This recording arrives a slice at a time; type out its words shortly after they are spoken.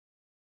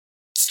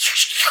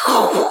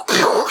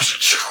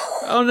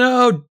Oh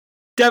no!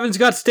 Devin's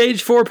got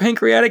stage 4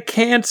 pancreatic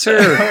cancer.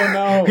 Oh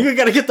no! You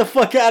gotta get the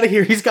fuck out of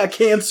here. He's got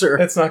cancer.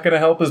 That's not gonna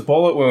help his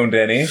bullet wound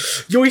any.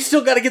 Yo, we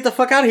still gotta get the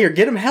fuck out of here.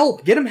 Get him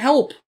help. Get him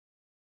help.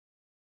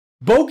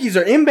 Bogies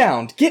are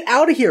inbound. Get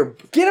out of here.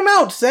 Get him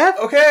out, Seth.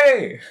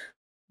 Okay.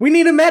 We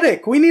need a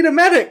medic. We need a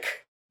medic.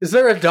 Is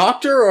there a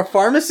doctor or a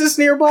pharmacist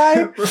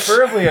nearby?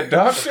 Preferably a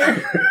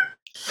doctor.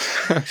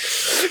 Was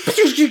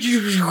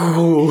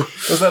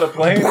that a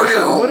plane?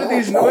 What are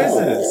these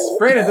noises?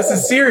 Brandon, this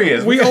is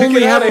serious. We gotta only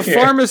get have outta a here.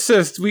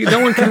 pharmacist. No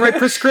one can write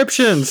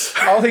prescriptions.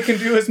 All he can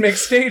do is make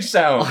stage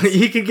sounds.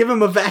 He can give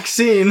him a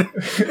vaccine.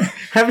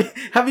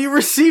 Have you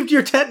received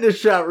your tetanus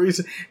shot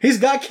recently? He's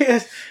got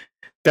cancer.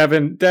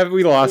 Devin,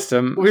 we lost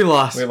him. We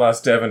lost. We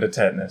lost Devin to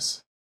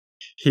tetanus.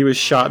 He was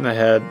shot in the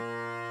head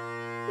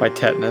by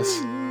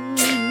tetanus.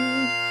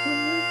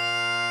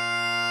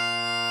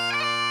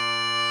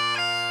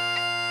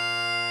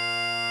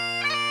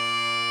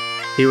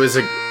 He was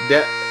a.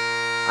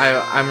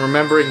 I'm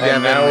remembering Devin.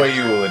 And now a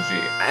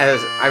eulogy.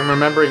 As I'm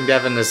remembering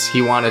Devin as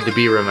he wanted to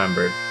be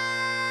remembered,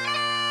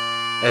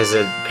 as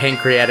a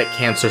pancreatic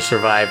cancer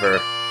survivor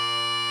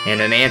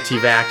and an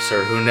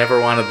anti-vaxxer who never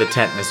wanted the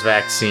tetanus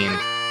vaccine.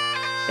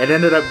 It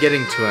ended up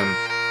getting to him,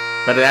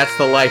 but that's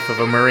the life of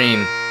a Marine.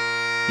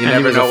 You And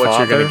never know what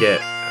you're gonna father?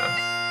 get.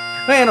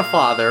 And a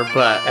father,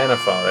 but And a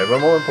father.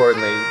 But more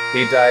importantly,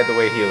 he died the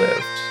way he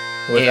lived.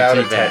 Without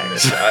a Anti-vax.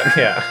 tetanus shot.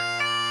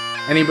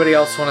 Yeah. anybody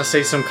else want to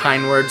say some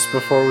kind words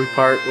before we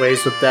part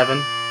ways with Devin?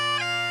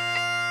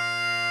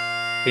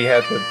 He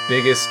had the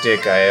biggest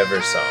dick I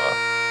ever saw.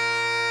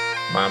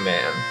 My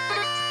man.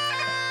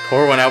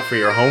 Pour one out for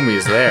your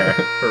homies there.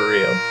 For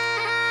real.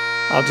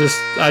 I'll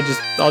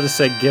just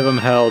say give him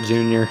hell,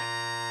 Junior.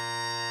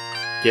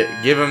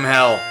 Give him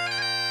hell.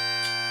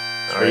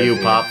 It's for you,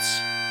 R.I.P. Pops.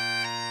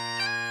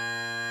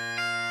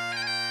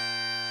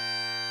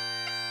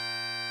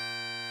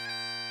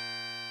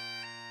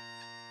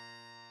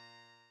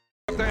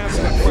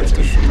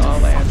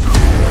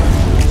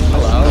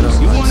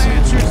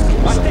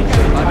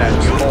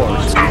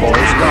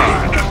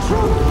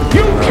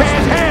 You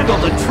can't handle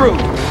the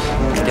truth!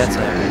 Gets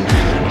it.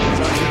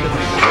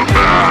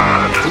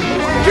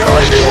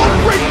 You won't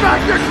bring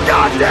back your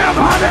goddamn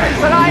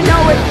honey! But I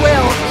know it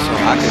will!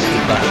 I can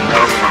keep that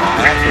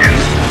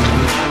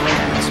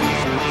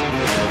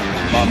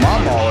my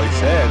mom always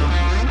said,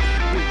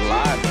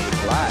 life is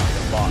like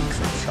a box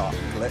of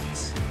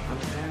chocolates.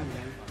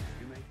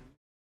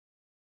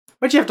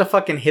 Why'd you have to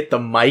fucking hit the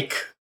mic,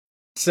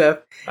 Seth,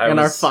 in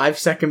our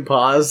 5-second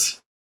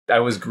pause? I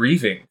was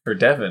grieving for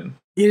Devin.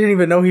 You didn't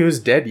even know he was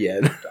dead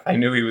yet. I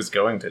knew he was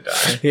going to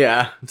die.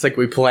 Yeah, it's like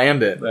we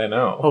planned it. I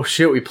know. Oh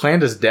shit, we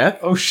planned his death?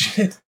 Oh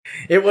shit.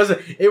 It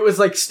was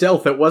like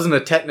stealth. It wasn't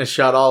a tetanus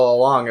shot all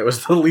along. It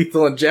was the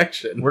lethal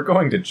injection. We're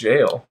going to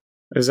jail.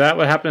 Is that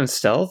what happened in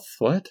Stealth?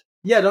 What?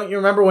 Yeah, don't you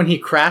remember when he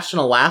crashed in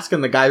Alaska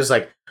and the guy was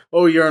like,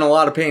 "Oh, you're in a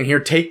lot of pain. Here,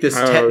 take this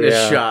tetanus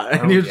yeah. shot."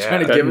 And Oh, he was yeah.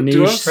 trying to That give it niche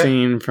to him.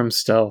 scene from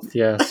Stealth,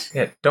 yes.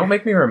 Yeah, don't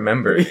make me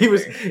remember.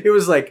 It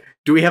was like,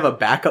 "Do we have a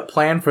backup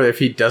plan for if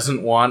he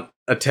doesn't want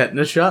a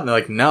tetanus shot?" And they're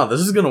like, "No, this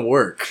is gonna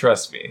work."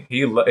 Trust me.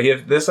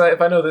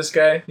 If I know this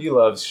guy, he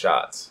loves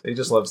shots. He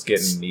just loves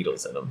getting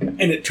needles in them.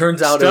 And it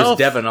turns out it was Stealth.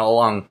 Devin all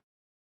along.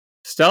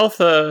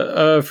 Stealth,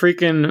 a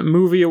freaking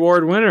movie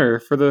award winner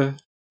for the,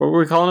 what were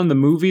we calling them? The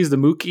movies? The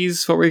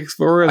Mookies? What were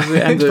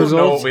the end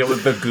results?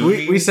 The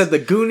Goonies. We said the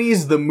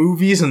Goonies, the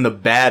movies, and the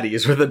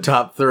baddies were the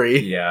top 3.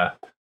 Yeah.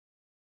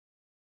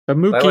 The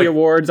Mookie I like-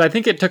 Awards. I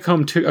think it took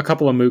home a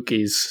couple of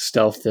Mookies,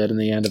 Stealth did, in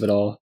the end of it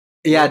all.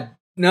 Yeah,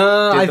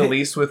 no, Did the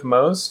least with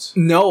most?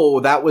 no,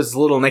 that was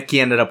Little Nicky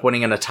ended up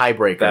winning in a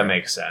tiebreaker. That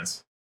makes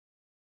sense.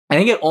 I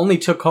think it only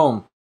took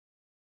home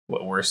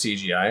What, worst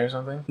CGI or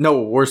something?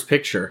 worst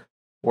picture.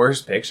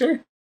 Worst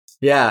picture?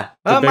 Yeah,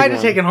 The it big might have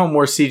one. taken home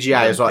worst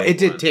CGI The as well. big It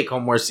did one. take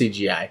home worst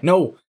CGI.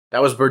 No,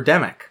 that was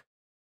Birdemic.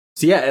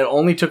 So yeah, it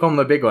only took home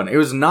the big one. It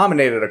was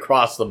nominated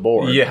across the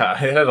board. Yeah,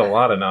 it had a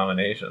lot of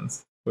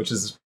nominations, which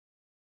is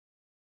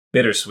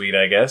bittersweet,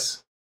 I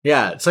guess.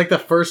 Yeah, it's like the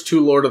first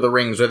 2 Lord of the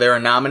Rings where they were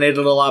nominated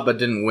a lot but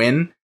didn't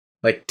win.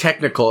 Like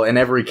technical in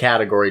every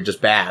category,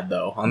 just bad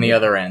though on the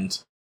other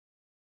end.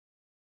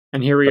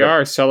 And here we But-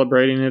 are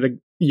celebrating it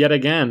yet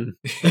again.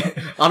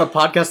 On a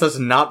podcast that's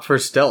not for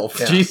stealth.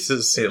 Yeah.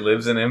 Jesus. It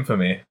lives in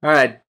infamy. All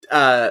right,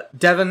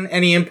 Devin,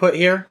 any input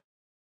here?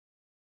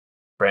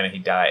 Brandon, he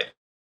died.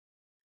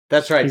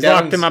 That's right. He's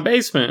Devin's- locked in my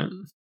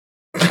basement.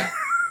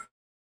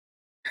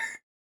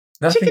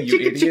 Nothing, Chicka, you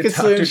chicka, idiot. chicka,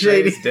 Slim Dr.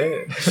 Shady. Dre's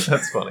dead.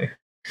 That's funny.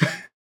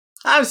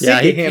 I'm sick Yeah,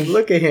 of him.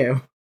 Look at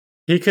him.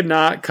 He could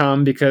not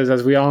come because,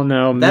 as we all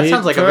know, That meat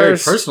sounds like a very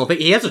first, personal thing.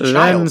 He has a then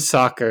child.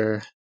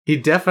 soccer. He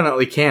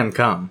definitely can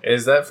come.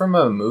 Is that from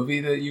a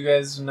movie that you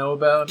guys know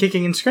about?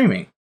 Kicking and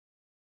screaming.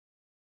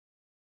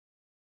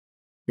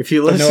 If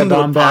you The listen to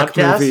Noah the Baumbach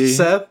podcast, movie.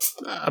 Seth,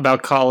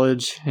 About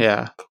college,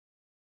 yeah.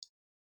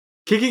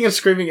 Kicking and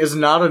Screaming is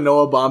not a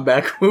Noah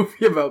Baumbach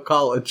movie about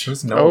college.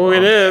 Who's Noah Oh, it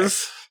Baumbach?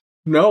 is.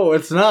 No,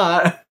 it's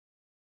not.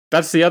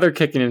 That's the other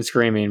kicking and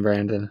screaming,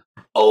 Brandon.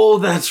 Oh,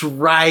 that's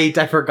right.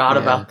 I forgot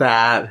Yeah. about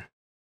that.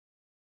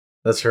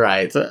 That's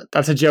right.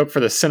 That's a joke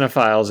for the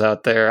cinephiles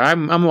out there.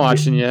 I'm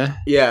watching you.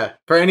 Yeah,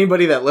 for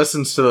anybody that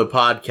listens to the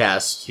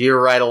podcast, you're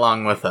right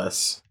along with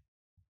us.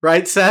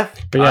 Right,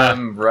 Seth? But yeah,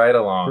 I'm right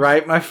along.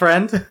 Right, my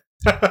friend?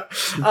 but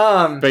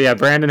yeah,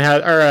 Devin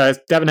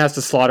has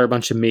to slaughter a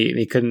bunch of meat, and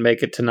he couldn't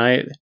make it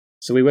tonight.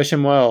 So we wish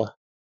him well.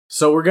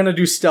 So we're gonna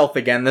do stealth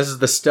again. This is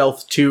the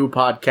Stealth 2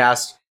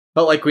 podcast.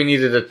 Felt like we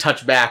needed to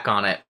touch back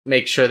on it.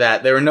 Make sure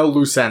that there were no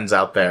loose ends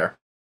out there.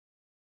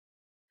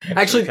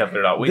 Actually, covered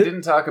it all. We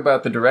didn't talk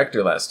about the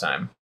director last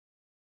time.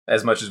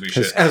 As much as we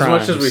should. As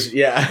much as we...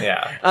 Yeah.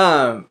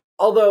 Yeah.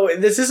 Although,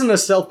 this isn't a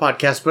stealth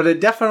podcast, but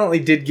it definitely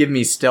did give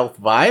me stealth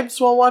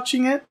vibes while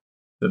watching it.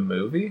 The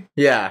movie?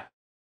 Yeah.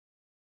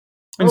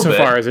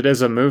 Insofar as it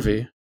is a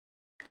movie.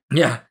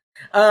 Yeah.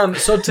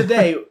 So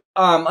today,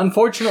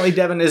 unfortunately,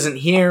 Devin isn't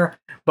here,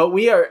 but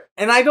we are,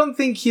 and I don't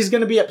think he's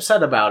going to be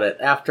upset about it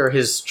after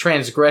his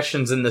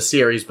transgressions in the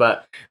series,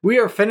 but we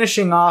are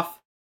finishing off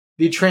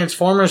the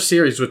Transformers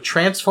series with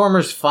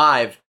Transformers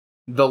 5,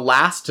 The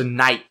Last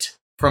Knight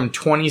from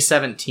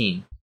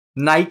 2017.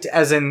 Knight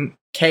as in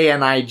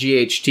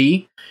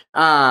Knight.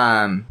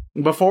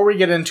 Before we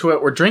get into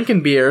it, we're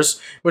drinking beers,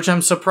 which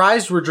I'm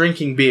surprised we're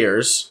drinking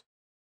beers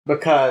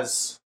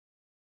because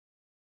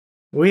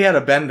we had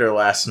a bender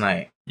last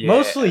night. Yeah.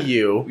 Mostly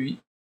you.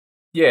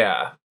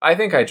 Yeah. I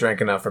think I drank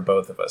enough for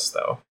both of us,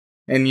 though.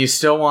 And you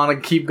still want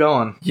to keep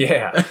going.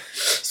 Yeah.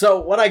 So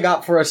what I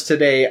got for us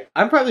today,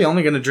 I'm probably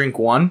only going to drink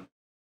one,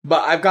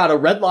 but I've got a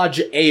Red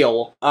Lodge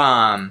Ale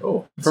from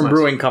nice.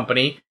 Brewing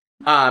Company.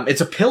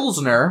 It's a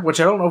Pilsner,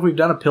 which I don't know if we've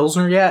done a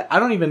Pilsner yet. I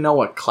don't even know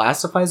what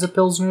classifies a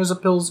Pilsner as a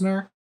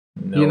Pilsner.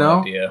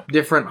 No idea.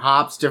 Different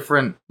hops,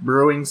 different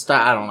brewing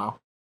style. I don't know.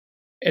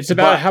 It's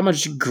about how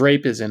much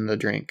grape is in the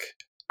drink.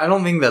 I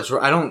don't think that's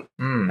right. I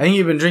think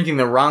you've been drinking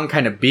the wrong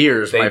kind of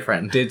beers, my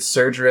friend. They did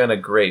surgery on a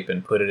grape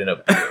and put it in a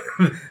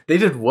beer. They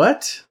did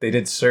what? They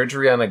did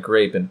surgery on a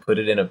grape and put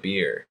it in a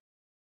beer.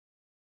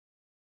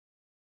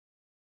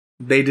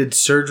 They did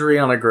surgery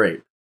on a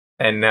grape.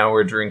 And now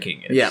we're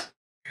drinking it. Yeah.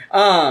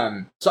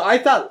 So I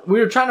thought we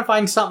were trying to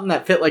find something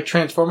that fit like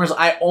Transformers.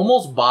 I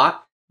almost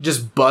bought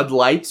just Bud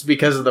Lights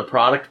because of the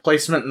product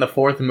placement in the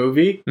fourth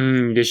movie.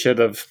 You should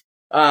have.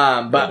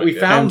 But we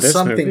found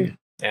something. Movie.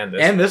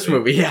 And this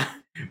movie, yeah.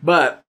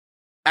 But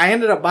I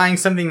ended up buying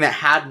something that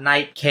had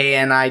Knight,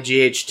 Knight.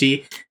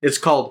 It's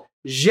called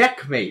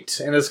Checkmate,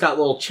 and it's got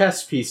little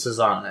chess pieces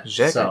on it.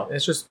 So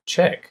it's just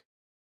Czech.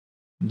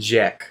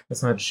 Czech.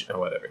 It's not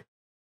whatever.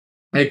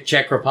 Like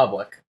Czech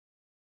Republic.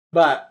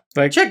 But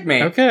like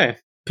Checkmate. Okay.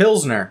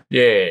 Pilsner.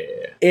 Yeah.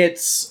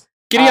 It's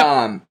Giddy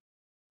up.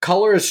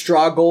 Color is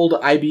straw gold,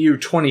 IBU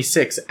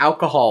 26,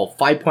 alcohol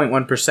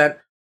 5.1%,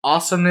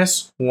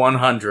 awesomeness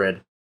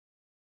 100.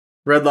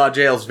 Red Lodge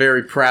Ale's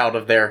very proud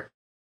of their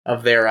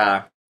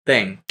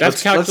thing.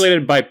 That's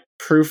calculated by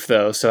proof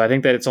though, so I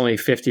think that it's only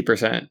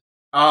 50%.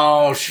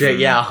 Oh shit,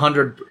 yeah,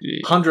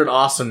 100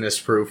 awesomeness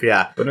proof,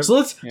 yeah.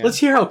 So let's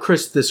hear how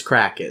crisp this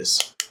crack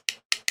is.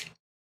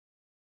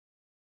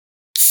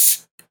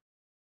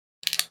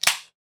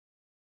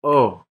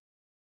 Oh,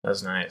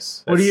 that's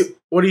nice. What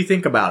do you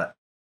think about it?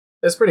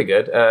 It's pretty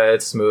good.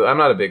 It's smooth. I'm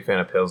not a big fan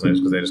of Pilsners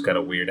because they just got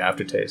a weird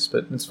aftertaste,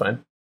 but it's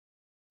fine.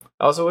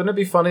 Also, wouldn't it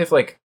be funny if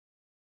like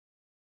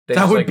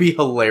that would be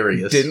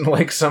hilarious? Didn't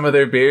like some of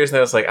their beers that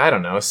was like, I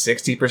don't know,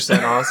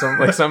 60% awesome.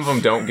 Like some of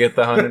them don't get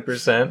the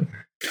 100%.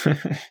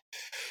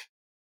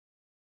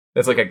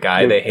 That's like a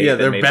guy they hate. Yeah,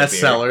 they're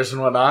bestsellers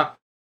and whatnot.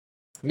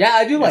 Yeah,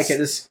 I do like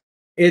it.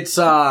 It's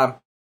kind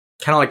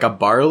of like a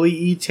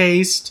barley-y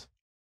taste.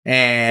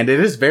 And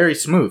it is very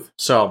smooth,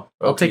 so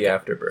I'll take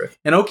Afterbirth.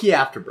 An Oaky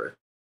Afterbirth.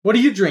 What are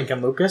you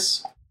drinking,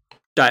 Lucas?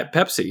 Diet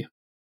Pepsi.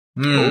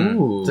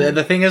 Ooh.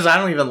 The thing is, I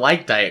don't even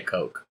like Diet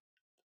Coke.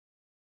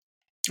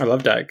 I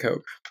love Diet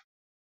Coke.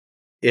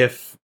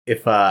 If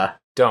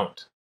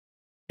don't.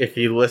 If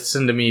you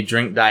listen to me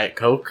drink Diet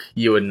Coke,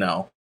 you would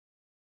know.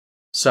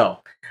 So,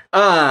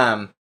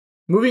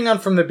 moving on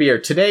from the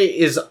beer. Today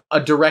is a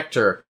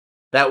director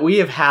that we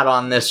have had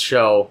on this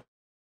show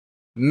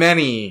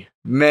many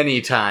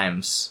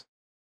times.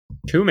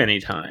 Too many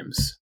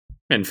times.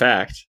 In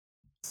fact.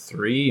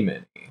 3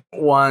 many.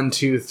 1,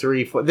 2,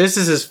 3, 4. This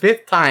is his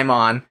 5th time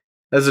on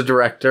as a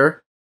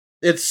director.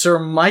 It's Sir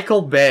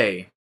Michael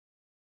Bay.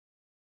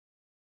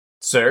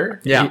 Sir?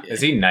 Yeah.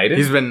 Is he knighted?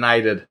 He's been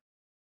knighted.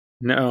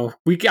 No.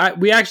 We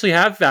actually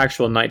have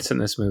actual knights in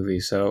this movie,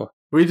 so.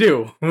 We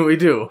do.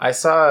 I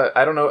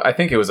don't know, I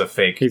think it was a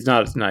fake. He's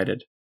not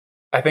knighted.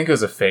 I think it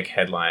was a fake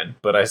headline,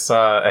 but I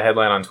saw a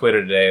headline on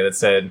Twitter today that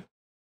said,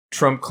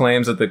 Trump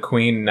claims that the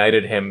Queen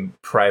knighted him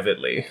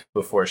privately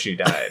before she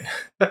died.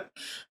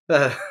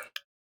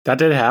 That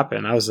did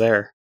happen. I was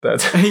there.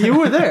 You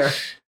were there.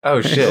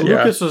 Oh, shit.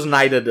 Lucas was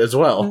knighted as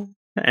well.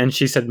 And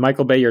she said,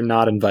 Michael Bay, you're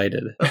not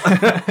invited.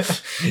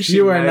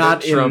 You are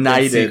not Trump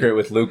knighted. In secret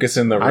with Lucas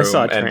in the room. I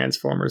saw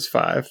Transformers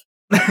 5.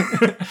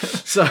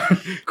 So,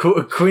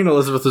 Queen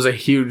Elizabeth was a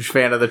huge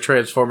fan of the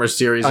Transformers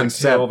series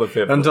until the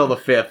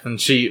 5th,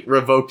 and she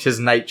revoked his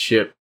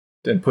knightship.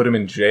 And put him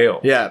in jail.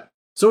 Yeah.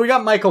 So we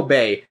got Michael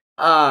Bay.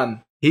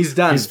 He's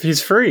done.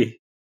 He's free.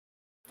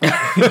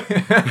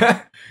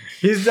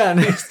 He's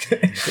done.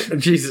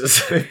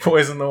 Jesus. They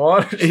poison the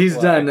water. He's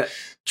done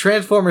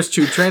Transformers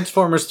 2,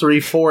 Transformers 3,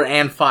 4,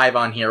 and 5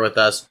 on here with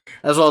us,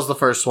 as well as the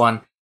first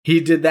one. He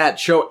did that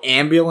show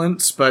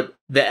Ambulance, but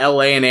the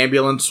LA and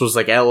Ambulance was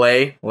like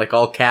LA, like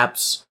all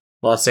caps,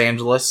 Los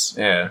Angeles.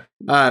 Yeah.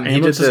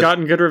 Ambulance has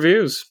gotten good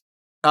reviews.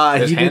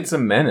 There's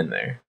handsome men in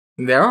there.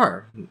 There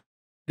are.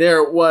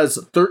 There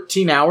was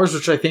 13 Hours,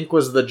 which I think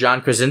was the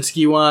John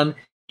Krasinski one.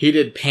 He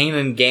did Pain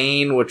and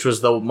Gain, which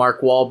was the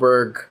Mark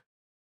Wahlberg,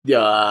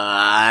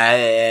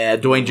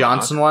 Dwayne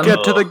Johnson one.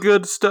 Get to the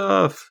good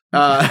stuff.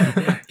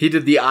 He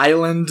did The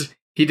Island.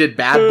 He did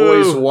Bad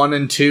Boys 1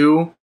 and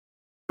 2.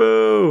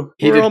 Boo!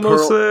 We're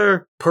almost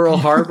there. Pearl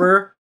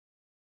Harbor.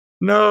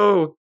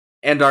 No.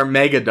 And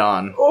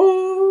Armageddon.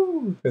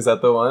 Oh, is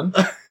that the one?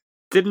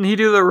 Didn't he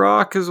do The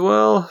Rock as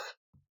well?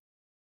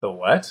 The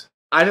what?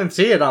 I didn't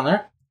see it on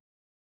there.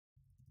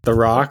 The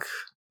Rock.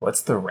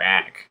 What's The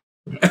Rack?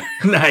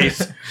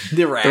 Nice.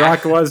 The Rack. The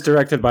Rock was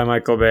directed by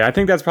Michael Bay. I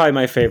think that's probably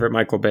my favorite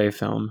Michael Bay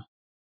film.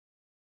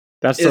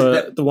 That's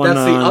the one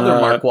that's the on other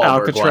Mark Wahlberg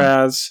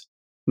Alcatraz.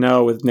 One.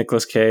 No, with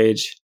Nicolas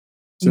Cage.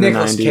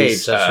 Nicolas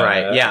Cage, that's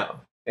right. Yeah.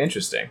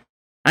 Interesting.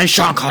 And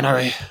Sean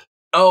Connery.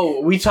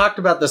 Oh, we talked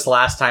about this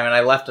last time, and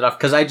I left it off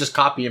because I just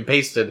copy and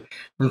pasted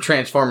from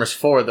Transformers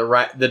 4,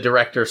 the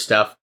director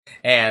stuff.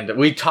 And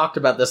we talked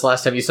about this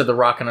last time. You said The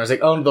Rock, and I was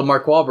like, oh, the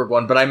Mark Wahlberg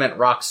one, but I meant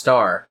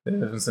Rockstar.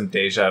 There's some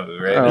deja vu,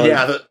 right?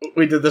 Yeah,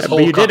 we did this whole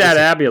But you did add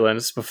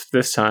Ambulance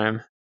this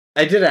time.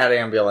 I did add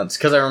Ambulance,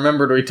 because I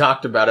remembered we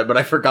talked about it, but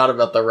I forgot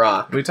about The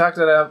Rock. We talked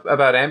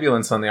about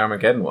Ambulance on the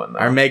Armageddon one, though.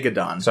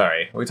 Armageddon.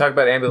 Sorry. We talked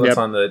about Ambulance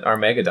on the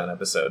Armageddon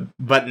episode.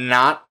 But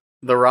not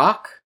The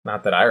Rock?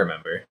 Not that I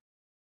remember.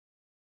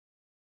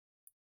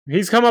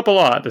 He's come up a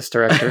lot, this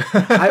director.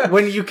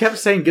 When you kept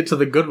saying get to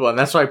the good one,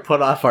 that's why I put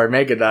off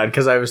Armageddon,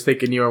 because I was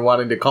thinking you were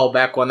wanting to call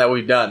back one that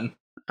we've done.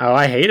 Oh,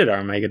 I hated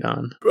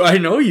Armageddon. I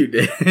know you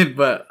did,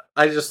 but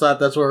I just thought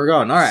that's where we're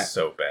going. All right.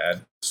 So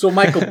bad. So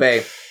Michael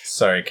Bay.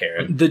 Sorry,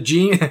 Karen. The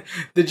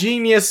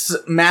genius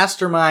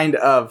mastermind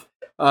of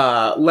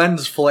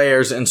lens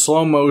flares and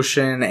slow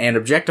motion and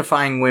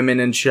objectifying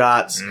women in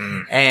shots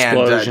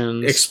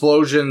and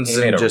explosions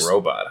he made and a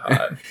robot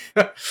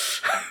hot.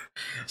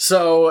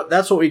 So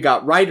that's what we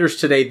got. Writers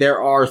today, there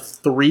are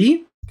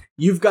 3.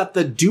 You've got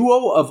the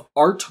duo of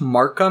Art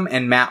Markham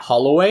and Matt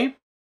Holloway.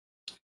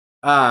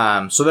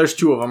 So there's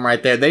 2 of them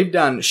right there. They've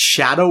done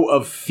Shadow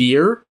of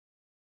Fear.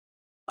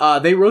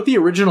 They wrote the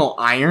original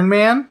Iron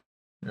Man.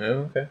 Oh,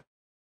 okay.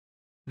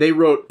 They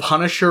wrote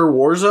Punisher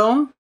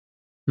Warzone.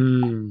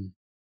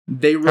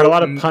 They wrote had a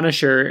lot of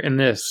Punisher in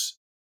this.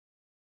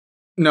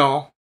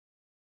 No.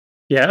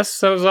 Yes,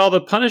 that was all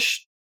the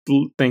Punish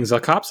things the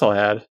cops all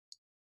had.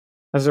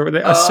 As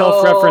a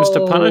self-reference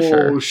to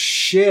Punisher. Oh,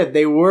 shit,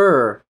 they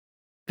were.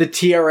 The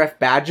TRF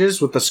badges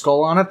with the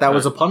skull on it, that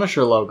was a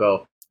Punisher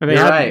logo. And they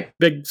had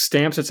big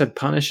stamps that said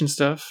Punish and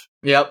stuff.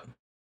 Yep.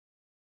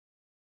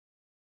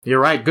 You're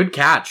right, good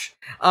catch.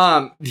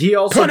 He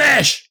also...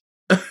 Punish!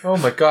 Oh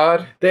my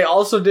god. They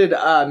also did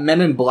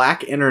Men in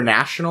Black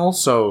International,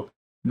 so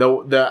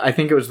I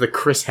think it was the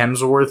Chris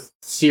Hemsworth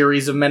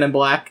series of Men in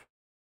Black.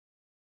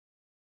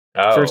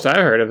 Oh. First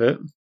I heard of it.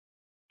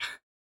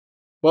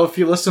 Well, if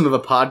you listen to the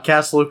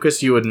podcast,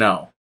 Lucas, you would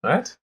know.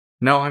 What?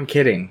 No, I'm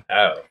kidding.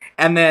 Oh.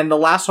 And then the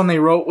last one they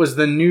wrote was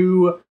the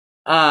new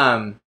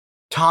Tom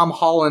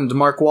Holland,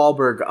 Mark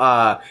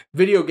Wahlberg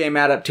video game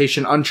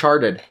adaptation,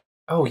 Uncharted.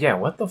 Oh, yeah,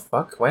 what the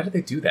fuck? Why did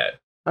they do that?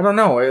 I don't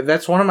know.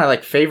 That's one of my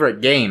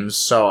favorite games,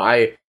 so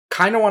I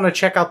kind of want to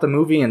check out the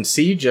movie and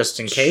see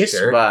just in case,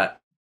 but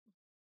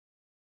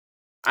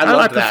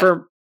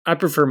I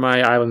prefer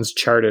my islands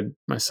charted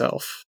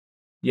myself.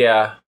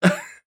 Yeah.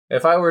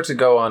 If I were to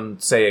go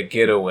on, say, a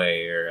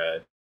getaway or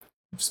a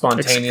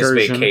spontaneous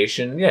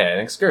vacation, an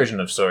excursion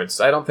of sorts,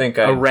 I don't think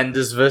a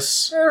rendezvous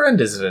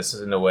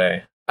in a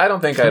way. I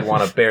don't think I'd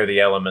want to bear the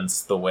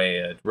elements the way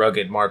a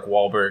rugged Mark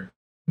Wahlberg,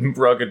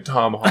 rugged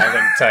Tom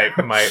Holland type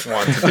might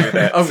want to do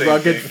that. A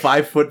rugged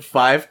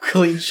 5'5",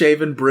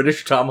 clean-shaven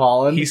British Tom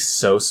Holland. He's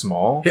so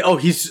small.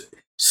 He's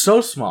so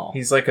small.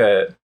 He's like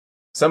a...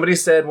 Somebody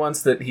said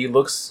once that he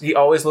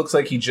always looks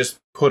like he just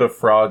put a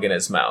frog in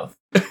his mouth.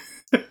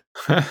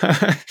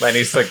 And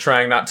he's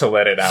trying not to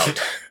let it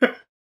out.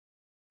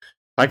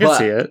 I can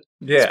see it.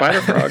 Yeah.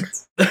 Spider Frog.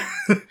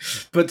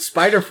 But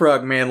Spider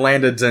Frog, man,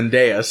 landed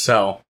Zendaya,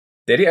 so...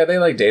 Did he? Are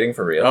they dating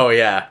for real? Oh,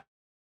 yeah.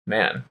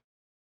 Man.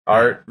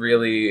 Art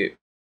really...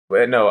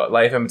 No,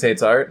 life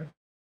imitates art?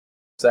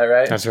 Is that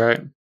right? That's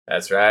right.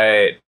 That's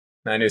right.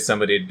 I knew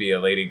somebody'd be a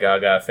Lady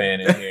Gaga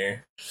fan in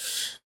here.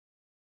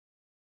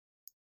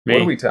 Me.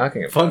 What are we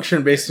talking about?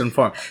 Function-based and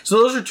form. So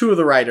those are 2 of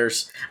the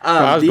writers.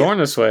 I was born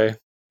this way.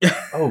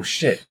 Oh,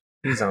 shit.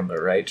 He's on the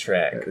right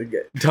track.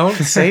 Don't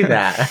say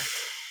that.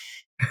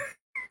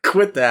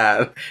 Quit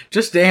that.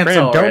 Just dance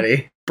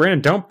already.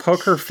 Brandon, don't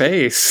poke her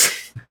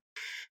face.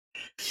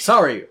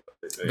 Sorry.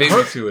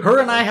 Her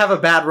and I have a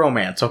bad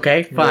romance,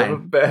 okay? Fine. Have a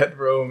bad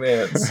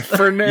romance.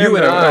 Fernando. You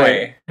and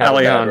I have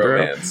Alejandro.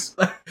 a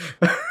bad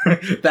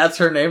romance. That's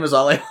her name is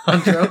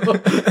Alejandro.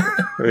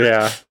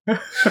 Yeah.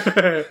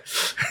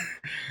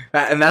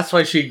 And that's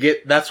why she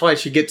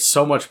gets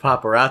so much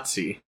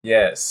paparazzi.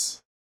 Yes.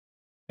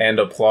 And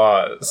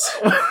applause.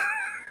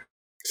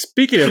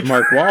 Speaking of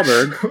Mark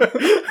Wahlberg,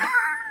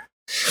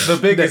 The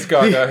biggest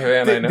Gaga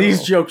fan I know.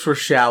 These jokes were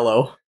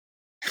shallow.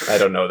 I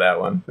don't know that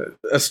one.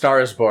 A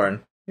Star is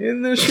Born.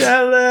 In the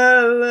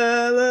shallow,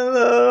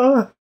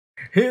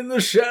 in the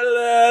shallow.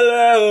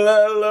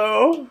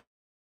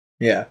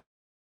 Yeah.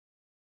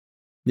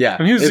 Yeah.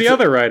 and who's the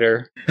other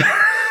writer?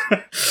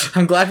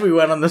 I'm glad we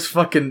went on this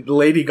fucking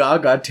Lady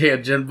Gaga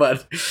tangent,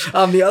 but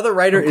the other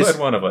writer I'm glad is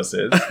one of us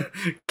is.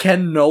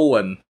 Ken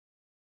Nolan.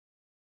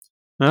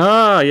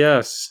 Ah,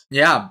 yes.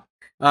 Yeah.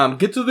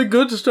 Get to the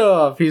good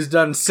stuff. He's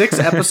done 6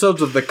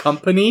 episodes of The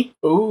Company.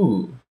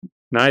 Ooh.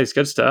 Nice,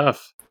 good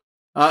stuff.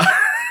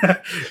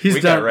 He's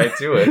We done got right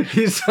to it.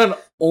 He's done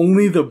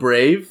Only the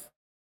Brave,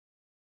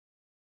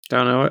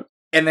 Don't know it.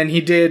 and then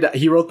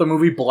he wrote the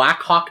movie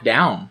Black Hawk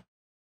Down.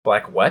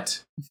 Black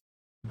what?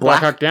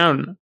 Black Hawk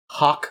Down.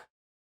 Hawk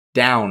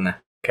Down.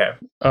 Okay.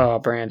 Oh,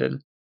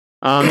 Brandon.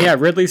 Yeah,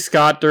 Ridley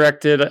Scott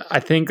directed. I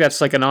think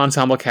that's like an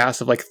ensemble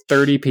cast of like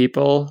 30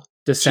 people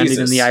descending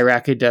Jesus. in the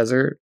Iraqi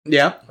desert.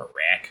 Yep.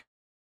 Iraq.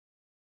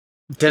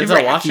 Denzel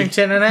Iraqi.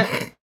 Washington in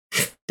it.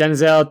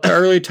 Denzel, the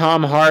early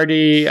Tom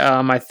Hardy.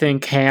 I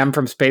think Ham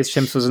from Space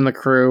Chimps was in the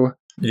crew.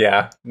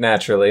 Yeah,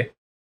 naturally.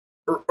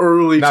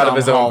 Early Not Tom of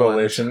his Holland. own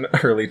volition.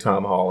 Early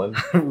Tom Holland.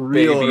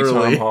 Real Baby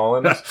early. Tom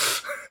Holland.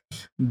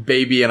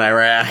 Baby in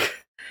Iraq.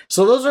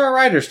 So those are our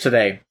writers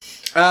today.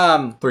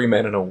 3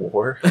 Men in a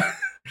War.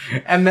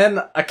 And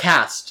then a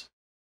cast.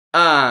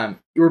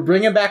 We're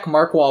bringing back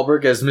Mark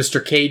Wahlberg as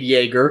Mr. Cade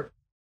Yeager.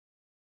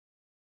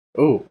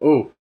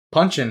 Ooh,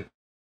 punching.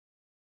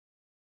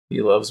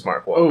 He loves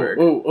Mark Wahlberg.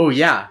 Oh,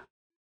 yeah.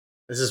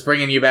 This is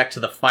bringing you back to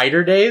the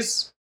Fighter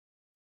days.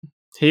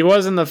 He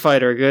was in The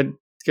Fighter.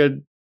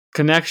 Good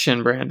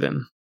connection,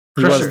 Brandon.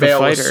 He Christian was the Bale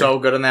fighter. was so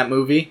good in that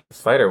movie. The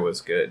Fighter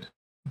was good.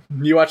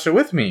 You watched it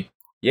with me.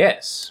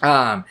 Yes.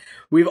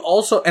 We've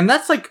also, and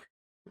that's like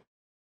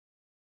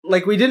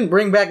we didn't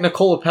bring back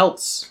Nicola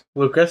Peltz,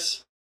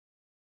 Lucas.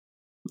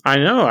 I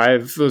know. I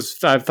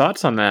have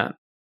thoughts on that.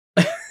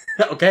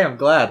 Okay, I'm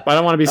glad. I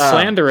don't want to be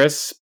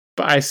slanderous,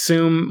 but I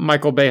assume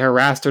Michael Bay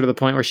harassed her to the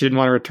point where she didn't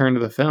want to return to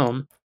the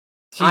film.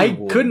 I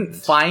couldn't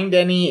find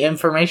any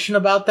information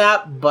about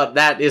that, but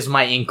that is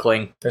my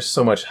inkling. There's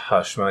so much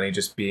hush money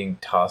just being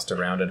tossed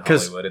around in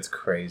 'Cause- Hollywood. It's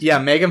crazy. Yeah,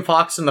 Megan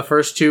Fox in the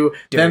first 2,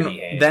 Dirty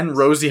hands. then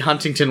Rosie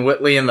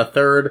Huntington-Whiteley in the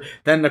 3rd,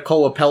 then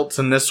Nicola Peltz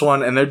in this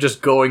one, and they're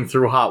just going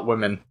through hot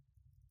women.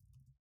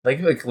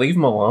 Like leave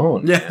him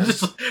alone. Yeah, man.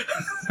 just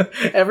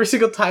every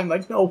single time,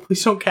 like, no,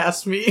 please don't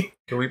cast me.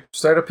 Can we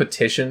start a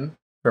petition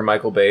for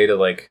Michael Bay to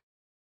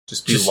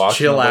just be locked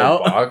chill in a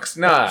out? box?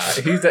 Nah,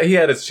 he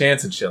had his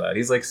chance to chill out.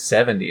 He's like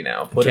 70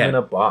 now. Put him in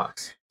a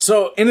box.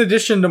 So, in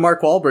addition to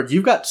Mark Wahlberg,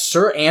 you've got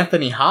Sir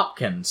Anthony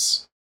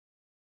Hopkins,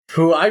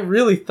 who I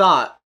really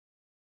thought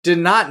did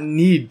not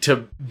need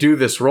to do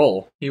this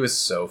role. He was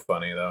so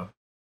funny though.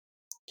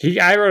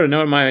 I wrote a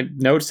note in my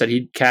notes that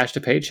he cashed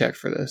a paycheck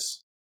for this.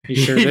 He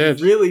sure did.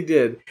 He really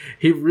did.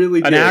 He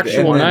really did. An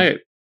actual And then- night.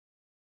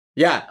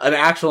 Yeah, an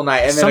actual night.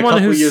 And then Someone a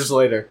couple who's years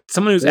later,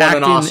 Someone who's won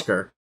an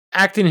Oscar.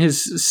 acting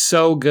is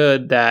so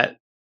good that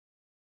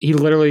he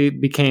literally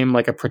became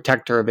like a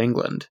protector of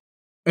England.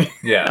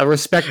 Yeah. A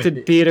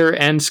respected theater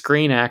and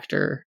screen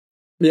actor.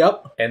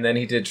 Yep. And then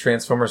he did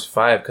Transformers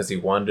 5 because he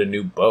wanted a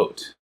new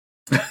boat.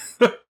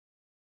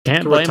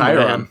 Can't To blame retire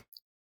him. on.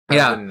 The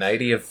Yeah.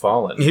 Nighty have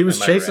fallen. He was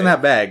Am I chasing right?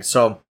 that bag.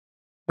 So,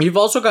 you've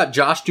also got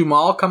Josh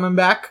Duhamel coming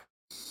back.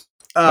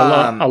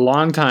 A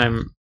long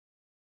time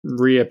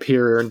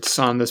reappearance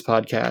on this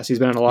podcast. He's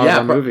been in a lot of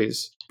our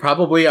movies.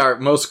 Probably our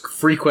most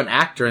frequent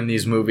actor in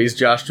these movies,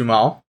 Josh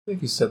Duhamel. I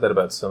think you said that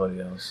about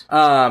somebody else.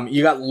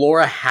 You got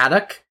Laura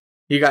Haddock.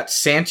 You got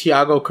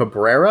Santiago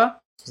Cabrera,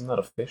 Isn't that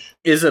a fish?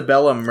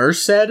 Isabella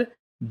Merced,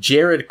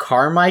 Jared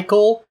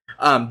Carmichael,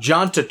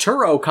 John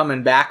Turturro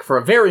coming back for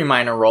a very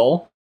minor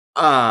role.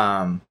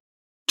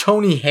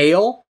 Tony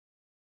Hale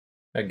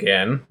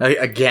Again.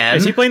 again.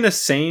 Is he playing the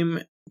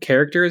same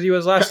character as he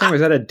was last time, or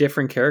is that a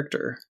different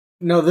character?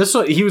 No, this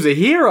one he was a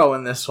hero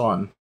in this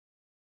one.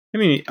 I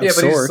mean, of Yeah,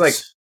 but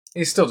sorts.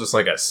 he's still just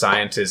like a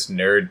scientist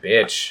nerd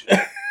bitch.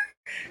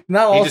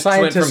 Not He all just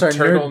went scientists from are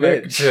nerd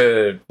turtleneck bitch.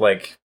 to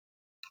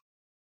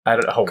I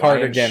don't know, Hawaiian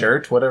Cardigan.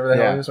 shirt, whatever the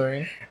hell Yeah. he was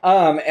wearing.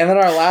 And then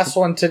our last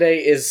one today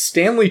is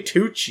Stanley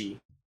Tucci.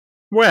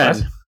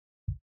 When?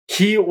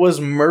 He was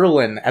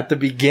Merlin at the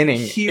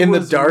beginning in the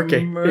Dark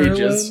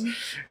Ages.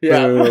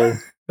 Yeah. Boo.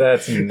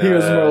 That's nuts. He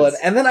was Merlin.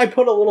 And then I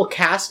put a little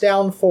cast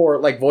down for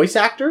voice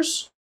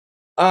actors.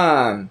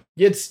 You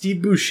had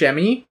Steve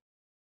Buscemi.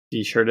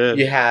 He sure did.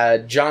 You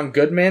had John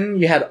Goodman.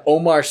 You had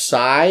Omar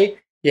Sy.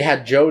 You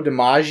had Joe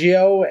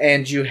DiMaggio.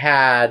 And you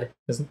had...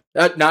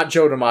 not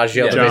Joe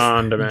DiMaggio. Yeah.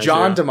 John DiMaggio.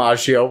 John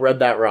DiMaggio. Read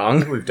that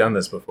wrong. We've done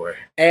this before.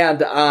 And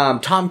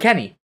Tom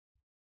Kenny.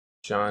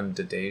 John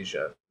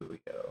DeDeja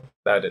Vuyo.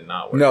 That did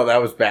not work. No,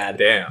 that was bad.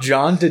 Damn.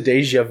 John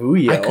DeDeja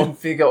Vuyo. I couldn't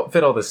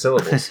fit all the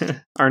syllables.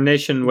 Our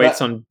nation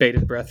waits on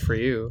bated breath for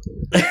you.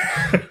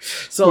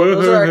 So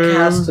those are our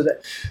cast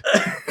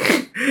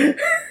today.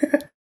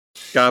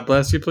 God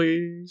bless you,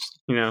 please.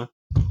 You know.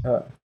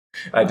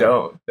 I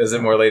don't. Is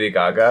it more Lady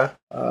Gaga?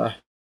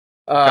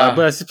 God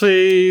bless you,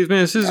 please,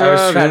 Mrs. Robinson. I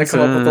was trying to come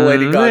up with a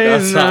Lady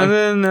Gaga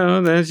song.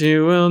 Know that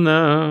you will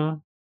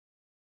know.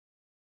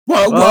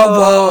 Whoa, whoa,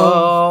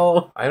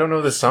 whoa! I don't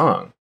know the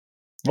song.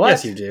 What?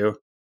 Yes, you do.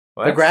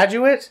 What? The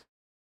Graduate?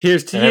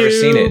 Here's to I've never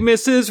seen it.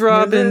 Mrs.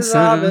 Robinson. Mrs.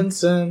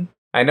 Robinson.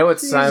 I know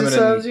it's Simon Jesus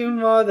loves you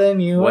more than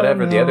you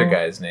whatever know. the other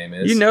guy's name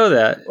is. You know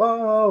that.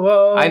 Whoa,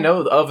 whoa, I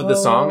know of the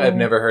song. I've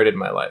never heard it in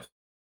my life.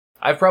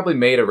 I've probably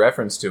made a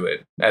reference to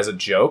it as a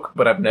joke,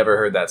 but I've never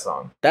heard that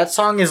song. That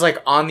song is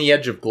like On the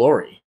Edge of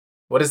Glory.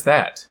 What is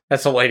that?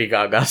 That's a Lady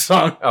Gaga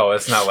song. Oh,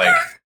 it's not like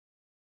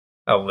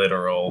a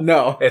literal.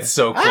 No. It's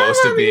so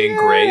close to being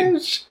great.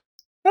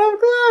 Of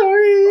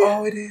glory.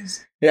 Oh, it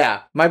is.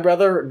 Yeah, my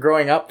brother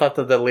growing up thought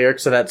that the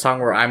lyrics of that song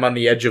were "I'm on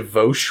the edge of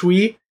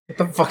Voshui." What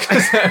the fuck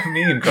does that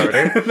mean,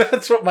 Carter?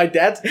 That's what my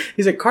dad's.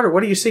 He's like, Carter,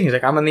 what are you singing? He's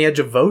like, I'm on the edge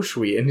of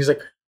Voshui, and he's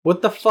like,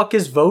 what the fuck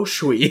is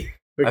Voshui?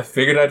 I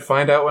figured I'd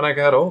find out when I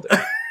got older.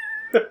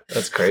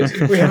 That's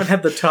crazy. We haven't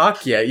had the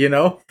talk yet, you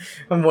know.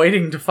 I'm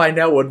waiting to find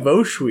out what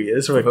Voshui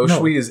is. Like,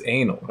 Voshui is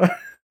anal.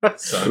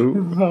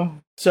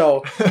 Son.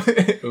 So,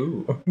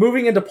 Ooh.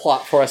 moving into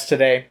plot for us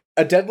today,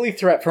 a deadly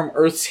threat from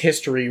Earth's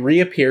history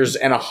reappears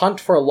and a hunt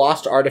for a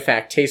lost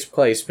artifact takes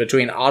place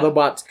between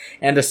Autobots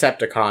and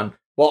Decepticon,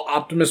 while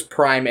Optimus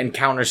Prime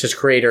encounters his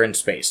creator in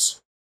space.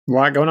 A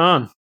lot going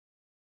on.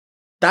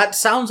 That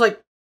sounds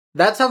like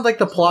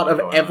the plot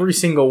of every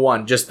single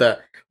one. Just the,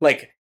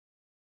 like,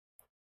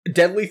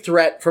 deadly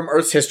threat from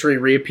Earth's history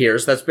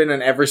reappears. That's been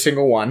in every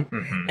single one.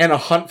 Mm-hmm. And a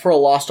hunt for a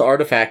lost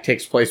artifact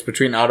takes place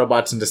between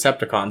Autobots and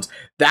Decepticons.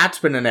 That's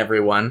been in every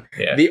one.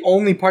 Yeah. The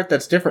only part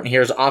that's different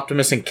here is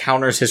Optimus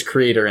encounters his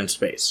creator in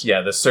space.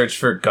 Yeah, the search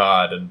for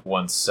God and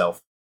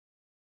oneself.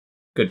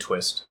 Good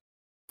twist.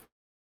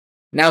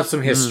 Now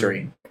some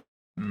history.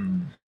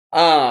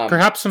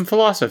 Perhaps some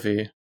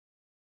philosophy.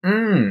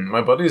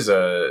 My buddy's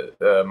a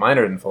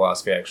minor in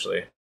philosophy,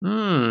 actually.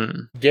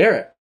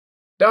 Garrett.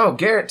 Oh,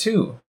 Garrett,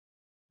 too.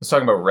 I was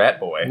talking about Rat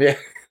Boy. Yeah.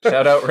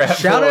 Shout out Rat Boy.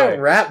 Shout out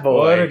Rat Boy.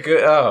 What a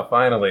good... Oh,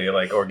 finally,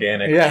 like,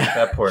 organic. Yeah.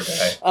 That poor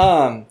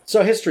guy.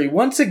 So history.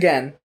 Once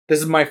again, this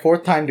is my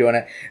 4th time doing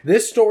it.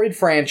 This storied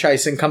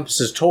franchise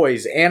encompasses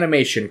toys,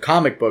 animation,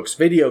 comic books,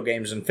 video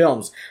games, and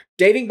films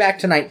dating back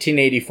to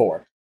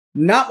 1984.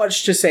 Not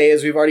much to say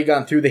as we've already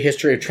gone through the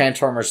history of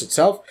Transformers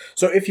itself.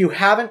 So if you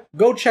haven't,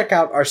 go check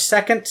out our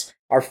 2nd,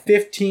 our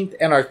 15th,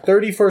 and our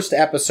 31st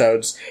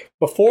episodes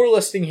before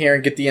listening here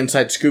and get the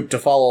inside scoop to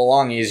follow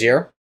along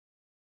easier.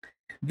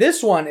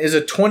 This one is a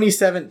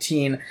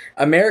 2017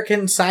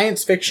 American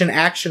science fiction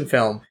action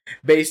film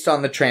based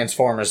on the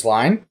Transformers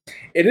line.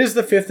 It is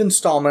the 5th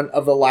installment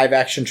of the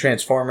live-action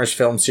Transformers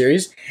film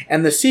series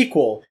and the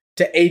sequel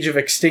to Age of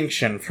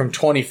Extinction from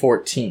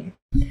 2014.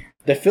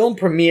 The film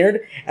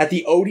premiered at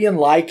the Odeon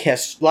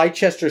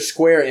Leicester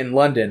Square in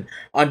London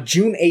on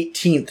June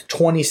 18th,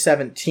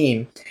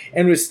 2017,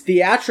 and was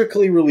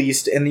theatrically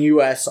released in the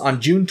US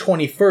on June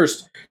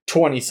 21st,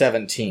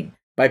 2017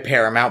 by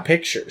Paramount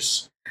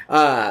Pictures.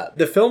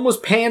 The film was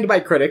panned by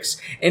critics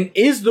and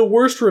is the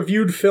worst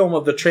reviewed film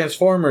of the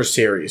Transformers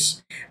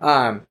series.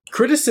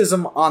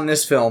 Criticism on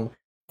this film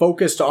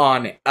focused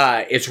on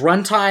its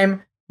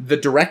runtime, the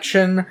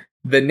direction,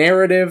 the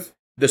narrative,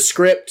 the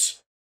script,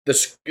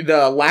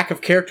 the lack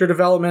of character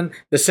development,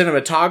 the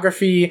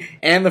cinematography,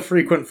 and the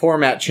frequent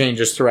format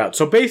changes throughout.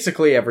 So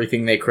basically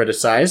everything they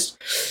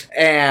criticized.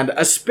 And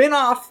a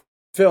spin-off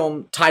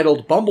film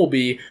titled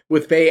Bumblebee,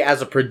 with Bay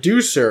as a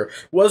producer,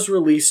 was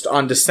released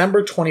on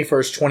December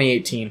 21st,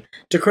 2018,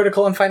 to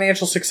critical and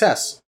financial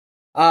success.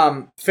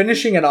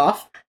 Finishing it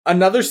off,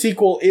 another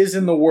sequel is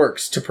in the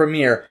works to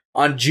premiere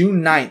on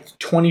June 9th,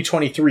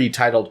 2023,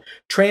 titled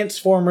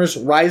Transformers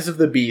Rise of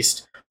the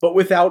Beast, but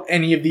without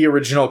any of the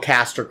original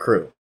cast or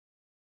crew.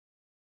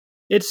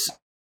 It's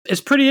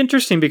pretty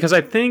interesting because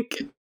I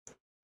think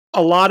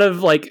a lot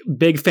of like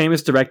big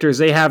famous directors,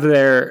 they have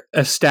their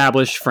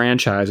established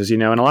franchises, you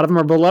know, and a lot of them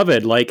are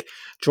beloved. Like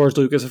George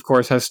Lucas, of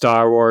course, has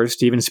Star Wars.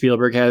 Steven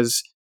Spielberg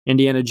has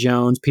Indiana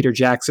Jones. Peter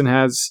Jackson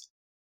has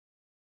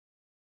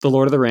The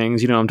Lord of the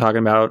Rings. You know what I'm talking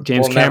about.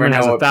 James Cameron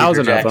has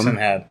 1,000 of them.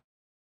 Had.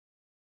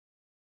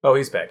 Oh,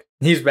 he's back.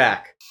 He's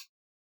back.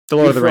 The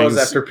Lord of the Rings.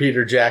 After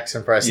Peter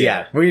Jackson press.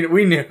 Yeah,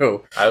 we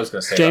knew. I was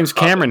going to say James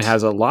Cameron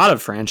has a lot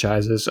of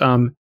franchises.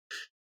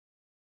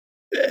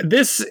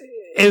 This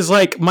is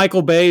like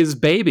Michael Bay's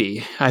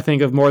baby, I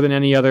think, of more than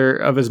any other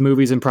of his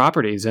movies and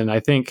properties. And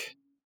I think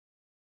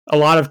a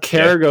lot of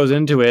care goes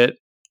into it,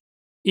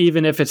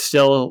 even if it's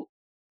still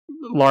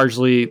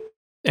largely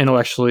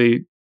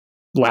intellectually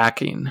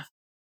lacking.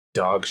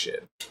 Dog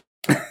shit.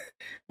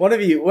 One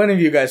of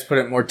you guys put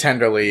it more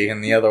tenderly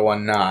and the other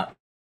one not.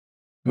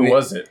 Who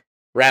was it?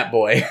 Rat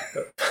Boy.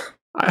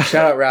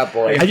 Shout out Rat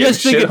Boy. I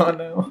just think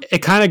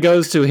it kind of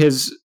goes to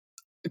his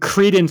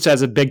credence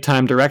as a big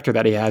time director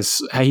that he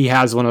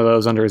has one of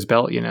those under his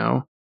belt,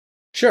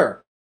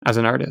 Sure. as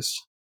an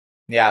artist.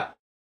 Yeah.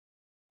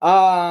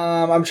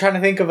 I'm trying to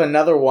think of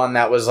another one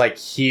that was like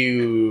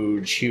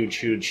huge.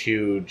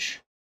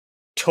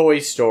 Toy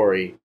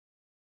Story.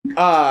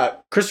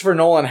 Christopher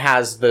Nolan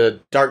has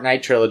the Dark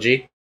Knight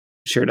trilogy.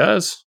 Sure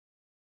does.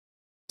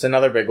 It's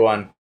another big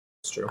one.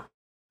 It's true.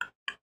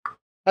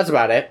 That's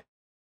about it.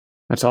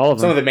 That's all of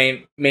Some them. of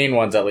the main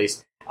ones, at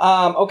least.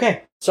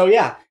 Okay, so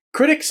yeah,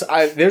 critics.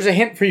 There's a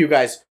hint for you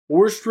guys.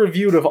 Worst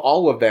reviewed of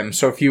all of them.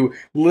 So if you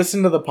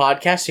listen to the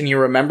podcast and you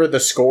remember the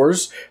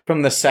scores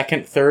from the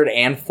second, third,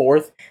 and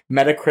fourth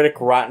Metacritic,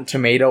 Rotten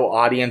Tomato,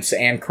 audience,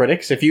 and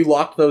critics, if you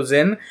lock those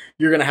in,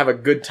 you're gonna have a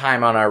good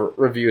time on our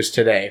reviews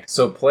today.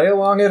 So play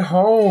along at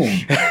home.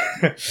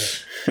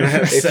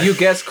 If you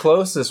guess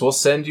closest, we'll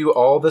send you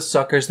all the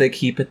suckers they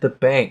keep at the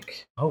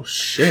bank. Oh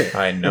shit!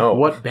 I know.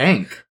 What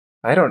bank?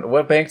 I don't.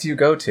 What bank do you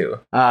go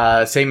to?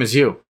 Same as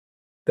you.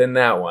 Then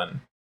that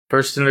one.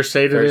 First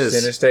Interstate. It First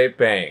is. Interstate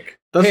Bank.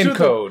 Let's do PIN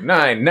code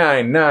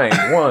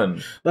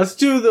 9991. Let's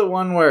do the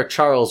one where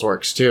Charles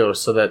works too,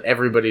 so that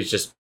everybody's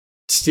just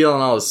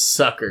stealing all the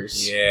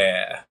suckers.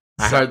 Yeah.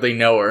 I hardly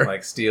know her.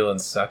 Like stealing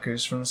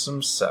suckers from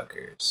some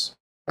suckers.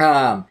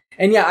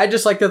 And yeah, I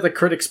just like that the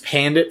critics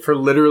panned it for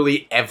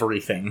literally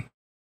everything.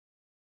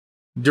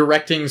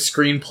 Directing,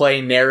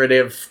 screenplay,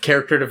 narrative,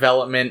 character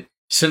development,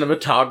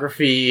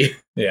 cinematography,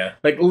 Yeah.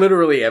 like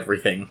literally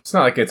everything. It's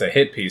not like it's a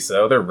hit piece,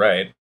 though. They're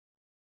right.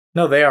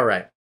 No, they are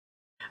right.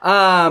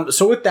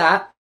 So with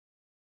that,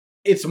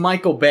 it's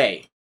Michael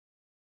Bay.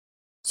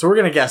 So we're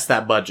gonna guess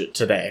that budget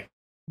today.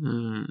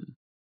 Hmm.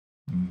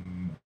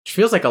 Which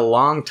feels like a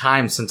long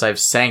time since I've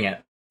sang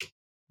it.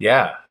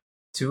 Yeah.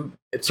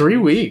 3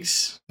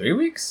 weeks. 3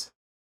 weeks?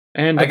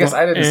 And I guess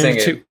I didn't sing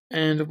it. two,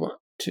 and one,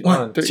 two,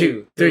 1, three.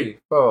 2, 3,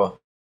 4.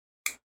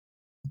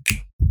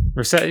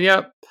 We're setting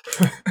up.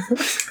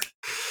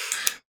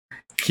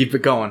 Keep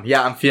it going.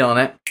 Yeah, I'm feeling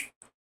it.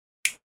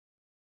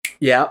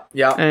 Yeah.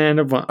 And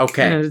a one.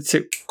 Okay. And a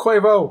two.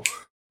 Quavo.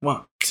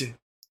 1, 2.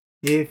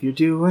 If you're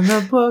doing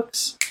the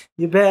books,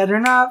 you better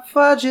not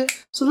fudge it.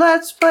 So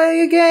let's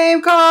play a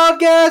game called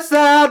Guess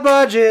That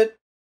Budget.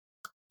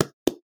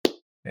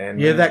 And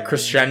You hear that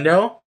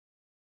crescendo?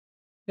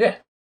 Yeah.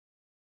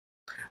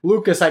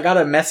 Lucas, I got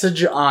a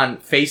message on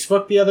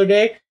Facebook the other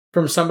day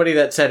from somebody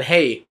that said,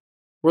 hey,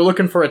 we're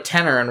looking for a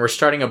tenor and we're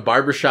starting a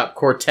barbershop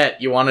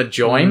quartet. You want to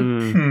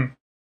join?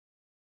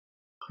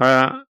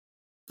 Hmm.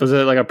 Was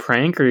it like a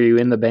prank, or are you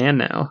in the band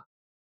now?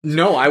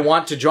 No, I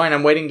want to join.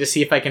 I'm waiting to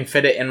see if I can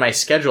fit it in my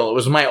schedule. It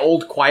was my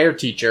old choir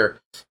teacher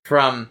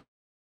from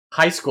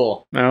high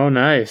school. Oh,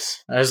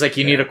 nice. I was like,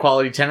 you need a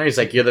quality tenor? He's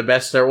like, you're the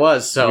best there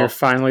was. So You're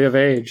finally of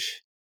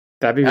age.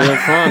 That'd be real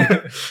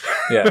fun.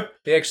 Yeah.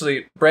 He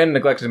actually, Brandon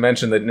neglected to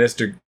mention that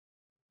Mr.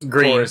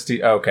 Green,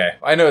 Forresty. Okay.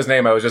 I know his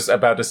name. I was just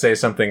about to say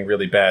something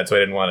really bad, so I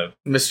didn't want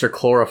Mr. to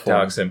Chloroform.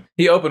 dox him.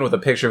 He opened with a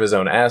picture of his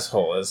own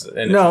asshole as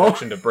an No,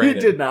 introduction to Brandon.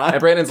 he did not. And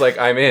Brandon's like,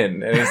 I'm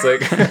in. And he's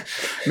like,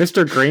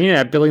 Mr. Green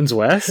at Billings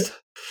West?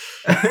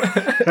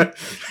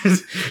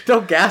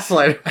 Don't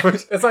gaslight him.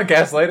 that's not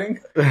gaslighting.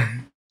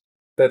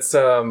 That's,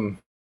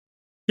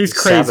 He's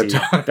crazy.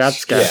 Sabotage.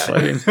 That's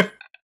gaslighting.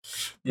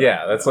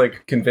 yeah, that's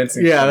like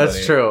convincing Yeah, somebody.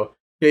 that's true.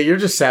 Yeah, you're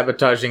just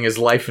sabotaging his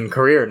life and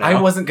career now.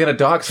 I wasn't going to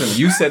dox him.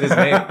 You said his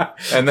name.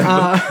 And then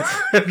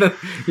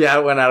yeah,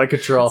 it went out of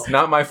control. it's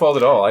not my fault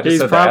at all. I just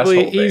He's said the asshole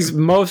thing. he's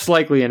most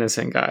likely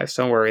innocent, guys.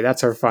 Don't worry.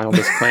 That's our final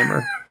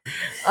disclaimer.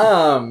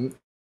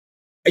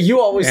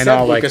 You always In said,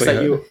 all Lucas, that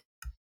likelihood.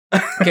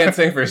 Can't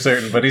say for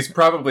certain, but he's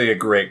probably a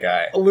great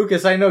guy.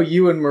 Lucas, I know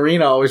you and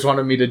Marina always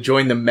wanted me to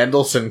join the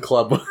Mendelssohn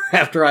Club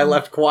after I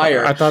left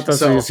choir. I thought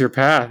this was your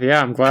path.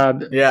 Yeah, I'm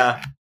glad.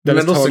 Yeah. The That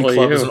is Mendelssohn totally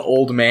Club you. is an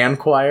old man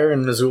choir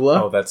in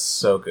Missoula Oh, that's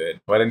so good.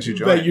 Why didn't you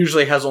join? that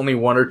usually has only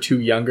 1 or 2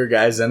 younger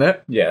guys in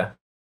it. Yeah.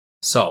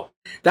 So,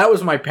 that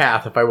was my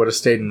path if I would have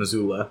stayed in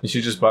Missoula. You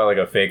should just buy like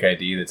a fake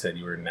ID that said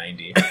you were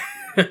 90.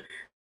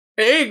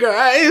 Hey,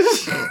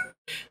 guys!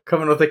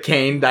 Coming with a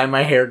cane, dye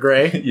my hair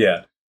gray.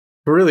 Yeah.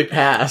 Really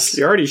passed.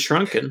 You're already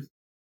shrunken.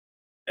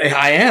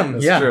 I am,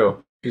 That's yeah.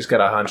 true. You just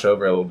gotta hunch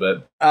over a little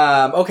bit.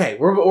 Okay,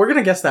 we're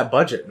gonna guess that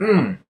budget.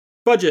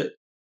 Budget.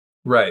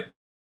 Right.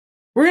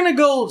 We're gonna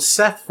go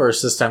Seth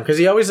first this time because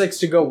he always likes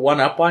to go one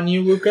up on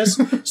you, Lucas.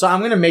 So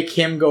I'm gonna make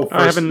him go first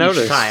I haven't each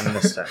noticed. time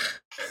this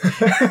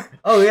time.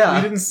 Oh You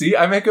yeah. didn't see?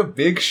 I make a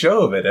big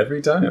show of it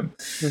every time.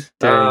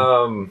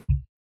 Dang.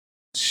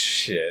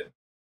 Shit.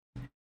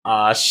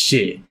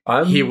 Shit.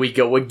 I'm, Here we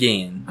go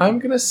again. I'm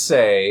gonna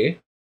say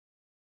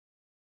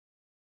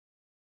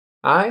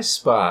I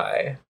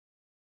Spy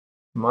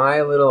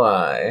My Little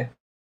Eye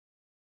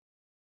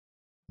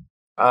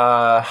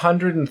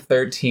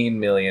 $113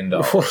 million.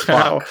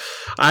 Wow.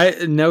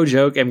 No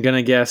joke, I'm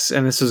gonna guess,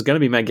 and this is gonna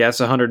be my guess,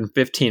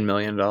 $115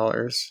 million.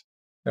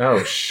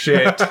 Oh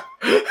shit.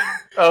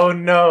 Oh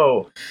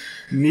no.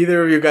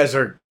 Neither of you guys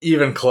are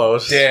even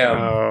close. Damn.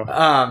 Oh.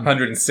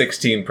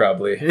 116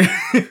 probably.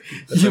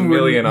 That's you a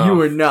million were, You off.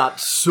 were not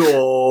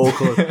so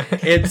close.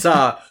 It's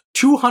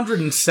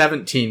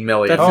 217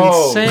 million.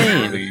 That's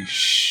insane. Holy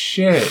shit.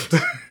 shit.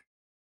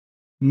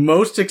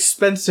 Most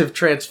expensive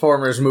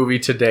Transformers movie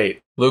to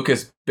date.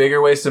 Lucas,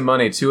 bigger waste of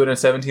money.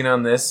 217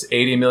 on this,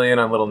 80 million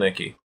on Little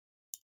Nicky.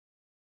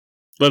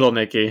 Little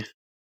Nicky.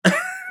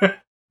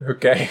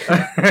 Okay.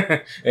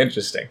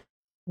 Interesting.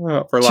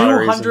 Well, for a lot of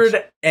reasons.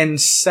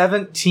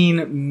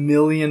 $217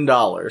 million.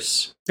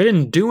 They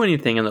didn't do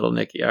anything in Little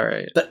Nicky. All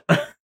right.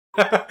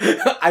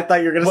 I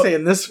thought you were going to say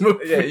in this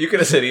movie. Yeah, you could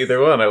have said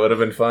either one. I would have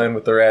been fine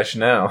with the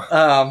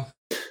rationale.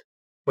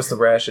 What's the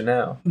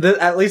rationale?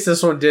 At least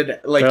this one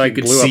did, like, They, you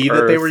could blew up see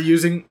that they Earth. were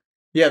using...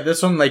 Yeah,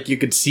 this one, like, you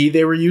could see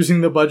they were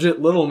using the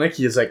budget. Little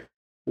Nicky is like,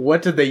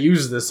 what did they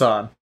use this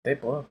on? They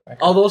blow up.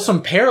 Although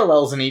some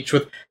parallels in each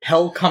with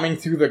Hell coming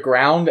through the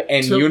ground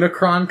and So-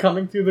 Unicron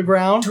coming through the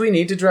ground. Do we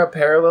need to draw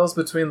parallels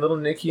between Little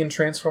Nicky and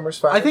Transformers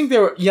 5? I think they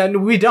were... Yeah, no,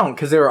 we don't,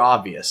 because they were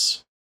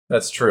obvious.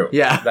 that's true.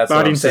 Yeah. That's The what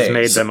I'm audience has saying.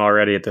 made them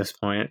already at this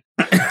point.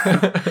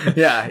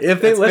 Yeah,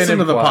 if they It's been listen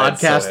to the implied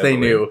so podcast, they heavily.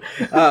 knew.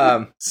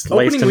 It's laced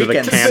Opening into the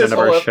weekend. canon This of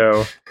our whole-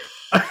 show.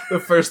 The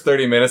first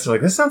 30 minutes are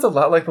like, this sounds a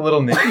lot like the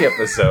Little Nicky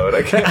episode.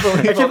 I can't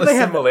believe all the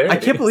similarities. I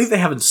can't believe they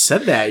haven't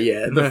said that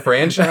yet. the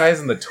franchise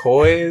and the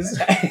toys.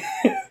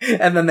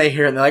 And then they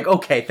hear it and they're like,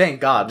 okay, thank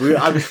God.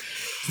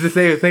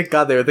 Thank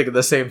God they were thinking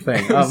the same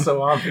thing. It's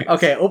so obvious.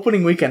 Okay,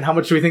 opening weekend, how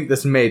much do we think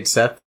this made,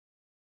 Seth?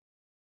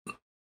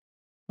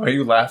 Are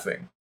you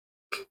laughing?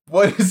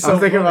 What is so I'm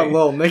thinking funny? about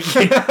Lil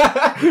Nicky.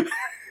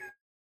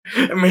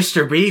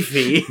 Mr.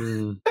 Beefy.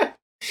 Hmm.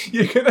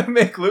 You're gonna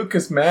make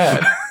Lucas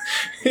mad.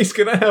 He's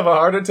gonna have a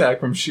heart attack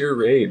from sheer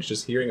rage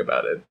just hearing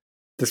about it.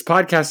 This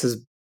podcast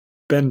has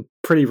been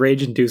pretty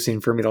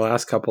rage-inducing for me the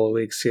last couple of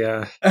weeks.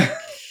 Yeah.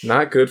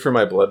 Not good for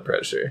my blood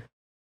pressure.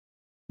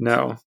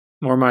 No.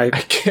 Or my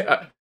I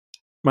can't.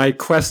 my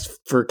quest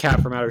for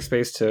Cat from Outer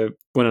Space to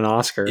win an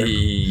Oscar.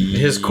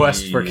 His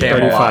quest for 35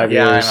 Camelot.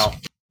 Yeah, years. I know.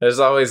 There's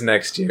always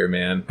next year,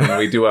 man. When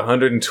we do a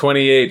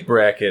 128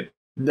 bracket.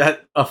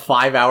 That a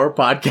 5-hour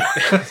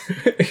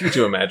podcast. Could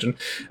you imagine?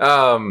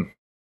 Am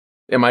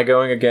I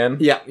going again?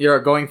 Yeah, you're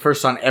going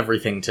first on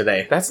everything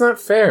today. That's not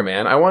fair,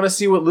 man. I want to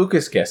see what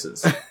Lucas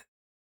guesses.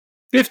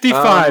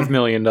 $55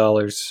 million.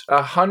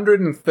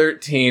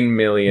 $113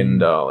 million.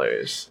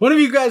 One of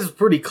you guys is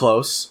pretty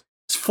close.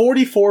 It's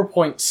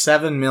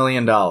 $44.7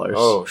 million.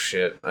 Oh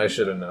shit! I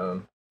should have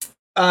known.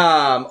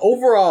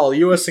 Overall,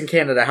 US and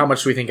Canada, how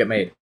much do we think it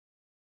made?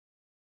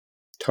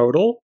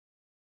 Total?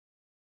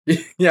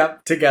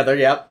 Yep, together,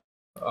 yep.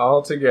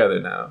 All together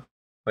now,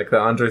 like the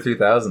Andre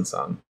 3000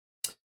 song.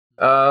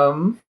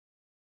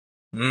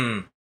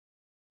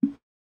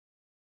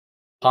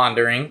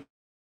 Pondering,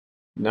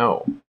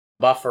 No.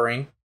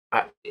 buffering.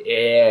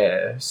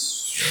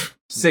 Yes.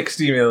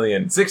 60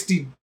 million.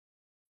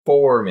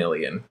 64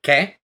 million.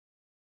 Okay.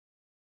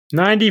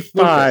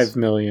 $95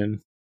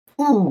 million.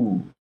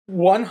 Ooh.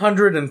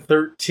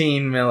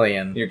 113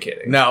 million. You're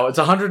kidding. No, it's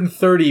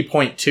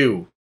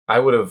 130.2. I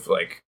would have,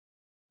 like,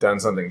 done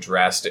something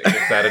drastic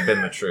if that had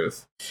been the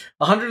truth.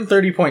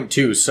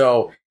 130.2.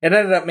 So it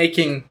ended up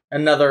making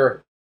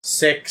another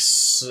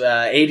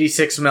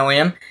 86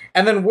 million.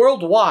 And then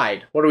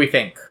worldwide, what do we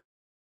think?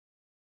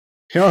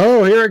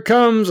 Oh, here it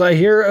comes. I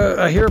hear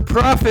a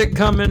profit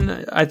coming.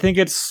 I think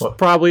it's What?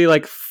 probably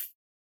like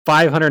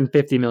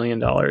 $550 million.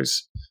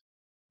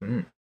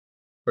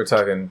 We're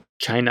talking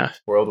China.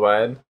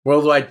 worldwide,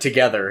 Worldwide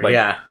together, Like-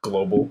 yeah.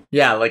 global.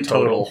 Yeah, like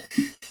total.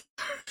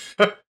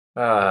 Is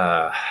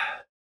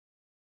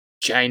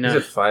China.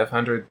 it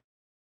 500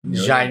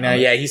 million? China,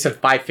 yeah, he said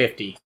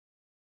 550.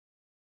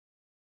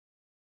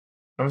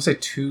 I'm gonna say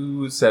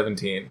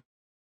 217.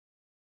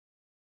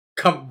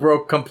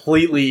 Broke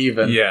completely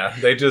even. Yeah,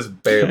 they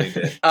just barely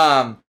did.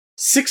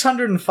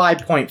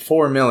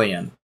 605.4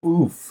 million.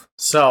 Oof.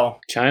 So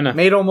China.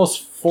 made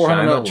almost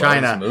 400 million. loves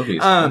China.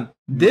 movies.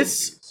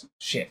 This,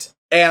 Shit.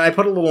 and I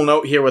put a little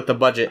note here with the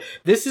budget.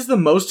 This is the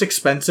most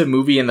expensive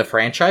movie in the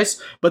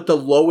franchise, but the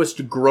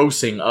lowest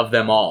grossing of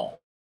them all.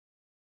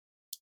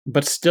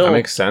 But still, That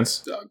makes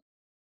sense.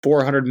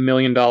 $400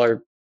 million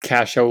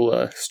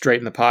cashola straight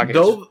in the pocket,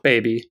 Though-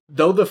 baby.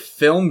 Though the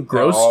film It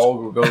grossed,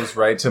 all goes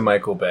right to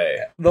Michael Bay.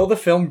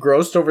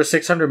 over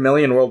 600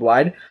 million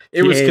worldwide,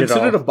 it He was ate it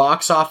considered all. a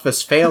box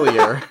office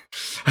failure.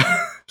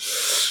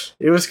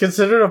 It was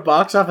considered a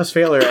box office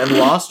failure and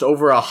lost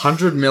over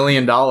 $100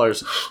 million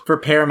for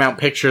Paramount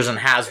Pictures and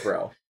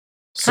Hasbro.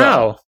 So,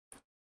 How?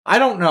 I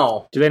don't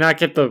know. Do they not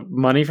get the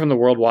money from the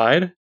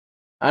worldwide?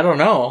 I don't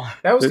know.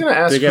 I was Did gonna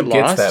ask they who get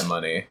gets lost? that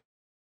money.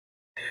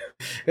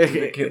 Did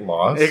it get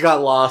lost? It got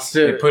lost.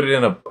 They put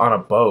it on a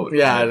boat.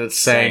 Yeah, and it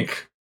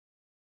sank.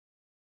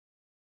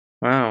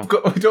 Wow.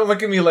 Don't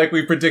look at me like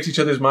we predict each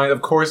other's mind.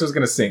 Of course it was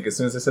gonna sink as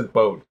soon as I said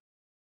boat.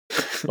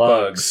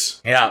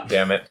 Bugs. Yeah.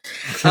 Damn it.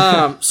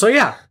 So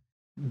yeah,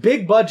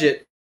 big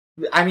budget.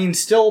 I mean,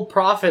 still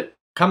profit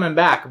coming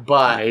back,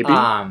 but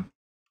Maybe.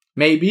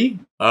 maybe.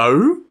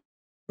 Oh.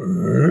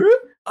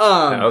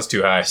 That was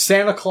too high.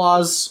 Santa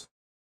Claus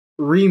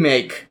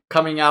remake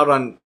coming out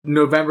on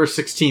November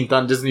 16th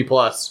on Disney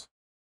Plus.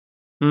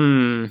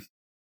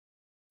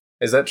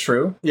 Is that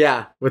true?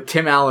 Yeah, with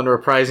Tim Allen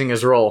reprising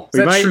his role. Is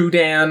that might- true,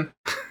 Dan?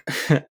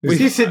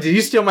 Did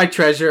you steal my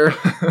treasure?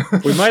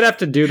 We might have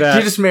to do Did that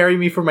you just marry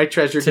me for my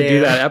treasure, to Dan? do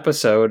that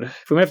episode.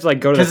 We might have to like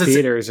go to the 'Cause it's-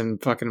 theaters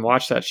and fucking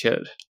watch that shit.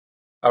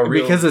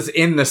 Because it's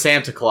in the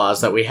Santa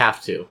Claus that we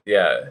have to.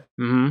 yeah,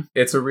 Mm-hmm.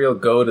 it's a real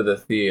go to the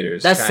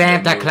theaters. That's kind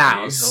of Santa movie.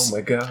 Claus. Oh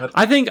my god.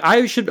 I think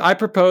I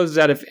propose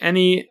that if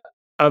any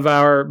of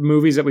our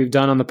movies that we've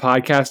done on the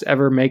podcast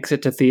ever makes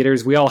it to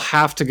theaters, we all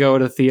have to go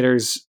to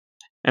theaters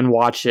and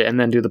watch it and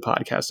then do the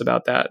podcast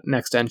about that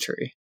next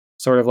entry.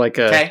 Sort of like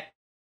Okay.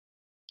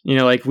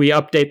 like we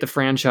update the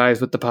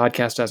franchise with the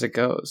podcast as it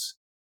goes.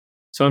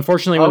 So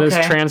unfortunately, when this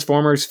Okay.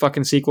 Transformers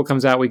fucking sequel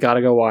comes out, we got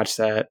to go watch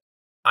that.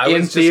 I In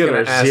was just going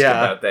theaters, to ask yeah.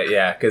 about that,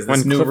 yeah, because this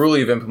When new Cliff- rule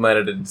you've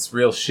implemented is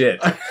real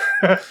shit.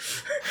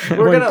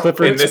 When in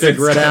Clifford's this big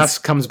red instance- ass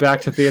comes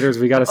back to theaters,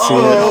 we got to see it.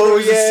 Oh, there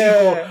was a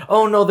yeah. sequel.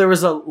 Oh no, there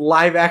was a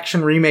live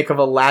action remake of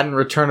Aladdin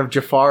Return of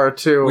Jafar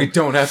too. We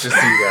don't have to see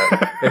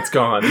that. It's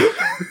gone.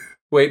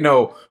 Wait,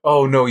 no.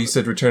 Oh no, you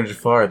said Return to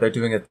Jafar. They're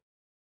doing it.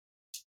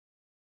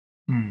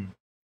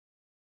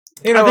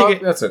 You know, I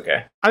think that's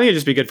okay. I think it'd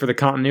just be good for the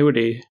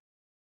continuity.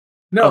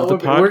 no, of the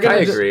we're podcast. gonna I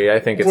just, agree. I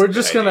think it's we're a good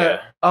just gonna.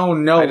 idea. Oh I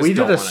no, just we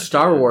don't did a wanna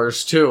Star do it.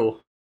 Wars too.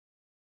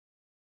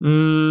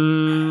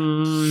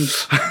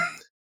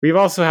 We've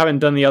also haven't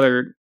done the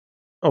other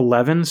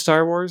 11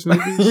 Star Wars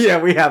movies. Yeah,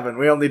 we haven't.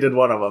 We only did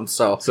one of them,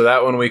 so So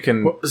that one we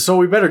can so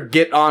we better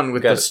get on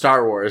with Got the it.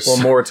 Star Wars.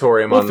 well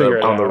moratorium We'll on figure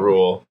it the out.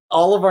 rule.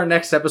 All of our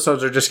next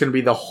episodes are just going to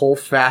be the whole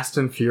Fast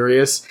and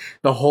Furious,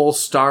 the whole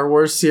Star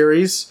Wars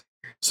series,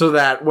 so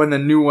that when the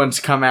new ones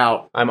come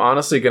out, I'm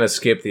honestly gonna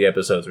skip the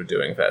episodes we're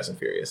doing Fast and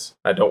Furious.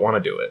 I don't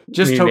want to do it.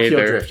 just Me Tokyo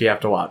neither. Drift you have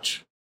to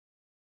watch.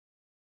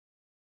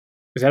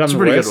 Is that on It's the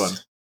a pretty list? good one.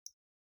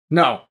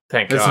 No.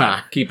 Thank It's God.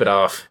 not. Keep it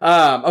off.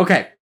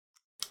 Okay.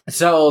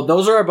 So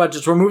those are our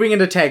budgets. We're moving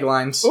into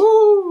taglines.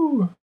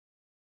 Ooh.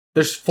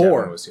 There's Kevin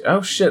 4. was here.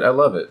 Oh shit! I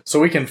love it. So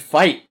we can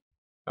fight.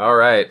 All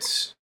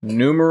right.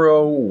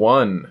 Numero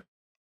 1.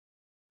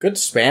 Good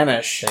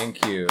Spanish.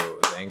 Thank you.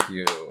 Thank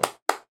you.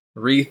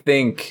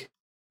 Rethink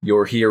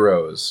your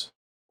heroes.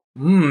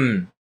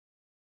 Wow.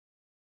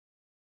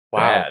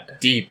 Bad.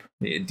 Deep.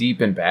 Yeah,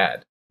 deep and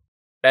bad.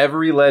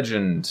 Every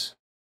legend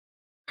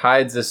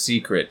hides a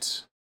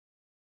secret.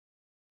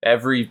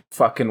 Every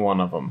fucking one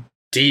of them.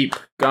 Deep.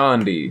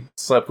 Gandhi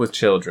slept with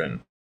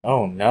children.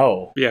 Oh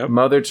no. Yep.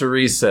 Mother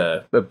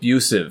Teresa,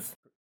 abusive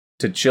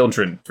to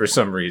children for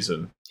some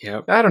reason.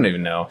 Yep. I don't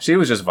even know. She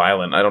was just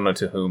violent. I don't know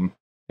to whom.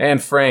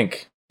 And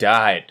Frank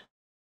died.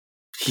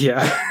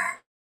 Yeah.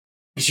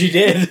 She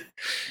did.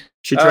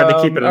 She tried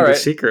to keep it all under right.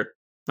 secret,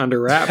 under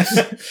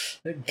wraps.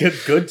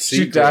 Good She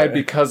secret. died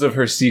because of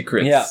her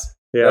secrets. Yeah.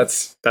 Yeah,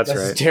 That's that's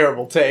That's a right.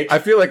 terrible take. I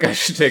feel like I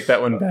should take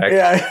that one back.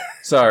 Yeah.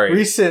 Sorry.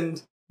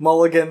 Rescind.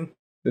 Mulligan.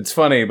 It's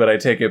funny, but I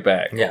take it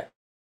back. Yeah.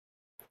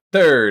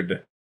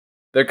 Third,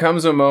 there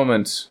comes a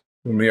moment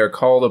when we are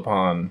called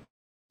upon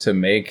to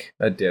make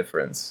a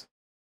difference.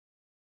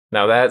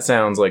 Now that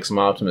sounds like some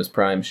Optimus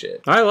Prime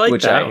shit, I like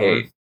which that I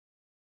hate.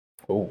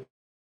 Oh,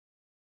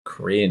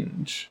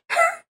 cringe.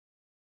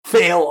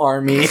 Fail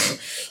army.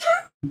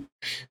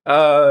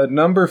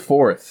 Number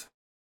 4th,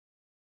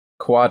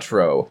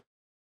 Quattro.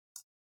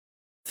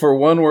 For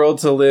one world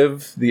to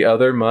live, the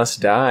other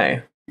must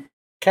die.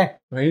 Okay.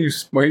 Why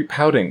are you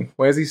pouting?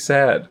 Why is he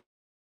sad?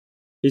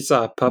 He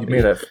saw a He puppy.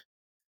 made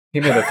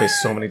that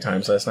face so many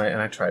times last night,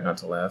 and I tried not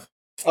to laugh.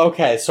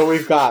 Okay, so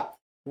we've got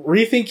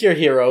Rethink Your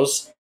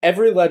Heroes.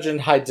 Every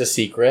legend hides a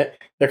secret.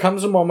 There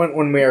comes a moment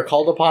when we are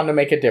called upon to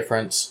make a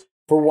difference.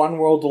 For one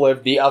world to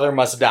live, the other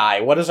must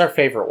die. What is our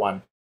favorite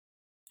one?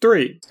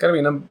 3. It's gotta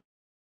be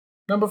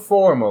number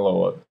 4, my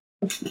lord.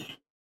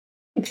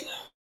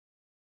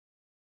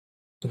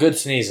 Good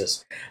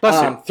sneezes.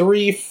 Bless you.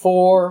 3,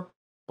 4.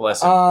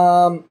 Bless him.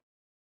 I'm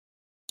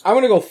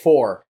gonna go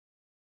 4.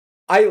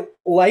 I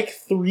like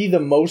 3 the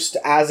most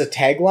as a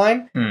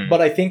tagline,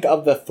 but I think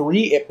of the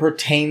 3, it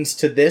pertains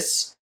to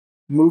this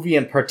movie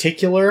in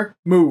particular.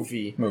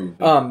 Movie.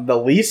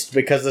 The least,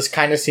 because this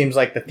kind of seems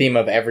like the theme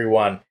of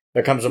everyone.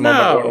 There comes a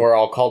moment No. when we're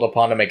all called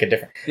upon to make a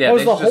difference. Yeah, that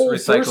was they the just whole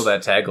recycle first-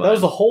 that tagline. That was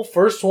the whole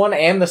first one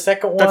and the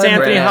second one. That's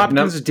Anthony Brad,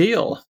 Hopkins'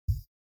 deal.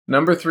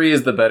 Number 3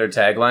 is the better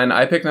tagline.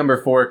 I picked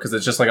number 4 because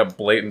it's just like a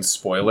blatant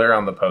spoiler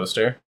on the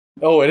poster.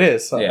 Oh, it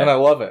is, Yeah. and I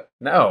love it.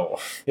 No,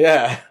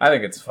 Yeah, I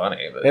think it's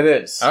funny. But it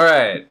is. all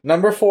right.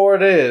 Number 4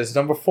 it is.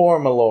 Number 4,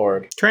 my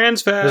lord,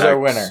 Trans facts. is our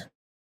winner.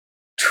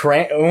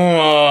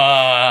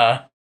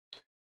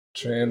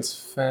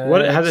 Transfat.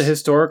 What has it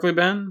historically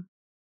been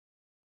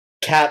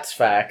Cats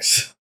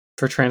facts.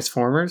 for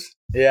Transformers?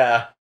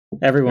 Yeah.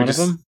 Every one just-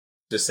 of them?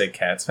 Just say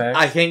cats facts.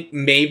 I think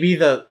maybe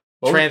the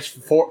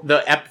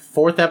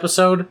fourth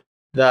episode,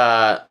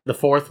 the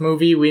fourth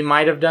movie, we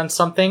might have done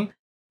something,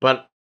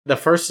 but the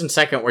first and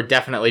second were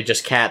definitely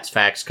just Cats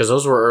facts because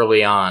those were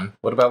early on.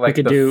 What about like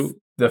could do-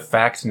 the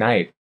fact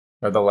night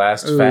or the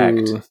last Ooh.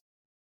 fact?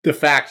 The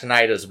fact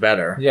night is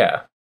better.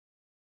 Yeah,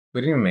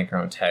 we didn't even make our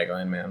own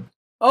tagline, man.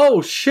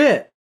 Oh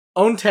shit!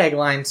 Own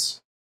taglines.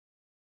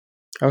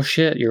 Oh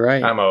shit, you're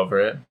right. I'm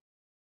over it.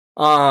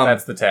 Um,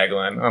 That's the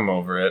tagline. I'm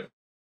over it.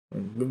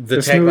 The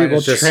This movie tagline will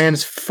is just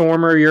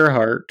transformer your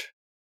heart.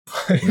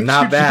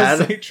 not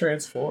bad.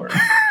 Transform.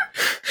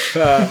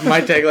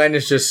 My tagline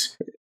is just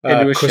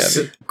Into a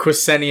Chevy.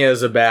 Quisennia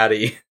is a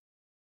baddie.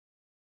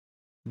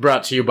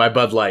 Brought to you by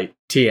Bud Light.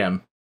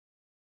 TM.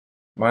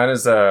 Mine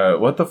is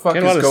what the fuck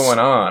Get a lot is of going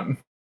on?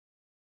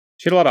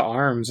 She had a lot of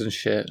arms and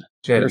shit.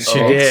 She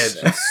did.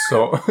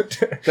 So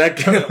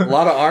That a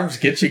lot of arms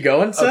get you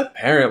going, Seth?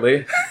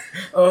 apparently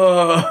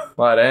Oh.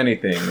 a lot of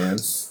anything, man.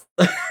 Just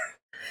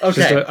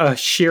Okay. a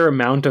sheer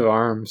amount of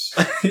arms.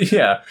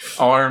 Yeah,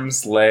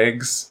 arms,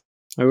 legs,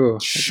 Ooh.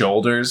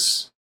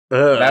 shoulders.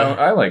 Ugh. That one,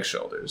 I like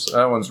shoulders.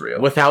 That one's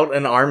real. Without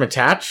an arm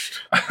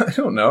attached? I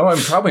don't know. I'm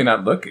probably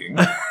not looking.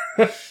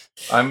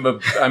 I'm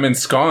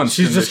ensconced.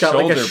 She's in just the got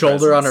like a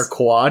shoulder on her presence.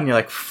 quad, and you're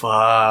like,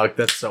 fuck,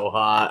 that's so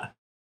hot.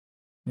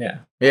 Yeah,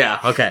 Yeah,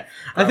 okay.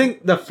 I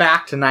think the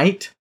fact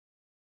tonight.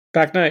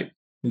 Back night.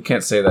 you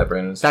can't say that,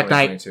 Brandon. It's That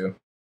night. 2022.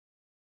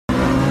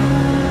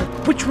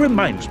 Which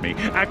reminds me,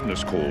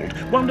 Agnes called.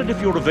 Wondered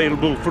if you're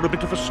available for a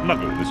bit of a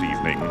snuggle this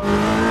evening.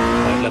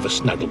 I'd love a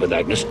snuggle with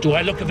Agnes. Do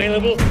I look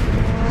available?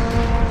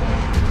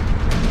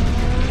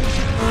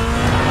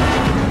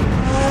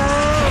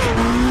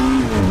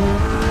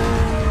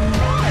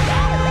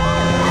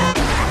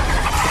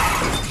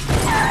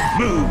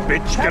 Move,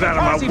 bitch, get out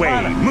of my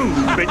way. Move,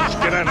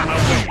 bitch, get out of my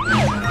way.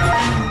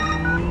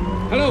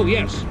 Hello,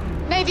 yes.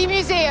 Navy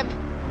Museum.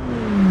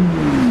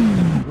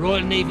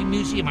 Royal Navy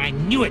Museum. I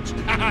knew it.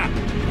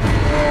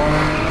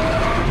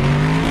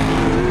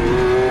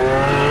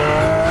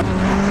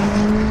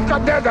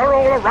 God damn, they're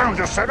all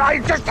around us, and I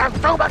just have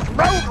so much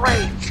road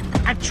rage.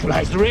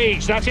 Actualize the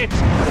rage. That's it.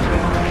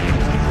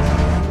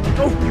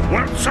 Oh, you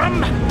want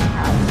some?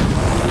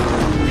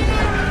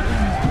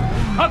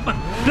 Hubman,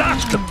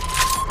 blast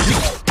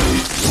them.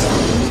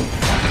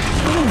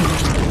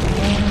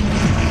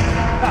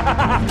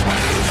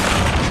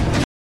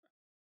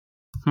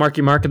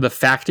 Marky Mark and the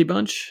Facty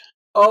Bunch.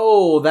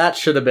 Oh, that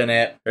should have been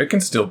it. It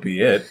can still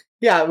be it.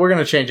 Yeah, we're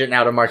gonna change it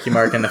now to Marky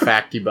Mark and the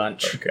Facty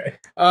Bunch. Okay.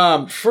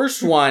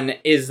 First one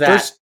is that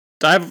First,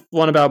 I have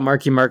one about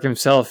Marky Mark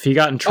himself. He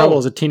got in trouble Oh.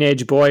 as a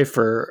teenage boy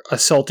for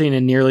assaulting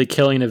and nearly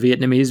killing a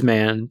Vietnamese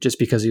man just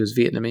because he was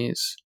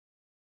Vietnamese.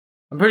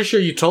 I'm pretty sure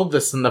you told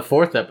this in the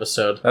 4th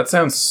episode. That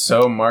sounds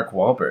so Mark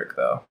Wahlberg,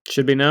 though.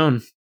 Should be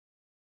known.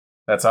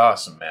 That's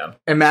awesome, man.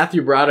 And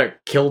Matthew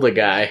Broderick killed a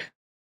guy.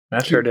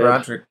 Matthew Sure did.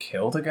 Broderick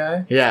killed a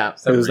guy? Yeah.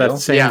 Is that It was real? that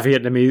same Yeah.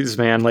 Vietnamese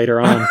man later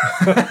on.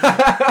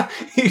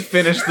 He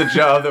finished the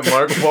job that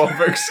Mark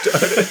Wahlberg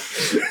started,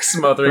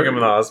 smothering him in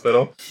the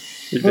hospital.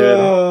 He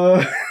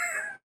did.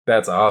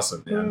 That's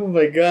awesome, Oh man.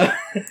 my god.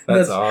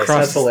 That's awesome.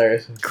 That's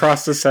hilarious.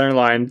 Crossed the center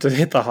line to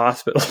hit the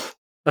hospital.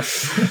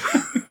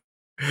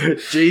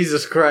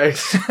 Jesus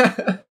Christ.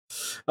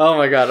 Oh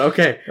my god.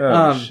 Okay.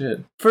 Oh,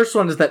 shit. First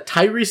one is that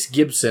Tyrese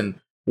Gibson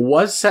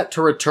was set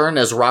to return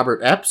as Robert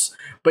Epps,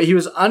 but he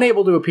was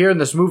unable to appear in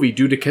this movie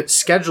due to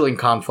scheduling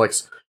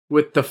conflicts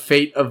with The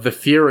Fate of the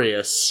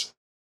Furious.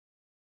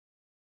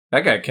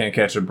 That guy can't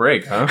catch a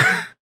break, huh?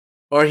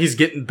 Or he's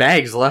getting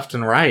bags left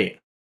and right.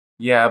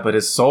 Yeah, but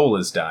his soul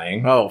is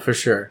dying. Oh, for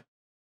sure.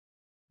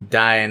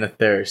 Dying of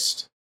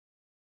thirst.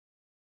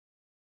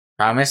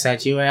 Promise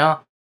that you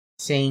will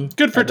sing.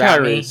 Good for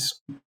about me. Tyrese.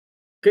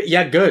 Good.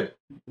 Yeah, good.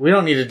 We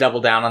don't need to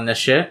double down on this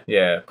shit.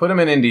 Yeah, put him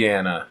in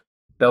Indiana.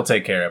 They'll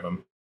take care of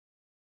him.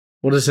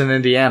 What is in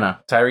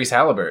Indiana? Tyrese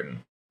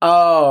Halliburton.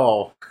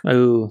 Oh.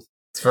 Oh,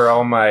 It's for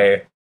all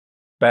my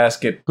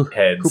basket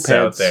heads hoop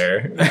out heads.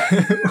 there.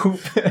 Hoop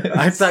heads.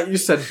 I thought you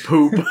said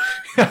poop.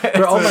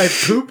 For all my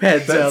poop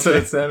heads out That's what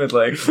there. it sounded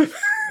like.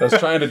 I was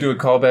trying to do a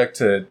callback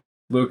to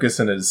Lucas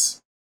and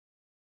his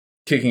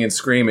kicking and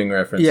screaming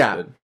reference. Yeah.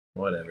 But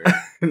whatever.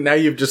 Now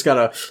you've just got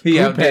a He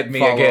poop outdid head me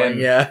following, again.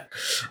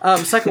 Yeah.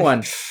 Second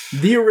one.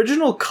 The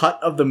original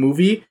cut of the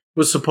movie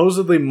was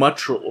supposedly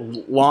much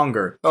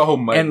longer. Oh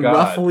my and god.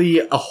 roughly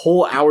a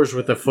whole hour's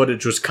worth of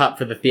footage was cut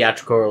for the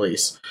theatrical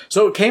release.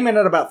 So it came in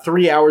at about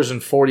 3 hours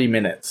and 40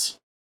 minutes.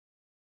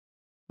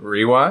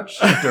 Rewatch?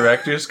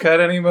 Director's cut,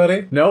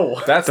 anybody?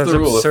 No. That's That's the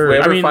rule. absurd. If we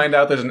ever I mean- find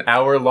out there's an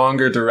hour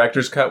longer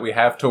director's cut, we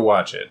have to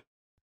watch it.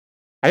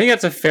 I think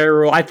that's a fair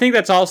rule. I think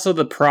that's also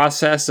the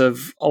process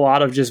of a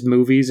lot of just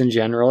movies in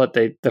general.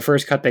 That the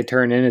first cut they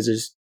turn in is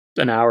just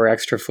an hour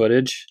extra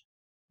footage.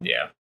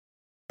 Yeah.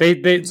 The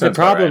Sounds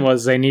problem about right.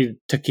 was they needed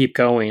to keep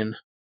going,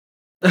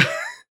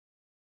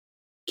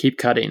 keep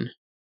cutting.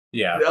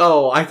 Yeah.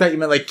 Oh, I thought you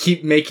meant like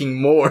keep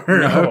making more.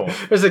 No.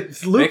 There's like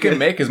They Lucas. can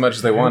make as much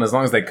as they want as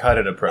long as they cut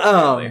it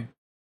appropriately.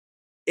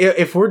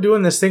 If we're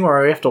doing this thing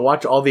where we have to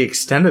watch all the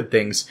extended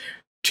things,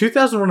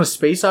 2001: A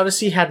Space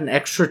Odyssey had an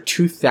extra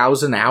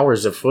 2,000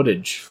 hours of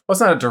footage. Well,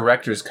 it's not a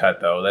director's cut,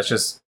 though. That's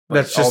just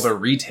That's all just- the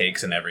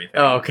retakes and everything.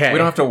 Oh, okay. We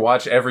don't have to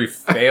watch every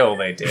fail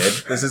they did.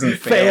 This isn't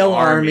Fail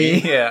Army.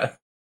 Yeah.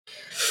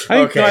 I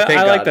think, Okay, I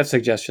thank like God. that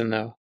suggestion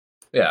though.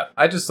 Yeah.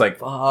 I just like.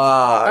 Fuck.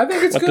 I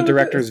think it's What good the with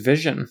director's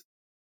vision?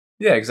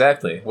 Yeah,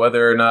 exactly.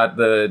 Whether or not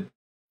the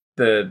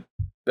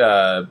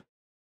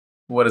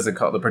what is it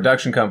called? The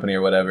production company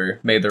or whatever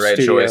made the right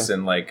Studio. choice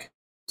in like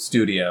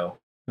studio,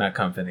 not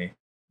company.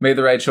 made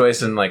the right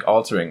choice in like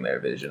altering their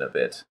vision a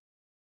bit.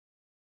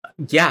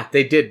 Yeah,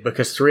 they did,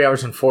 because 3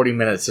 hours and 40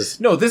 minutes is...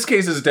 No, this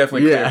case is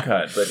definitely Yeah.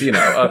 clear cut, but, you know,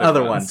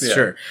 other ones, yeah.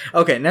 sure.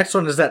 Okay, next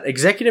one is that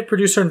executive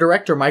producer and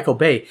director Michael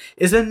Bay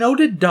is a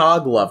noted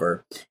dog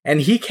lover,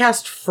 and he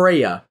cast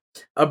Freya,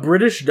 a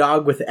British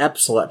dog with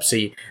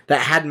epilepsy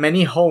that had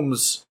many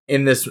homes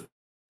in this...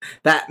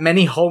 that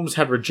many homes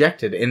had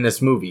rejected in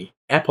this movie.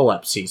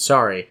 Epilepsy,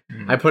 sorry.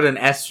 I put an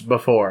S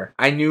before.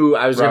 I knew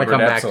I was going to come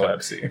back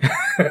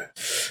to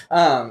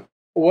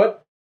it.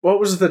 What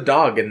was the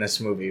dog in this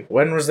movie?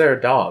 When was there a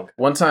dog?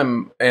 One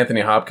time, Anthony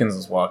Hopkins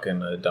was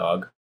walking a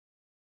dog.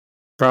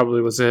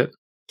 Probably was it.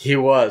 He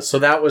was. So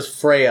that was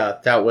Freya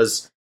that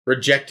was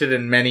rejected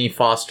in many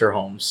foster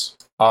homes.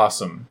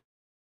 Awesome.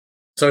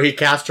 So he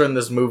cast her in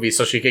this movie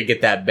so she could get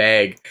that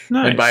bag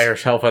and buy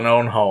herself an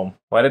own home.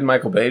 Why did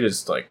Michael Bay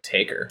just, like,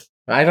 take her?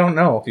 I don't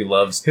know. He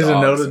loves He's dogs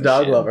a noted and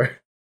dog shit. lover.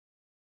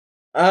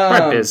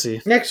 Quite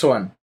busy. Next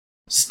one.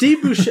 Steve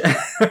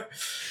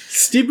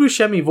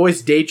Buscemi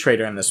voiced Day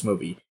Trader in this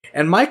movie.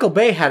 And Michael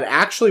Bay had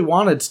actually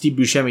wanted Steve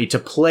Buscemi to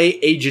play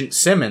Agent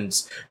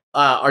Simmons,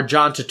 our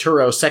John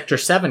Turturro Sector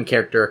 7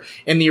 character,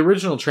 in the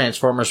original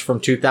Transformers from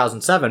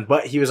 2007,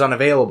 but he was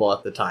unavailable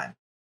at the time.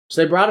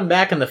 So they brought him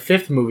back in the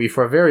 5th movie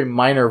for a very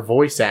minor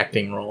voice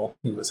acting role.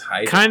 He was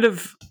hiding. Kind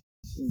of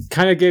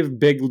gave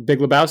Big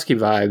Lebowski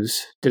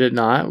vibes, did it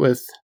not?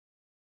 With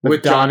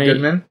With John Donnie,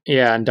 Goodman?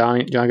 Yeah, and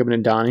John Goodman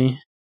and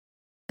Donnie.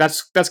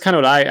 That's kind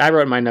of what I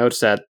wrote in my notes,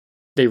 that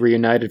they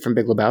reunited from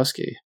Big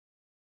Lebowski.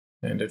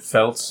 And it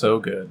felt so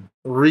good.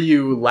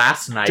 Ryu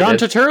last night. John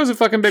Turturro's a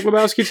fucking Big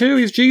Lebowski too.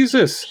 He's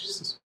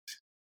Jesus.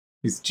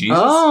 He's Jesus?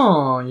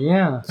 Oh,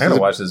 yeah. I gotta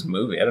watch this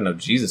movie. I don't know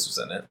Jesus was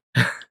in it.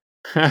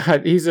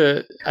 He's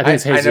a. I think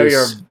it's I Jesus. know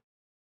you're.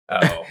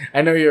 Oh.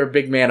 I know you're a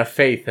big man of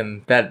faith,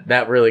 and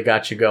that really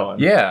got you going.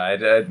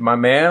 Yeah, my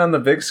man on the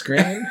big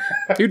screen.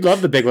 You'd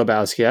love the Big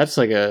Lebowski. That's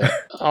like a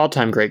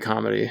all-time great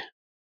comedy.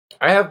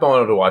 I have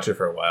wanted to watch it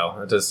for a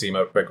while. It does seem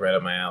like right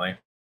up my alley.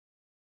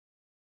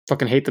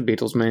 Fucking hate the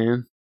Beatles,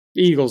 man.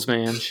 Eagles,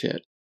 man.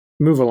 Shit.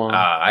 Move along.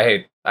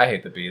 I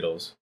hate the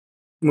Beatles.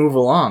 Move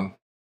along.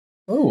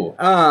 Ooh.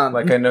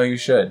 Like I know you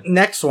should.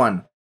 Next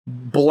one.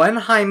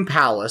 Blenheim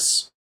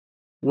Palace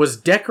was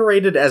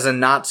decorated as a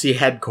Nazi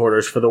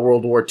headquarters for the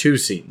World War II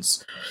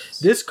scenes.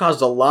 This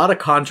caused a lot of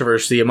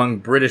controversy among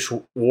British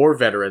war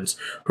veterans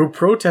who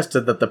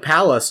protested that the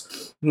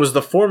palace was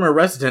the former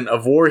residence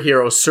of war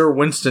hero Sir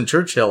Winston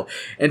Churchill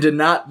and did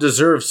not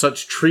deserve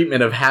such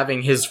treatment of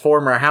having his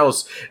former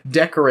house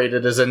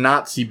decorated as a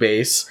Nazi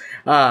base.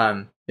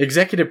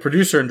 Executive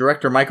producer and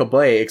director Michael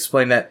Bay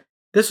explained that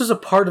this was a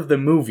part of the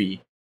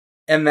movie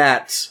and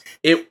that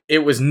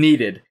it was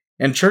needed.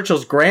 And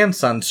Churchill's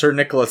grandson, Sir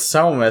Nicholas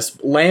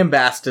Selmas,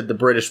 lambasted the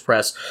British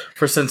press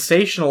for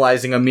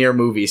sensationalizing a mere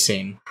movie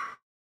scene.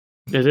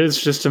 It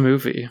is just a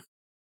movie.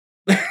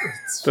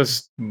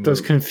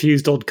 Those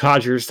confused old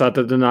codgers thought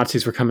that the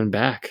Nazis were coming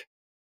back.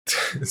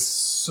 It's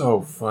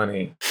so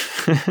funny.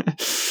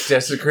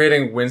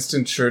 Desecrating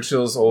Winston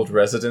Churchill's old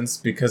residence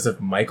because of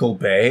Michael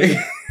Bay?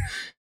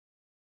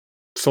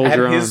 Soldier At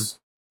on. his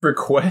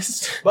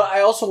request? But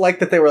I also like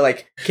that they were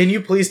like, "Can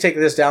you please take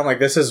this down?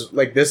 This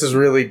is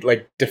really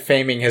like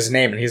defaming his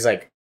name." And he's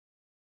like,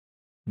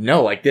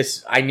 "No, like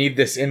this. I need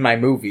this in my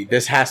movie.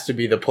 This has to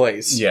be the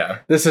place. Yeah.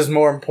 This is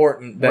more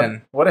important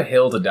than What a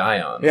hill to die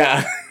on.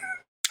 yeah."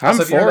 I'm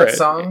Also, do you know for that it.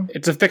 song?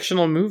 It's a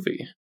fictional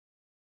movie.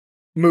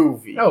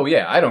 Movie. Oh,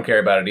 yeah. I don't care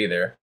about it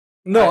either.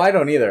 no, I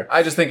don't either.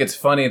 I just think it's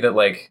funny that,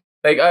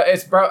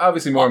 it's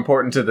obviously more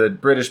important to the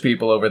British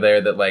people over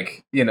there that,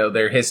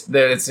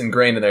 that it's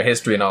ingrained in their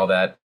history and all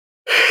that.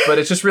 But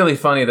it's just really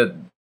funny that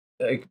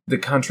the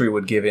country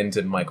would give in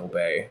to Michael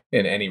Bay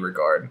in any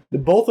regard.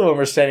 Both of them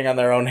are standing on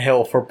their own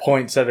hill for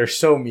points that are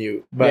so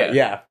mute. But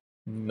yeah.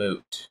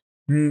 Moot.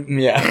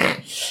 Yeah.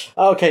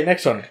 Okay,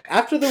 next one.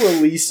 After the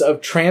release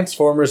of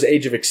Transformers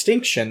Age of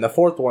Extinction, the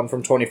 4th one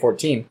from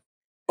 2014,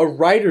 a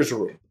writer's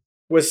room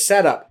was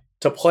set up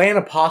to plan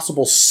a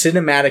possible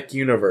cinematic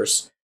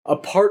universe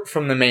apart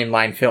from the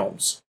mainline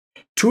films.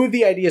 2 of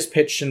the ideas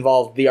pitched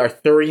involved the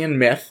Arthurian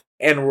myth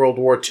and World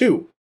War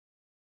II.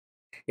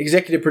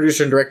 Executive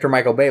producer and director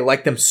Michael Bay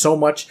liked them so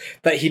much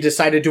that he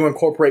decided to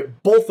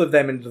incorporate both of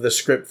them into the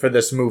script for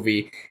this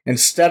movie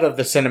instead of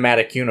the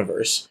cinematic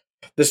universe.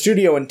 The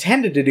studio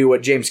intended to do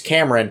what James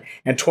Cameron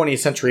and 20th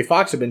Century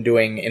Fox had been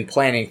doing in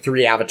planning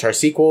 3 Avatar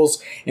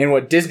sequels, and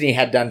what Disney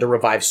had done to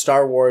revive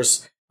Star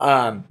Wars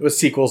with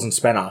sequels and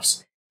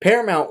spinoffs.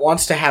 Paramount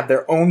wants to have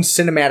their own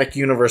cinematic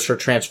universe for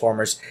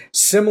Transformers,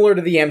 similar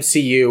to the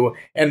MCU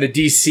and the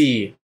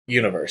DC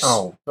universe.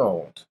 Oh,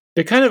 don't.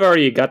 They kind of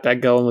already got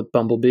that going with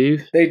Bumblebee.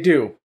 They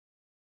do.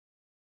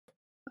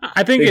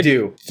 I think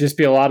it'd just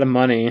be a lot of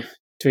money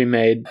to be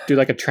made. Do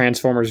like a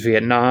Transformers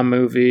Vietnam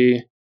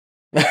movie.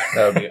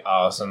 That would be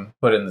awesome.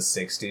 Put it in the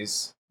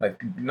 60s.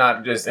 Like,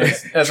 not just...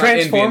 It's not in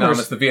Transformers- Vietnam,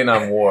 it's the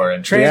Vietnam War.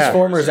 And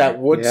Transformers at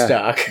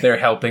Woodstock. They're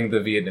helping the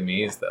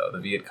Vietnamese, though. The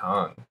Viet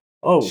Cong.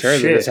 Oh, Sure,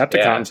 shit. the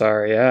Decepticons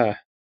are, yeah.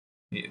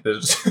 Yeah, the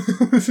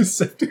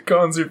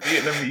Decepticons are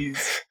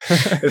Vietnamese.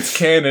 It's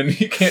canon.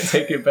 You can't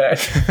take it back.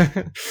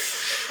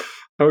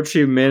 Ho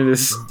Chi Minh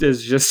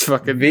is just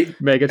fucking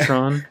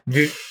Megatron.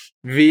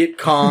 Viet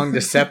Cong,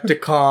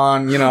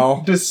 Decepticon, you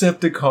know.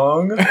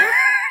 Decepticon?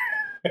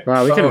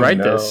 Wow, we can write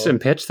this and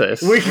pitch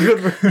this. We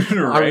could.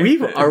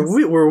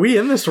 Were we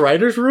in this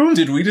writer's room?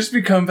 Did we just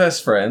become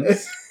best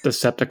friends?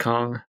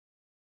 Decepticon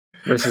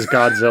versus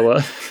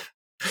Godzilla.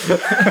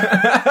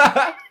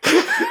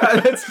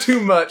 That's too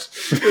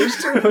much. There's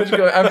too much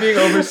going. I'm being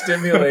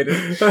overstimulated.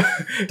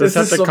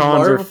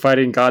 Decepticons are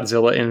fighting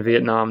Godzilla in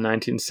Vietnam,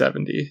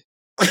 1970.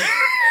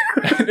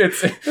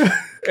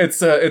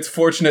 It's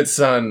Fortunate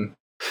Son.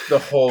 The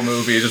whole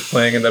movie is just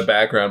playing in the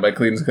background by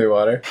Creedence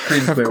Clearwater.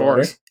 Of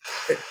course.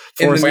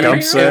 Forrest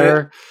Gump's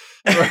there.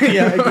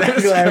 Yeah,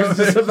 exactly. I was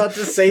just about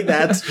to say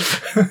that.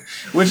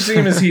 Which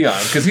team is he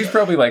on? Because he's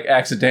probably like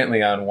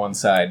accidentally on one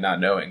side, not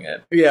knowing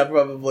it. Yeah,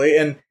 probably.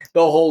 And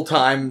the whole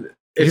time,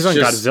 he's on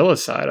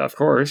Godzilla's side, of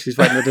course. He's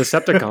fighting the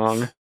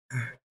Decepticon.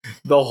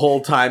 The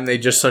whole time, they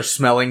just are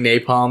smelling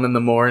napalm in the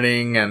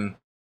morning, and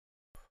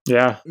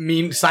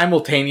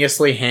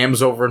simultaneously,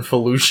 Ham's over in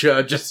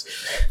Fallujah. Just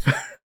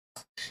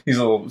he's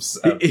a little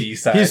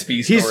B-side,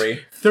 B-story.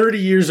 He's 30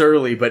 years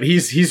early, but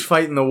he's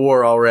fighting the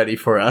war already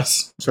for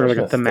us. Sort of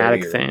like a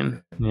thematic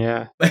thing.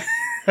 Yeah.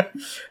 All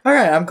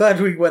right, I'm glad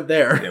we went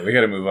there. Yeah, we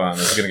got to move on.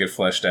 This is going to get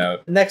fleshed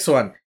out. Next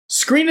one.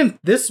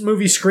 This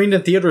movie screened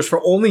in theaters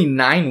for only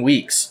 9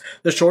 weeks,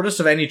 the shortest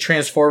of any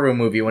Transformer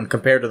movie when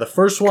compared to the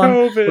first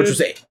one,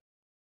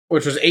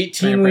 which was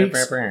 18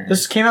 weeks.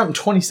 This came out in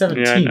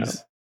 2017. Yeah, I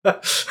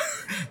know.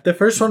 The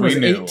first one was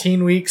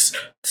 18 weeks.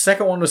 The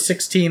second one was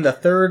 16. The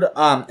third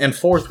and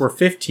fourth were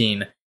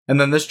 15. And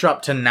then this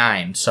dropped to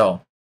 9.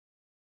 So,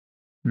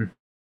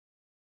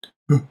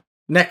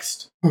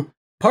 next.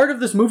 Part of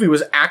this movie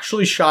was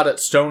actually shot at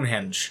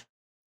Stonehenge.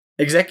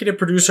 Executive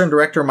producer and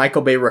director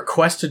Michael Bay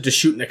requested to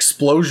shoot an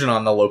explosion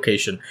on the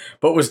location,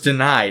 but was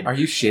denied. Are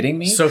you shitting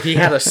me? So he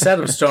had a set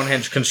of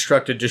Stonehenge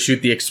constructed to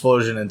shoot the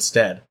explosion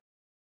instead.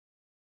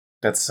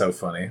 That's so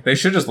funny. They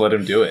should just let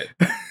him do it.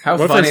 How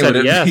funny would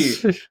it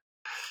be?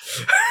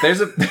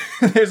 There's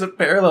a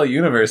parallel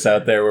universe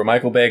out there where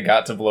Michael Bay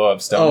got to blow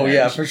up Stonehenge. Oh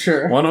yeah, for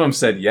sure. One of them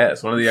said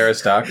yes. One of the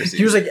aristocracy.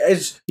 He was like,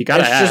 "You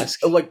gotta ask."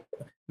 Just, like,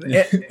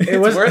 it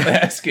was worth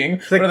asking.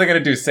 Like, what are they gonna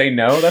do? Say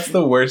no? That's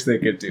the worst they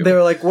could do. They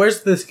were like,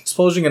 "Where's this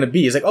explosion gonna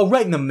be?" He's like, "Oh,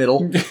 right in the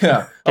middle."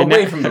 Yeah,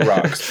 away from the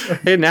rocks. They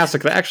didn't ask.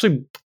 Like, can I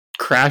actually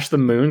crash the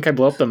moon? Can I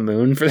blow up the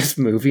moon for this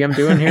movie I'm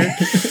doing here?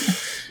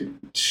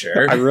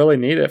 Sure. I really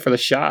need it for the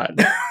shot.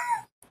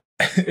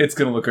 It's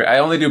gonna look great. I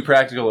only do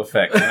practical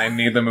effects, and I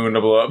need the moon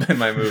to blow up in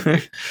my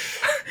movie.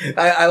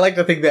 I like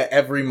to think that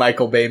every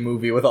Michael Bay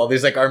movie with all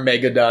these like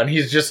Armageddon,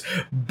 he's just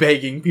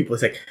begging people.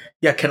 He's like,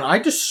 "Yeah, can I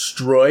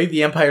destroy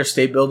the Empire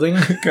State Building?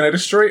 Can I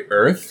destroy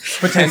Earth?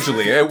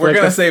 Potentially. We're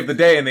gonna save the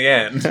day in the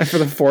end." For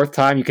the fourth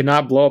time, you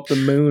cannot blow up the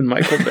moon,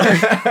 Michael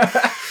Bay.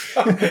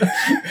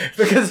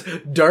 Because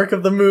Dark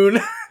of the Moon,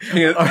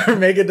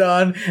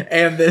 Armageddon,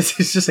 and this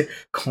is just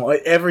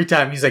like every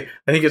time he's like,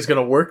 "I think it's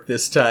gonna work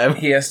this time."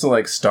 He has to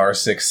like star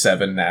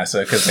 6-7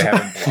 NASA because they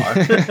have him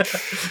blocked.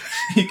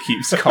 He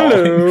keeps calling.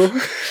 Hello.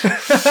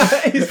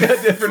 He's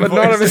got different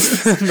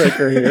voices. Anonymous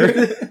filmmaker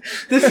here.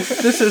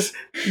 This is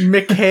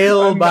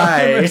Mikhail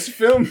Bay. Anonymous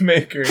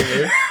filmmaker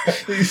here.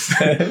 He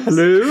says,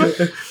 "Hello."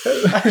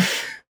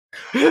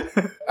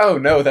 Oh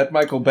no, that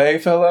Michael Bay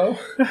fellow?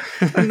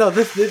 No,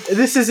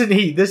 this isn't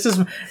he. This is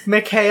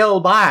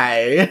Mikhail Bay.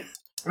 I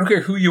don't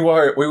care who you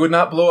are. We would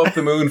not blow up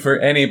the moon for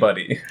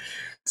anybody.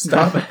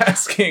 Stop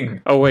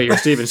asking. Oh wait, you're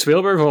Steven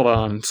Spielberg? Hold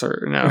on,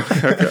 sir. No.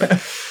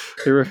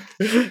 Okay.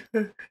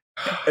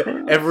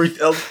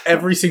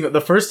 Every single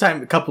the first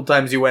time, a couple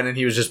times he went and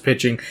he was just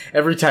pitching.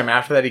 Every time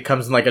after that, he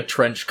comes in like a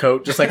trench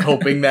coat, just like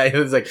hoping that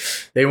it's like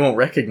they won't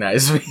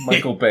recognize me.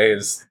 Michael Bay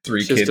is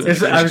 3 kids in a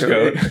trench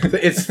coat.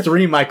 It's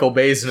 3 Michael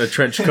Bays in a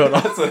trench coat.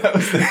 That's what I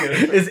was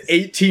thinking. It's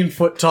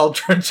 18-foot tall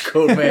trench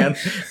coat man.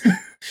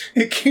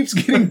 It keeps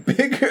getting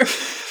bigger.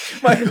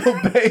 Michael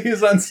Bay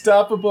is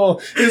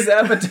unstoppable. His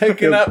appetite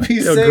cannot be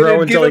sated. He'll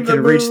grow until he Give him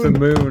can reach the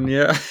moon.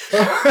 Yeah.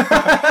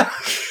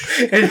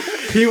 And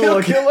he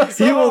will kill us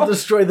he all. will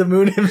destroy the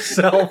moon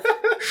himself.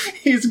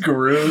 He's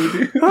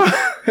Groot.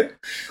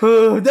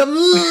 Oh, the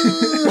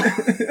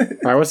moon.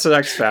 All right, what's the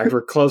next fact?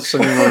 We're close to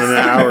more than an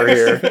hour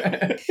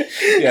here.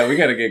 Yeah, we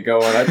gotta get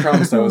going. I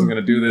promised I wasn't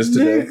gonna do this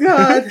Dear today.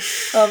 God.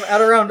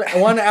 At around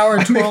 1 hour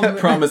and I make 12 that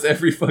minutes. promise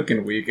every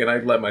fucking week, and I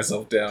let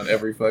myself down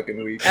every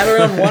fucking week. At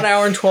around 1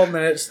 hour and 12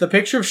 minutes, the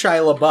picture of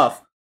Shia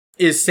LaBeouf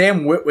is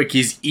Sam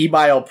Witwicky's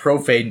ebile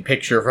profane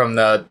picture from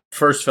the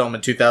first film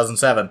in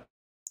 2007.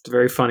 It's a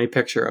very funny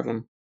picture of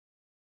him.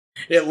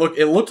 It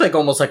looked like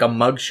almost like a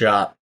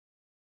mugshot.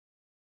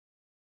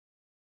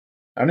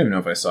 I don't even know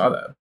if I saw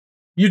that.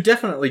 You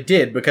definitely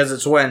did, because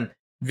it's when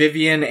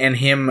Vivian and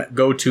him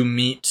go to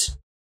meet...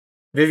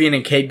 Vivian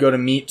and Cade go to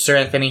meet Sir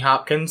Anthony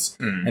Hopkins,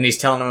 and he's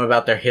telling them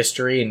about their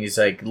history, and he's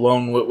like,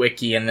 Lone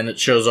Witwicky, and then it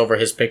shows over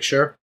his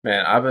picture.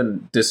 Man, I've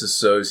been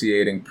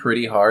disassociating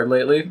pretty hard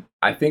lately.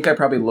 I think I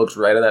probably looked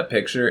right at that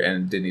picture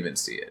and didn't even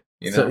see it.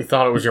 You So know, you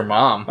thought it was your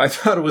mom. I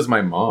thought it was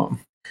my mom.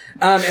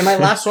 And my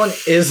last one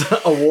is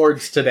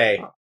awards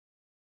today.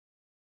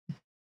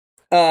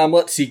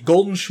 Let's see.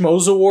 Golden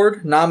Schmoes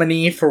Award,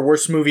 nominee for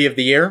Worst Movie of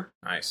the Year.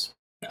 Nice.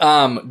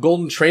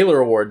 Golden Trailer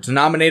Awards,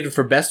 nominated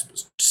for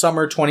Best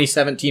Summer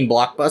 2017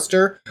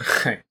 Blockbuster.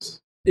 Nice.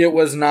 It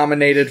was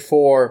nominated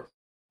for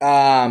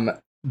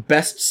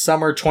Best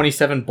Summer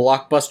 27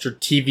 Blockbuster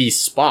TV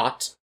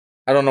Spot.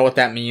 I don't know what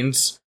that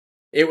means.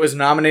 It was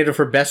nominated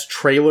for Best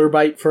Trailer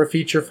Bite for a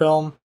feature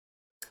film.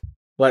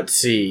 Let's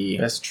see.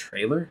 Best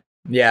trailer?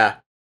 Yeah.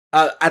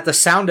 At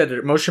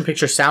the Motion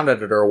Picture Sound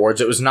Editor Awards,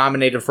 it was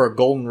nominated for a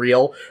Golden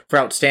Reel for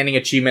Outstanding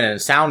Achievement in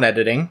Sound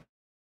Editing.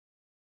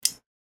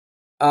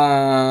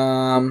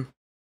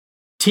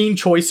 Teen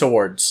Choice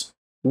Awards.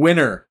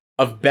 Winner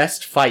of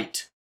Best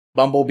Fight,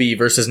 Bumblebee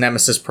vs.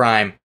 Nemesis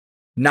Prime.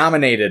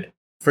 Nominated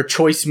for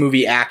Choice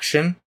Movie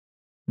Action.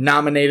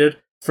 Nominated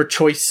for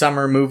Choice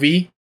Summer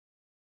Movie.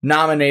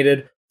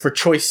 Nominated for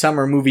Choice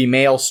Summer Movie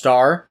Male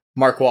Star,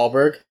 Mark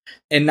Wahlberg.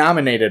 And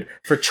nominated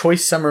for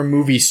Choice Summer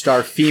Movie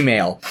Star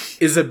Female,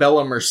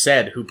 Isabella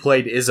Merced, who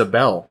played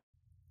Isabel.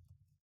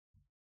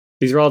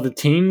 These are all the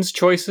teens'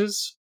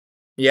 choices.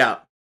 Yeah.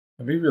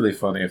 It'd be really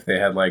funny if they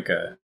had like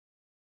a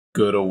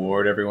good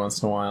award every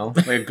once in a while,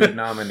 like a good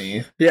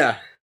nominee. Yeah.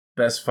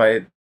 Best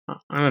fight. I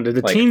don't know. Did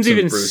the like teens some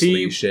even Bruce see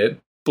Lee shit?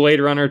 Blade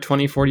Runner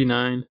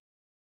 2049?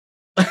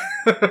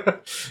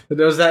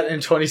 Was that in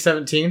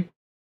 2017?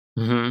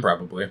 Mm-hmm.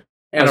 Probably.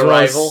 And As well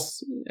Arrival?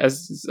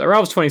 as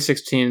Arrival's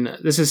 2016.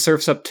 This is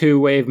Surf's Up 2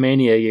 Wave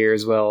Mania year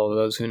as well,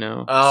 those who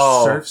know.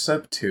 Oh. Surf's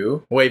Up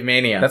 2? Wave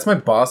Mania. That's my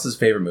boss's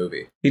favorite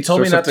movie. He told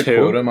Surf's me Up not to 2?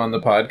 quote him on the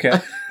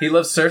podcast. He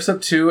loves Surf's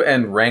Up 2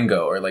 and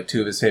Rango are like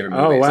two of his favorite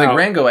Oh, movies. wow. Like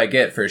Rango I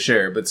get for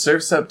sure, but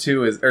Surf's Up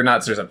 2 is, or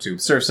not Surf's Up 2,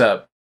 Surf's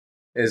Up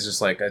is just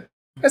like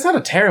it's not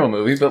a terrible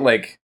movie, but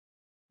like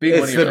being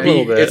It's one of your the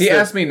favorite- B- it's He the-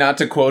 asked me not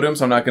to quote him,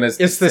 so I'm not going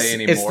to say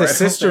anymore. It's the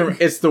sister.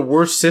 It's the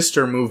worst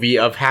sister movie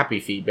of Happy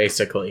Feet,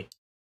 basically.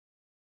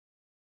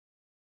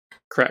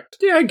 Correct.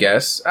 Yeah, I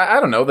guess. I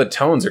don't know. The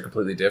tones are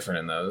completely different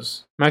in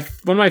those. One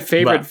of my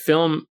favorite But-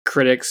 film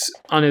critics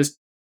on his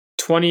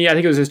 20, I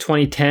think it was his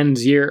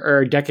 2010s year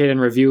or decade in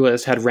review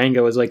list, had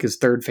Rango as like his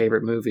third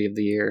favorite movie of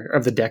the year,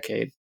 of the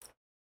decade.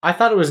 I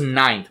thought it was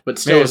 9th, but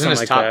still Maybe it was in his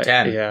something like top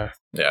 10. that. Yeah.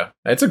 Yeah,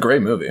 it's a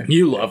great movie.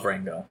 You love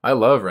Rango. I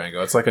love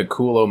Rango. It's like a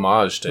cool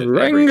homage to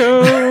everything.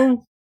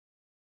 Rango!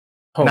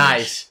 Homage.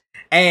 Nice.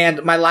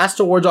 And my last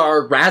awards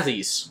are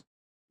Razzies.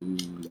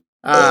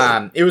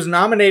 It was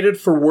nominated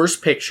for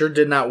Worst Picture,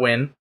 did not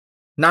win.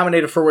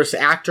 Nominated for Worst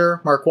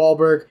Actor, Mark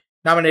Wahlberg.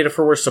 Nominated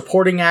for Worst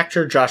Supporting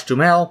Actor, Josh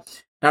Duhamel.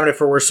 Nominated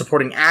for Worst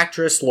Supporting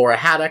Actress, Laura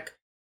Haddock.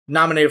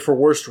 Nominated for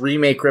Worst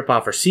Remake,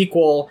 Ripoff, or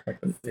Sequel. Like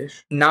the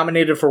fish.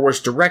 Nominated for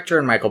Worst Director,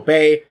 and Michael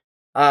Bay.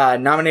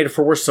 Nominated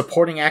for Worst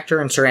Supporting Actor,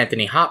 and Sir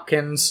Anthony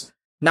Hopkins.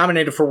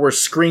 Nominated for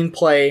Worst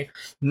Screenplay.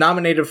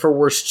 Nominated for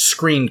Worst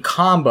Screen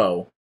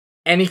Combo.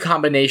 Any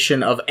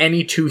combination of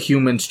any two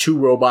humans, two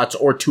robots,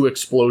 or two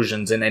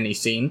explosions in any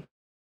scene.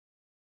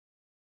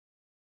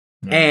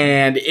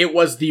 And it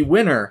was the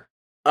winner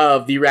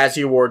of the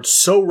Razzie Award,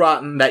 So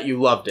Rotten That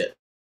You Loved It.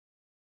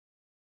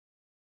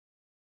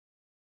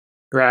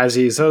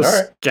 Razzies, those All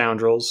right.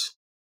 scoundrels.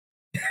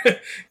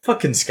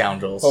 Fucking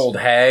scoundrels. Old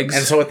hags.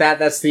 And so with that,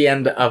 that's the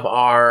end of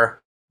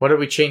our... What did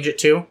we change it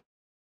to?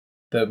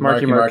 the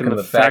Marky Mark and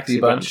the Faxi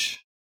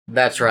Bunch.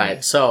 That's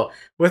right. So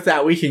with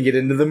that, we can get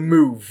into the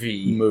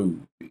movie.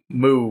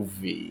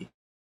 Movie.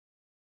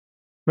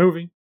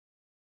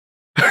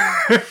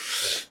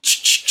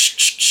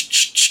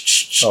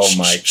 Oh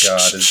my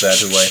god, is that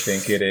who I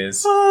think it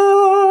is?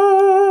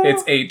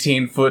 It's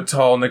 18-foot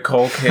tall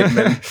Nicole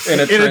Kidman in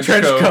a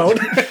trench coat.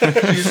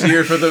 She's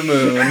here for the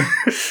moon.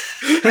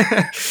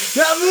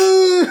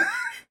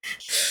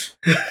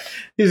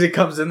 As it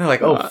comes in, they're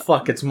like, "Oh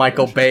fuck, it's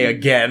Michael Bay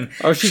again."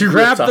 Oh, she rips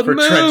grabbed off the her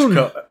moon.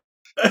 trench coat.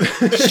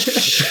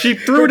 She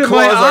threw it in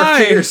my claws are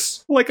eyes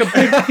fierce. like a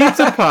big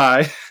pizza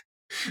pie.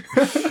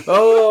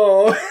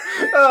 Oh,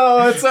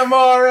 It's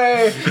amore!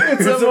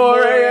 It's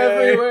amore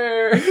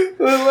everywhere!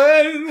 the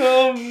land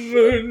of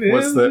moon is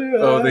What's the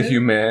high. the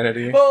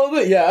humanity?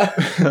 Yeah.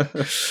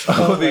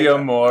 The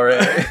amore.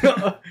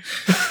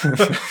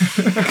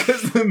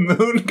 Because the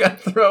moon got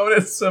thrown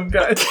at some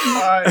guy's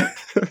eye.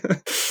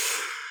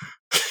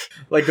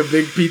 Like a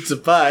big pizza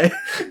pie.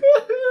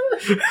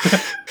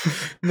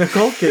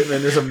 Nicole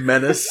Kidman is a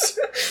menace.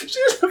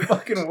 She's the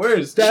fucking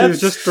worst. She was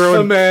just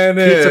throwing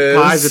pizza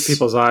pies at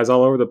people's eyes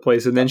all over the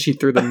place, and then she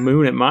threw the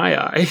moon at my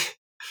eye.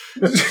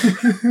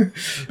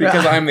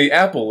 Because I'm the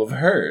apple of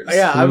hers.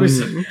 Yeah, I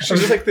was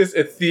She's like this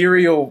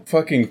ethereal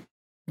fucking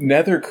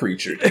nether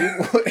creature. Dude.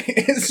 What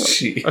is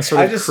she? A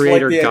sort I of just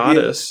creator like the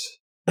idea- goddess.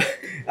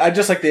 I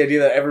just like the idea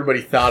that everybody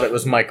thought it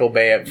was Michael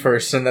Bay at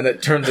first, and then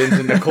it turned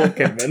into Nicole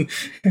Kidman.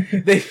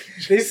 They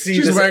see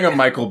She's this, wearing a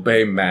Michael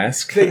Bay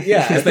mask.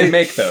 yeah, 'Cause they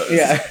make those.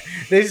 Yeah,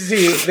 they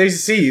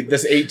see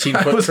this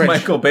 18-foot That was trench.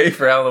 Michael Bay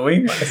for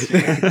Halloween last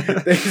year.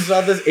 They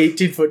saw this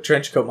 18-foot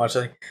trench coat match.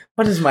 Like,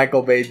 what is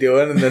Michael Bay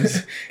doing? And then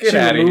Get she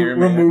outta here,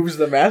 man. removes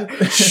the mask.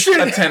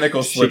 A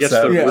tentacle She slips gets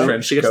out of yeah. the the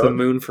trench she gets coat. the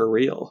moon for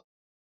real.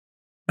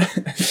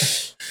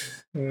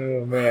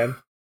 Oh, man.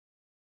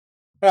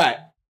 All right.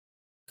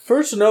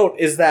 First note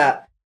is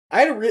that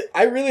I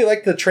really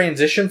like the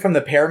transition from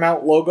the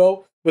Paramount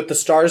logo with the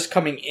stars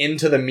coming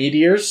into the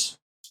meteors.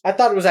 I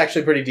thought it was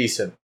actually pretty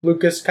decent.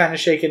 Lucas kind of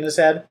shaking his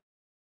head.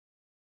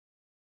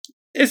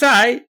 It's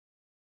I.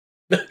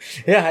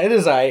 Yeah, it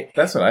is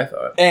That's what I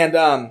thought.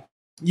 And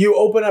you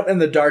open up in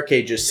the Dark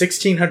Ages,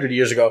 1600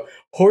 years ago.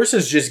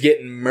 Horses just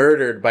getting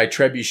murdered by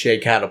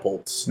trebuchet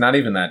catapults. It's not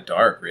even that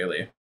dark, really.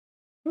 It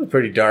was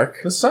pretty dark.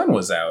 The sun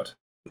was out.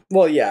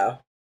 Well, yeah.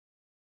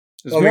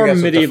 It's Well, I more guess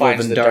what medieval defines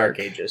than the dark.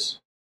 Ages.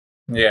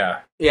 Yeah.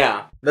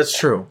 Yeah, that's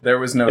true. There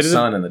was no It is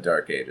sun in the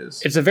Dark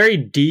Ages. It's a very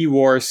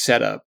D-War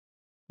setup.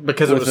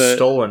 Because it With was a-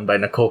 stolen by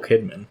Nicole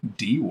Kidman.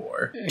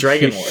 D-War.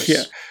 Dragon Wars.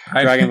 Yeah.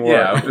 Dragon War.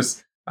 Yeah,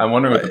 I'm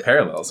wondering what the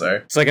parallels are.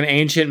 It's like an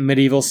ancient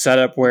medieval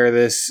setup where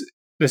this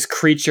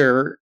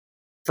creature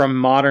from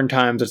modern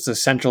times, it's the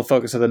central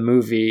focus of the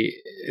movie,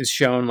 is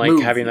shown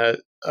like having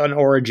an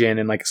origin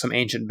in like some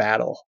ancient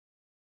battle.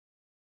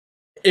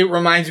 It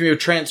reminds me of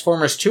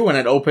Transformers 2 when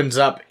it opens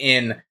up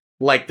in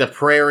like the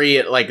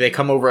prairie, like they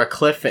come over a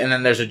cliff and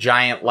then there's a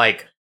giant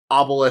like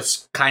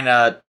obelisk kind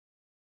of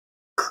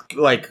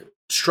like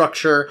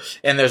structure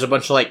and there's a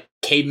bunch of like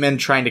cavemen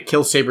trying to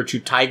kill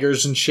saber-tooth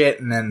tigers and shit,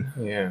 and then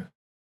Yeah.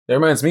 That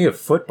reminds me of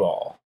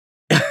football.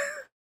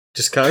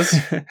 just cuz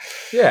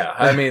Yeah,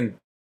 I mean,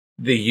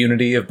 the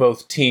unity of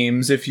both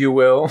teams, if you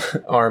will,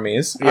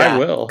 armies. Yeah. I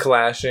will.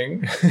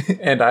 Clashing,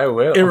 and I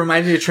will. it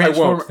reminds me of I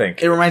won't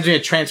think. It reminds me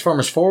of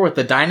Transformers 4 with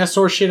the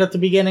dinosaur shit at the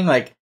beginning.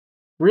 Like,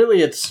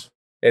 really, it's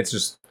It's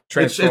just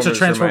It's a Transformers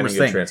Transformers reminding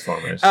you of thing.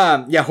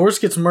 Transformers. yeah. Horse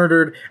gets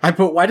murdered. I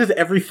put, why does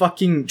every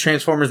fucking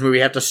Transformers movie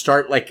have to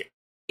start like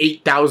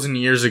 8,000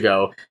 years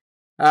ago?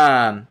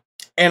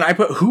 And I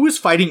put, who is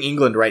fighting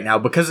England right now?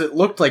 Because it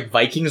looked like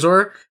Vikings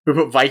were. We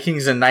put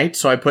Vikings and Knights,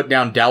 so I put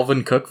down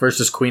Dalvin Cook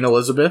versus Queen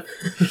Elizabeth.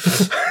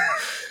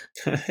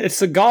 It's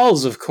the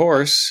Gauls, of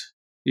course.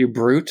 You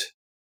brute.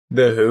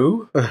 The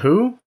who?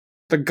 Who?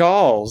 The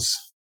Gauls.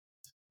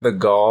 The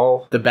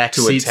Gaul The back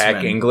to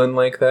attack England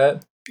like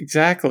that?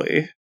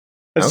 Exactly.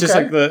 It's just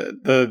Okay.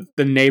 like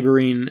the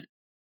neighboring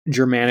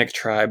Germanic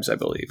tribes, I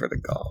believe, are the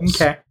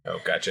Gauls. Okay. Oh,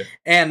 gotcha.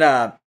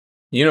 And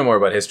You know more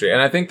about history,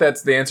 and I think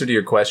that's the answer to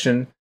your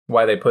question.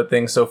 Why they put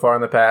things so far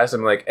in the past?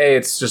 I'm like, A,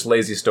 it's just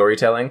lazy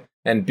storytelling,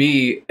 and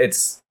B,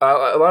 it's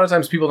a lot of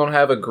times people don't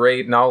have a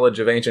great knowledge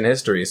of ancient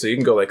history, so you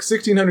can go like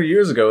 1600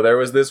 years ago there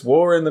was this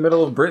war in the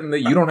middle of Britain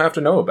that you don't have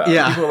to know about.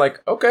 Yeah. People are like,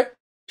 okay,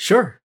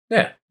 sure,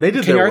 yeah, they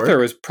did King their Arthur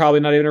work. was probably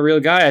not even a real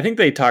guy. I think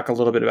they talk a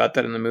little bit about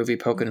that in the movie,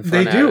 poking fun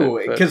They at do,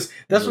 it, but- because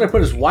that's what I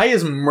put is, why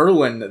is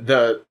Merlin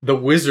the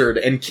wizard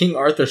and King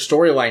Arthur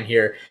storyline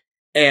here?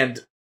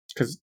 And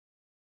Because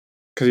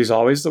he's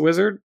always the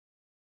wizard?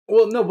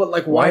 well, no, but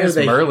like, why why are is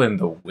they Merlin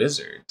the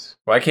wizard?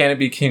 Why can't it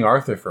be King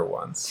Arthur for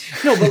once?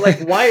 No, but like,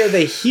 why are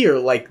they here?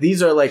 Like,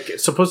 these are like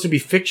supposed to be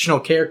fictional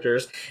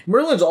characters.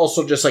 Merlin's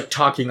also just like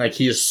talking like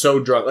he is so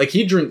drunk, like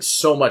he drinks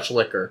so much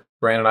liquor.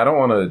 Brandon, I don't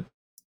want to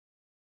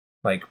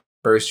like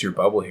burst your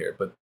bubble here,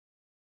 but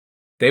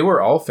they were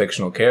all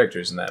fictional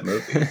characters in that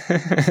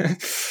movie,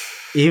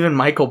 Even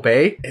Michael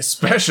Bay.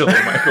 especially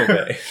Michael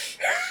Bay.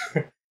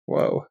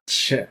 Whoa.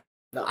 Shit,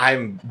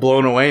 I'm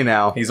blown away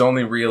now. He's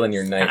only real in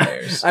your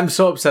nightmares. I'm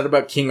so upset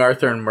about King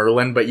Arthur and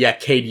Merlin, but yeah,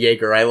 Cade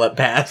Yeager, I let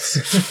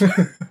pass.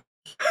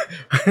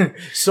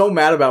 So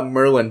mad about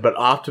Merlin, but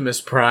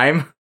Optimus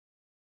Prime.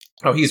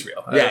 Oh, he's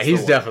real. Yeah, That's he's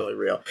the one. definitely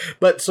real.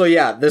 But so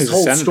yeah, this He's a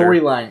whole senator.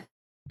 storyline.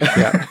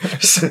 Yeah.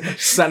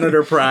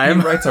 Senator He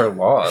Prime. writes our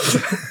laws.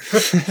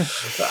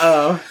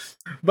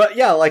 But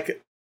yeah,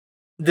 like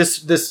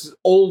this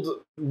old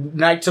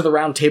Knights of the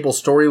Round Table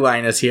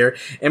storyline is here,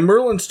 and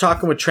Merlin's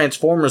talking with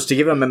Transformers to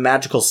give him a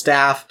magical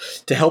staff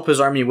to help his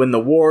army win the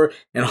war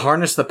and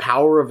harness the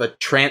power of a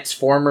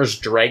Transformers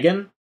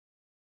dragon,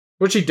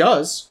 which he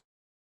does.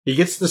 He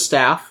gets the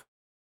staff.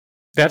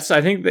 That's,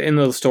 I think, in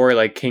the story,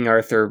 like King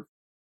Arthur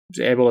was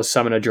able to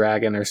summon a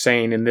dragon. They're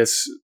saying in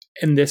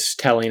this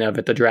telling of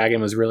it, the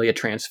dragon was really a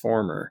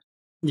transformer.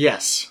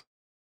 Yes,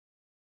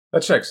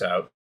 That checks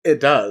out. it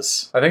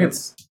does. I think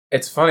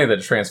it's funny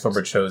that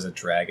Transformer chose a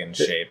dragon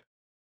shape.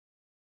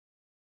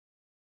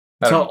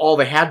 I That's don't know. all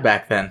they had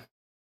back then.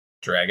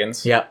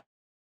 Dragons? Yep.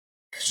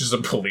 It's just a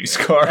police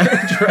car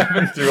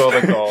driving through all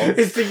the calls.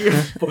 It's the year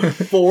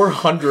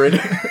 400.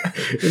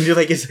 And you're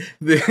like,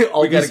 We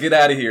gotta get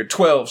out of here.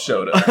 12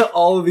 showed up.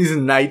 all of these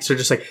knights are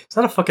just like, is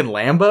that a fucking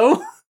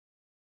Lambo?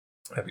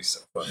 That'd be so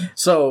funny.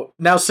 So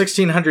now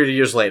 1600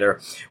 years later,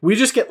 we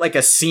just get like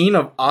a scene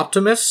of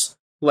Optimus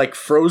like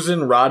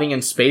frozen, rotting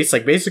in space,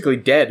 like basically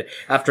dead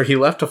after he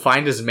left to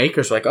find his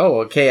makers. Like, oh,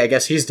 okay, I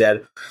guess he's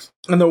dead.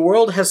 And the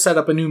world has set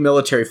up a new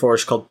military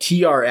force called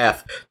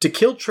TRF to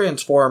kill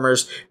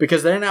Transformers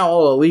because they're now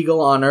all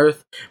illegal on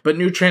Earth, but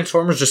new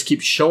Transformers just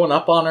keep showing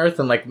up on Earth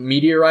and like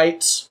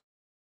meteorites.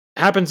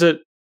 Happens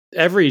at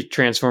every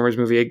Transformers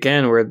movie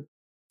again, where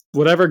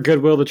whatever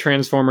goodwill the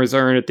Transformers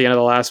earned at the end of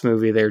the last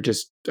movie, they're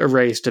just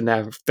erased and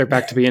now they're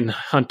back to being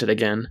hunted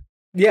again.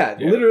 Yeah,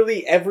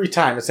 literally every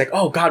time. It's like,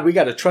 oh god, we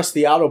gotta trust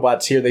the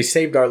Autobots here. They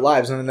saved our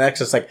lives. And then the next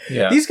it's like,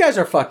 these guys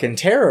are fucking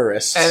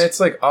terrorists. And it's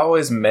like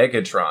always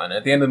Megatron.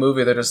 At the end of the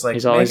movie, they're just like,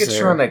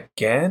 Megatron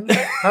again?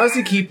 How does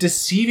he keep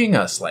deceiving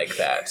us like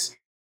that?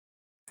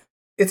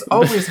 It's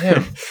always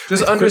him.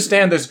 Just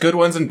understand there's good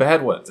ones and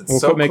bad ones. It's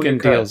so making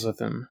deals with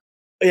him.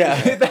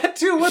 Yeah. That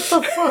too, what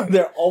the fuck?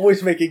 They're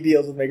always making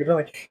deals with Megatron.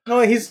 Like,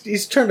 no,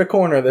 he's turned a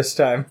corner this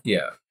time.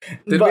 Yeah.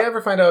 Did we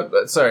ever find out,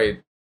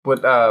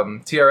 what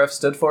TRF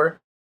stood for?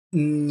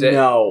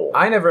 No.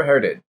 I never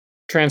heard it.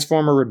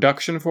 Transformer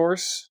Reduction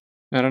Force?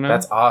 I don't know.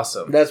 That's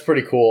awesome. That's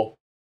pretty cool.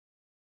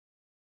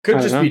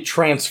 Could just be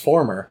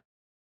Transformer.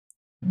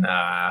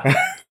 Nah.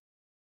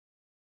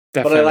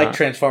 But I like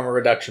Transformer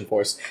Reduction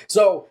Force.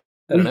 So,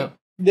 I don't know.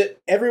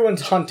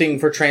 Everyone's hunting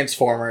for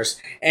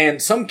Transformers,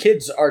 and some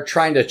kids are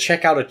trying to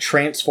check out a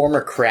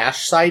Transformer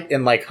crash site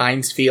in, like,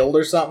 Heinz Field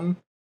or something.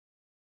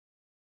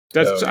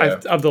 That's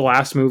of the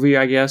last movie,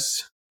 I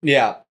guess.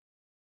 Yeah.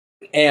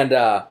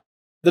 And,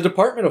 the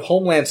Department of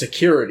Homeland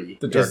Security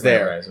is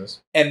there.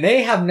 And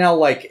they have now,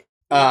 like,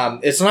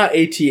 it's not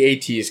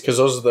AT-ATs, because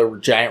those are the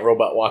giant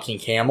robot walking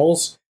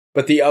camels,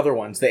 but the other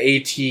ones, the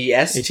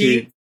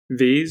AT-ST.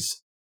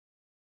 ATVs?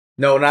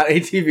 No, not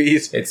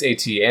ATVs. It's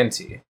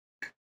AT&T.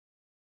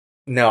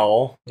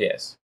 No.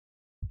 Yes.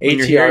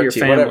 AT-RT,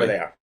 whatever they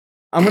are.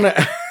 I'm gonna...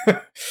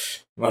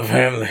 My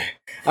family.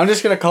 I'm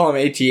just gonna call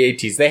them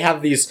AT-ATs. They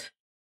have these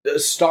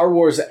Star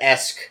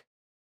Wars-esque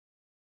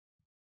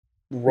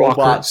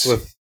robots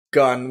with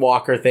gun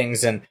walker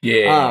things, and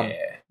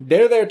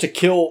they're there to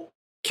kill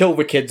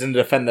the kids and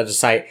defend the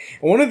site.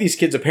 And one of these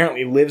kids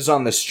apparently lives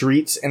on the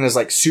streets and is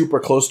like super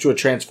close to a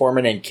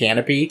Transformer named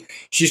Canopy.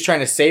 She's trying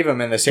to save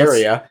him in this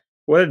area.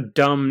 What a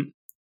dumb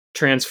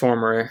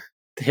Transformer.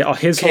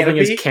 His whole thing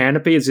is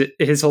Canopy.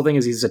 His whole thing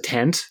is he's a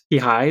tent. He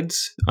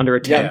hides under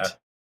a tent. Yeah.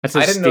 That's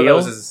his steal.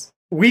 Know that was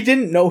We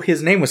didn't know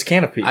his name was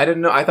Canopy. I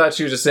didn't know. I thought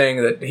she was just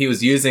saying that he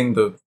was using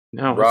the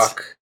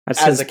rock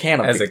as a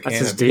canopy. That's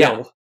his deal.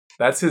 Yeah.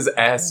 That's his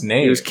ass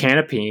name. He was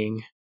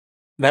canopying.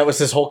 That was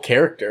his whole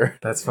character.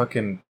 That's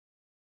fucking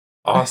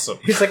awesome.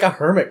 He's like a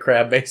hermit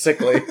crab,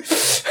 basically.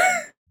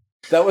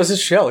 That was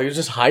his shell. He was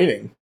just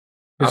hiding.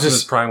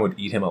 Optimus Prime would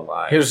eat him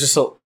alive. He was just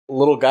a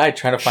little guy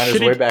trying to find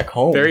his way back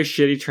home. Very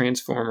shitty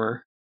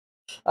Transformer.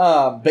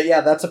 But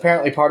yeah, that's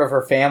apparently part of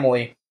her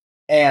family.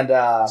 And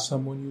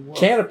someone you want.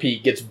 Canopy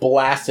gets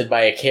blasted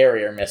by a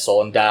carrier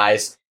missile and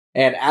dies.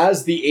 And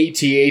as the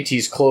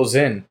AT-ATs close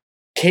in,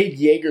 Cade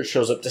Yeager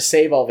shows up to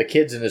save all the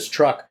kids in his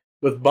truck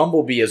with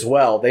Bumblebee as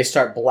well. They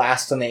start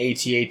blasting the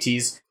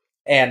AT-ATs,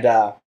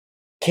 and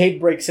Cade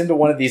breaks into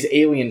one of these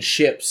alien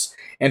ships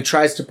and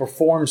tries to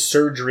perform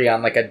surgery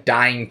on like a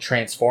dying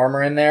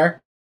Transformer in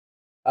there,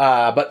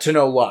 but to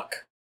no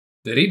luck.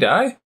 Did he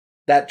die?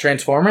 That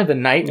Transformer, the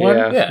night one?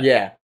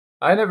 Yeah.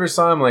 I never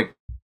saw him, like,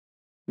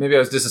 maybe I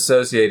was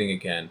disassociating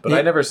again, but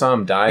I never saw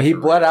him die. He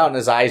bled out and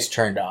his eyes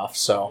turned off,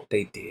 so.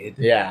 They did?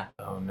 Yeah.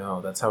 Oh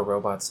no, that's how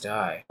robots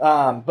die.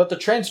 But the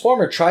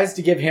Transformer tries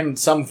to give him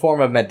some form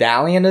of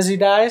medallion as he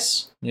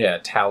dies. Yeah, a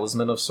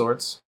talisman of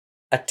sorts.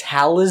 A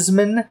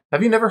talisman?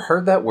 Have you never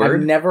heard that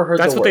word? I've never heard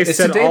That's the what word. they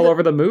said all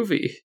over the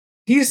movie.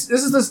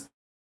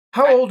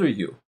 How old are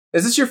you?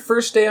 Is this your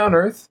first day on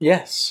Earth?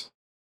 Yes.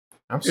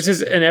 This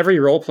is in every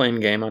role-playing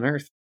game on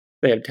Earth.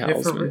 They have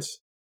talismans.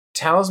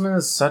 Talisman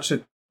is such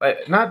a...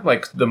 not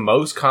like the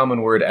most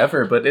common word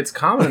ever, but it's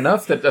common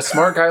enough that a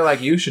smart guy like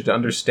you should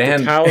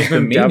understand the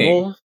Talisman meaning.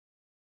 Devil?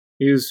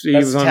 He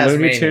was on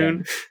Looney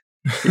Tune.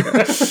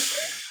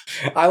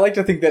 I like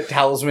to think that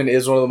talisman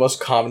is one of the most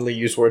commonly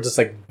used words. It's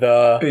like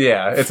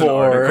it's an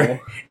article.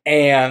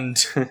 And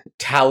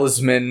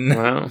talisman.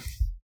 Wow.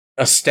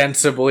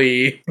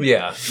 Ostensibly.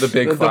 Yeah, the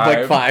big five. The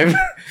big five.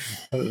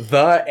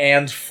 The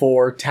and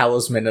for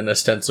talisman and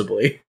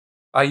ostensibly.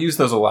 I use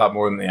those a lot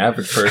more than the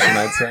average person,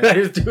 I'd say.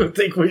 I do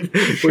think we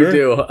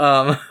do.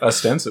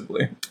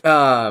 Ostensibly.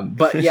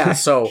 But yeah,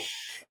 so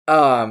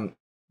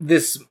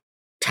this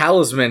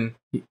talisman,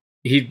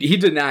 he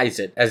denies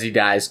it as he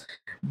dies,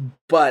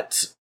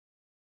 but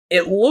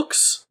it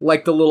looks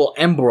like the little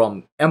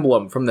emblem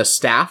from the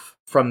staff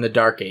from the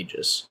Dark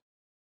Ages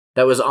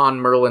that was on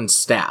Merlin's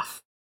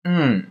staff.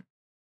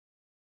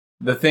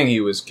 The thing he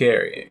was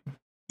carrying.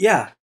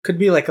 Yeah, could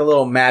be like a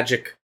little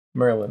magic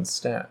Merlin's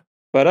staff.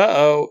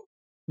 But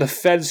the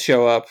feds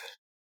show up.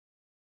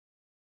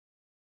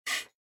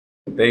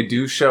 They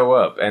do show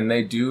up, and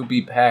they do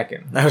be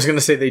packing. I was gonna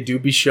say they do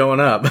be showing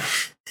up.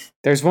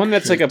 There's one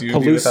that's like a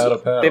police. They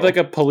have like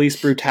a police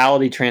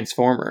brutality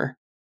transformer.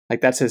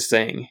 Like that's his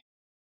thing.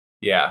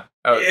 Yeah.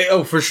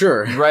 Oh, for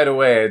sure. Right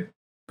away,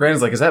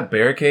 Brandon's like, "Is that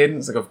Barricade?" And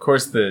it's like, "Of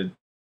course the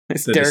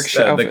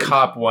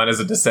cop one is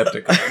a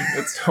Decepticon."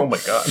 It's oh my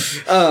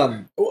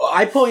god.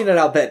 I pointed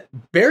out that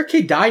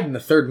Barricade died in the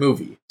third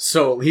movie,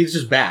 so he's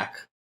just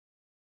back.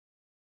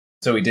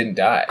 So he didn't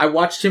die. I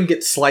watched him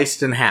get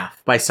sliced in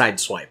half by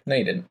Sideswipe. No,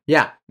 you didn't.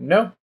 Yeah.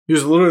 No. He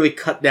was literally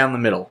cut down the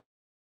middle.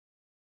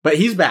 But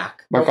he's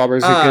back. Mark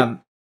Wahlberg's a good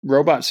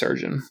robot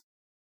surgeon.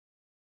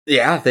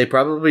 Yeah, they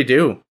probably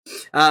do.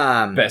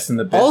 Best in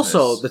the business.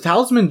 Also, the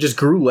talisman just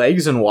grew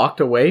legs and walked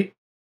away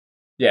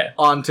yeah.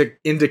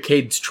 into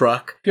Cade's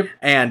truck. Yep.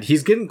 And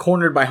he's getting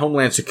cornered by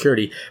Homeland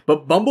Security,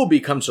 but Bumblebee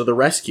comes to the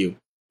rescue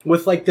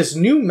with like this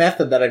new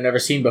method that I've never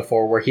seen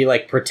before, where he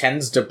like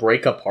pretends to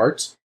break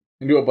apart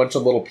into a bunch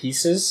of little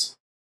pieces,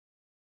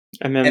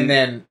 And and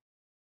then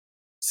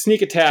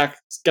sneak attack,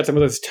 gets him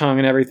with his tongue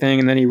and everything,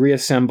 and then he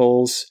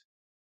reassembles.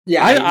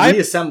 yeah, I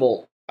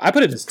reassemble. I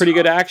put a His pretty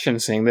good tongue. action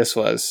seeing this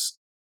was.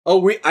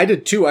 Oh, I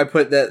did too. I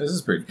put that This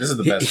is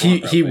the best he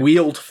one. he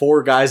wheeled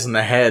 4 guys in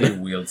the He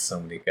head. wields so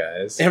many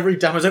guys. Every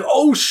time I was like,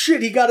 "Oh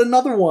shit, he got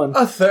another one."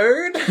 A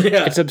third?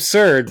 Yeah, It's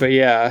absurd, but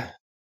yeah.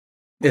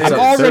 it's I'm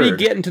already absurd.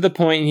 getting to the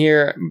point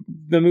here.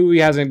 The movie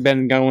hasn't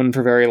been going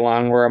for very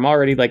long where I'm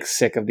already like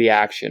sick of the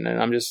action,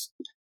 and I'm just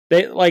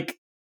they're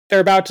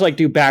about to like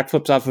do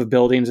backflips off of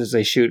buildings as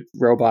they shoot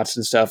robots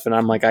and stuff, and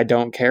I'm like, I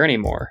don't care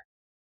anymore.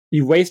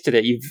 You wasted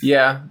it. You've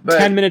Yeah, but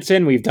 10 minutes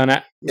in, we've done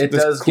it. it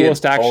This does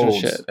coolest get action old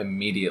shit.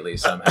 immediately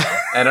somehow.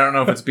 And I don't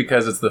know if it's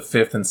because it's the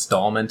 5th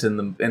installment in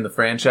the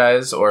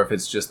franchise, or if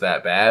it's just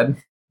that bad,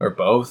 or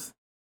both.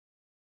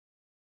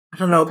 I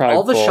don't know. Probably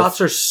All the both. shots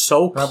are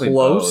so Probably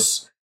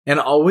close and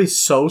always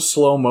so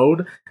slow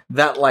mode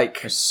that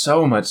like There's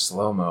so much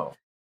slow mo.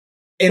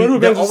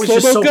 and they're always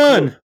just so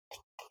gun.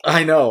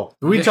 I know.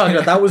 We talked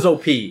about that was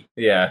OP. He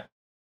Yeah,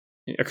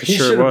 Okay,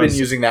 should have been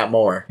using that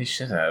more. he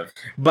should have.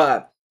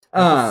 But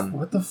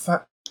What the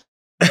fuck?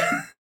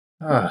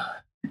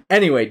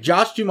 anyway,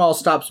 Josh Duhamel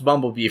stops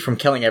Bumblebee from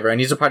killing everyone.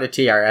 He's a part of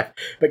TRF,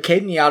 but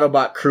Cade and the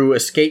Autobot crew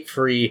escape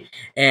free,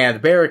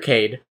 and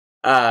Barricade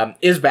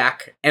is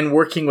back and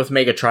working with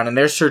Megatron, and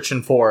they're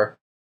searching for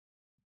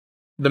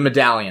the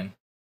medallion.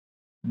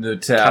 The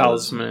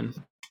talisman.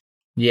 Talisman.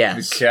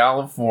 Yes. The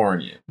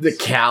California. The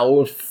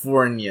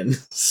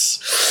Californians.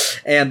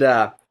 And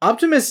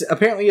Optimus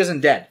apparently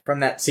isn't dead from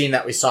that scene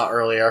that we saw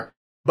earlier,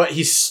 but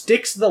he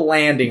sticks the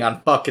landing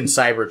on fucking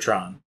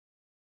Cybertron.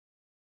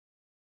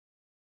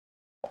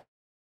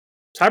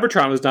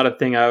 Cybertron was not a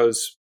thing I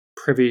was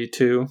privy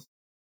to.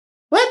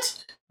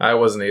 What? I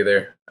wasn't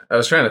either. I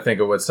was trying to think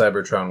of what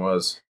Cybertron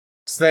was.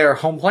 It's their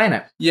home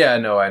planet. Yeah,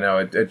 no, I know.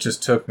 It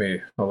just took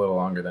me a little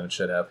longer than it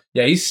should have.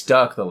 Yeah, he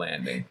stuck the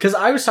landing. Because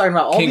I was talking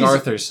about all King these...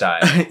 Arthur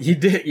style. He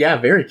did, yeah,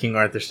 very King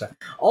Arthur style.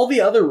 All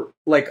the other,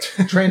 like,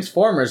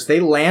 Transformers, they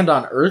land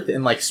on Earth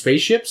in, like,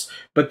 spaceships,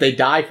 but they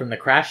die from the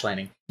crash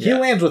landing. He Yeah.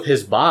 lands with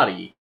his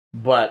body,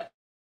 but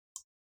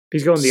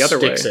He's going the other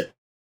way. sticks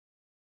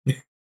it.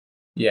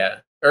 Yeah,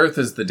 Earth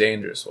is the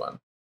dangerous one.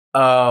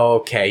 Oh,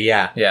 okay,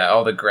 yeah. Yeah,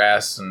 all the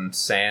grass and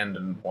sand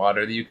and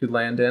water that you could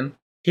land in.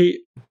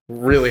 He,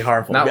 Really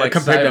harmful. Not like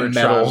compared to Cybertron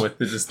metal. with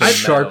just the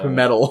Sharp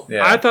metal.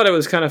 Yeah. I thought it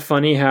was kind of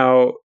funny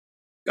how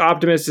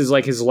Optimus is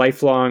like his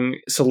lifelong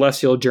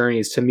celestial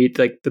journeys to meet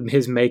like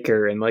his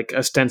maker and like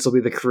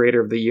ostensibly the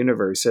creator of the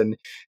universe, and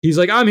he's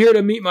like, I'm here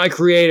to meet my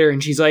creator,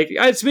 and she's like,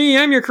 it's me,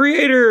 I'm your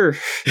creator.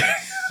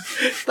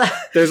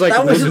 There's like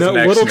That was his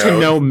next little to note.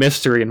 no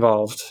mystery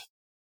involved.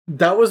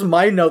 That was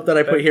my note that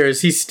I put here,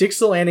 is he sticks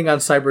the landing on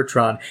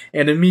Cybertron,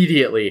 and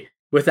immediately,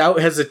 without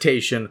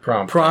hesitation,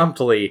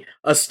 promptly,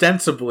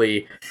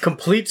 ostensibly,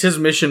 completes his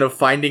mission of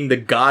finding the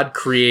god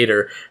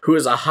creator, who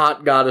is a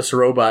hot goddess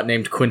robot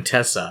named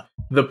Quintessa,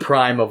 the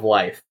prime of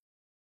life.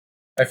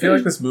 I feel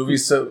like this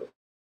movie's so...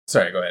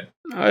 Sorry, go ahead.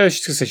 I was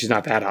just gonna say she's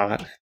not that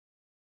hot.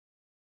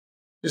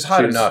 Just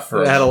hot She was- enough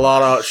for... It had a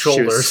lot of She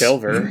was shoulders.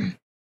 silver.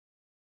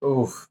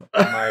 Oof,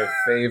 my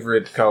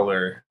favorite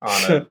color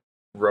on a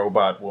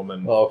robot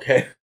woman.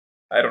 Okay.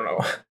 I don't know.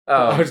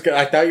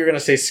 I thought you were going to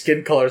say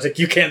skin color. I was like,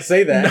 you can't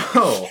say that.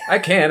 No, I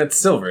can. It's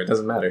silver. It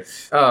doesn't matter.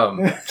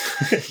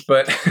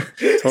 But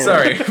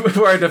sorry,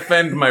 before I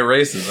defend my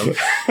racism,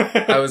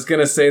 I was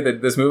gonna say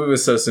that this movie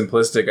was so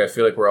simplistic. I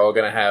feel like we're all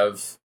gonna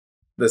have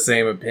the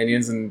same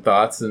opinions and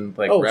thoughts and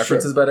like Oh,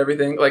 references sure. about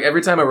everything. Like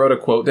every time I wrote a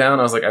quote down,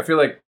 I was like, I feel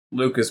like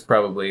Lucas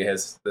probably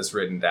has this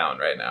written down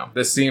right now.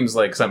 This seems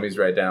like something he's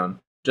write down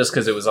just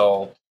because it was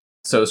all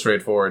so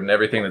straightforward and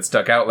everything that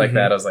stuck out like Mhm.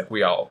 that. I was like,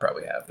 we all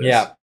probably have this.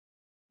 Yeah.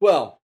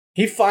 Well,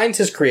 he finds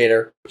his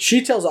creator.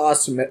 She tells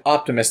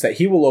Optimus that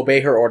he will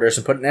obey her orders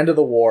and put an end to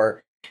the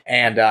war.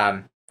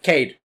 And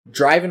Cade,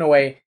 driving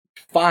away,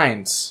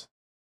 finds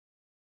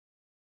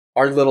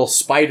our little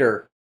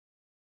spider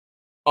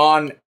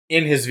in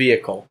his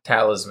vehicle.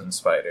 Talisman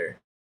spider.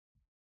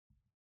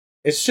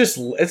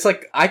 It's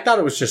like, I thought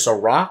it was just a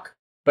rock,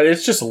 but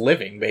it's just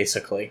living,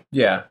 basically.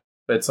 Yeah,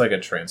 it's like a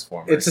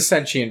transformer. It's a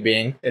sentient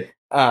being.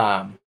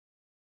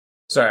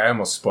 Sorry, I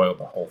almost spoiled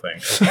the whole thing.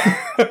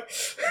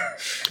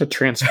 It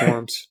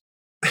transforms.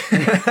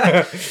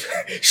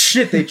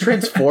 Shit, they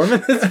transform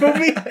in this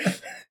movie?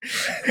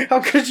 How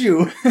could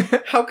you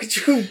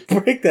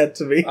break that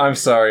to me? I'm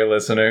sorry,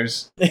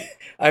 listeners.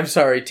 I'm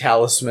sorry,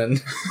 Talisman.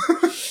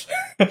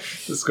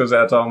 This goes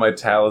out to all my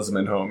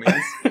talisman homies.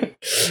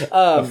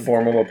 A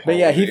formal apology. But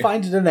yeah, he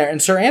finds it in there.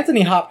 And Sir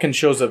Anthony Hopkins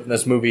shows up in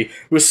this movie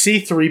with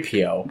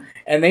C-3PO.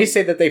 And they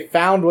say that they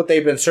found what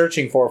they've been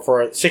searching for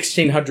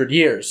 1,600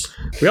 years.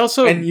 We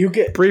also And you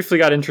get... briefly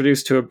got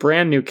introduced to a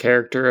brand new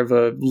character of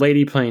a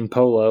lady playing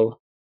polo.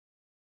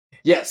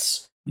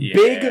 Yes. Yeah.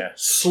 Big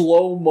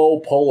slow-mo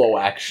polo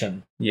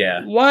action.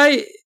 Yeah.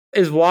 Why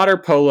is water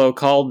polo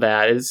called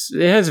that? It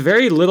has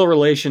very little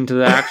relation to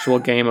the actual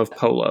game of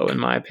polo, in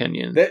my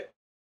opinion.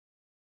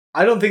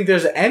 I don't think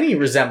there's any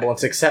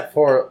resemblance except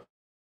for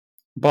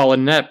Ball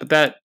and net, but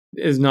that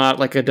is not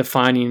like a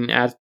defining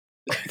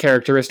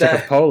characteristic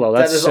of polo.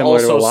 That's that is similar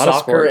to also a lot of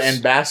soccer sports.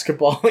 and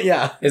basketball.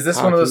 Yeah. Is this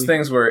one of those Hockey.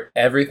 things where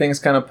everything's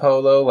kind of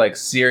polo? Like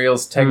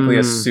cereal's technically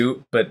a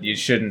soup, but you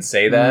shouldn't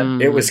say that?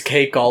 Mm. It was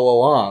cake all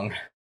along.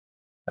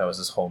 That was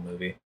this whole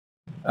movie.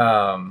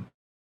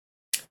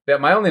 Yeah,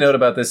 my only note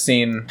about this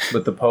scene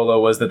with the polo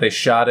was that they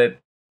shot it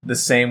the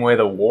same way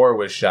the war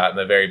was shot in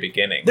the very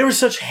beginning. There was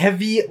such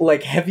heavy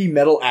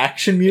metal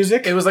action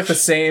music. It was like the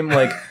same,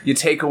 like, you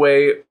take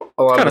away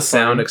a lot of Kinda the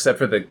sound funny. except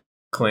for the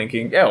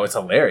clinking. Yeah, it's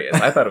hilarious.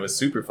 I thought it was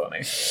super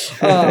funny.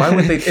 Why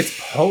would they? It's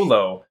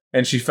polo,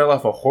 and she fell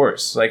off a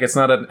horse. Like, it's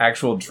not an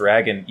actual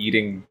dragon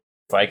eating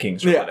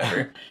Vikings or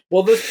whatever.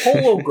 Well, this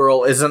polo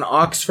girl is an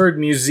Oxford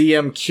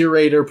Museum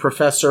curator,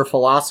 professor,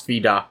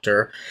 philosophy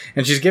doctor,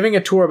 and she's giving a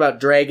tour about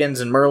dragons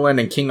and Merlin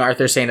and King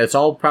Arthur, saying it's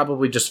all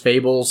probably just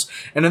fables.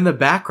 And in the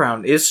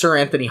background is Sir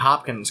Anthony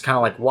Hopkins, kind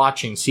of like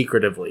watching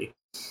secretively.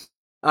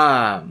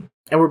 And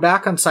we're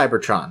back on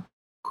Cybertron.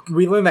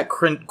 We learn that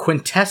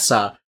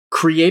Quintessa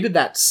created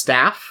that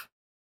staff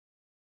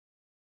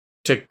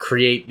to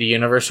create the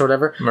universe or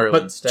whatever,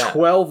 Merlin's but staff.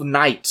 12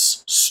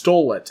 knights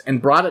stole it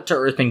and brought it to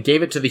Earth and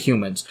gave it to the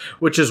humans,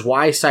 which is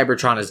why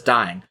Cybertron is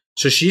dying.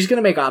 So she's going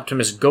to make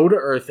Optimus go to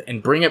Earth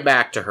and bring it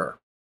back to her.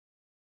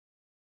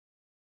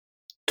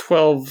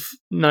 12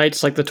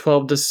 knights like the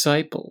 12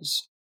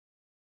 disciples.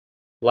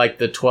 Like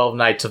the 12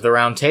 Knights of the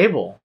Round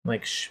Table.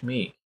 Like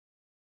Shmeek.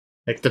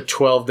 Like the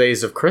 12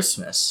 Days of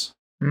Christmas.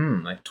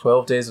 Like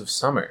 12 Days of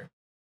Summer.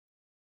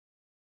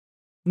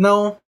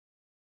 No.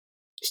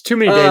 It's too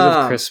many days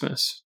of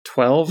Christmas.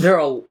 12? There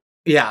are...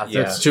 Yeah,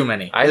 Yeah. that's too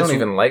many. I don't It's-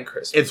 even like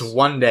Christmas. It's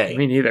one day.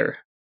 Me neither.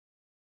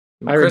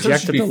 I Christmas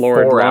should rejected be the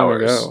Lord 4 long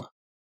hours. ago.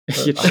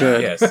 You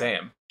should. Yeah,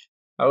 Sam.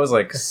 I was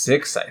like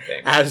 6, I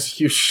think. As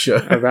you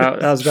should.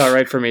 That was about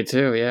right for me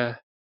too, yeah.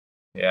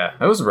 Yeah,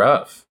 that was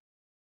rough.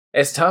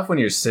 It's tough when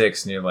you're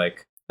 6 and you're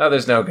like, oh,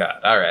 there's no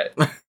God. All right.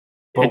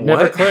 But It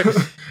never what?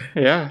 clicks.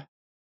 Yeah.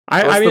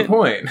 What's I the mean,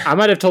 point? I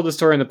might have told the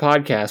story in the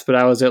podcast, but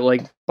I was at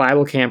like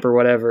Bible camp or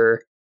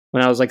whatever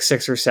when I was like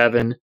 6 or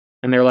 7,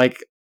 and they're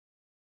like,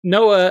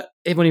 Noah,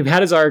 when he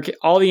had his ark,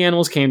 all the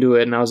animals came to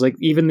it, and I was like,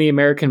 even the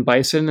American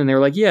bison, and they were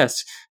like,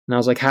 yes. And I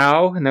was like,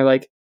 how? And they're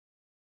like,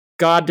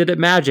 God did it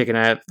magic.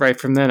 And right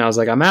from then, I was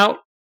like, I'm out.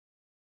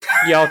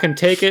 Y'all can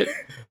take it.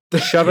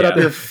 Shove it up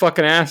Yeah. your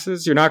fucking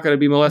asses. You're not going to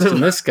be molesting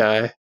this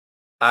guy.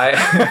 I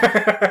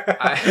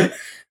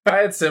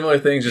had similar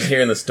things just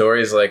hearing the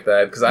stories like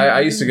that, because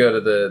I used to go to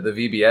the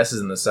VBSs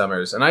in the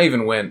summers, and I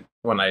even went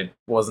when I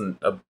wasn't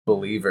a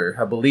believer,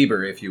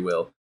 if you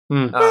will.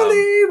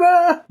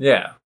 Believer!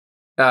 Yeah.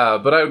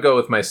 But I would go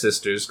with my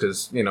sisters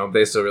because, you know,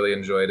 they still really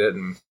enjoyed it.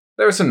 And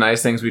there were some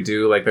nice things we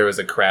do. Like there was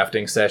a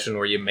crafting session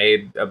where you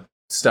made a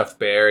stuffed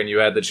bear and you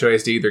had the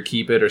choice to either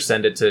keep it or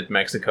send it to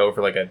Mexico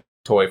for like a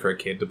toy for a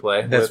kid to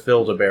play. That's with.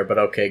 Build-A-Bear, but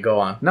okay, go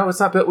on. No, it's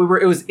not. It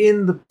was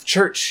in the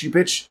church, you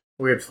bitch.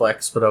 Weird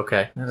flex, but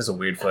okay. That is a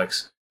weird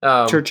flex.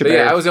 Church of but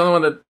yeah, Bears. I was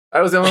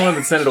the only one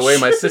that sent it away.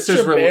 My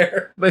sisters were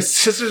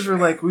Bear.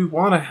 like, we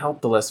want to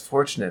help the less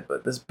fortunate,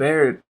 but this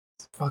bear is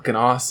fucking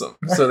awesome.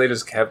 So they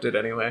just kept it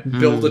anyway.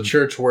 Build a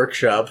church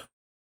workshop.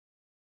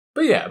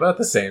 But yeah, about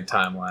the same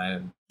timeline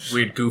and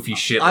weird goofy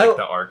shit like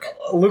the Ark.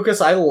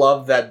 Lucas, I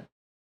love that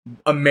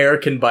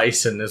American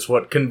bison is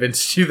what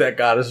convinced you that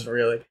God isn't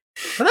really.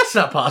 But that's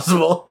not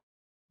possible.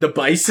 The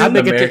bison? How'd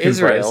they get to American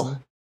Israel?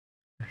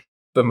 bison.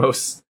 The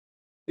most...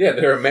 Yeah,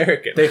 they're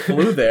American. They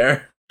flew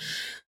there.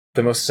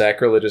 The most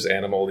sacrilegious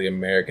animal, the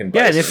American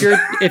bison. Yeah,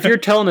 and if you're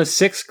telling a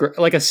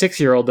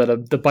 6-year-old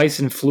that the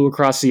bison flew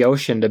across the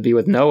ocean to be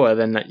with Noah,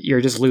 then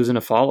you're just losing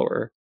a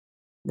follower.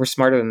 We're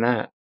smarter than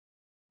that.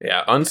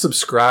 Yeah,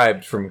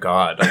 unsubscribed from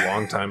God a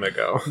long time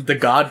ago. The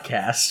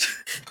Godcast.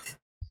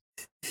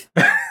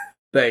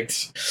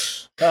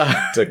 Thanks.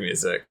 Took me a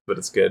sec, but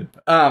it's good.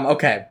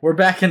 Okay, we're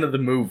back into the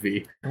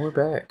movie. And we're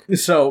back.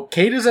 So,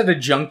 Kate is at a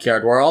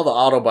junkyard where all the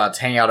Autobots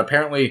hang out.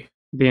 Apparently,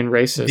 Being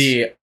racist.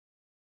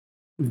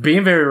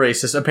 being very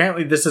racist.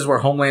 Apparently, this is where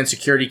Homeland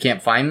Security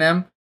can't find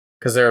them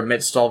because they're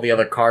amidst all the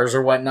other cars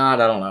or whatnot.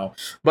 I don't know.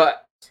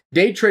 But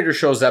Day Trader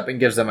shows up and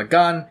gives them a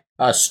gun,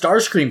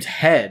 Starscream's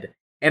head,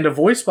 and a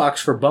voice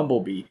box for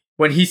Bumblebee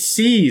when he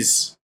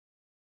sees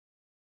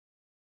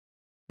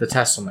the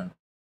Tesselman.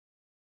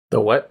 The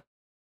what?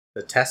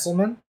 The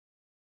Tesselman?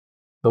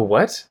 The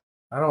what?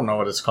 I don't know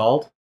what it's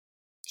called.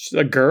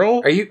 a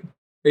girl? Are you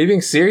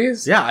being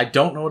serious? Yeah, I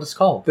don't know what it's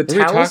called. The What are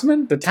we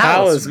talisman? The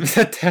talisman.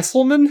 The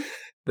Tesselman?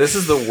 This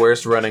is the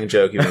worst running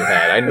joke you've ever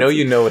had. I know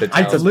you know what a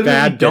I talisman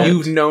literally don't.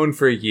 You've known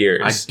for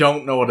years. I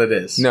don't know what it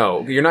is.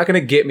 No, you're not going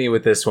to get me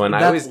with this one.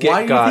 I That- always why get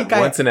do you got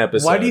think once an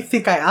episode. Why do you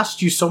think I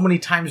asked you so many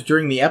times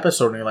during the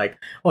episode and you're like,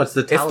 oh, it's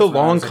the It's talisman. the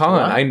I long was like, con.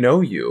 what? I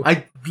know you.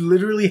 I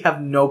literally have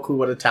no clue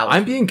what a talisman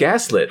I'm being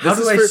gaslit. How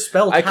This do is I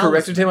spell I talisman?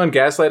 corrected him on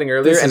gaslighting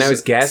earlier, This and I is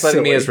was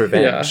gaslighting me silly. as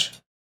revenge.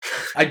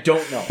 I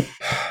don't know.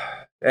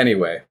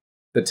 Anyway,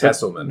 the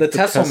Tesselman. The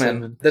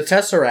Tesselman. The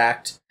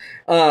Tesseract.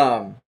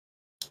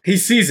 He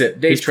sees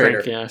it, Day He's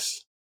Trader. prank,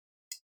 yes.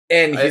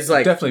 And he's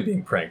like definitely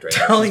being pranked right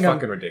now. telling It's him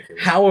fucking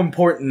ridiculous. how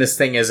important this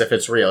thing is if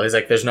it's real. He's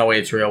like, there's no way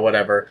it's real,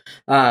 whatever.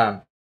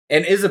 And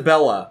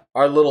Isabella,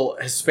 our little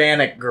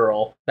Hispanic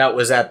girl that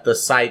was at the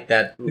site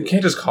that... You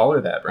can't just call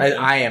her that, right?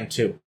 I am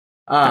too.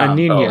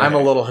 Niña. I'm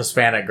a little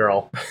Hispanic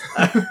girl.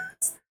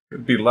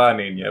 It'd be La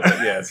Nina, but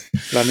yes.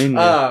 La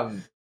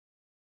Niña.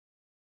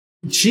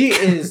 She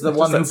is the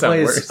one who Does that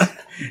sound plays... worse?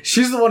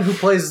 She's the one who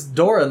plays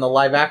Dora in the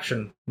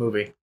live-action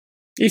movie.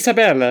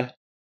 Isabella.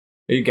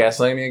 Are you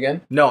gaslighting me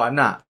again, No, I'm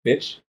not.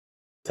 bitch?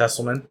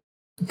 Tesselman.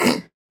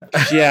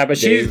 Yeah, but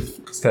she... Dave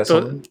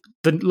Tesselman.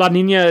 The La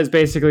Nina is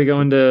basically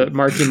going to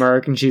Marky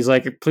Mark, and she's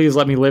like, "Please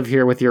let me live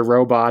here with your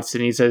robots."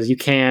 And he says, "You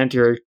can't.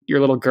 You're a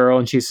little girl."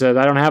 And she says,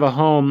 "I don't have a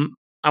home.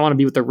 I want to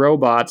be with the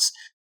robots."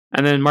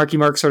 And then Marky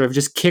Mark sort of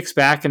just kicks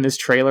back in this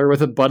trailer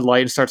with a Bud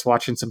Light and starts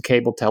watching some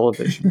cable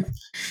television.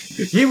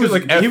 He was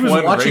Like he was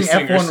F1 watching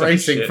racing or F1 some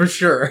racing shit. for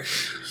sure.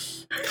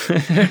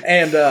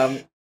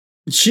 And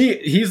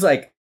he's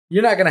like,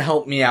 "You're not gonna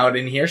help me out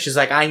in here." She's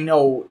like, "I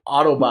know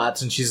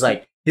Autobots," and he's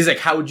like,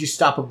 "How would you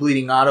stop a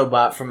bleeding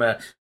Autobot from a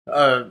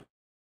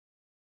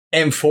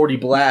M40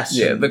 blast?"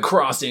 Yeah, And the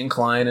cross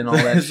incline and all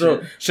that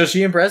so, shit. so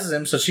she impresses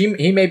him. So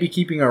he may be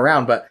keeping her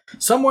around, but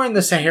somewhere in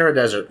the Sahara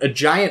Desert, a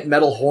giant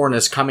metal horn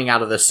is coming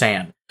out of the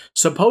sand.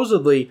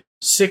 Supposedly,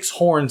 6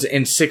 horns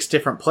in 6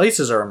 different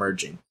places are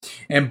emerging,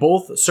 and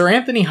both Sir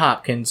Anthony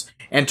Hopkins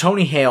and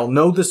Tony Hale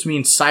know this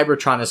means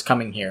Cybertron is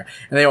coming here,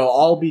 and they will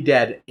all be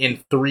dead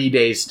in 3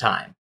 days'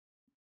 time.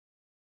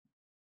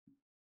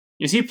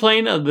 Is he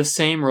playing the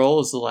same role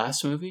as the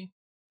last movie?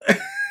 Are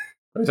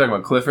we talking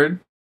about Clifford?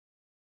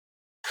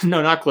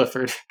 No, not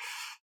Clifford.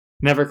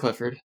 Never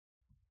Clifford.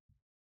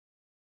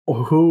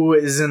 Who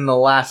is in the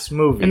last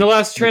movie? In the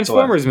last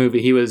Transformers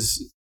movie,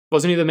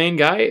 wasn't he the main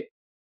guy?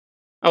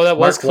 Oh, that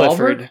was Mark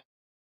Clifford. Wahlberg?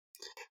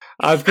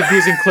 I'm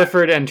confusing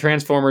Clifford and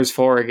Transformers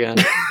 4 again.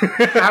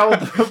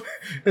 I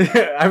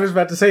was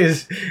about to say,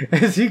 is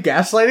he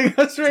gaslighting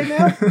us right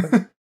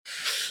now?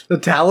 The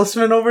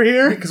talisman over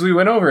here? Because we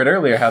went over it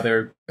earlier, how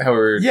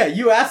we're... Yeah,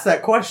 you asked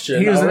that question.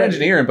 He was an already.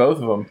 engineer in both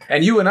of them.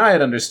 And you and I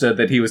had understood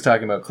that he was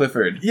talking about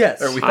Clifford.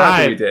 Yes. Or we thought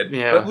that we I- did.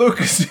 yeah. But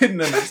Lucas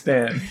didn't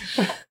understand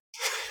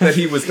that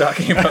he was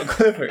talking about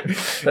Clifford.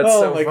 That's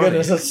Oh so my funny.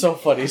 goodness, that's so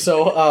funny.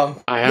 So,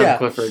 I am yeah.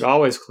 Clifford.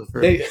 Always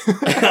Clifford. They,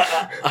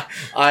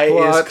 I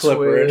Plot is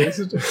Clifford.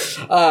 twist.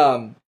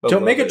 So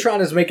love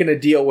Megatron is making a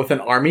deal with an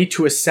army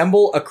to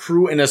assemble a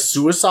crew in a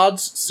Suicide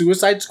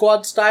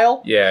Squad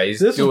style. Yeah, he's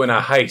This- doing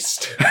a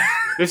heist.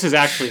 This is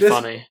actually This-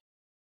 funny.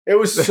 It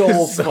was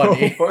so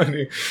funny.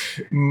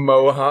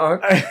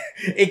 Mohawk.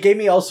 It gave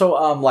me also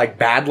like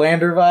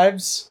Badlander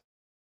vibes.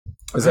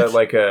 Is that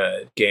like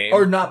a game?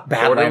 Or not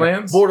Badlander.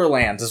 Borderlands?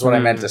 Borderlands is what I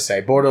meant to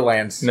say.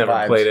 Borderlands Never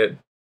vibes. played it,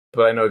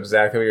 but I know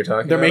exactly what you're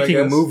talking They're about. making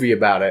I a guess. movie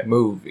about it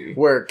Movie.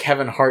 where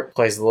Kevin Hart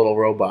plays the little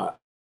robot.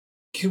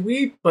 Can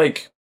we,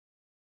 like...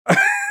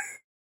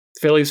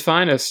 Philly's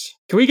finest.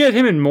 Can we get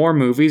him in more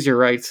movies? You're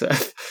right,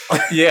 Seth.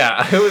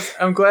 Yeah,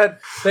 I'm glad.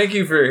 Thank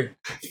you for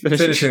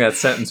finishing that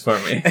sentence for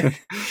me.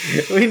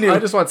 We knew. I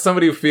just want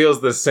somebody who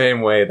feels the same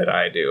way that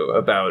I do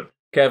about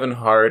Kevin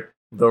Hart,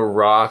 The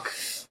Rock,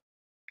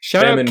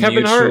 Shout them out in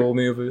Kevin mutual Hart,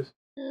 movies.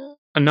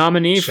 a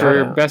nominee Shout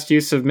for out. Best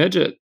Use of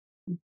Midget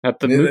at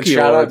the Mookie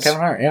Shout Awards. out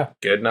Kevin Hart, yeah.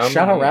 Good nominee.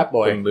 Shout out Rat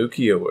Boy. The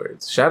Mookie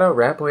Awards. Shout out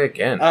Rat Boy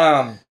again.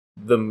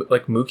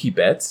 Like Mookie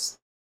Betts.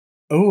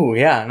 Oh,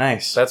 yeah,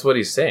 nice. That's what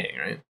he's saying,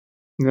 right?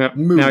 Yep.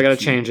 Now I gotta Mookie.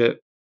 change it.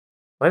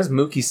 Why does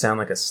Mookie sound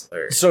like a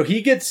slur? So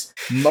he gets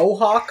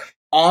Mohawk,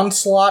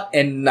 Onslaught,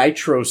 and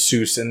Nitro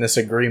Seuss in this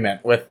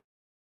agreement with...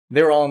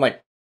 They were all in,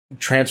 like,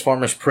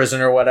 Transformers prison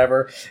or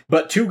whatever,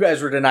 but 2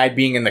 guys were denied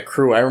being in the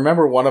crew. I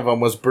remember one of them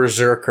was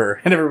Berserker,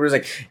 and everybody was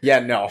like, yeah,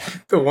 no.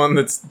 The one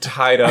that's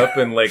tied up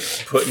and like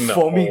put in a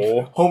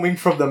hole. Foaming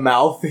from the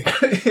mouth.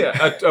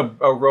 Yeah,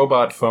 a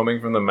robot foaming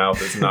from the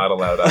mouth is not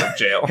allowed out of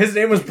jail. His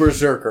name was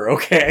Berserker,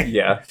 okay?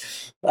 Yeah.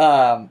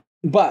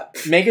 But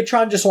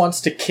Megatron just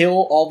wants to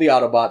kill all the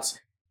Autobots,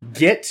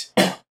 get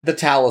the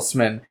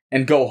talisman,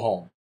 and go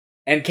home.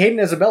 And Cade and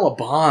Isabella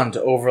bond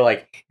over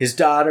like his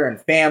daughter and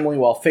family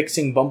while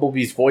fixing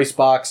Bumblebee's voice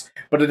box,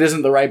 but it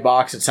isn't the right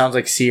box. It sounds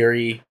like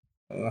Siri.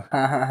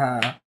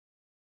 I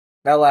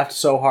laughed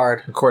so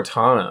hard.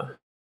 Cortana.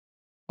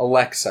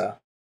 Alexa.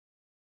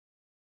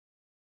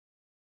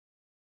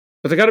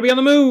 But they gotta be on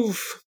the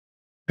move.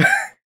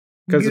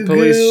 Because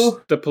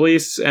the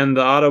police and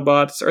the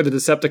Autobots, or the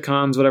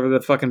Decepticons, whatever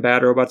the fucking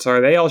bad robots are,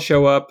 they all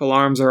show up,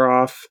 alarms are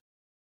off,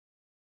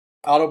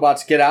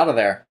 Autobots, get out of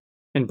there.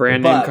 in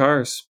brand name But-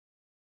 cars.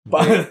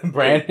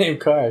 Brand name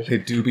cars. They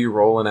do be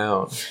rolling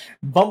out.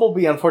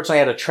 Bumblebee unfortunately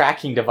had a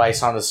tracking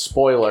device on his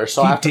spoiler,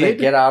 so He after they did?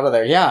 get out of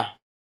there, yeah.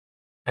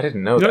 I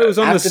didn't know No, that. it was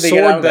on the After they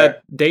get out sword of there.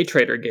 that Day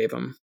Trader gave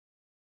him.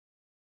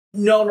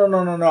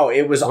 No.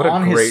 It was What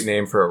on a great his.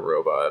 name for a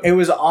robot. It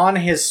was on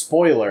his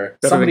spoiler.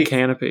 Better Somebody than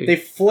Canopy. they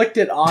flicked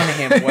it on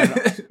him when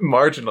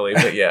Marginally,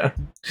 but yeah.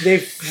 they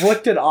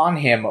flicked it on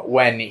him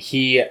when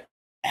he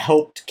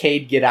helped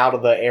Cade get out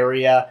of the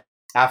area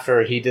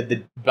after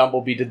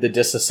Bumblebee did the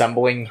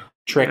disassembling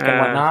trick and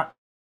whatnot.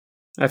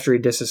 After he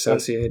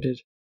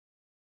disassociated.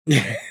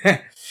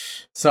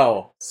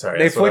 So Sorry,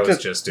 they that's what I flicked was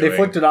it. just They doing.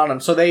 flicked it on him.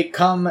 So they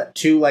come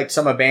to like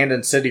some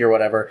abandoned city or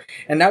whatever,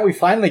 and now we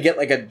finally get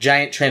like a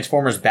giant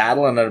Transformers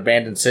battle in an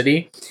abandoned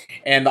city,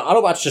 and the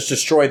Autobots just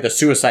destroyed the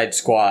Suicide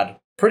Squad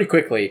pretty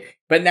quickly,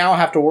 but now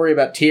have to worry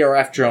about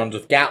TRF drones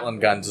with Gatling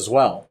guns as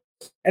well.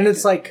 And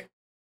it's like,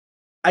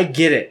 I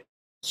get it.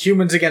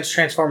 Humans against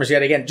Transformers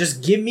yet again.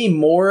 Just give me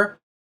more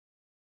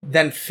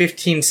than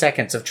 15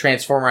 seconds of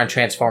Transformer on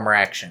Transformer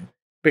action,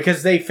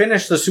 because they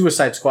finished the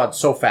Suicide Squad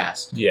so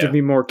fast. Yeah. Give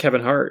me more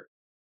Kevin Hart.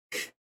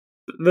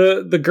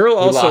 The girl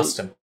We also lost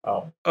him.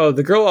 Oh.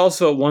 the girl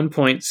also at one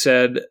point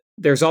said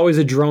there's always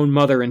a drone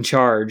mother in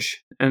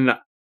charge, and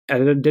I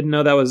didn't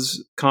know that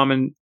was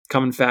common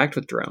fact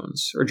with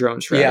drones or drone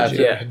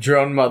strategy. Yeah,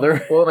 drone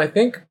mother. Well, and I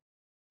think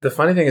the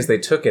funny thing is they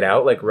took it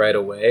out like right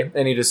away,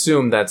 and you'd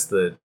assume that's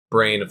the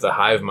brain of the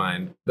hive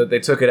mind, but they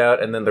took it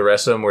out, and then the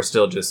rest of them were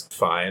still just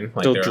fine,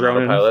 like Still they're on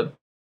droning. autopilot.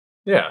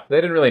 Yeah, they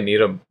didn't really need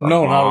a No,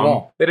 not at mom.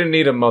 all. They didn't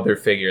need a mother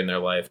figure in their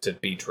life to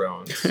be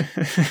drones.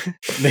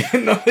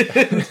 No, they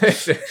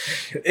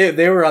didn't.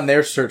 They were on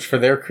their search for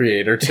their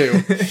creator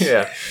too.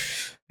 Yeah.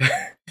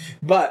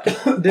 But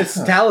this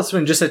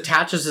talisman just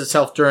attaches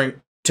itself to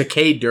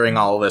Cade during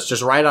all of this,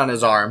 just right on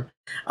his arm.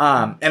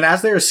 And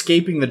as they're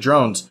escaping the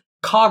drones,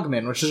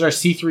 Cogman, which is our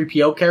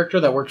C-3PO character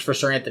that works for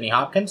Sir Anthony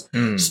Hopkins,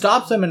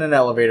 stops them in an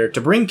elevator to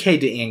bring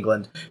Cade to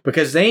England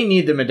because they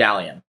need the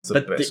medallion. It's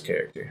the best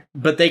character.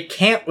 But they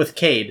can't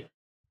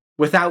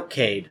without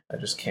Cade. I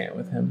just can't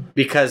with him.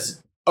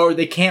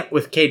 They can't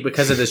with Cade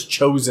because it has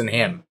chosen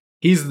him.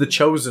 He's the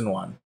chosen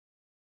one.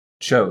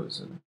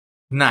 Chosen.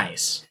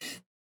 Nice.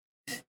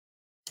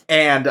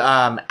 And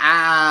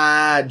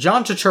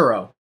John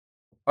Turturro,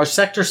 our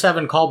Sector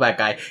 7 callback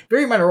guy,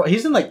 very minor.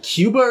 He's in like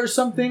Cuba or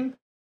something.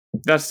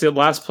 That's the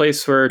last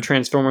place where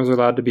Transformers are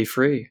allowed to be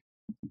free.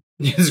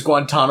 Is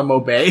Guantanamo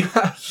Bay.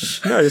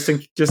 No,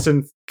 just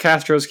in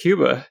Castro's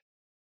Cuba.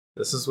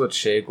 This is what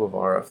Che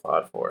Guevara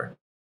fought for.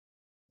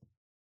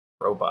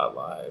 Robot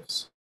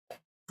lives.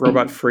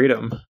 Robot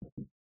freedom.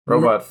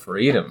 Robot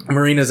freedom.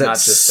 Marina's Not at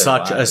just their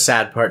such a lives.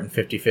 sad part in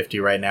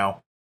 50-50 right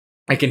now.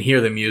 I can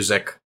hear the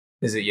music.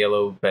 Is it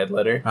Yellow Bed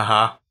Letter?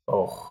 Uh-huh.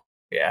 Oh,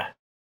 yeah.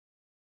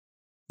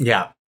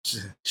 Yeah.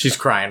 She's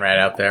crying right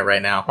out there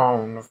right now.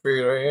 On the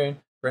freeway.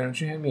 Brandon,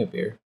 would you hand me a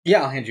beer?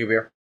 Yeah, I'll hand you a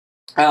beer.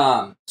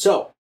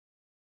 So,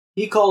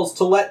 he calls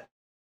to let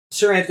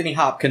Sir Anthony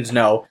Hopkins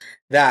know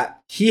that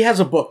he has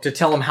a book to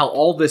tell him how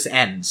all this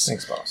ends.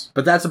 Thanks, boss.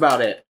 But that's about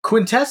it.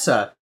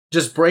 Quintessa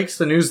just breaks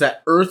the news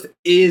that Earth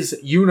is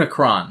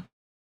Unicron.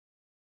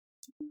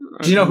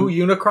 Do you know who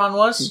Unicron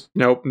was?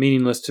 Nope,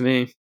 meaningless to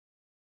me.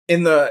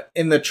 In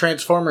the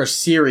Transformers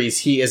series,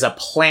 he is a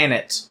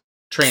planet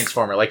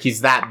Transformer. Like, he's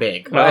that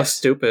big. Oh, that's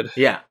stupid.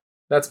 Yeah.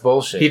 That's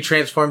bullshit. He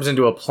transforms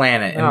into a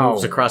planet and No.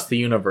 moves across the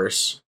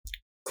universe.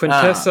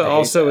 Quintessa I hate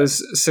also that.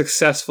 is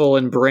successful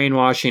in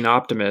brainwashing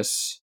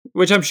Optimus,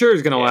 which I'm sure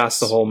is going to last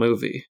the whole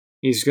movie.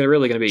 He's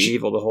really going to be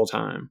evil the whole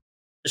time.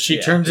 She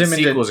Yeah, turns the him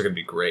sequels are going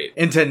to be great.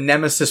 into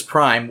Nemesis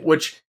Prime,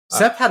 which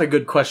Seth had a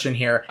good question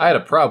here. I had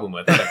a problem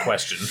with that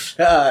question.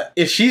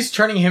 If she's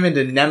turning him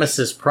into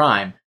Nemesis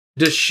Prime,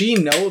 does she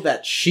know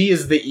that she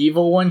is the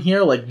evil one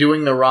here, like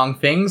doing the wrong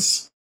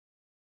things?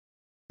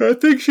 I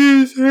think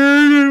she's sorry,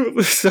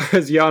 I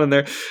was yawning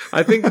there.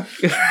 I think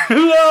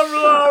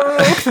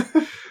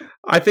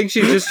I think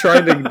she's just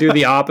trying to do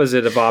the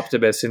opposite of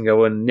Optimus and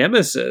go in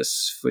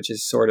Nemesis, which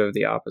is sort of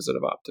the opposite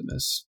of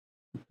Optimus.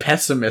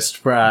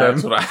 Pessimist Prime.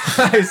 That's what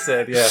I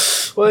said, yeah.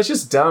 Well, it's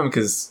just dumb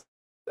because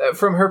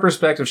from her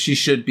perspective, she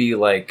should be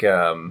like,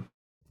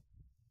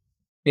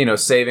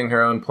 saving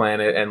her own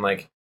planet and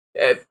like,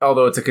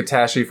 although it's a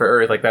catastrophe for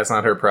Earth, like that's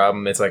not her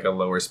problem. It's like a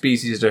lower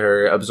species to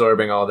her,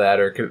 absorbing all that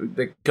or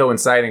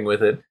coinciding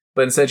with it.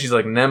 But instead, she's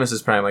like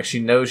Nemesis Prime. Like she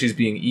knows she's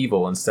being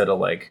evil instead of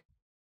like,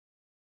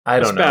 I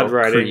don't know, bad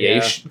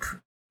writing,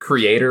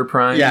 Creator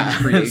Prime. Yeah,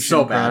 Creation it's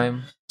so bad.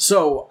 Prime,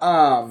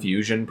 So,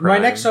 Fusion Prime.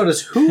 my next note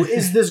is, who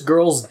is this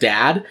girl's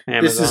dad?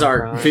 This is Amazon our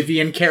Prime.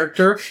 Vivian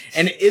character.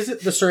 And is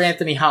it the Sir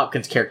Anthony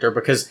Hopkins character?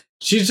 Because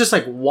she's just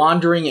like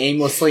wandering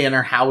aimlessly in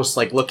her house,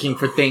 like looking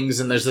for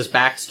things, and there's this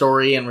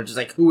backstory, and we're just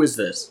like, who is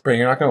this? Bring,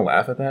 you're not gonna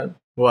laugh at that.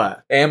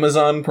 What?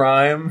 Amazon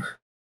Prime.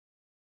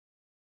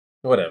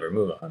 Whatever,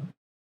 move on.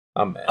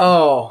 I'm mad.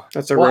 Oh,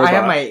 That's a well, robot.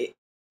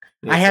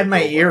 I had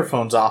my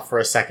earphones off for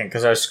a second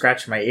because I was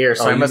scratching my ear,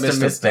 so I you must have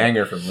missed missed a it.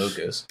 banger from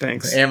Lucas.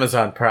 Thanks.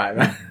 Amazon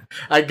Prime.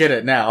 I get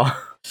it now.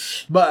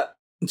 But,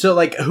 so,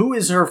 like, who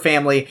is her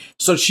family?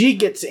 So she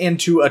gets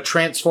into a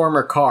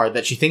Transformer car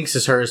that she thinks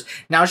is hers.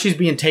 Now she's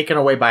being taken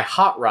away by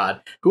Hot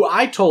Rod, who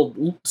I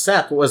told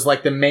Seth was,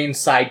 like, the main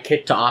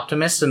sidekick to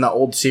Optimus in the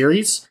old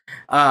series.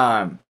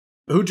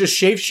 Who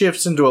just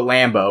shapeshifts into a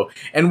Lambo.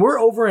 And we're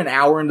over an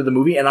hour into the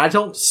movie, and I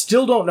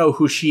still don't know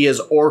who she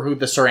is or who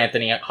the Sir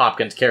Anthony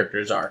Hopkins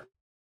characters are.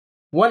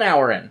 1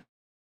 hour in.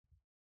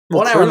 We're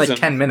 1 hour and like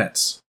cruising. 10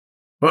 minutes.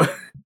 We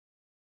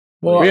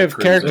have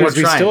characters We're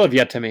we trying. still have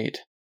yet to meet.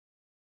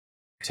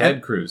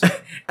 Ted Cruz.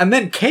 And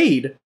then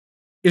Cade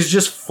is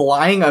just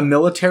flying a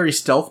military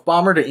stealth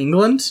bomber to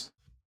England.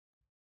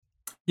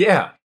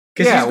 Yeah.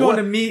 Because he's going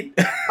to meet...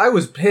 I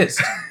was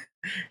pissed.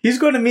 He's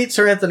going to meet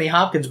Sir Anthony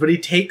Hopkins, but he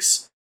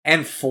takes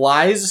and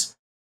flies...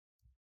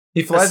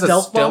 He flies a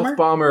stealth bomber?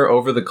 bomber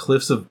over the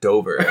cliffs of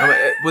Dover.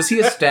 Was he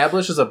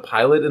established as a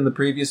pilot in the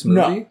previous movie?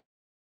 No.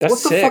 That's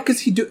what the sick. fuck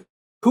is he doing?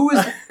 Who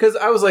is... Because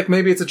I was like,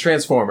 maybe it's a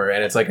transformer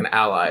and it's like an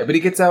ally. But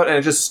he gets out and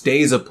it just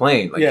stays a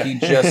plane. Like, he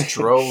just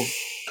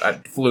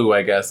flew,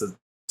 I guess, a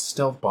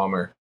stealth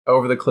bomber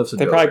over the cliffs of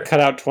They Dover. probably cut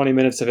out 20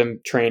 minutes of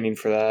him training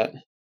for that.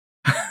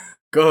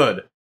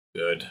 Good.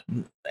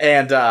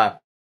 And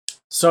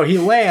so he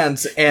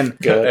lands and...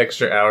 Good.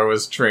 Extra hour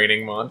was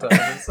training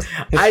montages.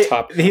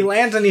 He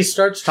lands and he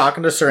starts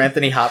talking to Sir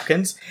Anthony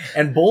Hopkins,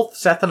 and both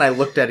Seth and I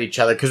looked at each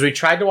other because we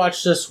tried to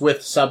watch this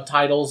with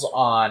subtitles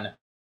on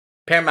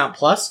Paramount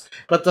Plus,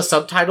 but the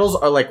subtitles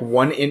are like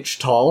 1 inch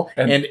tall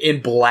and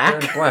in black.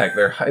 They're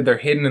in black. They're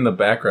hidden in the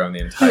background the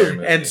entire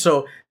movie. And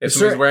so if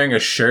somebody's wearing a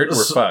shirt,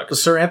 we're fucked.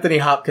 Sir Anthony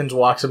Hopkins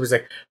walks up. He's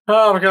like,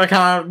 "Oh, we're gonna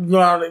come,"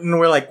 and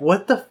we're like,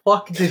 "What the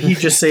fuck did he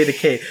just say to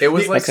Kate?" It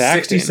was like That's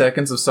 60 acting.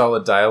 seconds of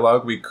solid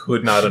dialogue we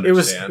could not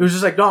understand. It was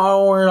just like,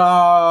 "No, we're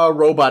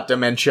robot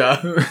dementia."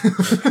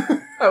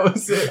 That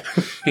was it.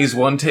 He's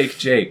one take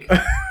Jake.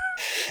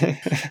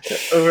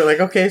 We're like,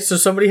 okay, so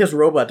somebody has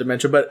robot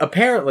dementia, but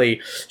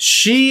apparently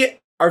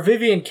our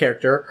Vivian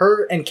character,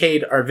 her and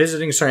Cade are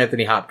visiting Sir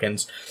Anthony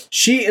Hopkins.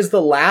 She is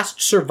the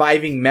last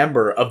surviving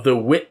member of the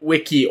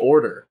Witwicky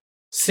Order.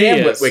 Sam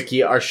He is.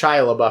 Witwicky, our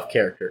Shia LaBeouf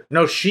character.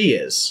 No, she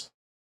is.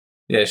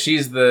 Yeah,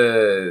 she's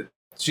the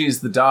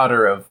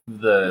daughter of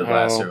the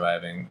last Oh.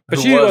 surviving. But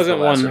who she was wasn't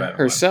the last one surviving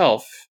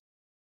herself.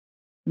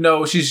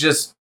 No, she's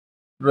just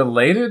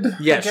related.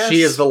 Yes, I guess?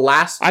 she is the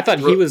last. I thought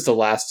he was the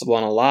last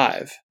one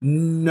alive.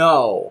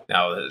 No.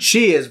 No,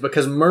 She is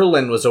because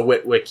Merlin was a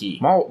Witwicky.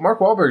 Mark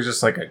Wahlberg's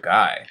just like a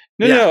guy.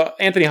 No,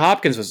 Anthony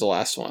Hopkins was the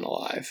last one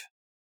alive.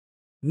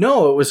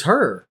 No, it was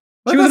her.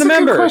 She was that's a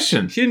member. good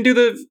question. She didn't do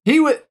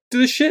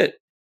the shit.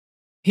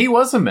 He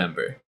was a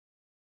member.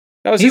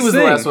 That was He his was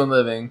thing. the last one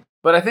living.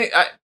 But I think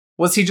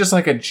was he just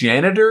like a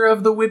janitor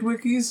of the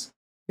Witwickies?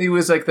 He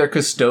was like their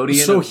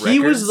custodian. So of he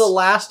was records? the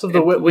last of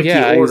the Witwicky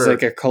Yeah, Order. he was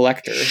like a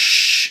collector.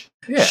 Shh.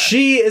 Yeah.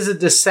 She is a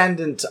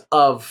descendant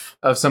of...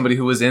 of somebody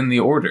who was in the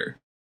order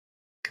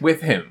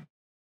with him.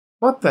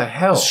 What the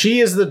hell? She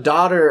is the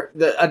daughter,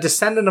 a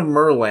descendant of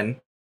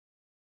Merlin,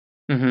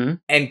 Mm-hmm.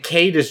 and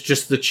Cade is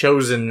just the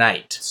chosen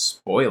knight.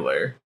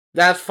 Spoiler.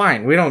 That's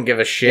fine. We don't give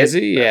a shit. Is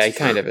he? Yeah, he That's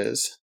kind true. of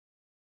is.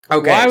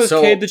 Okay, Why was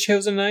so, Cade the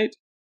chosen knight?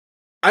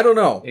 I don't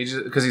know.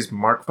 Because he's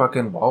Mark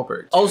fucking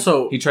Wahlberg.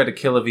 Also, He tried to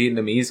kill a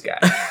Vietnamese guy.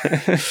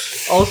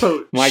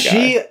 also, My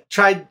she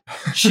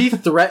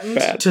threatened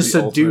Bad. to The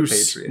ultimate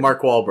seduce patriot.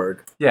 Mark Wahlberg.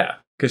 Yeah,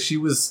 because she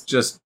was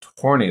just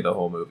horny the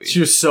whole movie. She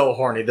was so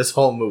horny this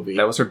whole movie.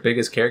 That was her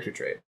biggest character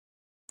trait.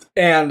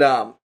 And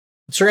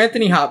Sir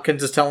Anthony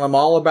Hopkins is telling them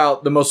all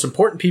about the most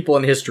important people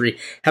in history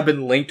have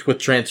been linked with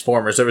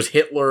Transformers. There was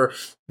Hitler,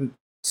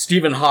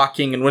 Stephen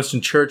Hawking, and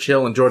Winston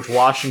Churchill, and George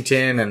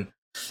Washington, and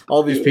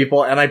all these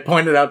people. And I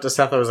pointed out to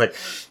Seth, I was like,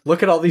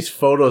 look at all these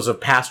photos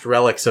of past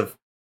relics of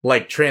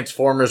like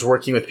Transformers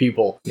working with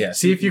people. Yeah,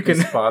 See if you can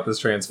spot this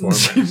Transformer.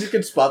 see if you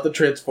can spot the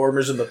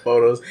Transformers in the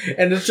photos.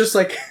 And it's just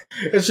like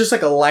a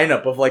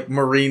lineup of like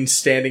Marines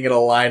standing in a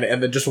line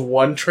and then just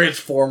one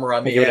Transformer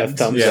on the Give it a end.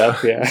 thumbs Yeah.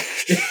 up.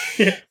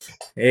 Yeah,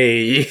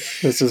 Hey.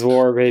 this is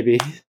war, baby.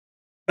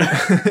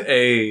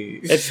 Hey.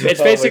 It's Oh my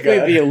basically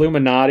God. the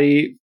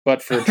Illuminati,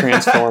 but for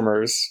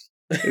Transformers.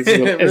 Is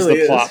It the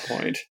really plot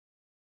point.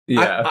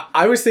 Yeah.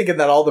 I was thinking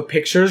that all the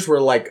pictures were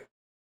like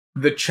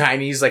the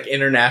Chinese like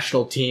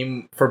international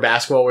team for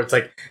basketball, where it's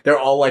like they're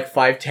all like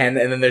 5'10",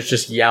 and then there's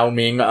just Yao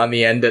Ming on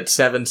the end at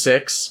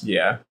 7'6".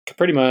 Yeah.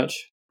 Pretty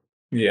much.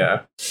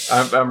 Yeah.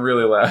 I'm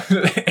really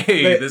laughing.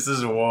 Hey, this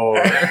is war.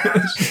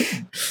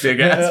 Big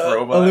ass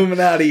robot.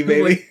 Illuminati,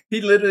 baby. Like, he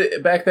literally,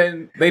 back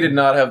then, they did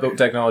not have the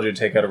technology to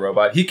take out a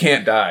robot. He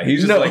can't die. He's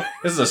just No. like,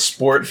 this is a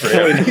sport for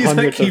Killing him. He's like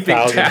hundreds of keeping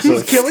thousands tabs. of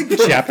He's killing for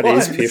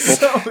Japanese fun. people.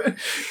 So,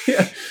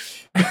 yeah.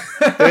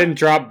 They didn't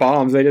drop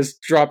bombs. They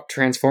just dropped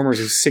Transformers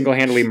who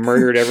single-handedly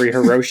murdered every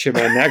Hiroshima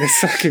and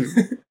Nagasaki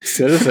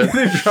citizen.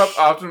 They dropped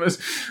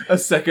a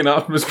second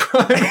Optimus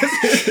Prime in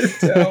his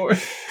tower.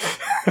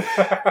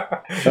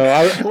 So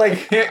I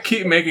can't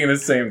keep making the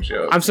same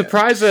joke. I'm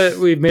surprised that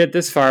we've made it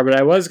this far, but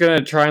I was going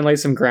to try and lay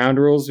some ground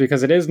rules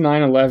because it is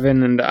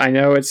 9/11, and I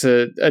know it's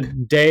a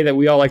day that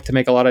we all like to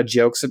make a lot of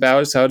jokes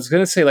about, so I was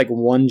going to say like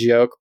one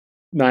joke,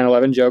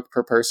 9/11 joke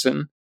per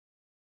person.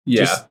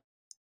 Yeah.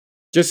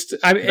 Just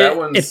I mean, That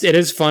one's- it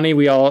is funny.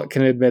 We all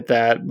can admit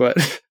that, but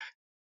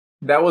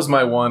That was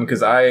my one,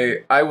 because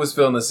I was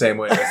feeling the same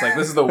way. It's like,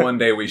 this is the one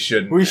day we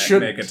shouldn't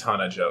make a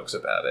ton of jokes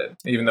about it,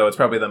 even though it's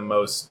probably the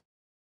most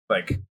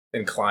like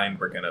inclined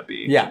we're gonna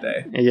be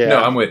today. yeah.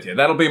 No, I'm with you.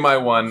 That'll be my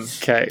one.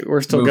 Okay, we're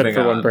still good Moving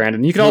for one, on.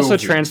 Brandon. You can also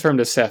Moving. transform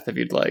to Seth if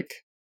you'd like.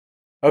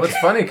 Well, it's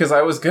funny because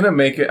I was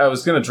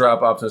gonna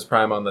drop Optimus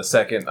Prime on the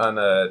second on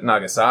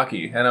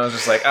Nagasaki, and I was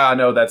just like,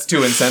 no, that's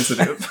too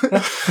insensitive.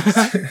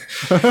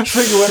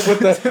 So you went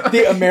with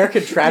the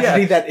American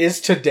tragedy that is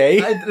today.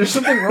 There's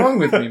something wrong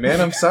with me, man.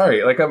 I'm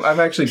sorry. Like I'm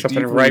actually Something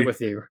deeply... right with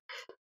you.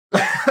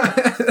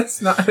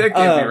 That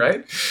can't be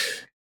right.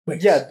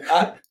 Wait.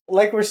 Yeah,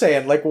 like we're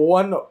saying, like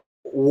one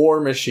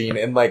war machine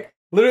and like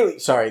literally,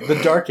 sorry, the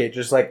Dark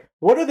Ages. Like,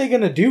 what are they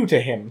gonna do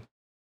to him?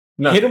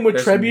 Nothing. Hit him with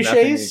There's trebuchets?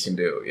 nothing you can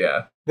do.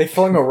 Yeah. They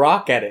flung a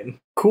rock at him.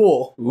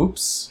 Cool.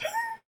 Oops.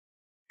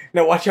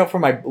 Now watch out for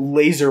my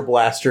laser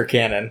blaster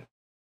cannon.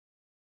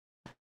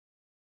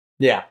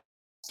 Yeah.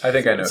 I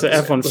think I know. It's an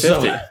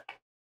F-150.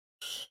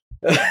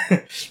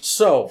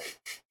 So,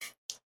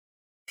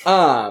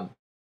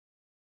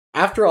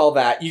 after all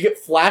that, you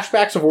get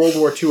flashbacks of World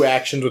War II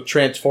actions with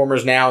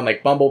Transformers now and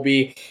like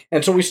Bumblebee.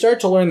 And so we start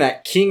to learn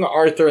that King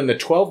Arthur and the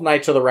 12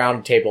 Knights of the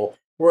Round Table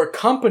were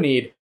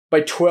accompanied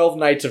by 12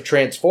 Knights of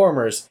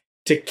Transformers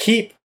to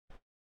keep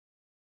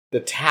the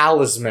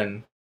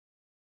talisman,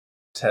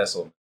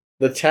 Tesla.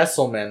 the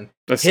Tesselman,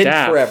 The hid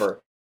staff.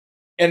 forever.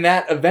 And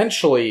that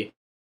eventually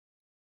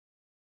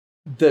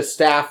the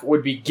staff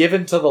would be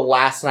given to the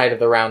last Knight of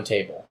the Round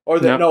Table. Or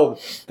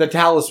the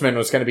talisman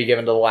was going to be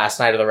given to the last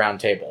Knight of the Round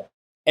Table.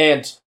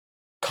 And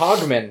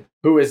Cogman,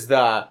 who is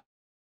the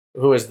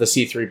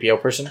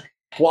C-3PO person,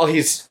 while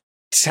he's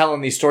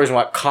telling these stories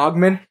about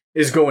Cogman,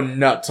 is going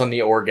nuts on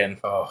the organ.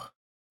 Oh.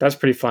 That's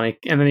pretty funny.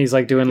 And then he's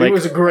like doing It like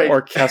was a great-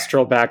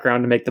 orchestral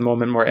background to make the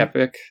moment more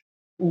epic.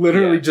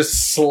 Literally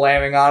just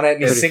slamming on it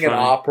and he's Pretty singing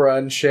funny. opera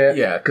and shit.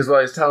 Yeah, because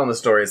while he's telling the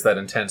story, it's that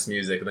intense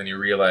music, and then you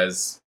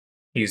realize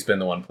he's been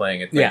the one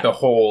playing it. Like, Yeah. the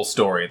whole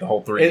story, the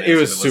whole 3 It minutes.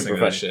 was of listening super to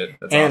that funny. shit.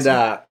 That's And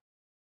awesome.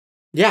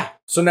 yeah,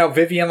 so now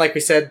Vivian, like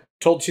we said,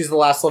 told she's the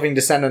last living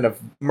descendant of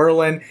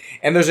Merlin,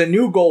 and there's a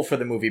new goal for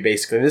the movie,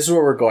 basically. This is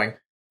where we're going.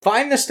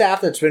 Find the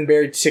staff that's been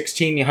buried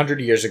 1,600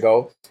 years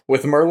ago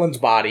with Merlin's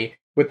body,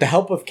 with the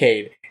help of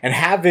Cade, and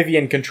have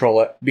Vivian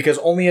control it, because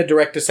only a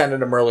direct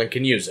descendant of Merlin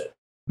can use it.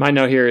 My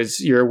note here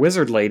is you're a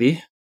wizard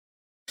lady.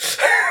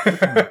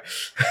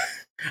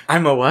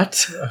 I'm a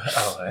what?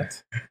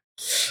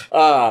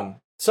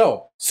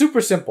 So,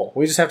 super simple.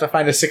 We just have to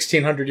find a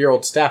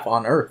 1,600-year-old staff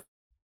on Earth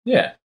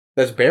Yeah.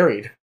 that's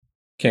buried.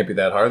 Can't be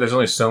that hard. There's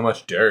only so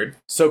much dirt.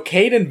 So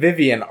Cade and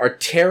Vivian are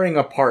tearing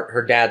apart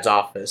her dad's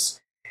office.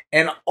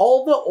 And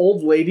all the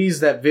old ladies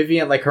that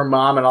Vivian, like her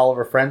mom and all of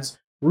her friends,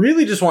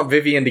 really just want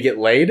Vivian to get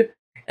laid.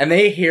 And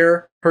they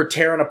hear her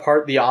tearing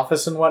apart the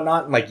office and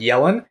whatnot and like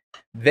yelling.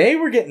 They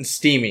were getting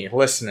steamy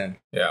listening.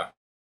 Yeah.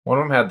 One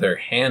of them had their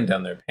hand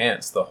down their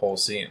pants the whole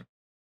scene.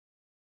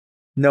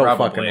 No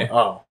Probably. fucking way.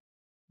 Oh.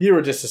 You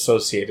were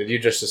disassociated. You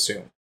just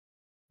assumed.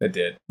 They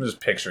did. I'm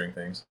just picturing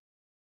things.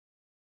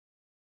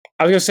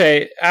 I was going to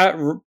say,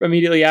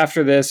 immediately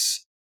after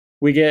this,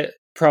 we get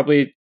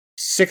probably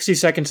 60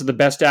 seconds of the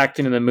best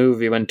acting in the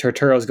movie when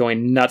Turturro's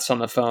going nuts on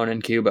the phone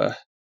in Cuba.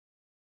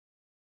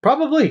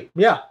 Probably,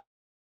 yeah.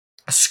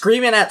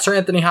 Screaming at Sir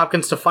Anthony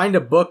Hopkins to find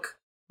a book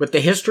with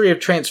the history of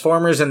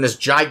Transformers in this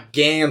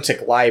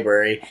gigantic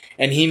library,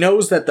 and he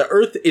knows that the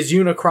Earth is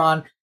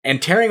Unicron and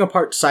tearing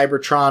apart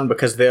Cybertron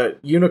because the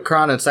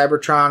Unicron and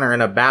Cybertron are in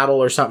a battle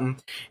or something,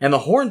 and the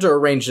horns are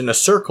arranged in a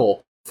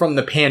circle from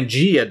the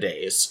Pangea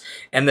days,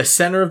 and the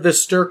center of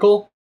this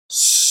circle,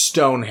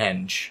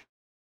 Stonehenge.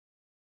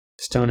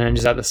 Stonehenge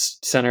is at the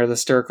center of the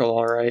circle,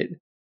 all right.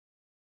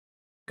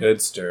 Good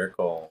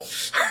Sturkle.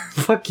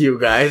 Fuck you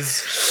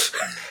guys.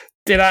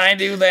 Did I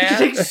do He that?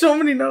 takes so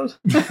many notes.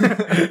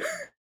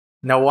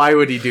 Now, why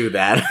would he do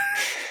that?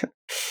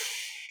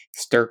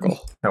 Sturkle.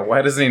 Now,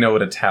 why doesn't he know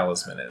what a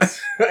talisman is?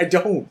 I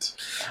don't.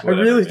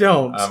 Whatever, I really man.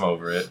 don't. I'm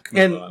over it.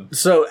 Move on. And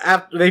so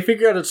after they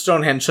figure out it's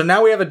Stonehenge. So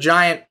now we have a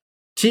giant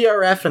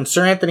TRF and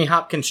Sir Anthony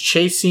Hopkins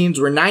chase scenes.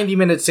 We're 90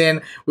 minutes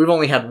in. We've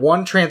only had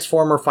one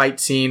Transformer fight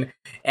scene.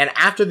 And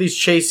after these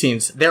chase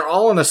scenes, they're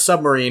all in a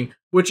submarine,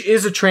 which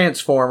is a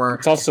Transformer.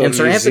 It's also and a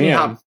Sir Anthony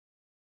museum.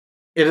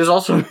 It is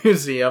also a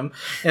museum.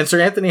 And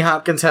Sir Anthony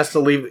Hopkins has to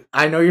leave.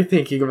 I know you're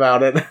thinking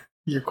about it.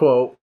 Your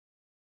quote.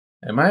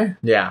 Am I?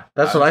 Yeah,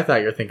 that's what I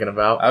thought you were thinking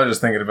about. I was just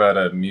thinking about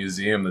a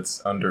museum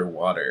that's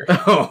underwater.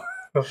 Oh,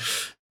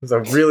 it's a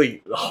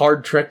really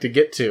hard trek to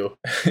get to.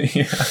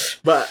 Yeah.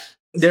 But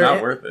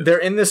not worth it. They're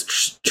in this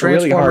a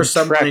really Transformer hard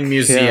submarine trek,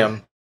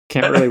 museum.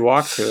 Can't really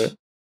walk to it.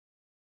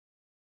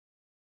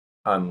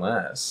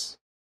 Unless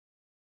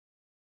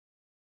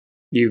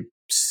You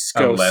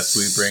go Unless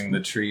we bring the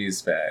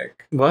trees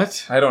back.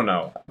 What? I don't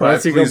know.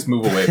 Unless But you go- please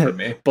move away from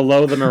me.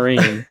 below the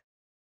marine.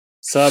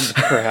 Sub,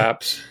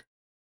 perhaps.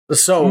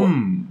 So,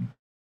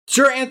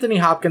 Sir Anthony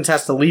Hopkins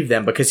has to leave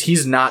them because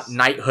he's not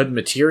knighthood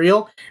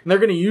material, and they're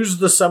going to use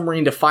the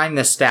submarine to find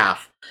the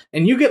staff.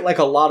 And you get like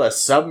a lot of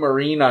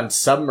submarine on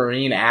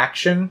submarine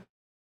action.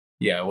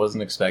 Yeah, I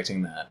wasn't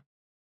expecting that.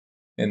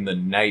 In the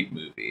Night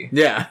movie.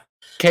 Yeah.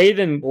 Cade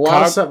and A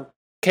lot of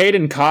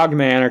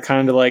Cogman are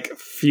kind of like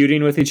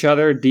feuding with each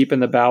other deep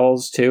in the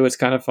bowels too. It's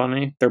kind of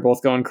funny. They're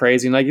both going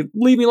crazy and like,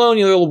 leave me alone,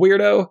 you little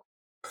weirdo.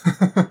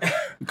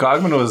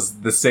 Cogman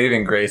was the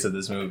saving grace of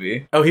this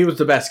movie. Oh, he was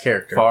the best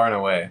character. Far and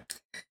away.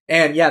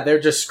 And yeah, they're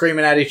just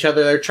screaming at each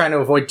other. They're trying to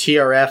avoid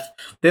TRF.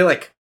 They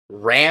like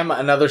ram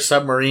another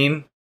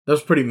submarine. That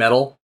was pretty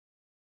metal.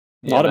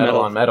 Yeah, lot of metal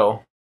metal. on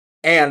metal.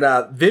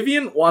 And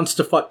Vivian wants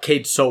to fuck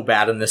Cade so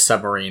bad in this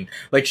submarine.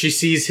 Like, she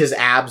sees his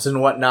abs and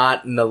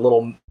whatnot, and the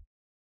little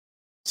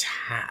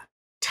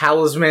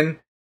talisman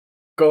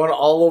going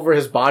all over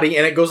his body,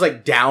 and it goes,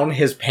 like, down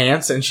his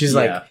pants, and she's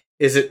like,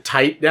 is it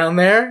tight down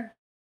there?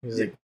 He's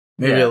like,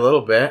 maybe a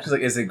little bit. She's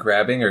like, is it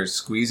grabbing or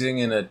squeezing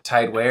in a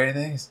tight way or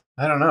anything?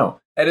 I don't know.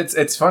 And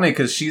it's funny,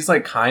 because she's,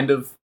 like, kind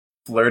of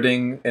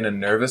flirting in a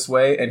nervous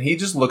way, and he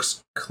just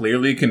looks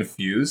clearly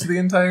confused the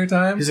entire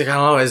time. He's like, I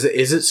don't know, is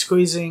it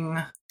squeezing?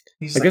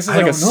 He's I guess it's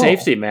like a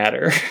safety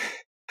matter.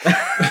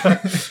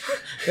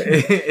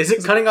 Is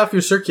it cutting off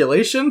your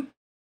circulation?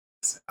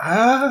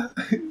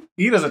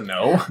 He doesn't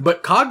know.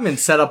 But Cogman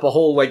set up a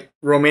whole, like,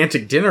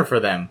 romantic dinner for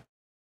them.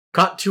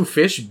 Caught 2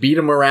 fish, beat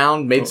them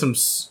around, made some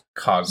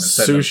Cogman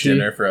setting up sushi.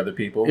 dinner for other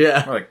people.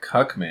 Yeah. More like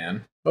Cuck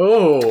Man.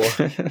 Oh.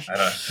 I don't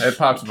know. It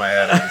popped in my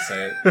head when you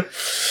say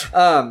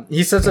it.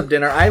 He sets up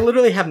dinner. I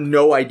literally have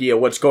no idea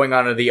what's going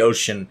on in the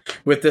ocean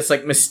with this,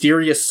 like,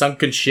 mysterious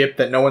sunken ship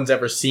that no one's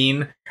ever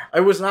seen.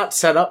 It was not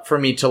set up for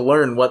me to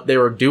learn what they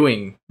were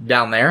doing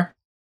down there.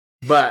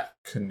 But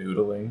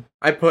Canoodling.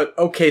 I put,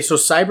 okay, so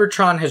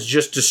Cybertron has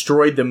just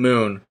destroyed the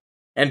moon,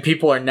 and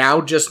people are now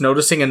just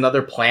noticing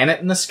another planet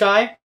in the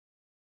sky?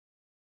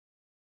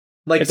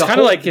 Like, It's the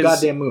kinda whole like his-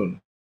 goddamn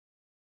moon.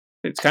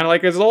 It's kind of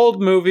like his old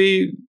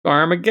movie,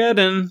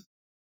 Armageddon.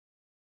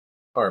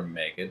 Or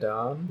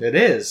Megadon. It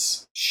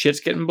is. Shit's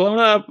getting blown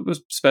up,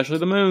 especially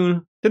the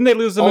moon. Didn't they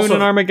lose the moon Also-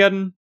 in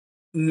Armageddon?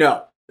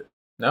 No.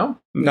 No?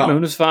 No.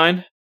 Moon is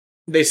fine.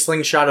 They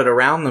slingshotted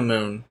around the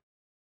moon.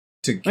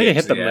 To think it get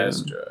hit to the the moon.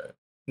 asteroid.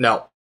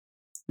 No.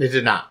 They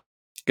did not.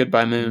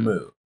 Goodbye, moon.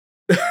 Moo.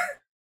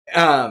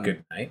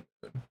 Good night.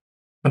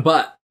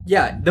 But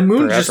yeah, the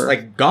moon's just Forever.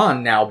 like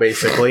gone now,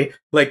 basically.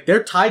 Like,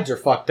 their tides are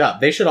fucked up.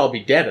 They should all be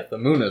dead if the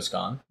moon is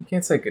gone. You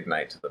can't say good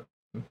night to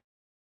them.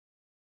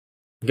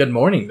 Good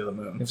morning to the You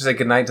moon. have to say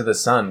good night to the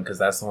sun, because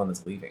that's the one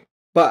that's leaving.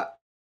 But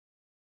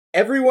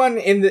everyone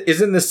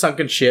is in this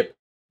sunken ship,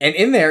 and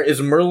in there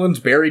is Merlin's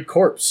buried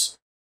corpse.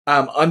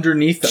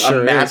 Underneath Sure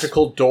a is.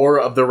 magical door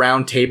of the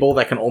round table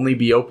that can only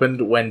be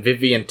opened when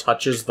Vivian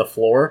touches the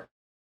floor.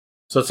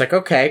 So it's like,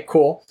 okay,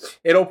 cool.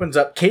 It opens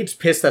up. Cade's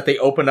pissed that they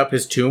open up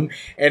his tomb,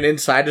 and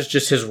inside is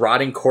just his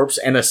rotting corpse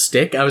and a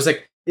stick. I was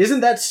like,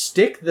 isn't that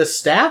stick the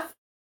staff?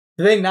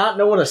 Do they not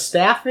know what a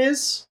staff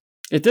is?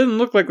 It didn't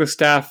look like the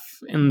staff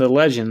in the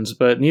legends,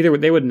 but neither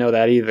they wouldn't know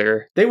that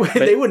either. They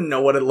wouldn't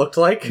know what it looked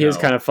like. He was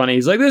kind of funny.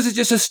 He's like, "This is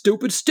just a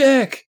stupid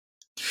stick."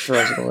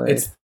 Throws it away.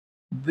 It's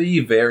the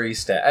very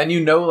and you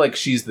know, like,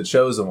 she's the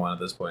chosen one at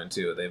this point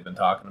too. They've been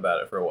talking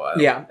about it for a while.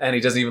 Yeah. And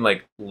he doesn't even,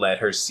 like, let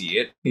her see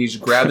it. He just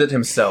grabbed it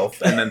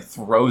himself and then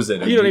throws it.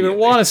 You don't even immediately.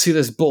 want to see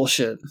this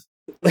bullshit.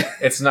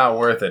 It's not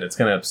worth it. It's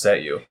gonna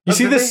upset you. You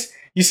see this?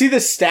 You see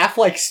this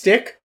staff-like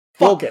stick?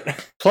 Fuck it.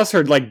 Plus,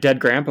 her like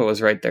dead grandpa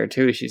was right there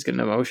too. She's getting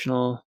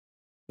emotional.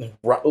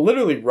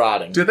 Literally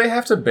rotting. Do they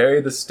have to bury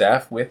the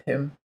staff with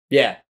him?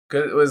 Yeah.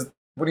 'Cause it was.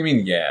 What do you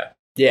mean? Yeah.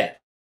 Yeah.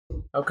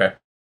 Okay.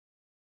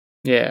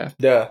 Yeah,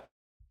 Duh.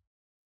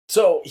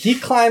 So he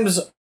climbs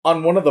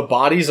on one of the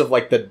bodies of,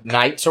 like, the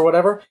knights or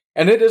whatever,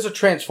 and it is a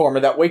transformer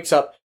that wakes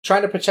up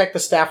trying to protect the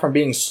staff from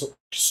being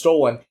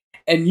stolen.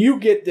 And you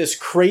get this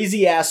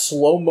crazy ass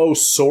slow mo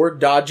sword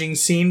dodging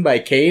scene by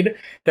Cade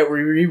that we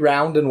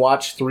rewound and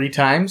watched 3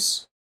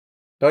 times.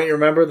 Don't you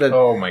remember that?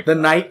 Oh my The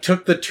god. knight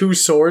took the 2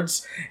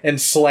 swords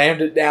and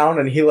slammed it down,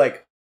 and he,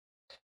 like,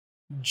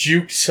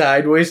 juked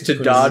sideways to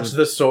dodge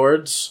the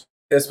swords.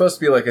 It's supposed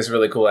to be like this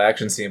really cool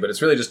action scene, but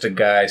it's really just a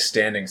guy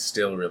standing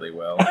still really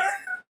well.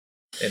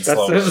 In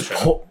slow This is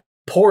motion.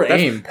 poor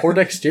aim, poor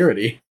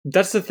dexterity.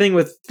 that's the thing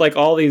with like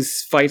all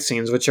these fight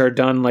scenes, which are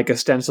done like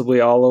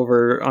ostensibly all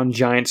over on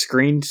giant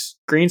green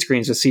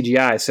screens with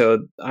CGI.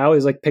 So I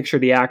always like picture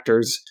the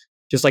actors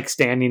just like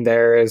standing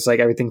there as like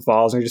everything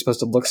falls, and you're just supposed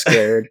to look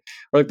scared,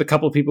 or like the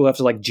couple of people who have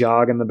to like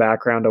jog in the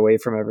background away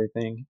from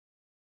everything.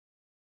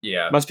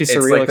 Yeah. Must be It's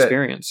surreal like that-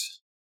 experience.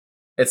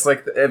 It's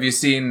like, have you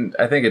seen,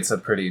 I think it's a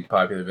pretty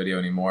popular video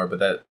anymore, but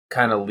that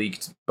kind of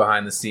leaked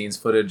behind the scenes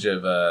footage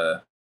of,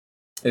 it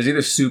was either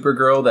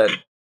Supergirl,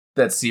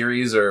 that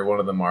series, or one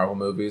of the Marvel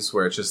movies,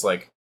 where it's just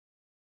like,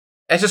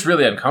 it's just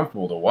really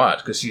uncomfortable to watch,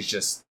 because she's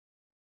just,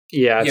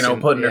 Yeah,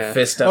 putting her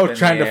fist up in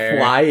trying the to air.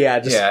 fly, yeah.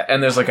 Just, Yeah,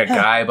 and there's like a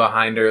guy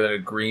behind her in a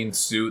green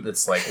suit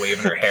that's like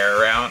waving her hair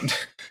around.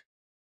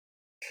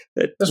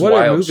 That's What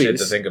are wild shit to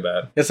movies? think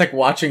about, It's like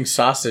watching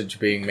sausage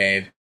being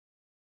made.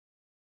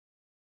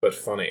 but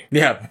funny.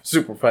 Yeah,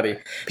 super funny.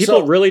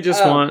 People So, really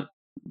just want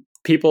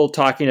people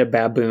talking to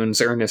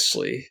baboons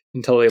earnestly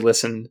until they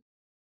listen.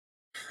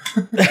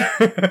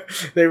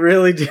 they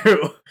really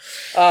do.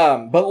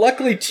 But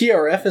luckily,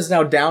 TRF is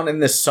now down in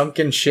this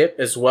sunken ship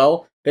as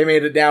well. They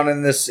made it down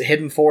in this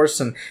hidden force,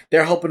 and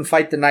they're helping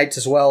fight the knights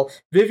as well.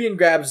 Vivian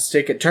grabs a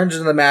stick, it turns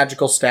into the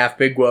magical staff,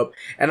 Big Whoop,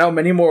 and now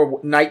many more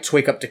knights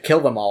wake up to kill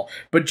them all.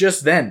 But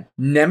just then,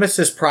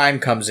 Nemesis Prime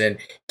comes in,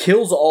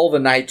 kills all the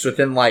knights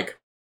within, like,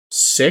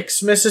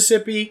 6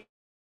 Mississippi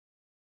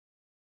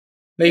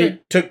They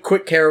took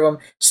quick care of him,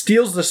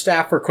 steals the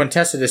staff for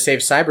Quintessa to save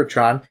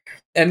Cybertron,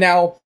 and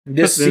now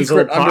this Puts it in his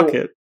secret little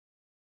pocket.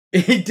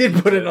 He did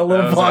put it in a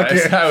little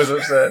pocket. I was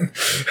upset.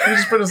 He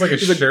just put it as like a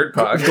shirt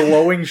pocket.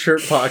 Glowing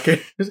shirt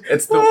pocket.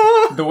 It's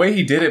the way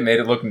he did it made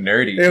it look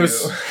nerdy. It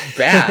was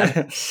bad.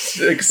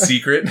 Like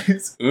secret.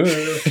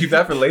 Ooh, keep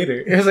that for later.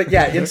 It was like,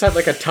 yeah, inside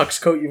like a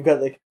tux coat, you've got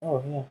like,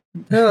 oh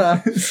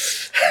yeah,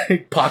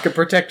 pocket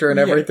protector and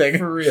everything. Yeah,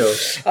 for real.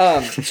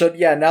 So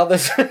yeah, now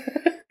this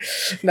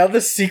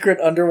secret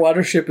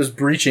underwater ship is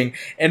breaching,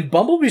 and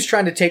Bumblebee's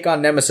trying to take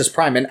on Nemesis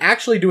Prime and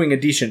actually doing a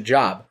decent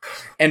job.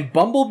 And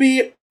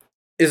Bumblebee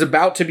is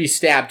about to be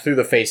stabbed through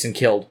the face and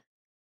killed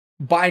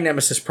by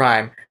Nemesis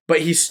Prime,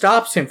 but he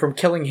stops him from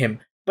killing him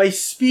by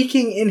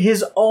speaking in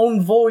his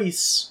own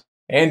voice.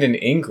 And in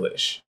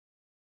English.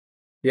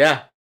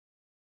 Yeah.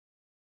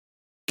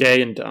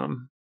 Gay and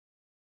dumb.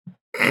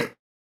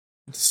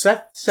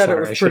 Seth said Sorry,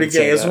 it I was pretty shouldn't say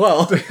gay as that.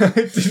 well.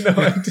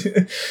 I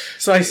did.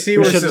 So I see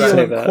We we're shouldn't say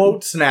stealing that.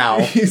 quotes now.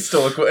 He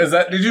stole a quote. Is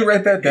that? Did you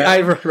write that down?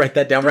 I write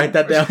that down. Write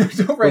that down.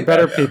 Don't We're write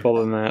better that down. people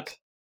than that.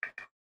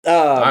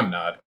 I'm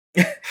not.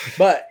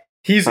 But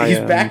he's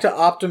I back to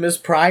Optimus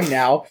Prime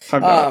now.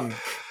 I'm not.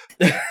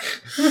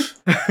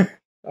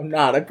 I'm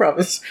not. I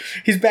promise.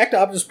 He's back to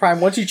Optimus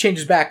Prime. Once he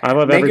changes back, I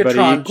love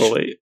everybody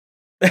equally.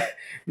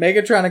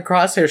 Megatron and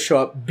Crosshair show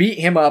up, beat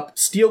him up,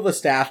 steal the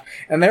staff,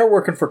 and they're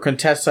working for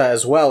Contessa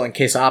as well in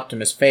case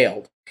Optimus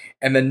failed.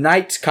 And the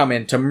Knights come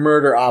in to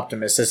murder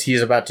Optimus as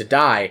he's about to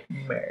die.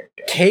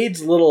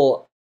 Cade's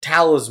little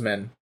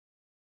talisman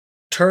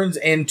turns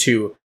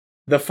into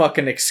the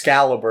fucking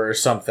Excalibur or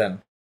something.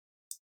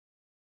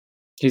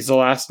 He's the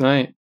last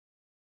Knight.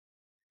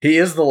 He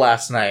is the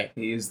last Knight.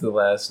 He's the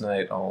last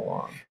Knight all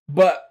along.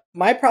 But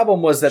my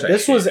problem was that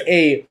this was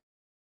a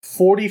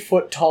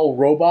 40-foot tall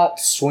robot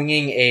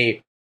swinging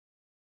a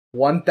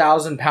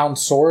 1,000-pound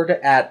sword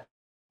at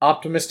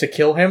Optimus to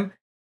kill him,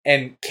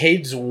 and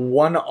Cade's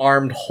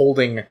one-armed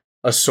holding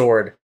a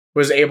sword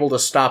was able to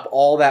stop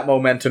all that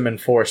momentum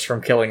and force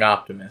from killing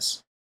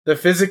Optimus. The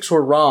physics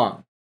were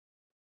wrong.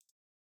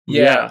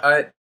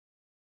 Yeah.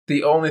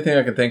 The only thing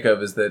I can think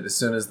of is that as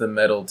soon as the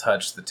metal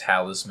touched the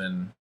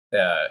talisman,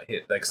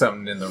 hit, like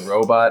something in the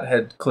robot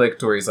had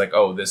clicked where he's like,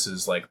 oh, this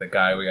is like the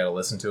guy we gotta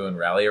listen to and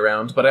rally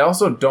around. But I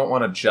also don't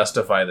want to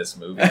justify this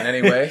movie in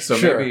any way, so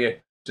Sure. maybe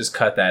just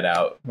cut that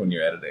out when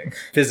you're editing.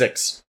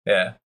 Physics.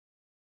 Yeah.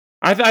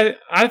 I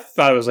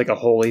thought it was like a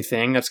holy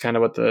thing. That's kind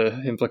of what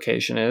the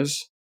implication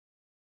is.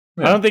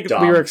 I don't think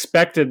Dumb. we were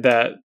expected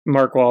that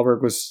Mark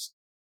Wahlberg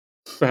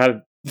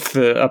had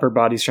the upper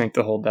body strength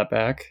to hold that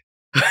back.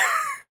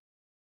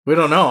 We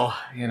don't know.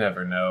 You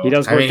never know. He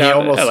does I work mean, he out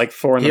almost- at like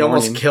 4 in He the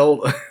almost morning.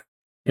 killed.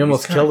 He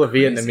almost kinda killed a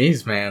crazy.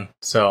 Vietnamese man.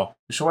 So.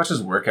 We should watch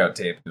his workout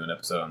tape and do an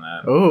episode on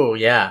that. Oh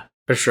yeah,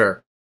 for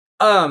sure.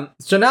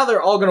 So now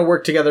they're all going to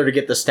work together to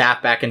get the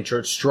staff back and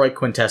destroy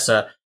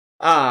Quintessa.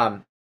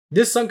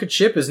 This sunken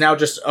ship is now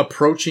just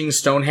approaching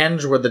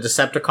Stonehenge, where the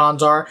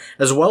Decepticons are,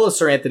 as well as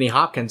Sir Anthony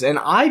Hopkins. And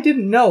I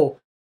didn't know.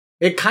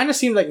 It kind of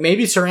seemed like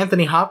maybe Sir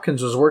Anthony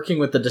Hopkins was working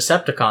with the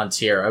Decepticons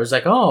here. I was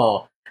like,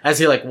 oh, as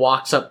he like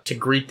walks up to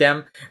greet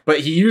them,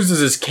 but he uses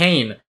his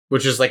cane,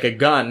 which is like a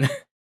gun,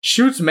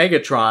 shoots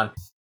Megatron,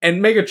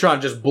 and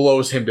Megatron just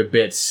blows him to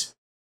bits.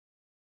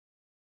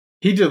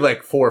 He did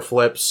like 4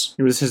 flips.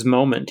 It was his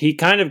moment. He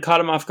kind of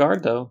caught him off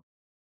guard, though.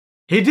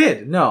 He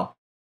did, no.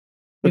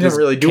 He With didn't his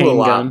really do a cane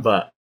lot, gun.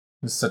 but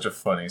It's such a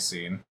funny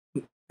scene.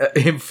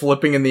 him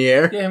flipping in the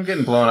air. Yeah, him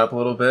getting blown up a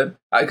little bit.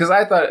 Because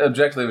I thought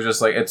objectively it was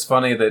just like, it's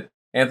funny that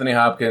Anthony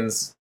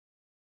Hopkins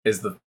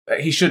is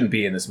he shouldn't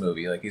be in this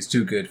movie. Like, he's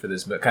too good for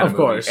this kind of Of movie.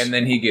 course. And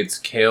then he gets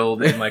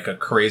killed in like a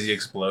crazy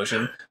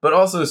explosion. But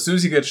also, as soon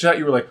as he gets shot,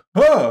 you were like,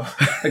 oh!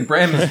 Like,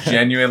 Brandon was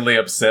genuinely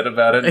upset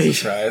about it and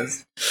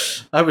surprised.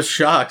 I was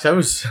shocked. I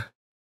was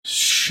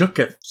shook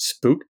at.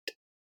 Spooked.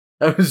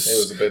 That was, It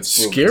was a bit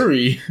spooked.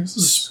 scary.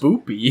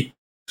 Spoopy.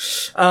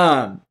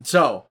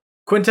 So,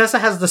 Quintessa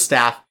has the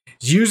staff,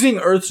 using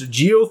Earth's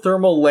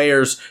geothermal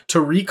layers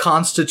to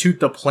reconstitute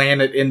the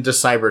planet into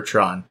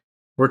Cybertron.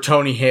 Were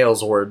Tony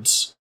Hale's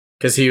words.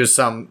 Because he was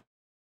some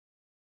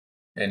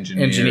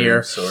engineer.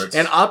 of sorts.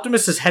 And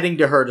Optimus is heading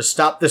to her to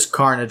stop this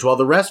carnage while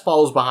the rest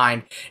follows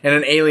behind and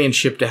an alien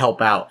ship to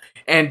help out.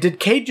 And did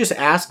Cade just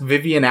ask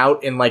Vivian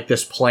out in like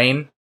this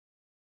plane?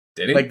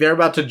 Did he? Like they're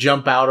about to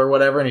jump out or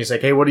whatever, and he's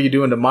like, hey, what are you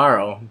doing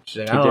tomorrow? She's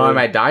like, I don't know, I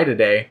might die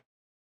today.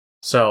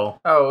 So.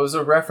 Oh, it was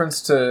a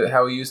reference to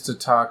how he used to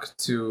talk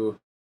to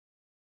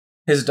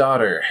his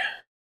daughter.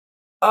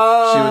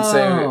 Oh. She would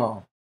say,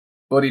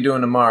 what are you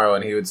doing tomorrow?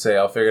 And he would say,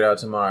 I'll figure it out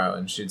tomorrow.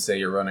 And she'd say,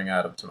 you're running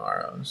out of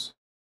tomorrows.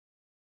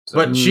 So,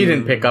 But she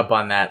didn't pick up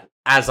on that,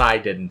 as I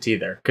didn't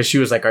either. Because she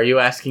was like, are you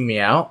asking me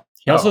out?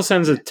 He also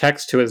sends a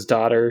text to his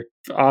daughter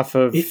off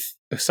of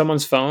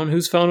someone's phone.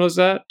 Whose phone was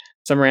that?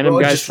 some random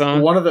guy's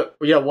phone. One of the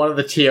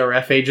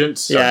TRF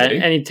agents. Yeah,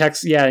 Somebody.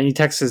 and he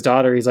texts his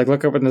daughter. He's like,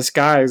 "Look up in the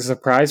sky, there's a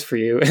surprise for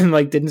you," and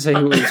like didn't say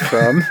who it was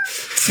from.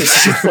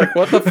 She's like,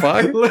 "What the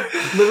fuck?"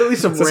 Literally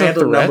some Is this a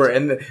random threat? number,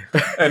 and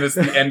And it's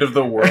the end of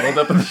the world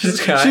up in the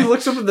sky. she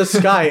looks up in the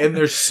sky, and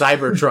there's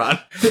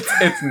Cybertron.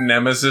 It's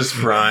Nemesis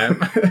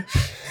Prime.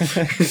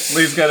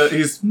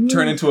 He's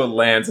turned into a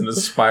lance and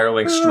is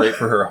spiraling straight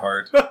for her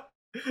heart.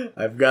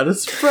 I've got a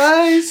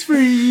surprise for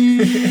you.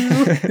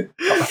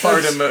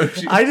 Heart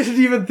emoji. I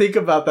didn't even think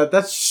about that.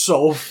 That's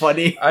so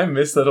funny. I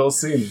missed that whole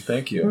scene.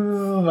 Thank you.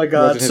 Oh my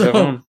god. Wasn't his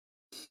own.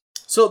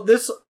 So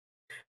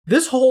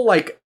this whole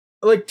like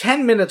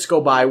 10 minutes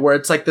go by where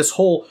it's like this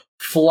whole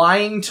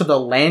flying to the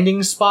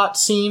landing spot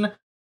scene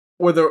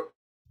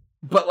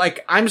but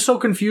like I'm so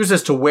confused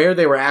as to where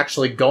they were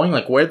actually going,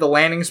 like where the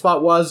landing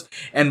spot was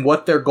and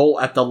what their goal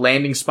at the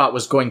landing spot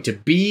was going to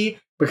be,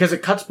 because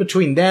it cuts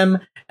between them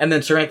and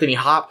then Sir Anthony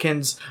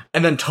Hopkins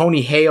and then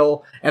Tony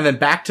Hale and then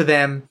back to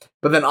them,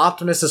 but then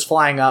Optimus is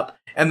flying up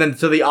and then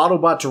to the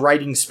Autobots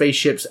riding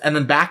spaceships and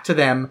then back to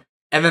them.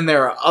 And then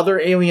there are other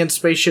alien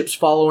spaceships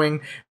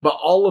following, but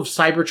all of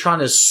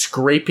Cybertron is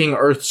scraping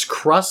Earth's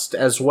crust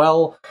as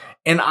well.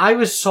 And I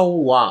was so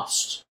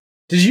lost.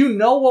 Did you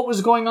know what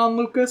was going on,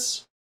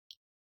 Lucas?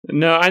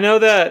 No, I know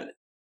that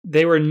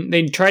they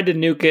tried to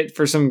nuke it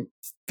for some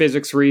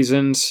physics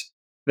reasons.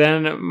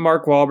 Then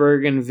Mark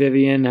Wahlberg and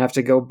Vivian have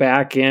to go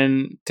back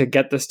in to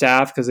get the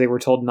staff because they were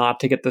told not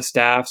to get the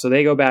staff. So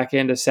they go back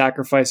in to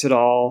sacrifice it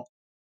all.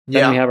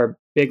 Then we have a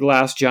big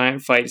last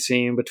giant fight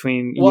scene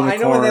between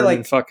Unicorn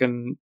and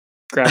fucking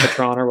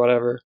Gravitron or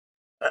whatever.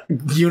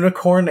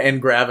 Unicorn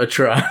and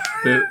Gravitron.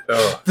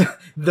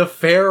 The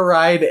fair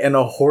ride and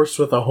a horse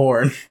with a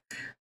horn.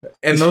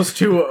 And those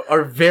two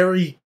are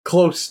very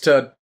close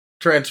to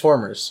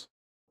Transformers.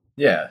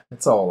 Yeah,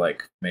 it's all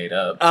like made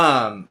up.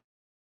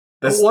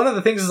 One of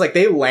the things is like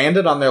they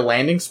landed on their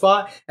landing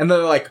spot and they're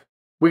like,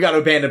 we got to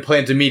abandon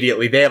plans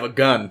immediately. They have a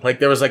gun. Like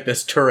there was like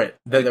this turret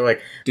that they're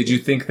like, did you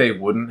think they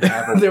wouldn't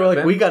have a they were like,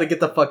 weapon? we got to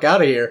get the fuck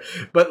out of here.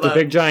 But The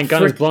big giant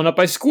gun is blown up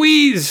by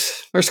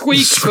Squeeze or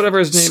Squeaks, whatever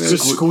his name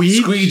is.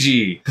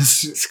 Squeegee.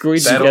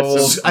 Squeeze That gets old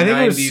him. I think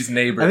it was 90s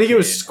neighbor I think it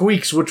was kid.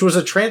 Squeaks, which was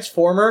a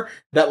Transformer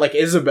that like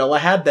Isabella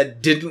had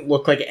that didn't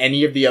look like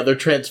any of the other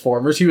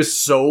Transformers. He was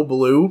so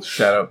blue,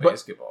 Shout out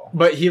basketball.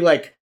 but he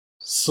like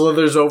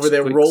slithers over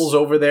there, Squeaks. rolls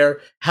over there,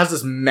 has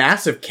this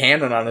massive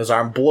cannon on his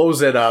arm,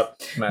 blows it up.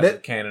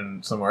 Massive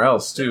cannon somewhere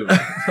else too.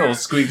 Old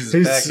Squeaks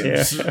is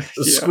He's- packing.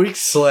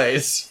 Squeaks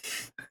slays.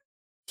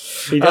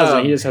 He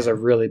doesn't. He just has a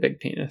really big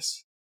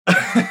penis.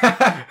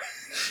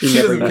 He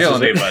never doesn't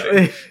kill uses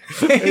anybody.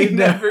 He He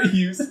never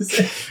uses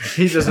it.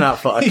 He does not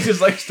fuck. He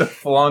just likes to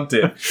flaunt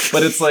it.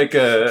 But it's like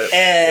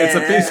it's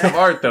a piece of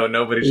art though.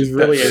 Nobody He's should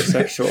really touch it.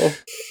 asexual.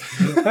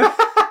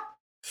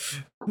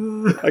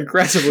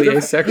 Aggressively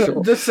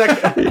asexual. The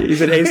second,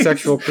 He's an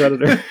asexual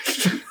predator.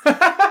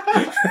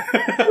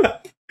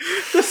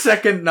 the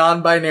second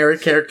non-binary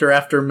character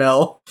after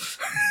Mel,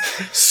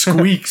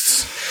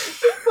 Squeaks.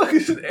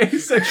 He's an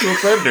asexual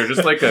predator,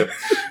 just like a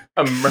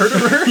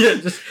murderer, Yeah,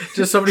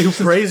 just somebody who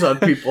preys on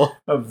people.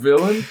 a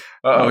villain.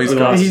 Oh, he's We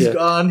gone. lost He's you.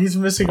 gone. He's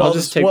missing all I'll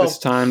just take well, this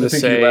time to I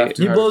think you say laughed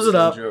too He hard blows at it the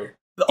up. joke.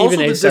 Also,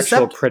 even the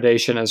asexual Decept-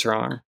 predation is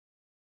wrong.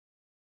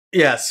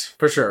 Yes,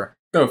 for sure.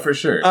 No, for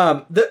sure.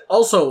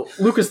 Also,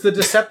 Lucas, the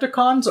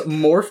Decepticons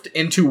morphed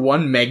into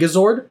one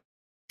Megazord.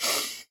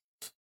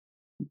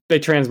 They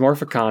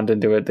transmorphiconned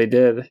into it. They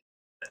did.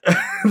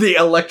 The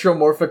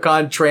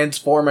Electromorphicon,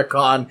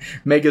 Transformicon,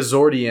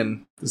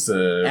 Megazordian This is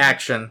a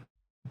action.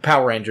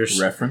 Power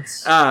Rangers.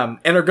 reference. And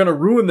are gonna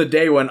ruin the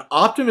day when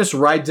Optimus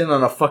rides in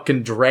on a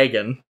fucking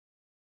dragon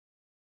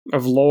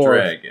Of lore.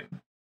 Dragon.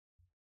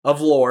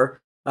 of lore.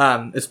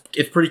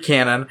 It's pretty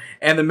canon.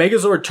 And the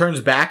Megazord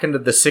turns back into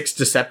the 6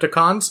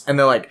 Decepticons, and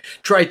they're like,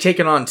 try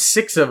taking on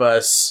 6 of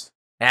us,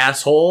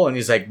 asshole. And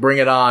he's like, bring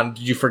it on.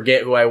 Did you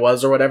forget who I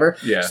was or whatever?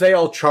 Yeah. So they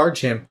all charge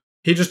him.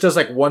 He just does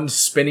like one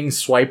spinning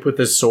swipe with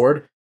his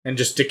sword and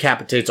just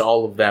decapitates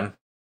all of them.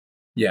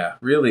 Yeah,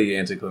 really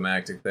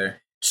anticlimactic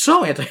there.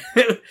 So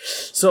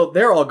so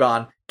they're all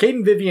gone. Cade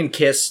and Vivian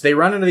kiss. They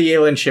run into the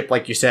alien ship,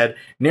 like you said,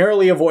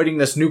 narrowly avoiding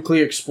this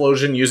nuclear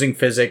explosion using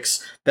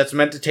physics that's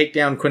meant to take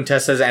down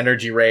Quintessa's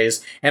energy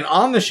rays. And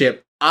on the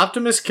ship,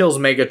 Optimus kills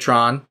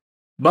Megatron.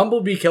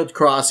 Bumblebee killed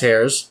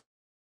Crosshairs.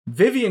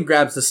 Vivian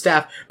grabs the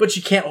staff, but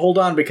she can't hold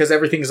on because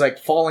everything's like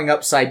falling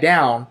upside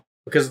down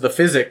because of the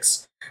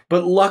physics.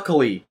 But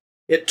luckily,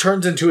 it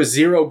turns into a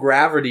zero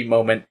gravity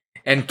moment,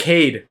 and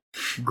Cade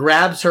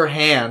grabs her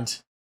hand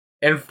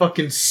and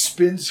fucking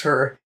spins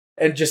her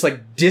and just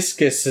like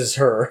discuses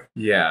her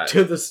Yeah.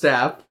 to the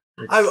staff.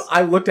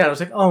 I looked at it, I was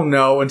like, oh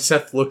no. And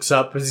Seth looks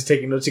up as he's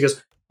taking notes. He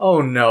goes,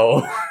 oh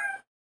no.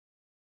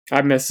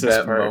 I missed this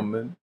that part.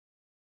 moment.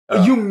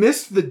 You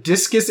missed the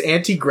discus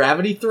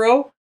anti-gravity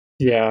throw?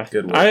 Yeah.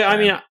 Good work, I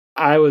man.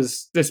 mean,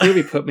 this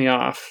movie put me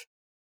off.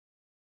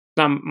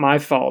 Not my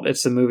fault.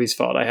 It's the movie's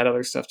fault. I had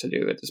other stuff to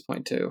do at this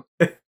point too.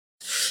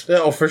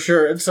 Oh, for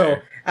sure. And so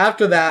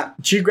after that,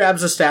 she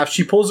grabs the staff,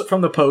 she pulls it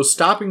from the post,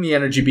 stopping the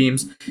energy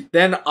beams.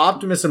 Then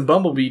Optimus and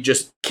Bumblebee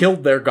just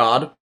killed their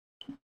god,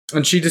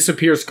 and she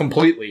disappears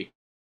completely.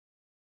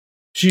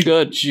 She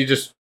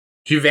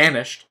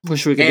vanished.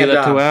 Wish we could do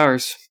that 2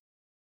 hours.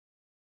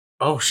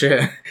 Oh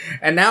shit.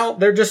 And now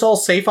they're just all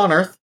safe on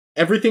Earth.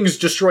 Everything's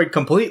destroyed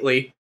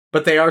completely,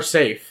 but they are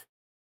safe.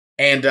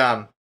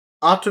 And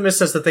Optimus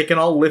says that they can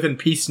all live in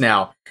peace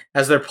now,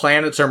 as their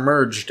planets are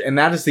merged, and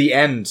that is the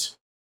end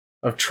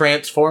of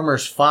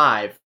Transformers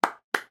 5.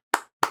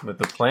 With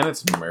the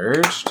planets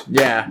merged?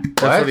 Yeah,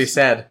 that's what he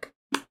said.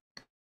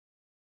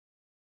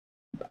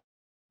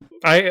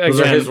 Those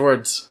are his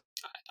words.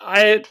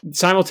 I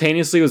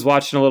simultaneously was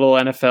watching a little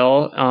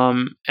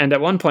NFL, and at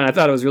one point I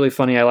thought it was really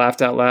funny. I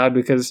laughed out loud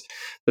because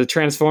the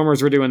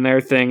Transformers were doing their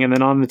thing, and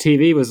then on the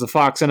TV was the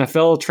Fox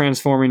NFL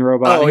transforming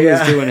robot, and he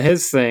was doing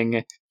his thing.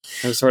 It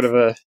was sort of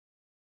a,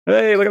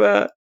 hey, look at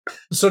that.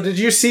 So did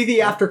you see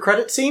the after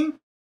credit scene?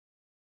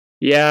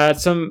 Yeah,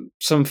 it's some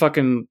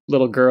fucking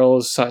little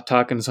girls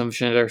talking some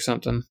shit or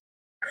something.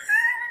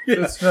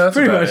 That's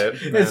pretty much.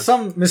 it. Yeah. It's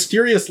some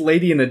mysterious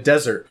lady in a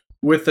desert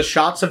with the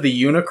shots of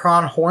the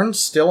Unicron horns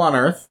still on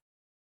Earth,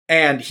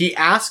 and he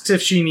asks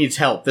if she needs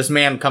help. This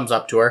man comes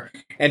up to her,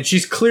 and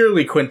she's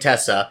clearly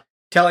Quintessa,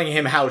 telling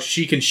him how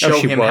she can show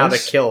him how to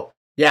kill.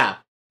 Yeah,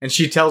 and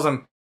she tells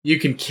him, "You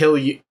can kill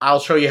you. I'll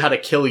show you how to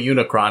kill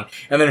Unicron."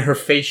 And then her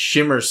face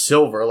shimmers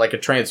silver like a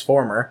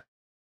transformer,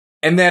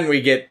 and then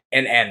we get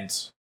an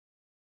end,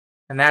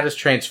 and that is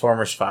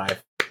Transformers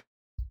 5.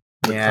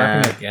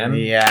 Clapping again?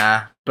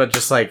 Yeah, but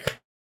just like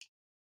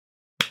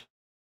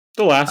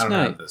the last I don't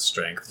night. have the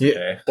strength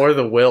today. Or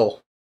the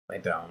will. I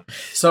don't.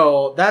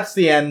 So that's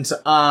the end.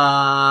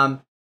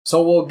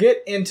 So we'll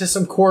get into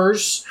some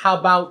cores. How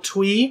about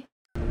Twee?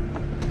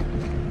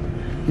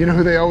 You know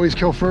who they always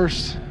kill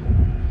first?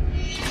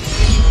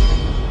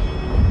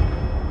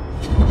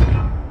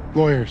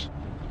 Lawyers.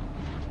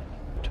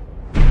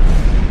 Do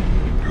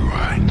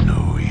I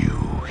know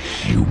you,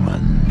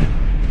 human?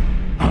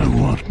 I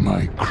want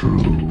my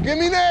crew. Give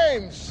me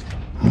names!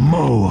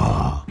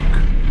 Mohawk.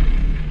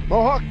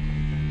 Mohawk.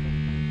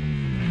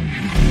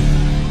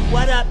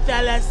 What up,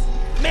 fellas?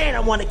 Man, I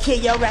want to kill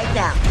you right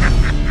now.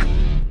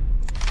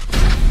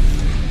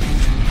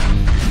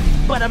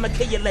 But I'm gonna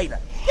kill you later.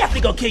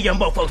 Definitely gonna kill you on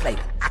both folks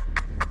later.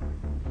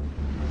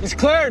 It's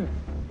cleared.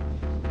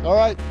 All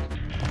right.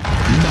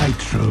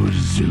 Nitro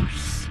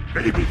Zeus.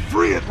 Baby,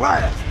 free at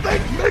last.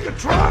 Thank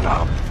Megatron,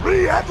 I'm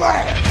free at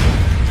last.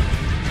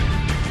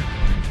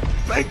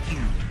 Thank you.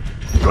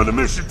 Gonna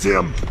miss you,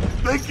 Tim.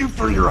 Thank you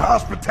for your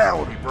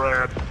hospitality,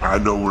 Brad. I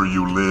know where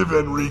you live,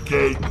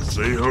 Enrique.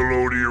 Say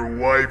hello to your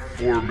wife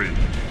for me.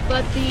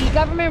 But the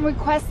government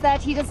requests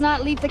that he does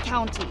not leave the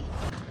county.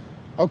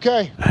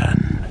 Okay.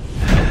 And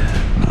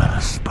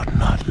last but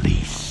not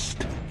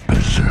least,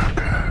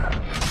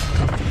 Berserker.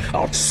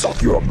 I'll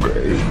suck your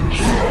brains.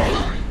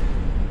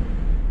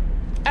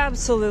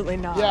 Absolutely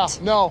not. Yeah,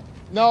 no.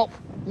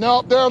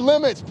 There are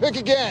limits. Pick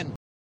again.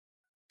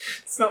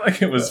 It's not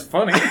like it was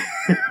funny.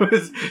 It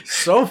was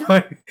so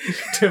funny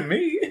to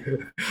me.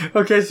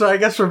 Okay, so I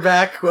guess we're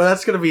back. Well,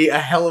 that's gonna be a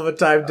hell of a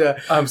time to.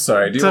 I'm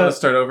sorry. Do you want to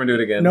start over and do it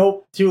again?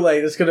 Nope, too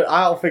late.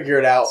 I'll figure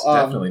it out. It's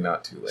definitely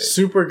not too late.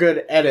 Super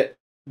good edit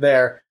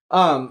there.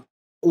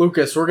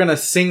 Lucas, we're gonna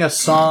sing a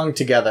song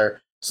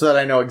together so that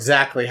I know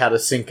exactly how to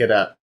sync it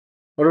up.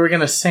 What are we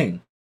gonna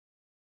sing?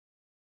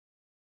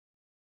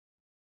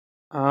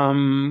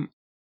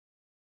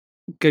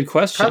 Good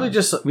question. Probably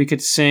just we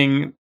could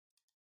sing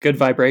 "Good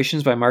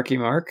Vibrations" by Marky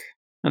Mark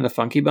and the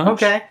Funky Bunch.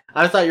 Okay,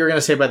 I thought you were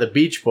gonna say by the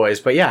Beach Boys,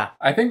 but yeah.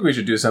 I think we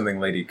should do something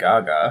Lady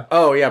Gaga.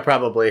 Oh yeah,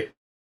 probably.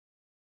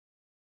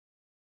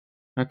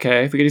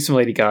 Okay, if we could do some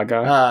Lady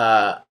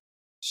Gaga.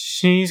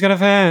 She's got a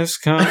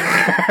fast car.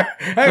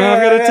 I've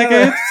got a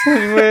ticket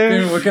anywhere.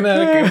 We're looking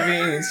at a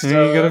convenience store.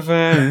 She's got a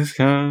fast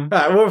car.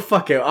 Alright, well,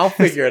 fuck it. I'll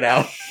figure it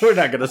out. We're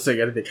not gonna sing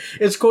anything.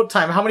 It's quote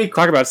time. How many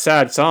talk about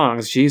sad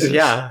songs? Jesus.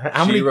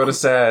 Yeah. She wrote a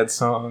sad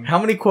song. How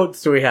many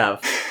quotes do we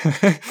have?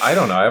 I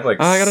don't know. I have like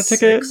I got a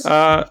ticket. 6.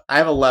 I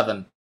have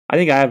 11. I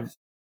think I have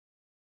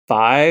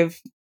 5.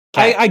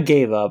 I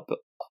gave up.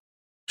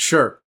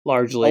 Sure.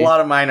 Largely. A lot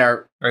of mine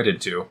are. I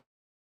did too.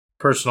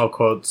 Personal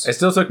quotes. I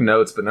still took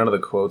notes, but none of the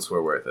quotes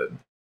were worth it.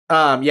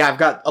 Yeah, I've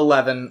got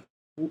 11.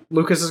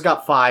 Lucas has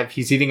got 5.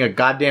 He's eating a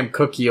goddamn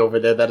cookie over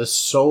there that is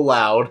so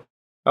loud.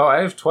 Oh,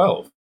 I have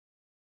 12.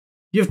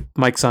 You have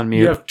Mike's on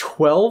mute. You have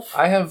 12?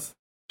 I have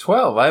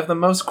 12. I have the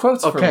most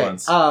quotes for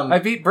once. I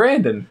beat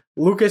Brandon.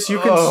 Lucas, you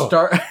can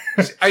start.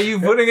 Are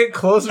you putting it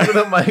closer to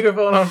the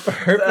microphone on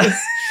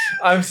purpose?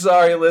 I'm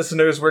sorry,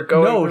 listeners. We're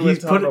going. No,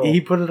 he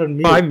put it on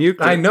mute. I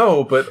muted. I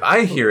know, but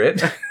I hear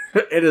it.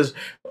 It is.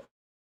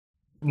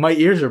 My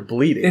ears are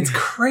bleeding. It's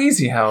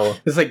crazy how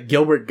it's like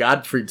Gilbert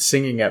Gottfried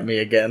singing at me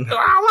again.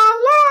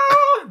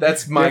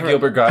 That's my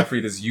Gilbert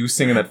Gottfried is you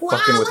singing that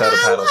fucking Without a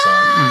Paddle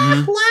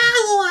song.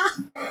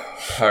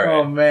 All right.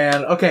 Oh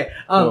man. Okay.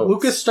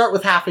 Lucas, start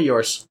with half of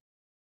yours.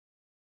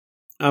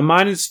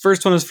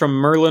 First one is from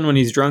Merlin when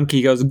he's drunk.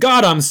 He goes,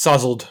 "God, I'm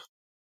suzzled."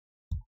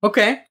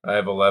 Okay. I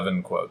have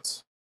 11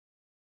 quotes.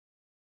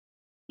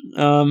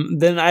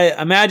 Then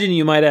I imagine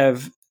you might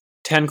have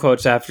 10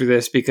 quotes after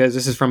this, because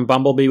this is from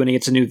Bumblebee when he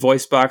gets a new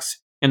voice box.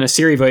 In a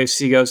Siri voice,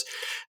 he goes,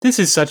 "This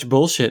is such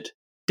bullshit.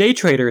 Day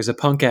Trader is a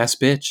punk-ass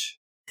bitch."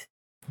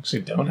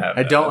 Actually, don't have.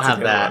 I that. don't That's a have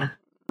good that.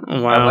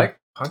 one. Wow. I like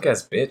punk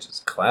ass bitch. It's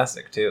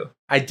classic too.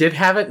 I did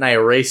have it and I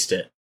erased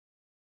it.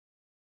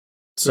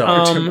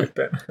 So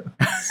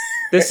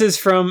This is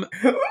from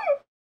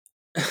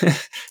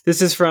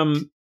this is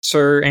from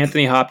Sir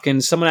Anthony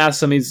Hopkins. Someone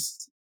asked him, he's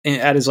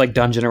at his like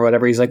dungeon or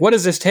whatever. He's like, "What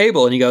is this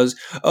table?" And he goes,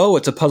 "Oh,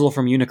 it's a puzzle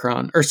from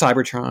Unicron or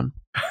Cybertron."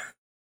 I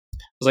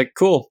was like,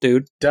 "Cool,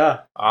 dude."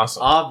 Duh.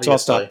 Awesome. Obviously. So I'll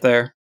stop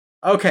there.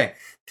 Okay.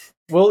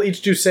 We'll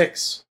each do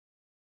 6.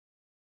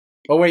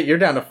 Oh wait, you're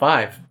down to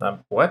 5.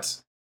 What?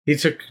 He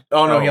took.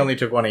 Oh no, he Oh. only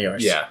took one of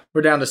yours. Yeah.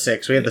 We're down to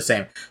 6. We have the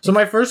same. So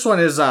my first one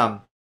is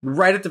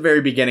right at the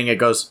very beginning. It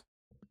goes,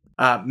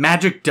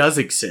 "Magic does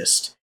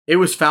exist. It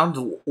was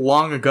found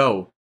long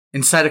ago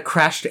inside a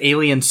crashed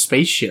alien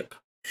spaceship."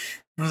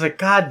 I was like,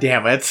 God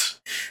damn it!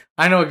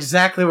 I know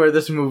exactly where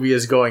this movie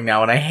is going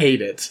now, and I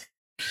hate it.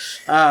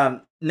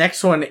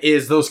 Next one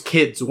is those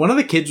kids. One of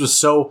the kids was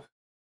so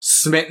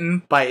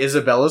smitten by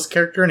Isabella's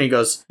character, and he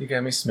goes, "You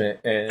got me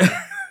smitten."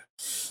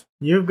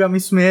 "You've got me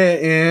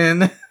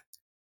smitten."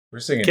 We're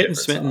singing Kitten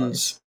different Smittens.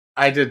 songs.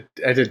 I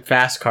did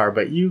Fast Car,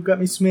 but you got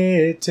me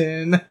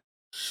smitten.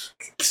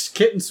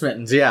 Kitten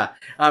Smittens, yeah.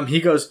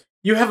 He goes,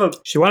 "You have a."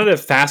 She wanted a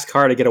fast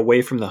car to get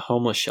away from the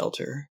homeless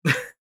shelter.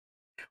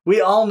 We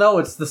all know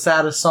it's the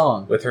saddest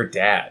song. With her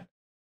dad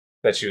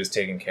that she was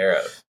taking care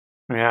of.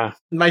 Yeah.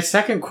 My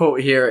second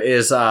quote here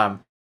is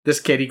this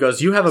kid. He goes,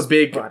 "You have a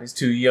big." Body's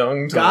too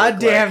young. To God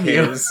look damn like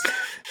you! his."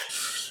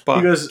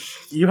 He goes,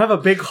 "You have a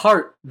big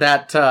heart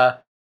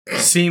that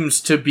seems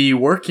to be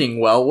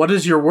working well. What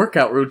is your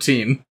workout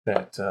routine?"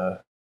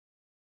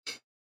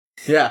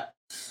 Yeah.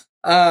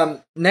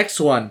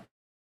 Next one.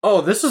 Oh,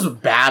 this is a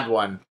bad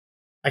one.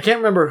 I can't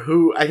remember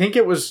who. I think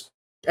it was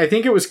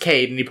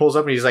Cade, and he pulls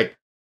up and he's like,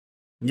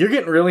 "You're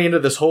getting really into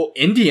this whole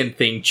Indian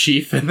thing,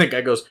 Chief." And the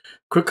guy goes,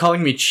 "Quit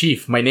calling me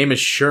Chief. My name is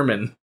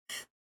Sherman."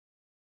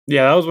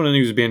 Yeah, that was when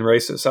he was being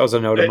racist. That was a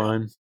note of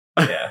mine.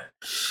 Yeah.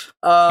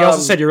 He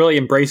also said you're really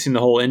embracing the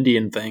whole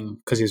Indian thing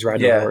because he's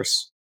riding a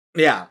horse.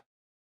 Yeah.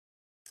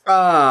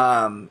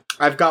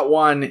 I've got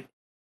one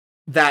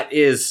that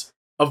is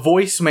a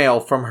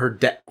voicemail from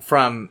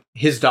from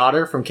his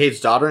daughter, from Cade's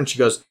daughter, and she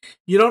goes,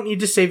 "You don't need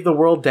to save the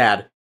world,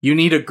 Dad. You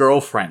need a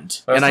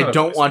girlfriend, That's and I not a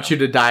don't want voicemail. you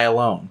to die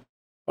alone."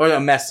 Or a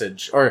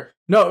message, or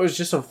no, it was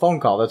just a phone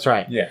call. That's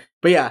right. Yeah.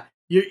 But yeah,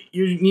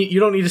 you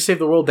don't need to save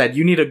the world, Dad.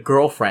 You need a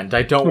girlfriend.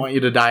 I don't want you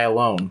to die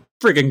alone.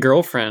 Freaking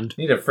girlfriend.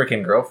 You need a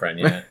freaking girlfriend,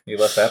 yeah. You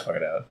left that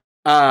part out.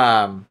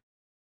 I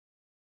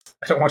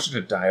don't want you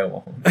to die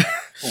alone.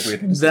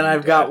 Then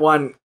I've got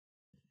one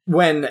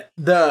when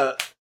the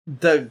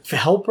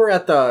helper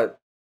at the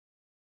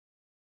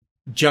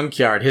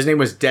junkyard, his name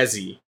was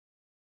Desi,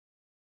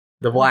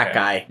 the black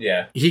guy.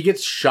 Yeah. He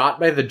gets shot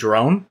by the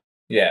drone.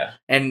 Yeah.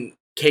 And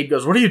Cade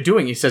goes, "What are you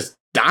doing?" He says,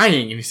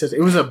 "Dying." And he says,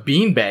 "It was a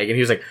beanbag." And he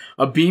was like,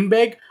 "A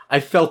beanbag? I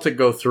felt it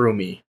go through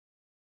me."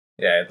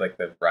 Yeah, it's like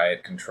the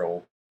riot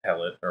control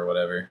pellet or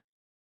whatever.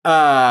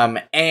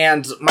 And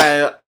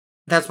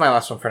that's my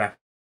last one for now.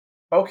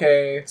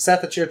 Okay.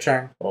 Seth, it's your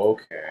turn.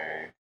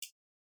 Okay.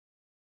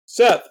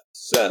 Seth.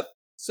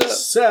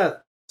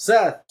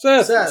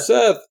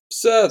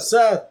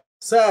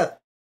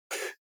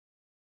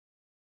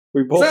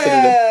 We both did it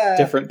at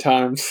different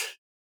times.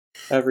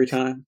 Every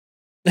time.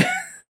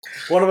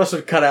 One of us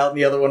would cut out and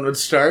the other one would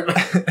start.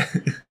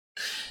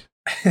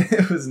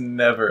 It was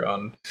never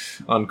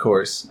on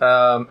course.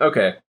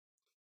 Okay.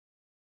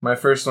 My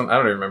first one, I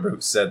don't even remember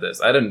who said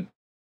this. I didn't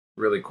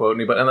really quote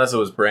anybody, unless it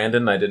was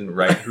Brandon. I didn't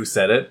write who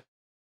said it.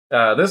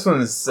 This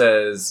one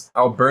says,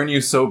 "I'll burn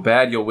you so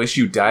bad you'll wish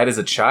you died as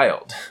a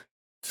child."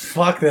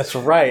 Fuck, that's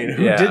right.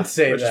 Who did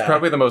say which that? is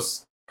probably the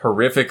most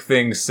horrific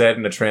thing said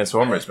in a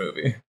Transformers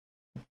movie.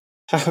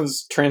 That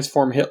was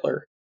Transform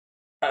Hitler.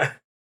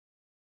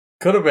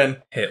 Could have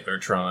been.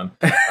 Hitlertron.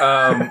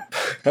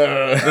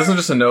 This is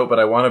just a note, but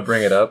I want to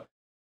bring it up.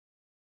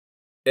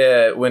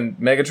 When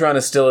Megatron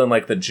is still in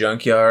like the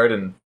junkyard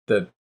and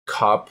the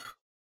cop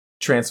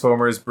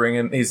Transformers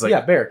bringing, he's like,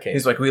 yeah, barricade.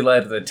 He's like, "We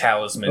let the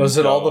talisman Was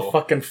it go." all the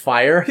fucking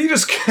fire? He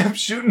just kept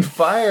shooting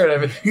fire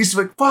at him. He's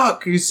like,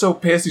 "Fuck!" He's so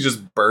pissed. He's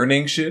just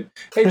burning shit.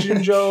 Hey,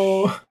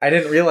 Jinjo. I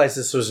didn't realize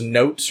this was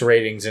notes,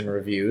 ratings, and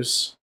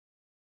reviews.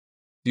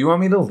 Do you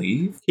want me to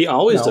leave? He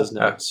always does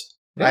notes.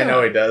 Yeah, I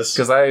know he does.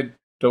 because I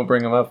don't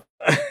bring him up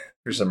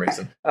for some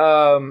reason.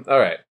 All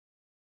right.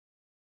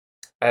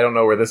 I don't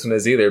know where this one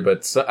is either,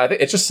 but I think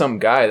it's just some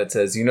guy that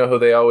says, "You know who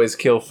they always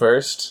kill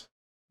first?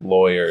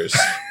 Lawyers."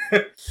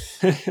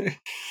 That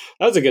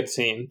was a good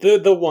scene.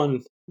 The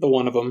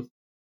one of them.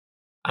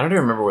 I don't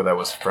even remember where that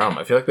was from.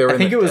 I feel like they were. I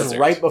think in it the was desert.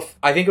 right before.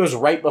 I think it was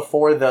right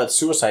before the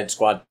Suicide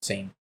Squad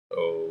scene.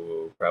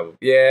 Oh, probably.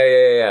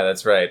 Yeah.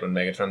 That's right. When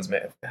Megatron's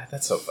God,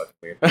 that's so fucking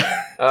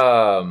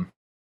weird.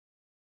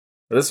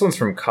 This one's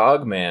from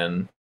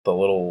Cogman, the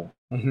little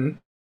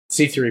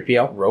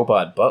C-3PO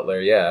robot butler.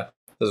 Yeah.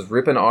 Just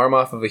rip an arm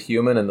off of a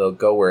human and they'll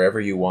go wherever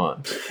you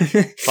want.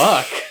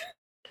 Fuck.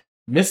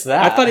 Missed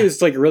that. I thought he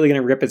was like really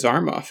gonna rip his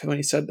arm off when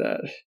he said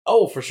that.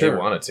 Oh, for sure. He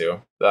wanted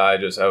to. I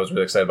was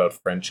really excited about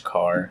French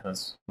car.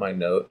 That's my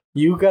note.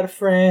 You got a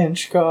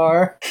French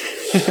car.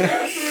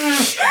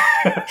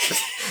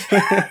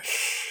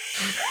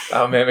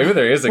 Oh man, maybe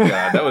there is a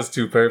god. That was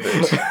too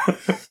perfect.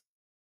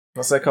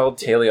 What's that called?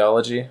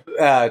 Teleology?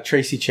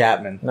 Tracy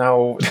Chapman.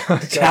 No.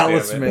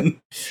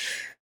 Talisman.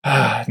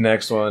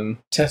 Next one.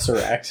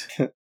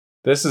 Tesseract.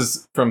 This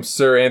is from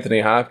Sir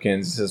Anthony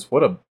Hopkins. He says,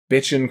 "What a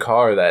bitchin'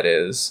 car that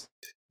is."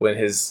 When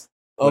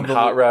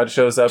Hot Rod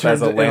shows up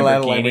as a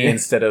Lamborghini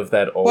instead of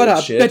that old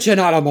shit. What a bitchin'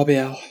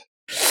 automobile.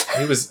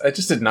 It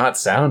just did not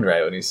sound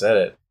right when he said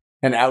it.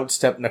 And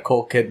outstep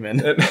Nicole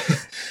Kidman.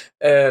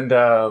 And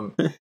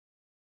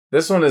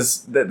this one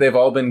is that they've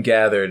all been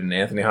gathered, and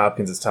Anthony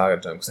Hopkins is talking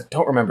to him because I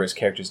don't remember his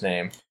character's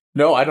name.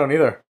 No, I don't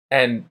either.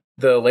 And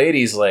the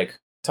lady's like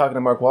talking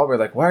to Mark Wahlberg,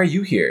 like, "Why are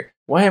you here?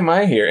 Why am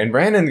I here?" And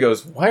Brandon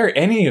goes, "Why are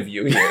any of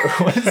you here?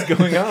 What is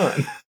going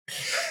on?"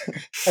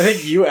 I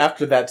think you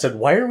after that said,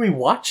 "Why are we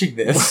watching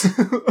this?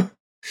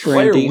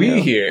 Why are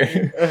we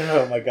here?"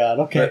 Oh my god.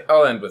 Okay, but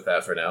I'll end with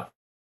that for now.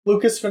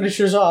 Lucas, finish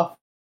yours off.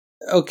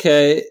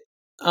 Okay.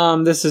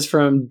 This is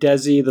from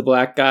Desi, the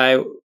black guy.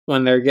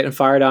 When they're getting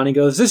fired on, he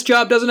goes, "This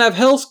job doesn't have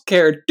health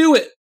care. Do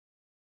it."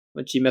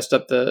 When she messed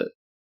up the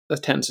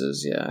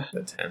tenses, yeah.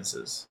 The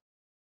tenses.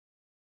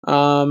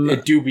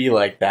 It do be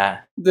like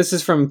that. This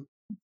is from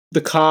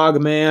the Cog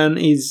Man.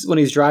 When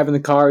he's driving the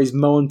car, he's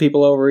mowing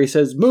people over. He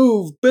says,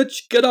 "Move,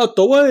 bitch, get out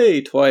the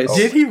way," twice. Oh.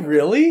 Did he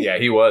really? Yeah,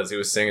 he was. He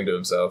was singing to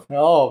himself.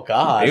 Oh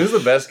god, he was the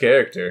best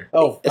character.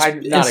 Oh,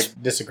 I'm not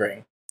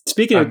disagreeing.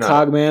 Speaking of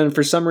Cog Man,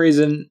 for some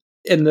reason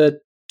in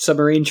the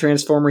submarine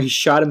transformer, he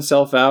shot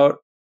himself out.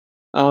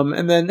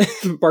 And then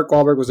Mark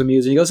Wahlberg was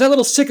amused. He goes, "That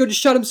little sicko just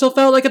shot himself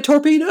out like a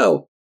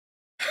torpedo."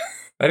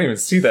 I didn't even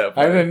see that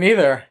part. I didn't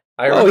either.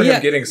 I remember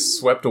him getting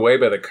swept away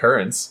by the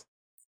currents.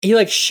 He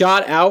like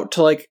shot out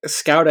to like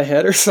scout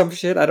ahead or some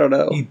shit. I don't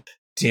know. He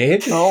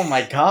did? Oh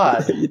my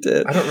god. He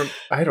did. I don't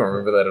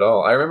remember that at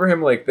all. I remember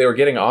him like they were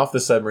getting off the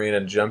submarine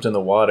and jumped in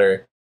the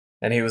water.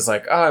 And he was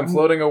like, I'm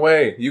floating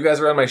away. You guys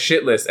are on my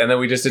shit list. And then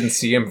we just didn't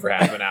see him for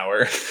half an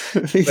hour.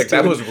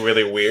 That was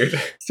really weird.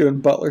 He's doing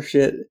butler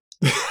shit.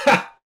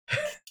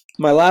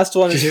 My last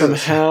one is from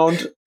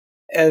Hound,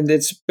 and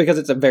it's because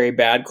it's a very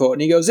bad quote.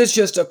 And he goes, "It's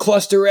just a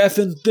cluster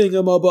effing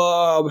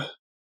thingamabob."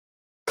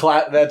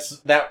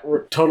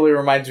 That totally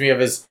reminds me of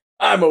his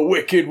 "I'm a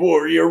wicked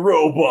warrior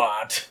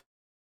robot."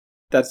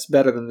 That's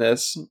better than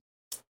this.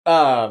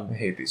 I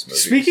hate these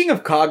movies. Speaking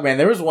of Cogman,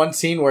 there was one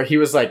scene where he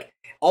was like,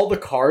 all the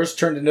cars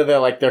turned into their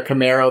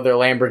Camaro, their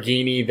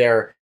Lamborghini,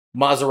 their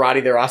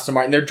Maserati, their Aston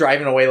Martin. They're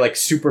driving away like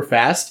super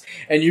fast,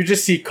 and you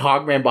just see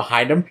Cogman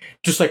behind him,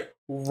 just like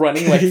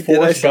running like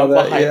Forrest Gump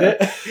behind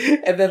it.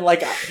 And then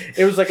like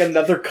it was like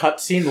another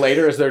cutscene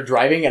later as they're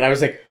driving, and I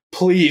was like,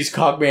 please,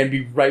 Cogman,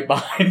 be right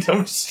behind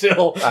him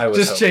still.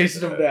 Just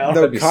chasing him down.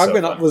 No,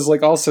 Cogman was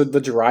like also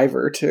the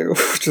driver too,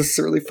 which is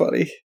really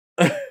funny.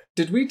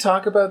 Did we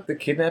talk about the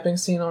kidnapping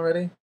scene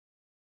already?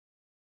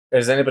 Or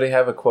does anybody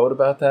have a quote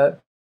about that?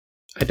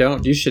 I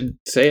don't. You should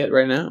say it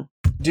right now.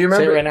 Do you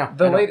remember say it right now?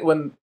 The lady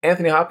when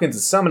Anthony Hopkins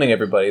is summoning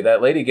everybody?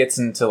 That lady gets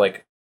into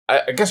like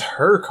I guess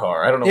her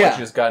car. I don't know why she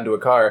just got into a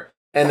car,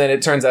 and then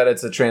it turns out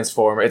it's a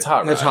transformer. It's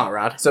Hot Rod. It's Hot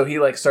Rod. So he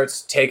like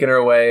starts taking her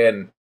away,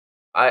 and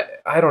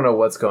I don't know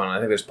what's going on. I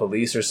think there's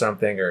police or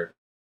something or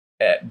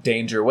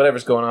danger,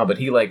 whatever's going on. But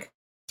he like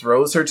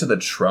throws her to the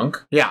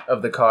trunk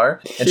of the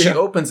car, and she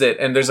opens it,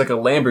 and there's like a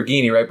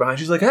Lamborghini right behind.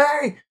 She's like,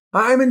 "Hey,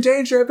 I'm in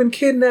danger. I've been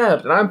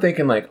kidnapped." And I'm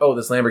thinking like, oh,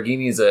 this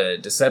Lamborghini is a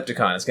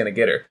Decepticon. It's going to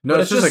get her. No,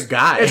 it's just a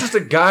guy. It's just a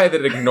guy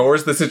that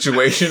ignores the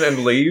situation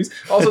and leaves.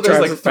 Also,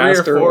 there's like 3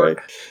 or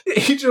 4.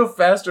 He drove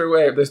faster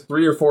away. There's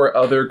 3 or 4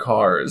 other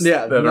cars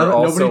that are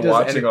also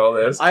watching all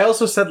this. I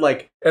also said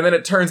like... And then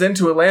it turns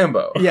into a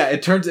Lambo. Yeah,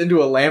 it turns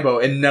into a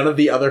Lambo, and none of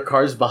the other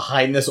cars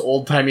behind this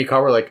old-timey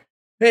car were like,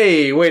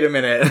 hey, wait a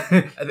minute.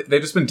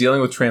 They've just been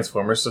dealing with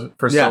Transformers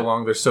for so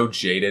long. They're so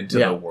jaded to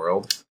the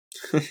world.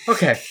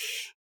 Okay.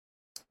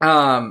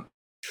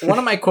 One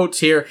of my quotes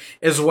here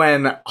is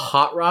when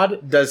Hot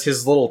Rod does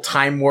his little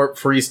time warp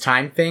freeze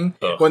time thing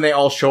when they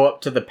all show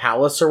up to the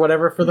palace or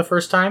whatever for the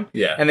first time.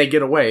 Yeah. And they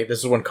get away. This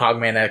is when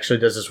Cogman actually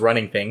does his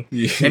running thing.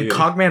 And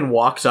Cogman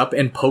walks up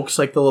and pokes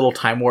like the little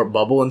time warp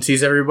bubble and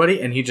sees everybody,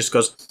 and he just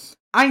goes,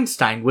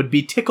 Einstein would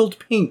be tickled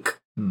pink.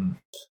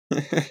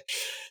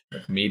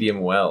 Medium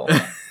well.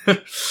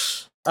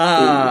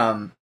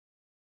 No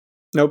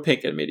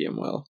pink and medium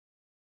well.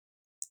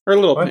 Or a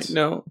little pink,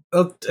 no.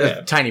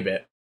 A tiny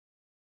bit.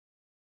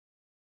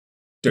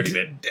 Dirty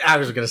bit. I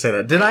was going to say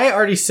that. Did I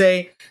already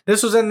say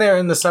this was in there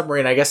in the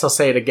submarine? I guess I'll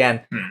say it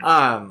again.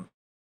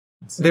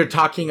 They're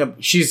talking.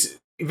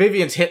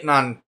 Vivian's hitting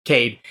on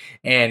Cade,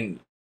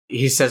 and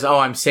he says, "Oh,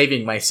 I'm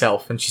saving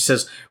myself." And she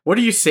says, "What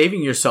are you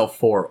saving yourself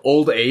for?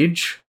 Old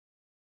age?"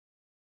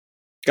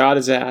 Got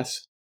his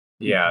ass.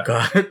 Yeah,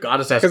 got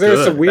his ass. Because there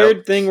was a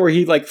weird thing where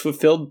he like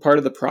fulfilled part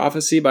of the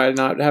prophecy by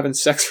not having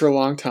sex for a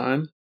long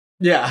time.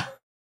 Yeah.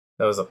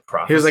 That was a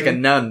prophecy? He was like a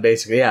nun,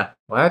 basically, yeah.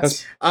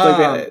 What?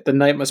 Like the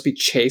knight must be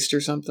chaste or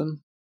something.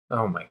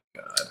 Oh my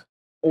god.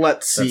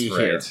 Let's see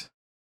That's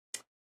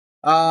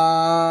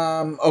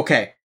here.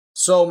 Okay.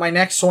 So my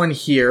next one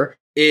here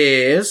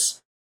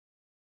is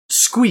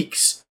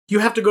Squeaks. You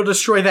have to go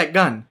destroy that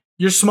gun.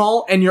 You're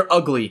small and you're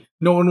ugly.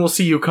 No one will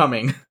see you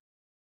coming.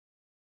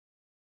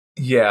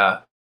 Yeah.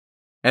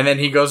 And then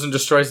he goes and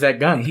destroys that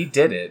gun. He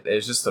did it. It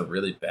was just a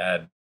really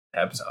bad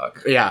pep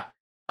talk. Yeah.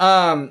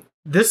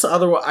 This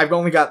other one, I've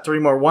only got 3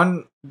 more.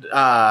 One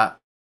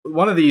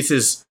of these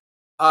is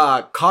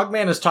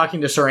Cogman is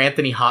talking to Sir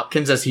Anthony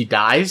Hopkins as he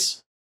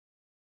dies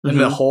in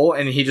the hole,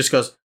 and he just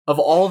goes, "Of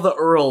all the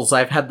Earls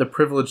I've had the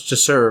privilege to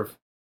serve,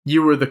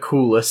 you were the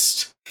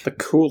coolest." The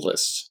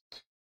coolest.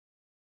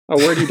 A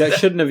word he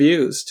shouldn't have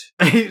used.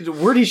 A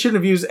word he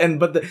shouldn't have used,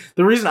 but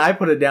the reason I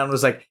put it down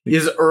was like,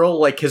 is Earl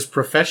like his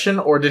profession,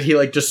 or did he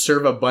like just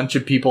serve a bunch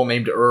of people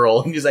named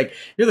Earl? And he's like,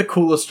 "You're the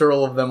coolest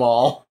Earl of them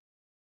all."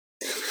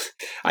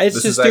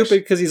 It's just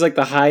stupid because he's like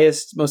the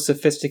highest, most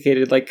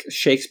sophisticated like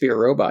Shakespeare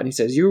robot. And he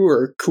says, "You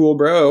were cool,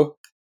 bro."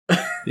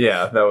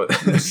 Yeah,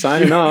 that was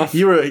signing off.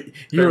 You were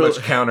much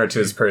counter to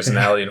his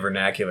personality and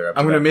vernacular. Up to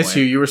I'm gonna miss point.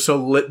 you. You were so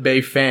lit,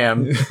 Bay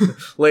fam.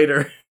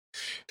 Later,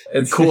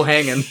 it's cool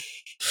hanging.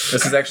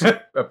 This is actually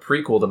a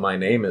prequel to My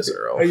Name Is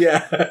Earl.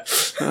 Yeah.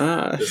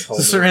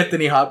 Sir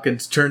Anthony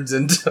Hopkins turns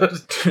into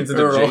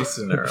Earl.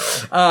 Jason Earl.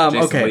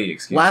 Jason okay. Lee,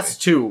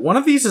 last 2. One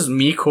of these is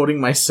me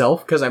quoting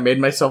myself because I made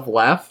myself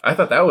laugh. I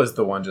thought that was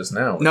the one just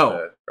now. No.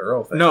 The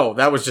Earl thing. No,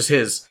 that was just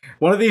his.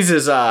 One of these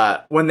is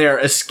when they're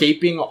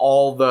escaping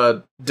all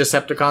the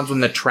Decepticons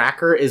when the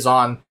tracker is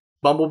on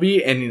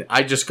Bumblebee, and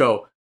I just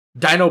go,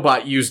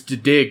 "Dinobot used to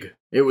dig.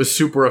 It was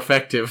super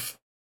effective."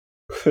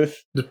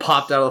 Just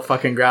popped out of the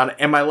fucking ground.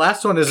 And my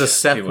last one is a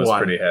Seth one. He was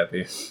pretty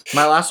happy.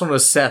 My last one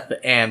was Seth,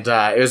 and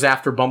it was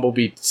after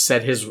Bumblebee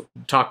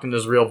talked in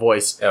his real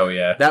voice. Oh,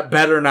 yeah. That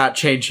better not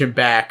change him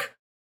back.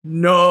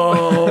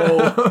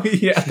 No.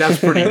 Yeah.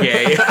 That's pretty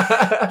gay.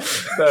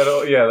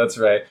 Yeah, that's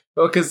right.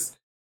 Well, because...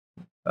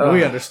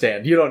 we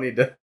understand. You don't need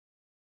to...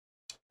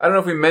 I don't know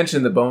if we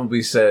mentioned that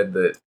Bumblebee said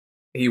that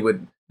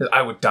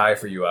I would die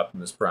for you,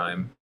 Optimus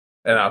Prime.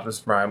 And Optimus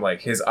Prime,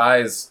 like, his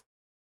eyes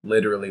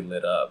literally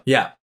lit up.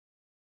 Yeah.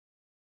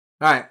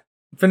 All right,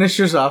 finish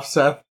yours off,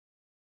 Seth.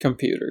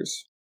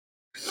 Computers.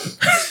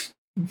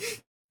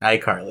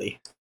 iCarly.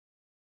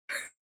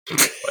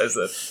 What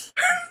is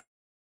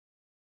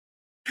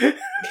it?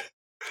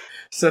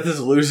 Seth is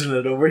losing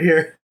it over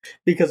here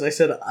because I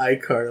said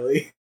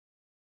iCarly.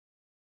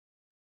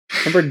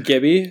 Remember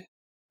Gibby?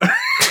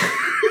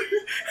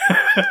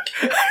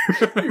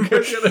 You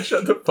guys gotta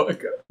shut the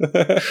fuck up.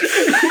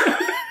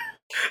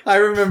 I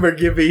remember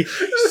Gibby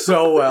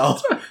so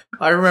well.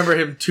 I remember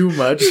him too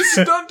much. His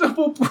stunt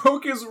double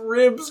broke his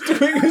ribs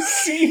doing a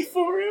scene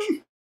for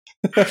him.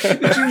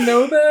 Did you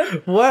know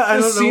that? What? I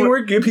the don't scene know.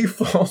 where Gibby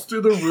falls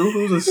through the roof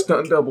was a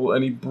stunt double,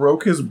 and he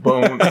broke his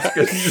bones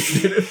because he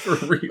just did it for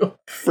real.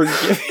 For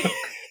Gibby.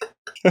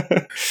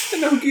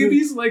 And now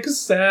Gibby's like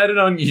sad and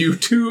on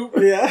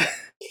YouTube. Yeah.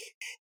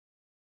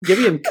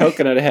 Gibby and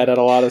Coconut Head had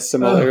a lot of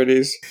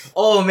similarities.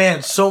 Oh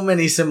man, so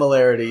many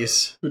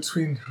similarities.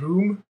 Between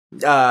whom?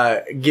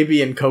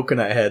 Gibby and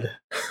Coconut Head.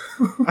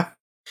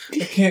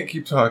 I can't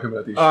keep talking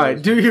about these. All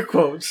right, do your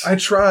quotes. I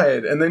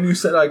tried, and then you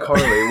said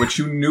iCarly, which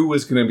you knew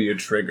was going to be a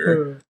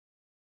trigger.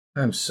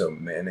 I'm so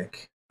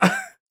manic.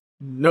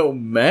 No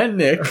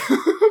manic.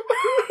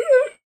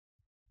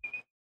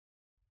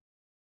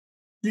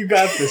 You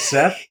got this,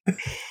 Seth.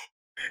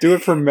 Do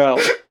it for Mel.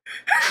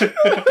 Do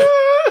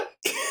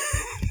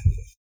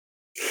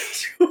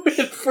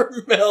it for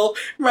Mel.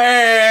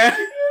 Man.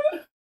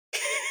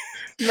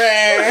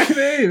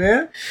 Hey,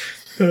 man.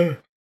 Oh,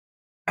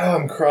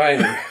 I'm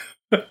crying.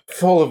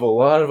 Full of a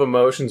lot of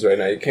emotions right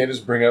now. You can't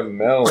just bring up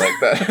Mel like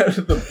that out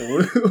of the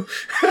blue.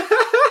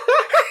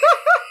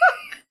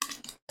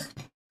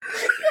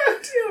 God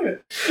damn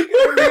it.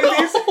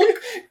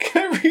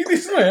 Can I read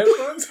these my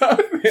headphones off,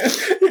 man?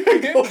 I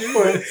can't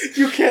do it.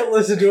 You can't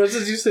listen to us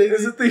as you say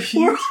this. Is it the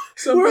heat?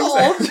 We're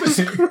all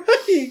just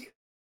crying.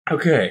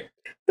 Okay.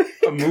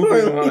 I'm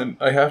moving on.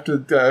 I have to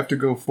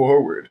go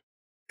forward.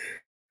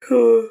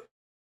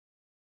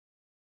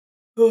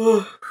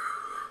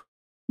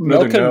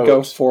 Mel can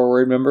go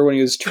forward. Remember when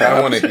he was trapped?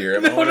 I want to hear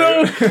him. No,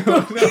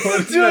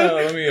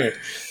 let me hear.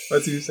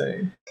 What's he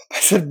saying? I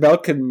said Mel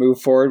can move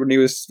forward when he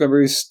was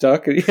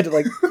stuck and he had to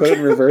like put it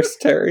in reverse,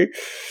 Terry.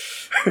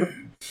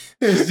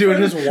 He was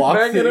doing his walk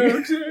Back it thing.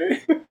 up,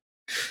 Terry.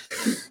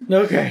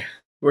 Okay.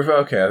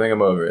 Okay, I think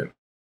I'm over it.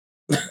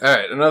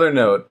 Alright, another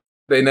note.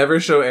 They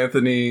never show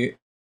Anthony...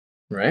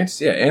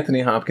 Right? Yeah,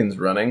 Anthony Hopkins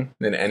running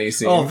in any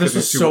scene. Oh, this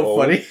is so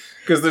funny.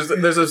 Because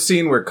there's a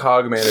scene where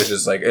Cogman is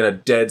just like in a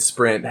dead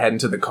sprint heading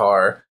to the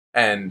car,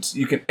 and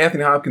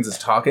Anthony Hopkins is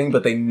talking,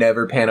 but they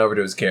never pan over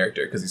to his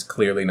character because he's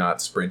clearly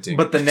not sprinting.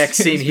 But the next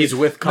scene, he's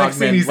with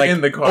Cogman, he's like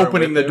in the car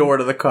opening the door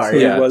to the car. So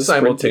Yeah, he was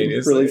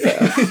simultaneously, really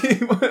fast.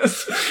 He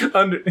was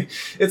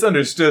it's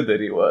understood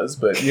that he was,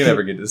 but you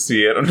never get to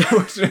see it.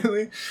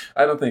 Unfortunately,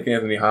 I don't think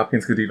Anthony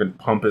Hopkins could even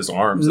pump his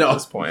arms at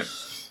this point.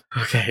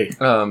 Okay.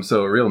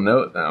 So a real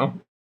note now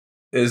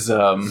is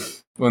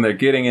when they're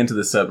getting into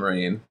the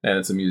submarine and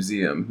it's a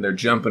museum, they're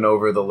jumping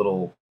over the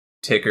little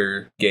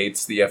ticker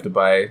gates that you have to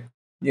buy,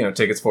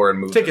 tickets for and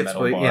move Tickets, the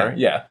metal bar. yeah.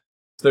 Yeah.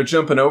 So they're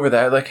jumping over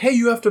that, like, hey,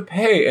 you have to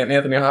pay. And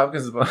Anthony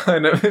Hopkins is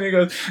behind him, and he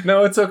goes,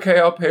 no, it's okay,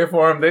 I'll pay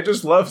for them. They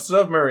just love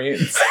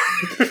submarines.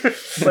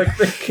 Like,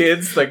 the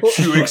kids, like,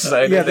 too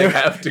excited they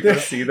have to go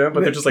see them,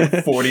 but they're just, like,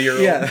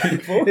 40-year-old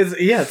people.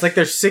 It's like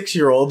they're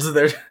 6-year-olds.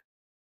 They're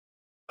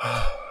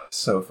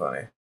so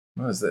funny.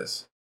 What is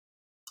this?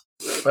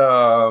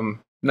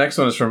 Next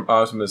one is from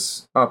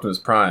Optimus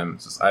Prime.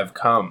 It says, I've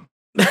come.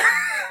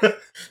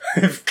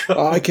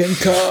 I can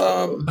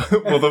come.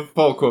 Well, the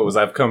full quote was,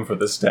 I've come for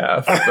the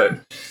staff, but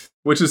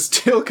which is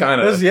still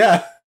kind of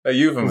a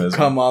euphemism.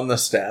 Come on the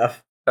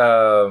staff.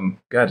 God,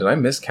 did I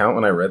miscount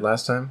when I read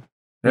last time?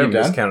 I You haven't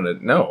done? miscounted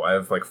it. No, I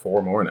have like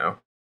 4 more now.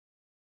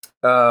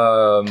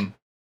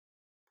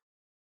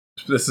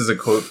 This is a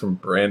quote from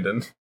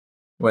Brandon.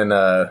 When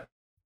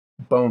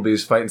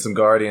Bumblebee's fighting some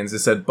Guardians, it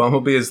said,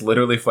 Bumblebee is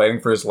literally fighting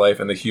for his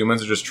life and the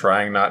humans are just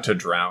trying not to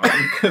drown.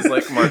 Because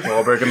like Mark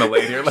Wahlberg and the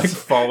lady are like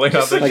falling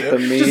off the like ship. the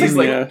meme, Just,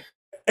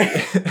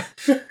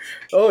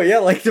 Oh yeah,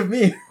 like the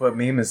meme. What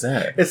meme is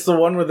that? It's the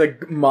one where the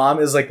mom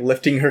is like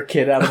lifting her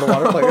kid out of the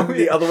water, and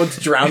the other one's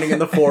drowning in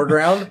the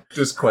foreground.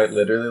 Just quite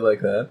literally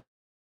like that.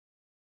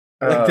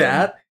 Like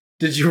that?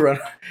 Did you run?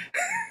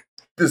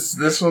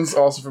 This one's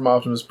also from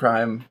Optimus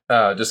Prime,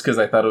 just because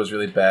I thought it was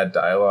really bad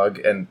dialogue,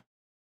 and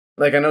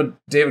like I know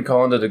David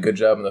Cullen did a good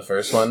job in the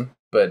first one,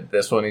 but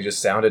this one he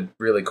just sounded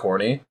really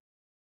corny.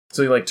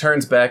 So he like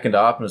turns back into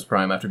Optimus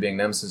Prime after being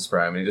Nemesis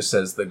Prime, and he just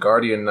says, "The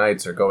Guardian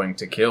Knights are going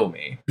to kill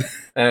me,"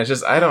 and it's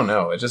just I don't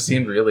know, it just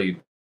seemed really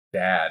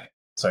bad,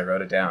 so I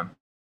wrote it down.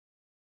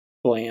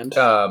 Bland.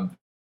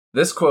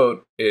 This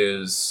quote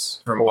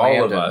is from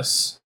All of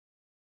Us.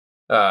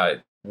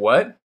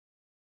 What?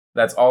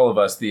 That's All of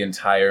Us, the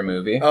entire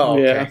movie. Oh,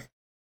 okay. Yeah.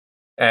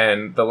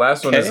 And the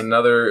last one is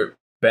another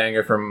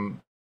banger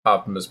from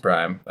Optimus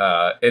Prime.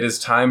 It is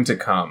time to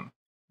come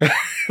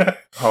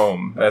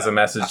home as a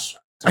message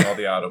to all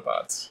the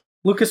Autobots.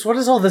 Lucas, what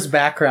is all this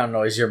background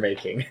noise you're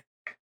making?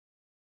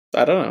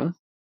 I don't know.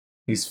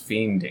 He's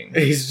fiending.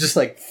 He's just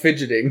like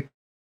fidgeting.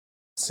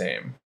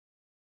 Same.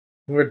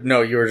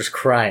 No, you were just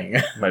crying.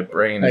 My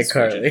brain is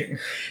iCarly. fidgeting.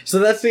 So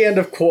that's the end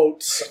of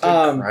quotes.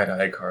 Cried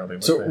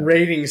iCarly. So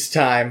ratings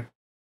time.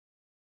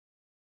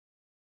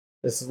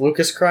 Is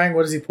Lucas crying?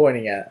 What is he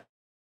pointing at?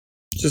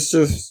 Just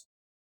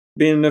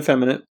being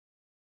effeminate.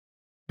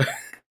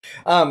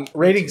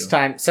 Ratings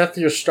time. Seth,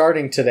 you're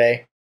starting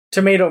today.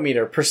 Tomato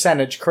meter,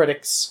 percentage,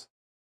 critics.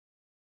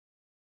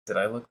 Did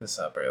I look this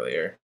up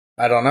earlier?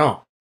 I don't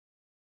know.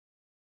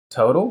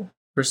 Total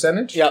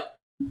percentage? Yep.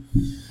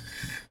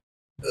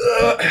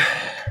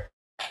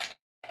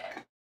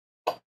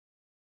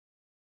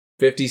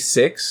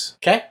 56.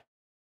 Okay.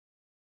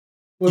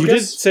 You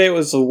did say it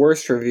was the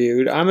worst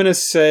reviewed. I'm going to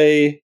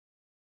say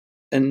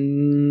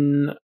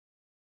 16%.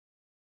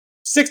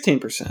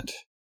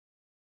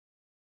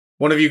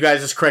 One of you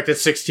guys is correct at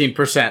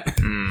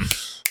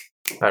 16%.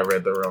 I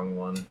read the wrong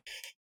one.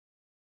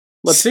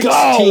 Let's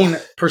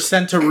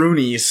 16% to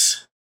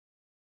Rooney's.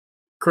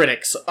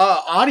 Critics.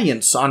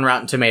 Audience on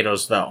Rotten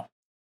Tomatoes, though.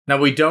 Now,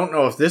 we don't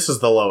know if this is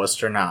the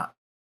lowest or not.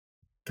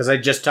 Because I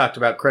just talked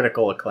about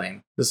critical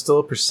acclaim. Is it still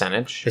a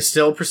percentage? It's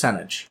still a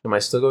percentage. Am I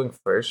still going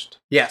first?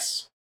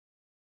 Yes.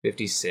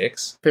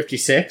 56.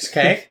 56,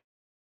 okay.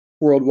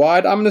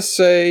 Worldwide, I'm going to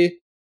say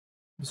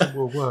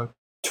Worldwide.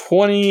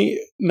 29%.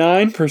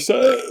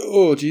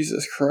 Oh,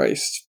 Jesus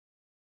Christ.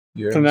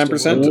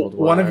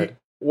 29%?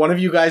 One of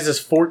you guys is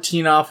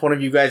 14 off, one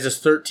of you guys is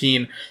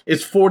 13.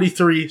 It's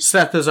 43.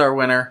 Seth is our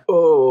winner.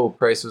 Oh,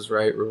 Price is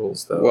Right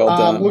rules, though. Well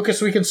done.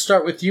 Lucas, we can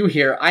start with you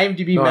here.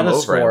 IMDb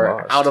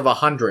Metascore out of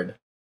 100.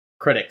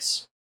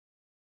 Critics.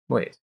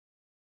 Wait.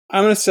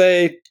 I'm going to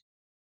say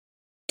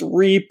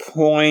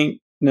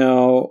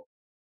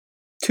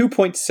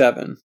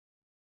 2.7.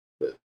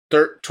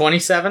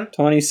 27?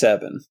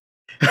 27.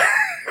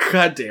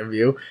 God damn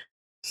you.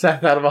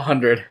 Seth out of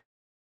 100.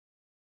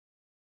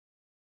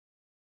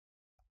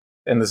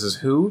 And this is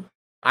who?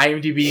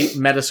 IMDb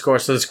Metascore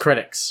says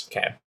critics.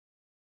 Okay.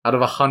 Out of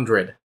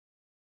 100.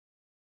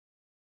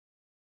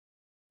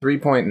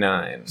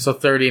 3.9. So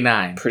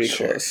 39. Pretty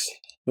close.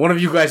 One of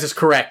you guys is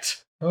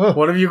correct.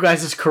 One of you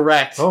guys is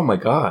correct. Oh my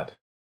god.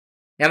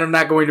 And I'm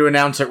not going to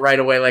announce it right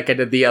away like I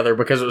did the other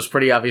because it was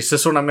pretty obvious.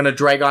 This one I'm going to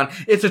drag on.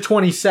 It's a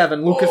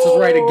 27. Lucas is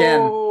right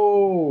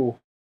again.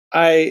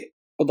 I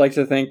would like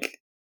to thank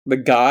the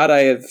God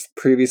I have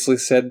previously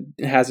said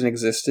hasn't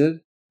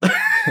existed.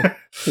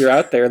 You're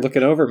out there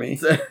looking over me.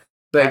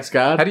 Thanks,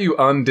 God. How do you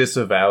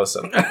undisavow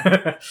something?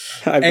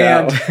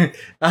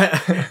 I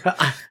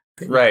vow.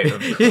 Right.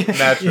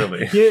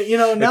 Naturally. You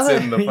know, now it's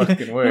that, in the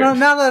fucking word.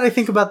 now that I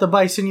think about the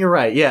bison, you're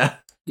right. Yeah.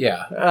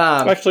 Yeah.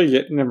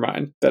 Actually, never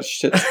mind. That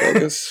shit's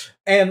bogus.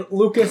 And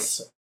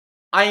Lucas,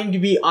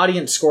 IMDb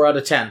audience score out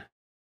of 10.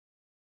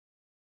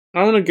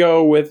 I'm going to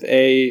go with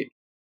a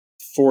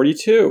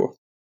 42.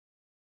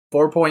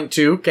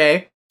 4.2,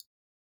 okay.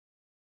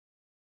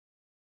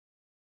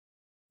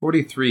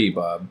 43,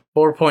 Bob.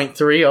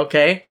 4.3,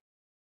 okay.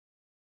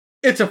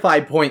 It's a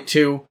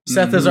 5.2.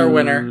 Seth is our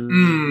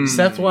winner.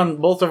 Seth won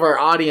both of our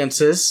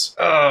audiences.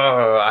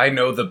 Oh, I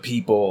know the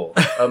people.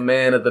 A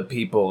man of the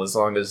people, as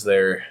long as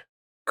they're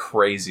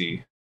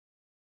crazy.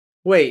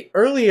 Wait,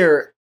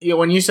 earlier,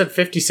 when you said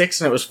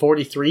 56 and it was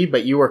 43,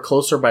 but you were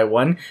closer by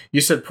 1, you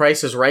said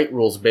Price is Right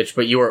rules, bitch,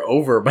 but you were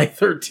over by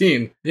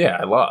 13. Yeah,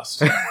 I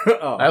lost.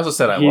 Oh. I also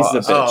said I He's lost. the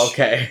bitch. Oh,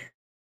 okay.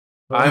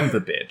 I'm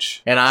the bitch.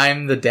 And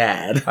I'm the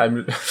dad. But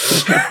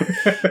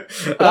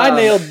I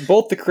nailed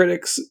both the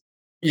critics.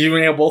 You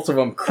nailed both of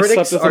them.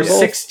 Critics slept with are them both.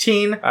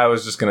 16. I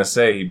was just going to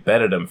say he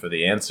betted him for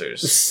the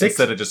answers Six-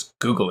 instead of just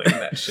Googling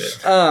that shit.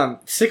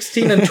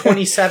 16 and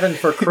 27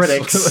 for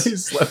critics. He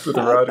slept with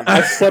Roger.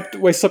 I slept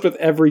with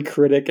every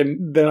critic,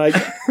 and then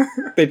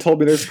they told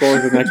me their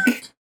scores, and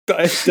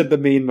I did the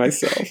mean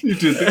myself. You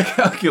did the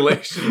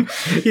calculation.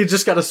 You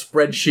just got a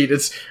spreadsheet.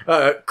 It's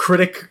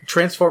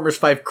Transformers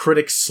 5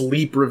 critic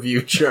sleep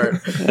review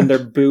chart. And their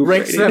boob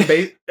ranks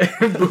rating.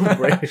 them boob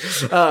rating.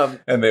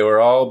 And they were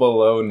all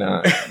below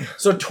 9.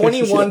 So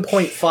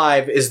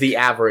 21.5 is the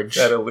average.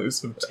 That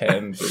elusive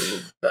 10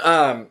 boob.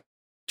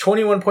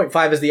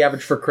 21.5 is the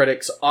average for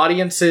critics.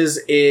 Audiences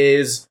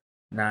is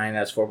 9.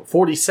 That's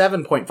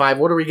 47.5.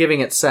 What are we giving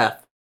it,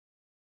 Seth?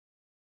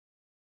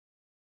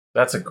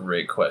 That's a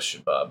great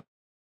question, Bob.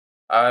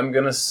 I'm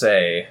going to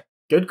say...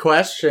 Good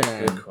question.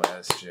 Good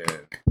question.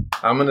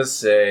 I'm going to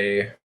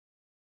say...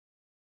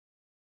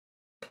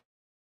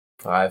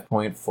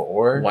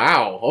 5.4.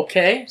 Wow,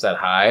 okay. Is that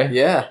high?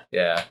 Yeah.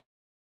 Yeah.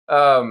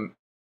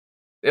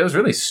 It was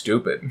really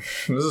stupid.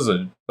 This is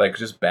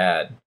just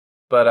bad.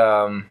 But,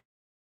 I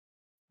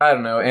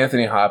don't know.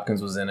 Anthony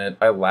Hopkins was in it.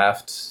 I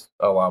laughed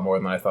a lot more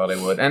than I thought I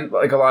would. And,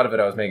 a lot of it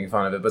I was making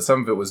fun of it, but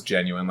some of it was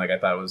genuine. I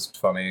thought it was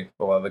funny.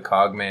 A lot of the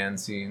Cogman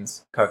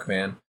scenes.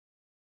 Cuckman.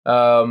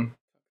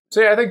 So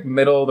yeah, I think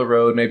middle of the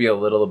road, maybe a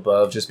little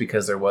above, just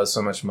because there was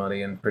so much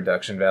money and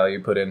production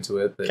value put into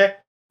it. Okay.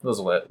 There was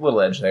a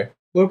little edge there.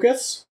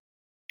 Lucas?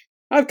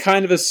 I have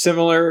kind of a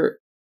similar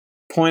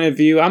point of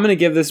view. I'm going to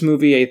give this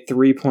movie a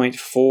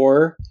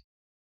 3.4.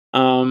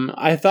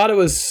 I thought it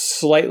was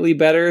slightly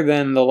better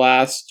than the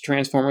last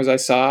Transformers I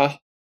saw,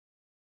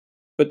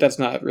 but that's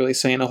not really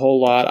saying a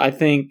whole lot. I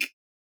think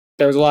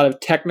there's a lot of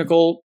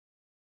technical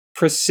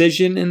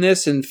precision in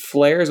this and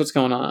flares. What's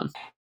going on?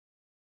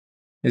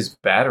 His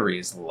battery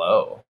is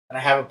low. And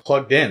I have it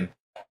plugged in.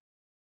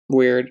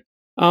 Weird.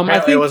 I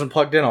think it wasn't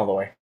plugged in all the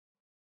way.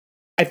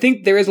 I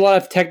think there is a lot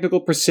of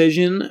technical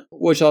precision,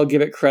 which I'll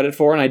give it credit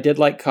for, and I did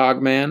like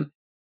Cogman.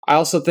 I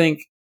also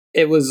think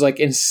it was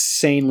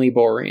insanely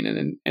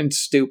boring and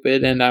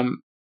stupid, and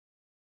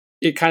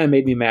it kind of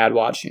made me mad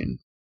watching.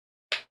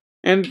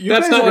 And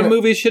that's not what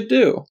movies should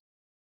do.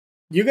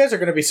 You guys are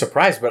going to be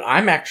surprised, but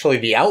I'm actually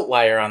the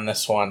outlier on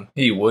this one.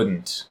 He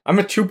wouldn't. I'm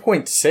a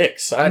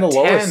 2.6. I'm the 10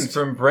 lowest.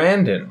 from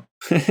Brandon.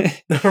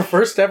 Our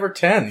first ever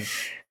 10.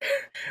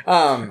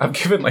 I'm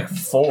giving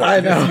 4.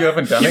 I know. You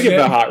haven't done you it give yet?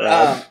 the hot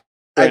rod.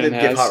 I did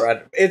give hot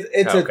rod.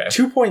 It's Okay. a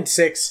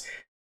 2.6.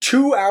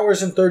 2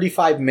 hours and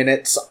 35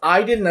 minutes.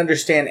 I didn't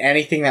understand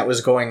anything that was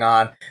going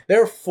on.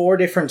 There are 4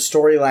 different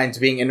storylines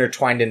being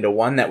intertwined into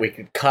one that we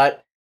could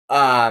cut.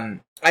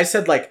 I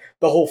said,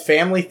 the whole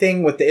family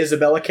thing with the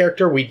Isabella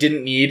character, we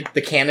didn't need.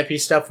 The Canopy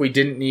stuff, we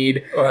didn't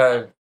need.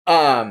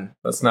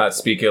 Let's not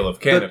speak ill of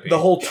Canopy. The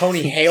whole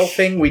Tony Hale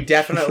thing, we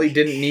definitely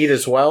didn't need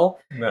as well.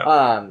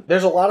 No.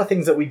 There's a lot of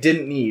things that we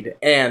didn't need.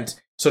 And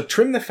so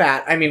trim the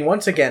fat. I mean,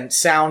 once again,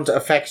 sound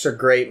effects are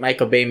great.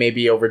 Michael Bay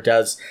maybe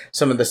overdoes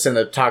some of the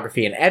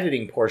cinematography and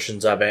editing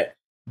portions of it.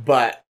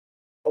 But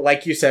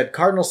like you said,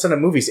 Cardinal Sin of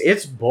movies,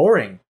 it's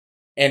boring.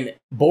 And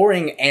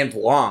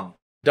long.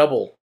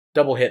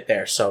 Double hit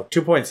there. So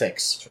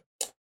 2.6.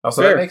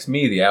 Also, that makes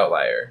me the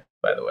outlier,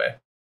 by the way.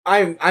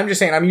 I'm just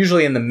saying, I'm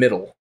usually in the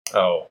middle.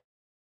 Oh.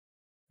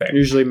 Fair.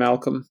 Usually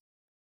Malcolm.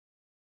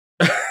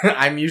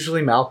 I'm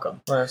usually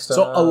Malcolm.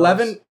 So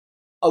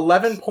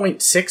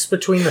 11.6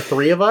 between the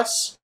three of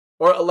us,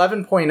 or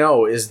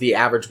 11.0 is the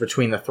average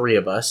between the three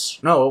of us.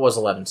 No, it was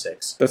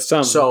 11.6. That's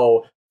some.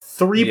 So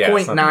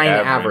 3.9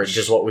 average. average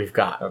is what we've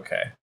got.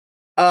 Okay.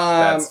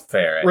 That's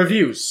fair.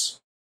 Reviews.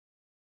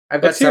 I've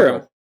got Let's hear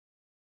several. 'em.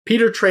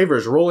 Peter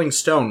Travers, Rolling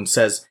Stone,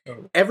 says,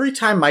 every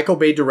time Michael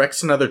Bay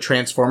directs another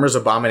Transformers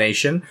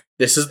abomination,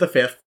 this is the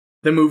 5th,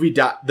 the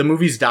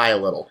movies die a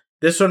little.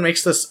 This one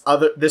makes this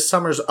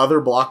summer's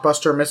other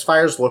blockbuster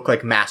misfires look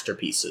like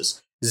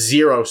masterpieces.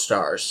 0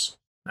 stars.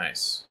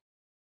 Nice.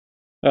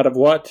 Out of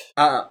what?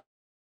 I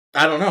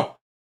don't know.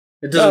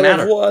 It doesn't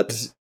matter.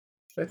 What?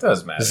 It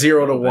does matter.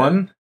 0 to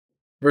 1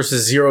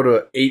 versus 0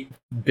 to 8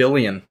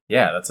 billion.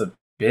 Yeah, that's a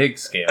big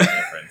scale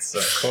difference,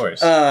 of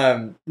course.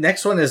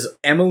 Next one is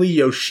Emily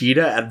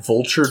Yoshida at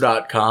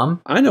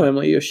vulture.com. I know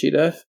Emily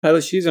Yoshida.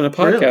 She's on a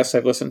podcast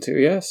I've listened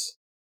to, yes.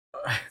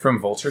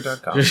 From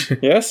vulture.com?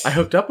 Yes. I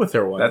hooked up with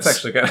her once. That's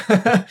actually good.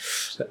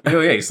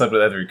 Oh, yeah, you slept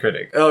with every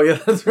critic. Oh, yeah,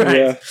 that's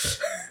right.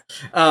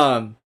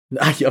 Yeah.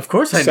 Of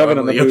course I know 7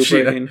 on Emily the boob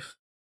Yoshida. rating.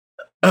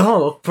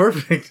 Oh,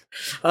 perfect.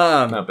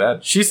 Not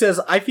bad. She says,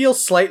 I feel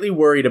slightly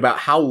worried about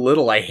how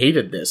little I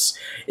hated this.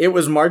 It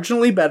was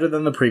marginally better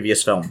than the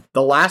previous film.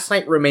 The Last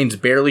Night remains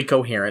barely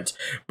coherent,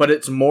 but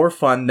it's more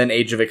fun than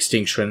Age of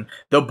Extinction,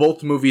 though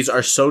both movies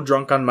are so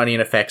drunk on money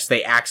and effects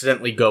they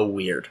accidentally go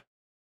weird.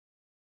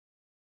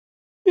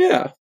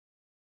 Yeah.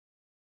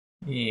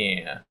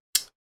 Yeah.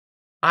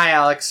 Hi,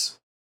 Alex.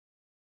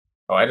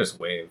 Oh, I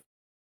just waved.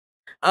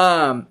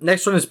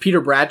 Next one is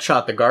Peter Bradshaw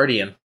at The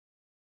Guardian.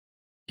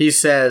 He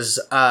says,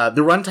 the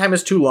runtime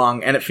is too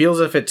long, and it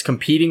feels as if it's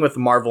competing with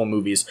Marvel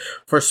movies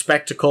for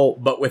spectacle,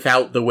 but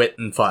without the wit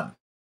and fun.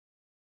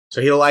 So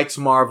he likes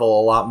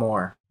Marvel a lot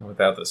more.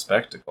 Without the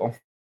spectacle.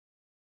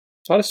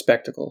 It's not a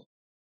spectacle.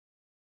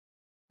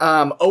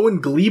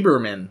 Owen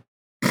Gleiberman.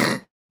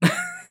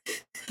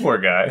 Poor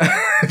guy.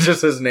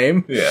 Just his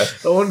name? Yeah.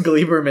 Owen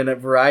Gleiberman at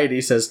Variety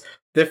says,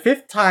 the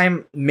fifth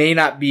time may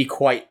not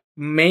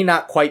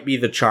quite be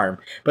the charm,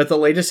 but the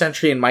latest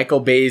entry in Michael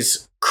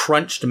Bay's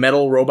crunched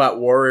Metal Robot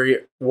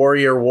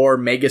Warrior War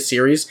mega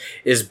series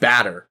is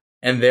badder,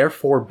 and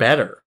therefore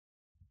better.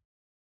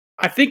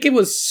 I think it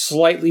was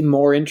slightly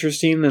more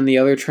interesting than the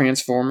other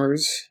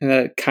Transformers, and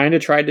that it kind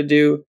of tried to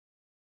do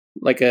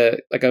like a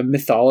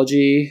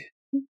mythology,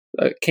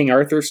 King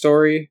Arthur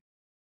story,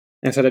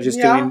 instead of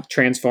just doing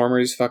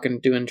Transformers,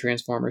 fucking doing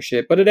Transformer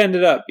shit. But it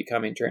ended up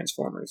becoming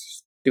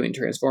Transformers, doing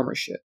Transformer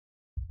shit.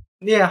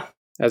 Yeah.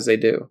 As they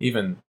do.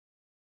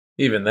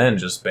 Even then,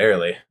 just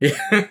barely.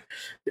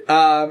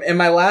 And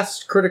my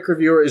last critic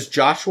reviewer is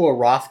Joshua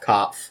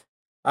Rothkopf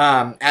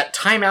at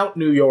Time Out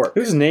New York.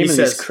 Who's naming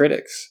these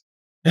critics?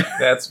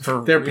 That's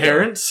for their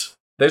parents?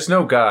 There's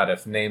no God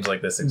if names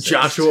like this exist.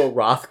 Joshua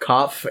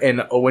Rothkopf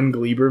and Owen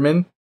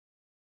Gleiberman.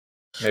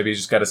 Maybe you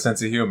just got a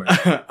sense of humor.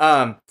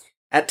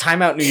 At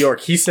Time Out New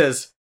York, he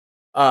says,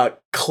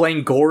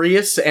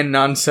 clangorious and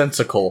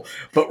nonsensical,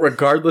 but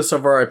regardless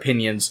of our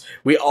opinions,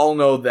 we all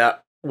know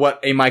that what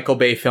a Michael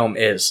Bay film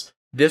is.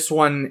 This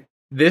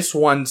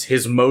one's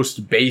his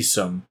most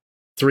Baysome.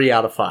 3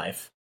 out of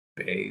 5.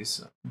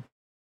 Baysome.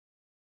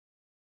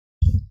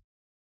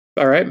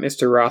 All right,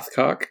 Mr.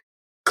 Rothcock.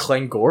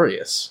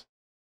 Clangorious.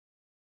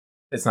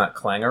 It's not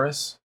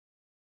clangorous?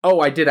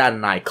 Oh, I did add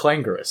an I.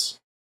 Clangorous.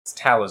 It's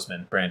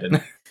talisman,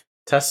 Brandon.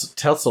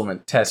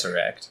 Tesselman.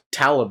 Tesseract.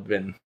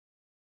 Taliban.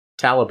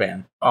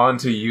 On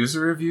to user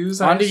reviews?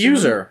 On to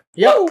user.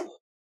 Yep.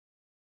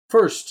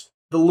 First,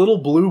 The Little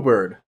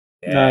Bluebird.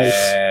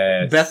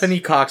 Yes.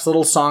 Bethany Cox,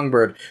 Little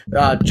Songbird.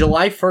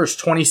 July 1st,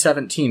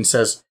 2017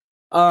 says,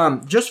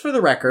 just for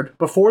the record,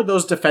 before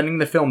those defending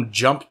the film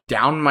jump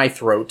down my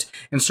throat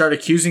and start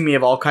accusing me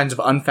of all kinds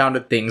of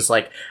unfounded things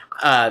like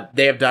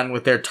they have done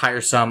with their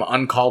tiresome,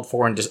 uncalled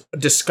for, and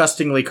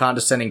disgustingly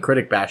condescending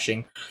critic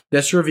bashing,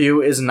 this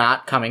review is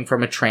not coming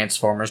from a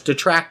Transformers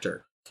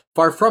detractor.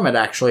 Far from it,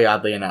 actually,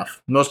 oddly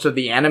enough. Most of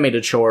the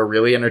animated show are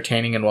really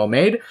entertaining and well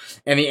made,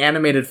 and the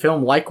animated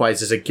film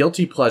likewise is a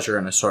guilty pleasure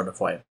in a sort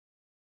of way.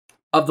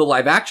 Of the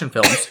live-action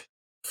films,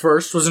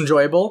 first was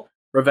enjoyable.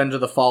 Revenge of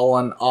the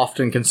Fallen,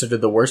 often considered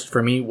the worst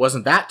for me,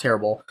 wasn't that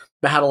terrible,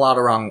 but had a lot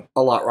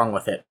wrong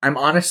with it. I'm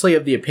honestly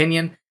of the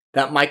opinion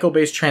that Michael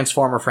Bay's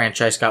Transformer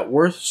franchise got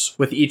worse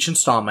with each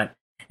installment,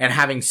 and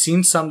having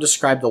seen some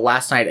describe The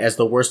Last Night as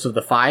the worst of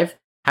the 5,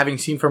 having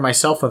seen for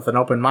myself with an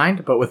open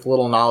mind, but with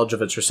little knowledge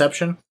of its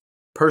reception,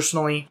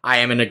 personally, I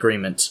am in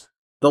agreement.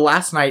 The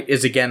Last Night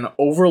is again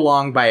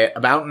overlong by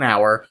about an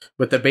hour,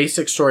 with the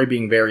basic story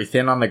being very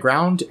thin on the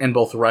ground and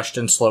both rushed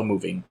and slow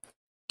moving.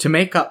 To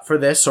make up for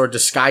this, or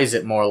disguise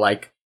it more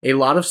like, a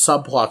lot of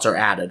subplots are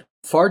added,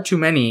 far too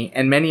many,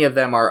 and many of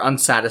them are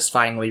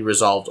unsatisfyingly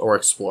resolved or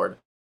explored.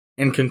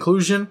 In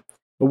conclusion,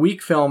 a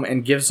weak film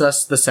and gives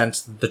us the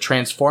sense that the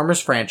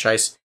Transformers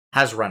franchise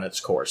has run its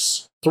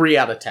course. 3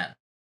 out of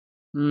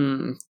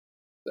 10.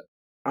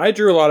 I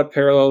drew a lot of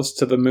parallels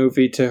to the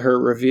movie to her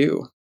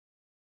review.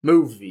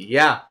 Movie,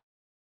 yeah.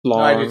 Long.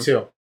 No, I do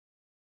too.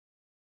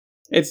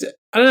 I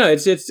don't know.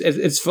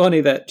 It's funny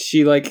that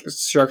she like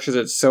structures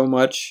it so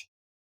much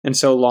and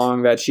so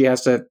long that she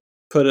has to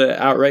put an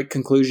outright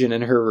conclusion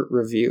in her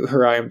review, her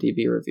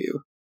IMDb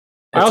review.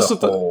 I also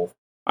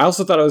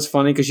thought it was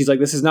funny because she's like,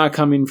 "This is not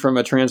coming from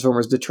a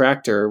Transformers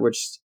detractor,"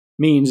 which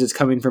means it's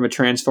coming from a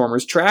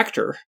Transformers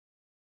tractor,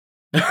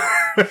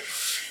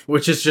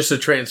 which is just a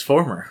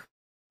Transformer.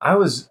 I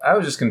was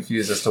just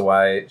confused as to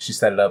why she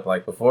set it up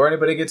like before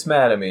anybody gets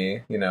mad at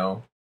me, you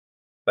know,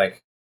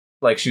 like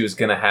she was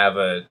gonna have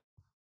a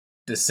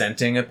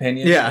dissenting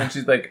opinion. Yeah, and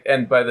she's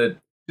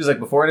like,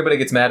 before anybody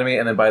gets mad at me,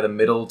 and then by the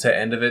middle to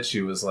end of it,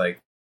 she was like,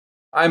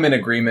 I'm in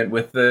agreement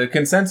with the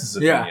consensus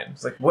opinion. Yeah.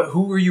 It's like, what?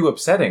 Who were you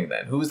upsetting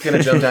then? Who's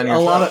gonna jump down your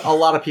throat? A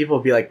lot of people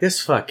would be like,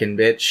 this fucking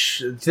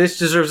bitch, this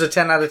deserves a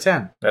 10 out of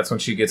 10. That's when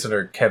she gets in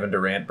her Kevin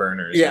Durant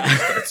burners. Yeah, and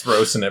starts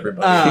roasting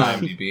everybody on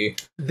IMDb.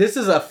 This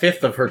is a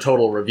fifth of her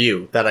total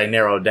review that I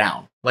narrowed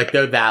down. Like,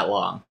 they're that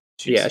long.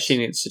 Jesus. Yeah, she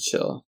needs to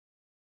chill.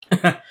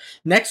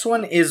 Next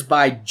one is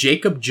by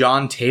Jacob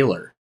John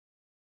Taylor.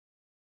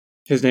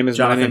 His name is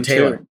Jonathan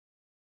Taylor. Too.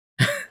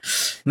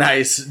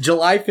 Nice.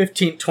 July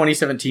 15th,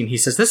 2017. He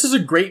says, this is a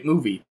great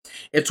movie.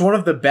 It's one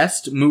of the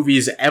best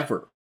movies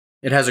ever.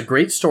 It has a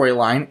great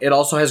storyline. It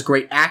also has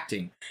great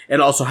acting. It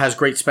also has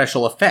great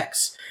special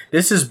effects.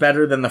 This is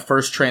better than the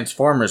first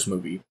Transformers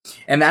movie,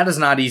 and that is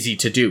not easy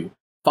to do.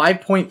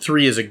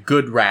 5.3 is a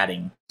good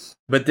rating,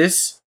 but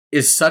this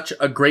is such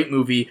a great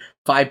movie,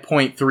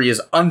 5.3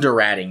 is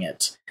under-rating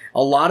it.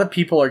 A lot of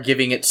people are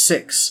giving it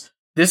 6.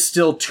 This is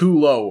still too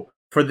low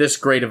for this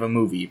great of a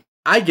movie.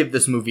 I give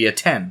this movie a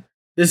 10.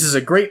 This is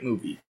a great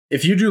movie.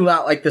 If you do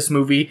not like this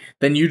movie,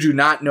 then you do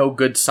not know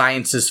good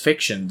science's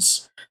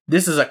fictions.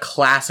 This is a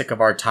classic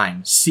of our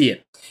time. See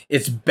it.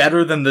 It's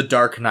better than The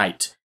Dark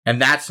Knight,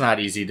 and that's not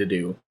easy to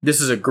do. This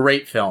is a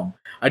great film.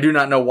 I do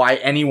not know why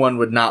anyone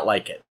would not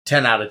like it.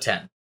 10 out of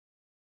 10.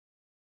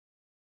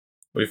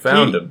 We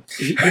found him.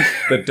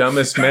 The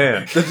dumbest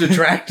man. The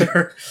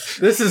detractor.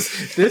 This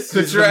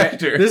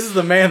is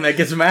the man that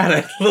gets mad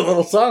at the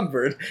little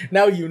songbird.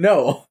 Now you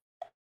know.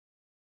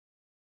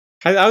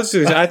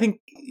 I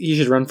think he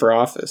should run for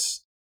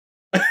office.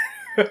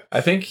 I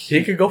think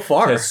he could go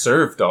far. Has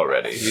served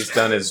already. He's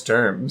done his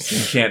terms.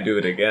 He can't do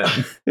it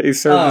again. He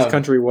served his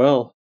country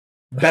well.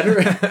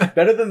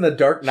 Better than The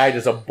Dark Knight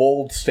is a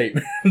bold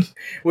statement,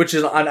 which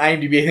is on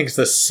IMDb, I think it's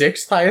the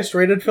 6th highest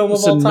rated film of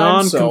all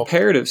time. It's a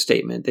non-comparative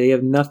statement. They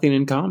have nothing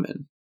in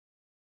common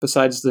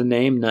besides the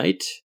name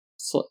Knight.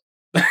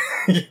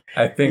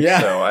 I think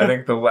so. I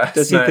think the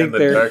last night and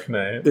the Dark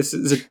Knight. This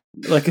is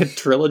like a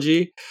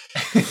trilogy.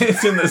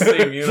 It's in the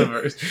same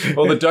universe.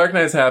 Well, the Dark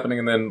Knight's happening,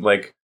 and then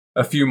like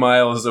a few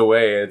miles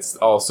away, it's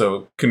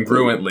also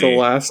congruently the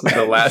last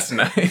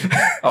night.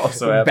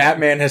 Also happening.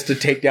 Batman has to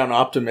take down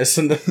Optimus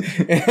and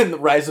the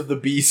Rise of the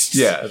Beast.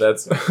 Yeah,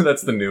 that's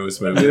the newest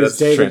movie. That's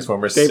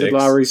Transformers 6. David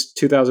Lowery's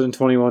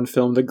 2021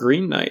 film The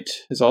Green Knight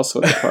is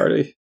also at the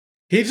party.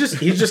 He's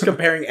just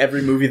comparing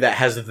every movie that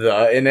has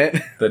the in it.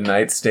 The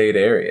Night State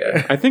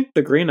area. I think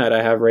The Green Knight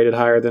I have rated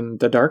higher than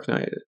The Dark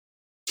Knight.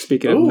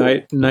 Speaking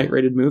of night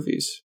rated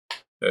movies.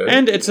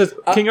 And it's a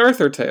King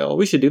Arthur tale.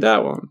 We should do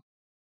that one.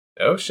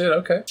 Oh shit,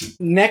 okay.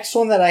 Next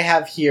one that I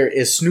have here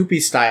is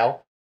Snoopy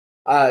Style.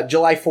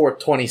 July 4th,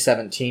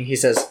 2017. He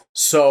says,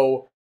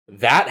 so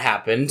that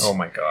happened. Oh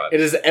my god. It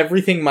is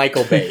everything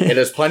Michael Bay. It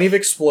has plenty of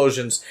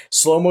explosions,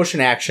 slow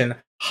motion action,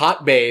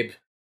 hot babe,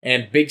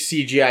 and big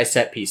CGI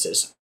set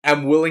pieces.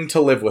 I'm willing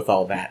to live with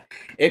all that.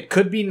 It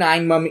could be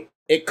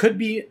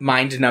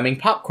mind-numbing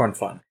popcorn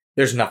fun.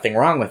 There's nothing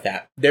wrong with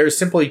that. There is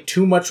simply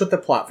too much with the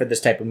plot for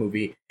this type of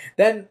movie.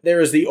 Then there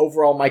is the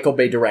overall Michael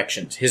Bay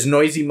directions. His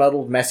noisy,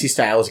 muddled, messy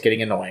style is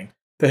getting annoying.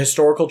 The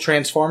historical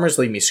Transformers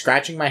leave me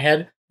scratching my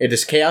head. It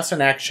is chaos in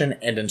action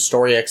and in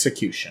story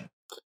execution.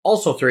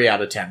 Also 3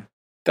 out of 10.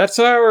 That's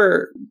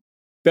our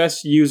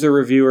best user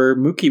reviewer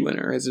Mookie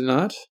winner, is it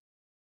not?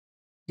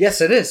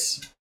 Yes, it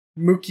is.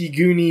 Mookie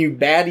Goonie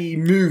Baddie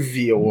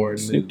Movie Award.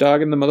 Snoop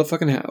Dogg in the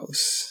motherfucking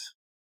house.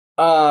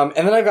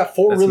 And then I've got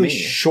 4 really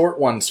short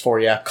ones for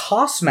you.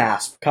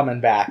 Cosmask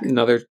coming back.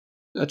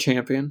 A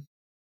champion.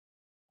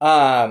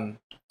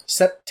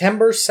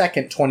 September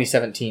 2nd,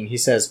 2017. He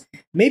says,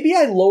 maybe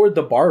I lowered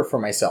the bar for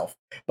myself,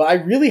 but I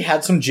really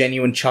had some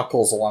genuine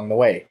chuckles along the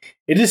way.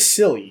 It is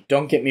silly,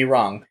 don't get me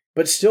wrong,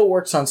 but still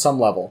works on some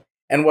level.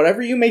 And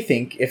whatever you may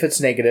think, if it's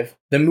negative,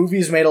 the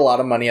movie's made a lot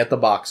of money at the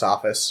box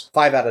office.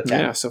 5 out of 10.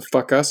 Yeah, so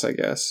fuck us, I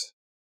guess.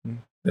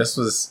 This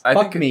was...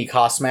 Fuck me,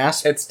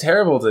 Cosmask. It's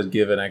terrible to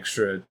give an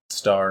extra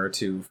star or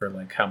 2 for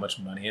like how much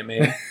money it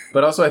made.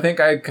 But also I think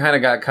I kind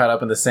of got caught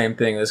up in the same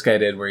thing this guy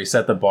did where he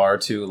set the bar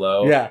too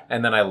low. Yeah.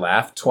 And then I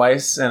laughed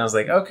twice and I was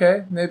like,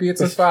 okay, maybe it's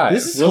a 5.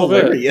 This is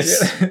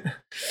hilarious. Yeah.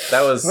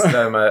 That was...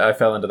 I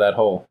fell into that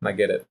hole. I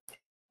get it.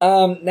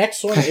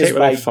 Next one is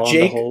by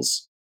Jake...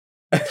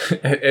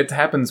 It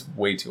happens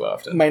way too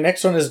often. My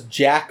next one is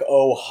Jack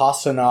O.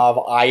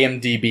 Hasanov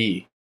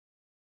IMDb.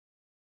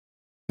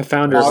 The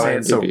founder of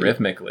IMDb. So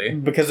rhythmically.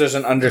 Because there's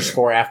an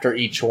underscore after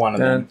each one of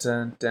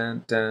them.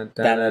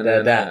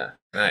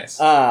 Nice.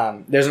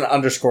 There's an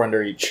underscore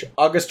under each.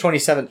 August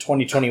 27th,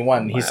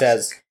 2021, he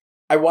says,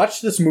 I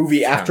watched this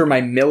movie after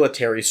my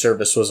military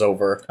service was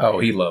over. Oh,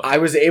 he loved it. I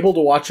was able to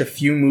watch a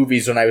few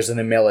movies when I was in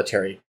the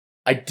military.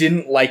 I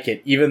didn't like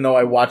it, even though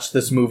I watched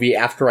this movie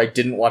after I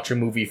didn't watch a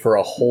movie for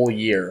a whole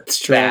year.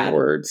 Strong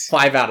words.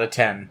 5 out of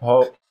 10.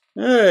 Oh,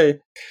 hey.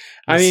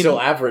 I mean, still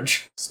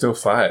average. Still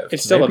 5.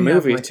 It's still maybe a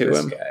movie like to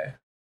him.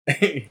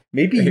 Guy.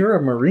 Maybe you're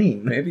a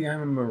Marine. Maybe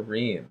I'm a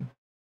Marine.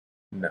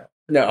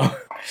 No.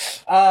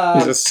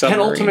 He's a submarine.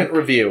 Penultimate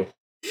review.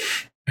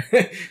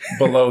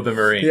 Below the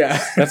Marine.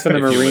 Yeah. That's when a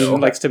Marine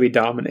likes to be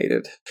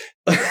dominated.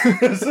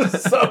 It's a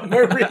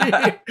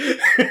submarine.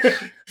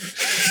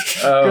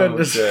 Oh,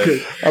 goodness.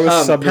 Good. I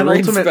was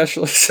submarine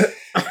specialist. So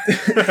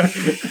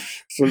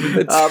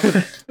it's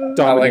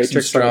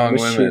dominatrix strong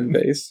women.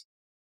 Base.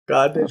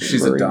 God,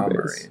 she's a dom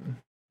Marine.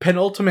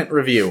 Penultimate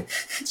review.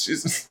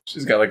 She's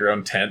got like her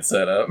own tent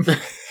set up.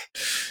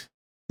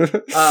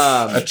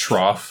 A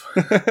trough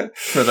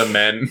for the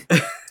men.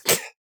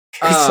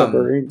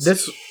 Submarines.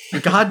 This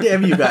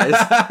goddamn you guys.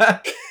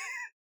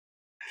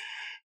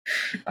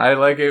 I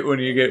like it when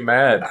you get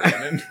mad.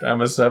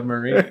 I'm a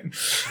submarine.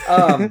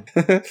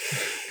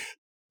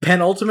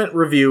 Penultimate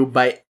review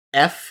by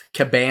F.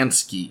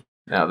 Kabansky.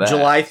 Now that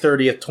July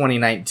 30th,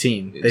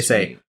 2019. They is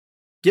say, neat.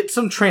 get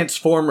some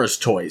Transformers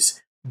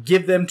toys.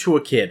 Give them to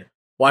a kid.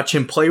 Watch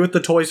him play with the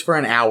toys for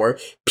an hour.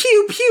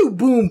 Pew, pew,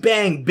 boom,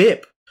 bang,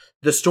 bip.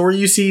 The story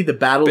you see, the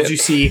battles Bip. you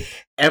see,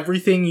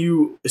 everything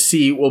you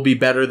see will be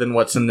better than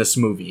what's in this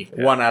movie.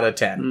 Yeah. 1 out of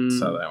 10.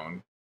 Saw that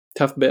one.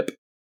 Tough bip.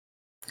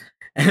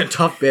 And a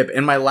tough bip.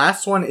 And my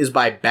last one is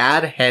by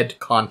Bad Head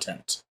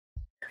Content.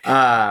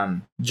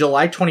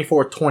 July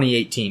 24th,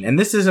 2018. And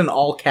this is in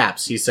all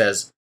caps. He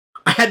says,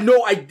 I had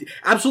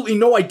absolutely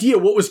no idea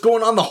what was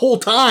going on the whole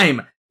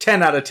time.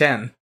 10 out of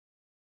 10.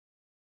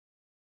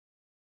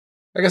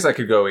 I guess I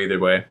could go either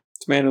way.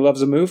 This man who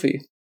loves a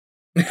movie.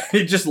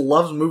 He just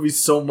loves movies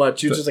so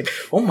much. You're just like,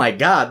 oh my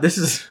god, this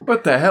is...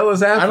 What the hell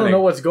is happening? I don't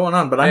know what's going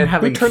on, but I'm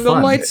having turn fun.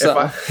 the lights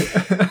up.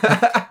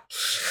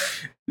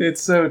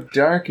 It's so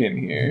dark in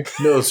here.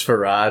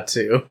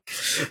 Nosferatu.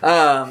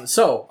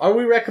 So, are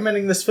we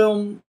recommending this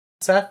film,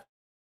 Seth?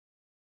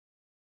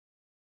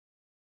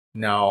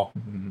 No.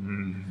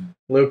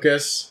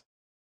 Lucas?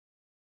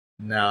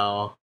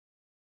 No.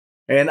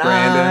 And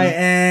Brandon? I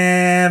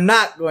am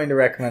not going to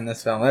recommend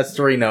this film. That's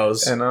 3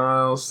 no's. And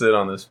I'll sit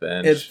on this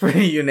bench. It's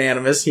pretty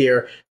unanimous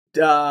here.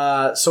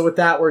 So with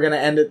that, we're going to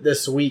end it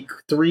this week.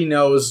 3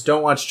 no's.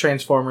 Don't watch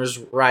Transformers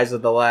Rise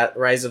of the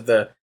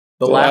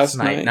Last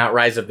Night, not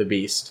Rise of the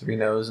Beast. 3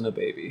 no's and a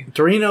baby.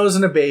 3 no's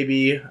and a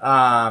baby.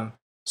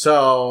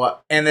 So,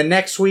 and then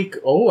next week,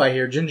 I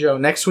hear Jinjo.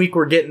 Next week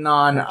we're getting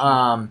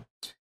on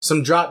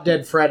some Drop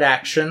Dead Fred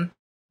action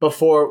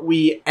before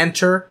we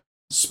enter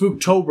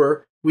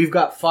Spooktober. We've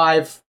got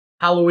 5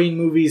 Halloween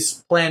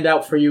movies planned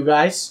out for you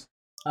guys.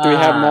 Do we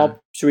have them all?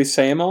 Should we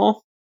say them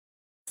all?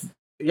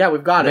 Yeah,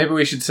 we've got Maybe it.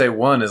 we should say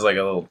one is like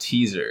a little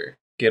teaser.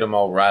 Get them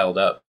all riled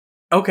up.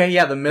 Okay,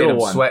 yeah, the Get middle them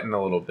one. sweating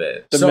a little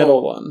bit. The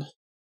middle one.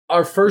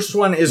 Our first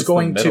one is What's the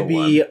going to middle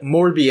be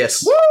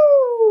Morbius. Woo!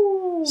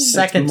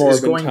 Second It's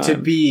is going Morbin to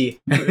time. be...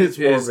 It's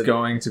Morbid.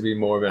 going to be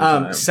Morbin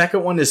time.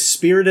 Second one is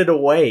Spirited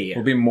Away.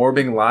 We'll be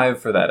morbing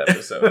live for that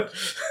episode.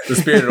 The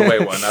Spirited Away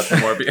one, not the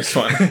Morbius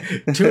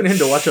one. Tune in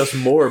to watch us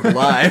morb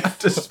live.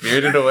 Just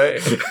Spirited Away.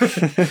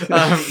 Watch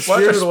our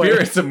Spirited Away.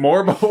 spirits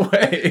morb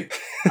away.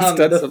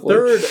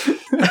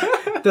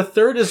 The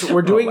third is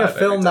we're doing a laugh every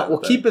film that time we'll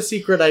with keep a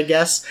secret, I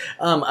guess,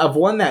 of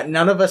one that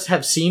none of us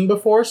have seen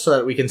before, so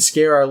that we can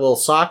scare our little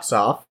socks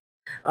off.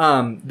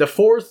 The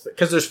fourth,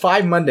 because there's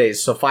 5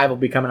 Mondays, so 5 will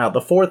be coming out. The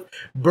fourth,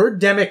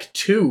 Birdemic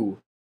 2.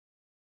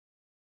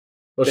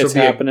 Which It's will be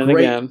a happening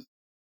great again.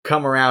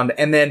 come around.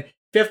 And then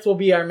fifth will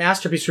be our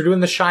masterpiece. We're doing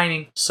The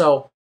Shining,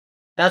 so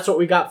that's what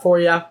we got for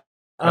you. I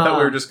thought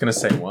we were just going to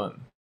say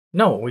one.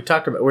 No, we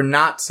talked about... We're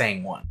not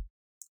saying one.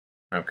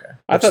 Okay.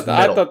 I Which is the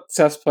thought middle.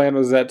 Seth's plan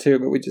was that too,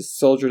 but we just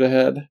soldiered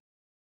ahead.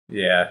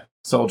 Yeah.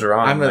 Soldier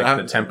on, I'm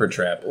the temper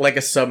trap. Like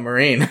a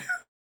submarine.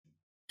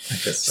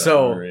 Like a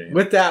So, submarine.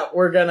 with that,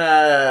 we're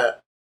gonna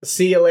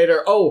see you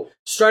later. Oh,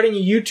 starting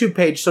a YouTube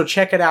page, so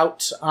check it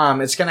out.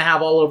 It's gonna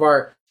have all of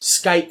our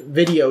Skype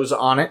videos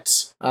on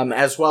it,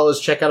 as well as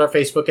check out our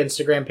Facebook,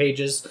 Instagram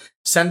pages.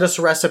 Send us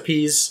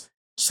recipes.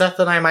 Seth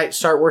and I might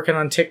start working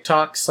on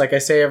TikToks, like I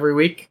say every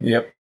week.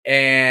 Yep.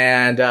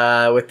 And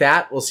with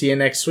that, we'll see you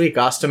next week.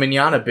 Hasta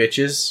mañana,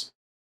 bitches.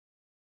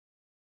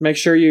 Make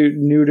sure you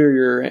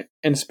neuter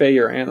and spay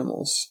your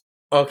animals.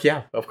 Oh,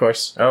 yeah, of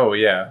course. Oh,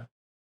 yeah.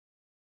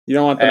 You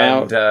don't want them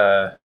And,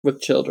 out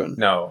with children.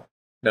 No.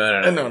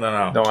 No. No.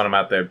 Don't want them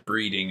out there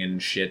breeding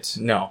and shit.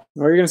 No.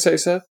 What are you going to say,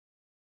 Seth?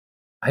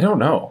 I don't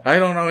know. I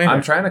don't know either.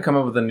 I'm trying to come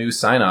up with a new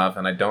sign-off,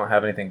 and I don't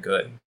have anything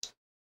good.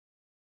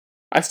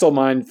 I stole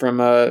mine from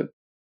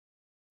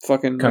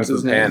fucking Kung what's Fu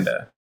his name?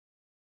 Panda.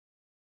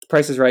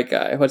 Price is Right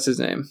guy. What's his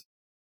name?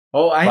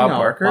 Oh, I Bob know.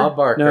 Barker? Bob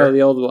Barker. No,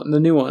 the old one, the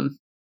new one.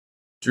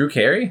 Drew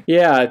Carey?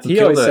 Yeah, Who he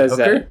killed always the says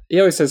hooker? that. He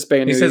always says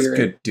spay and He neuter. says your-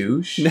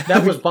 gadoosh?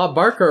 That was Bob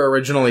Barker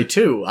originally,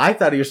 too. I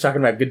thought he was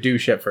talking about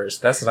Gadoosh at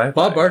first. That's what I thought.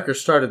 Bob Barker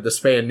started the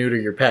spay and neuter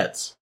your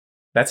pets.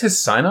 That's his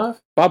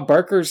sign-off? Bob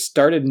Barker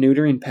started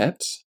neutering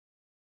pets?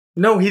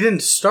 No, he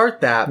didn't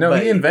start that. No,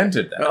 but he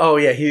invented that. Oh,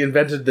 yeah, he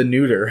invented the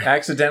neuter.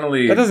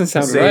 Accidentally That doesn't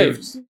sound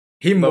saved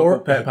He local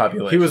pet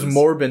populations. He was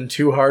morbing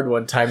too hard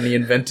one time, and he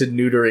invented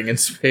neutering and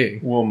spaying.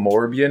 We'll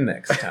morb you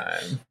next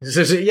time.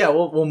 Yeah,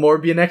 we'll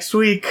morb you next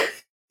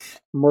week.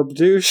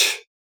 Morbidouche.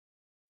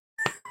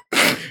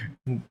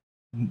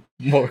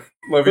 More.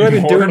 Love We're you going to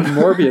be more. doing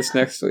Morbius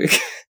next week.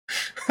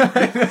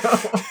 I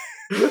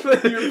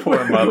know. Your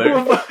poor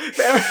mother.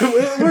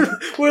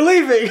 We're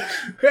leaving.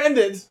 End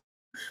it.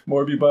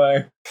 Morby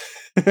bye.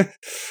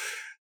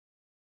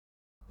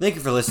 Thank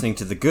you for listening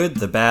to The Good,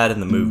 the Bad,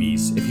 and the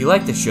Movies. If you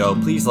like the show,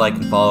 please like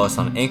and follow us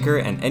on Anchor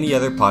and any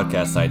other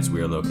podcast sites we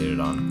are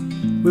located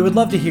on. We would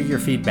love to hear your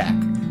feedback,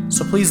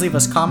 so please leave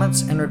us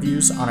comments and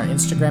reviews on our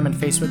Instagram and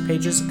Facebook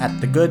pages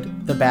at The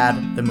Good, the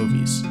Bad, the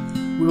Movies.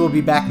 We will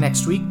be back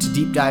next week to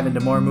deep dive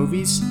into more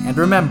movies, and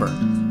remember,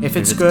 if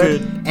it's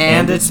good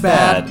and it's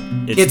bad,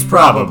 it's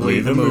probably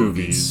the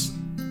movies.